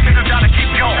 you just gotta keep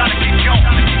going.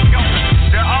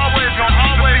 They're always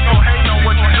gonna hate on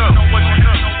what you do.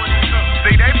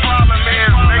 See, their problem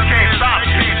is they can't stop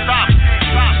it.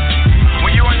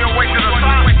 When you're on your way to the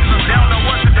top, they don't know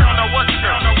what to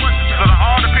do. So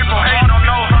all the people hating don't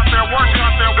know how they're working.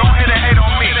 Go ahead and hate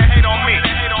on me.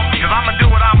 Cause I'ma do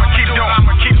what I'ma keep doing.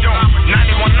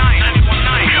 91.9.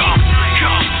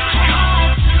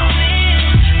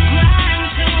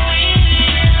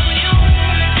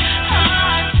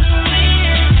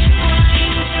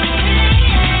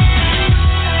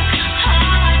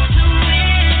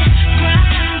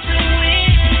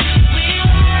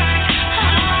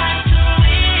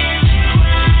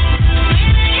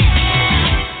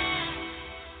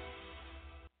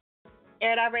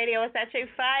 Air It Out Radio, it's that chick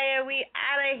fire. We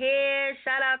out of here.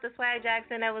 Shout out to Swag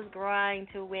Jackson. That was Grind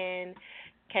to Win.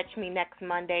 Catch me next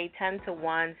Monday, 10 to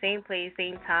 1. Same place,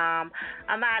 same time.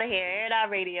 I'm out of here. Air It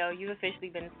Out Radio. You've officially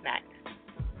been smacked.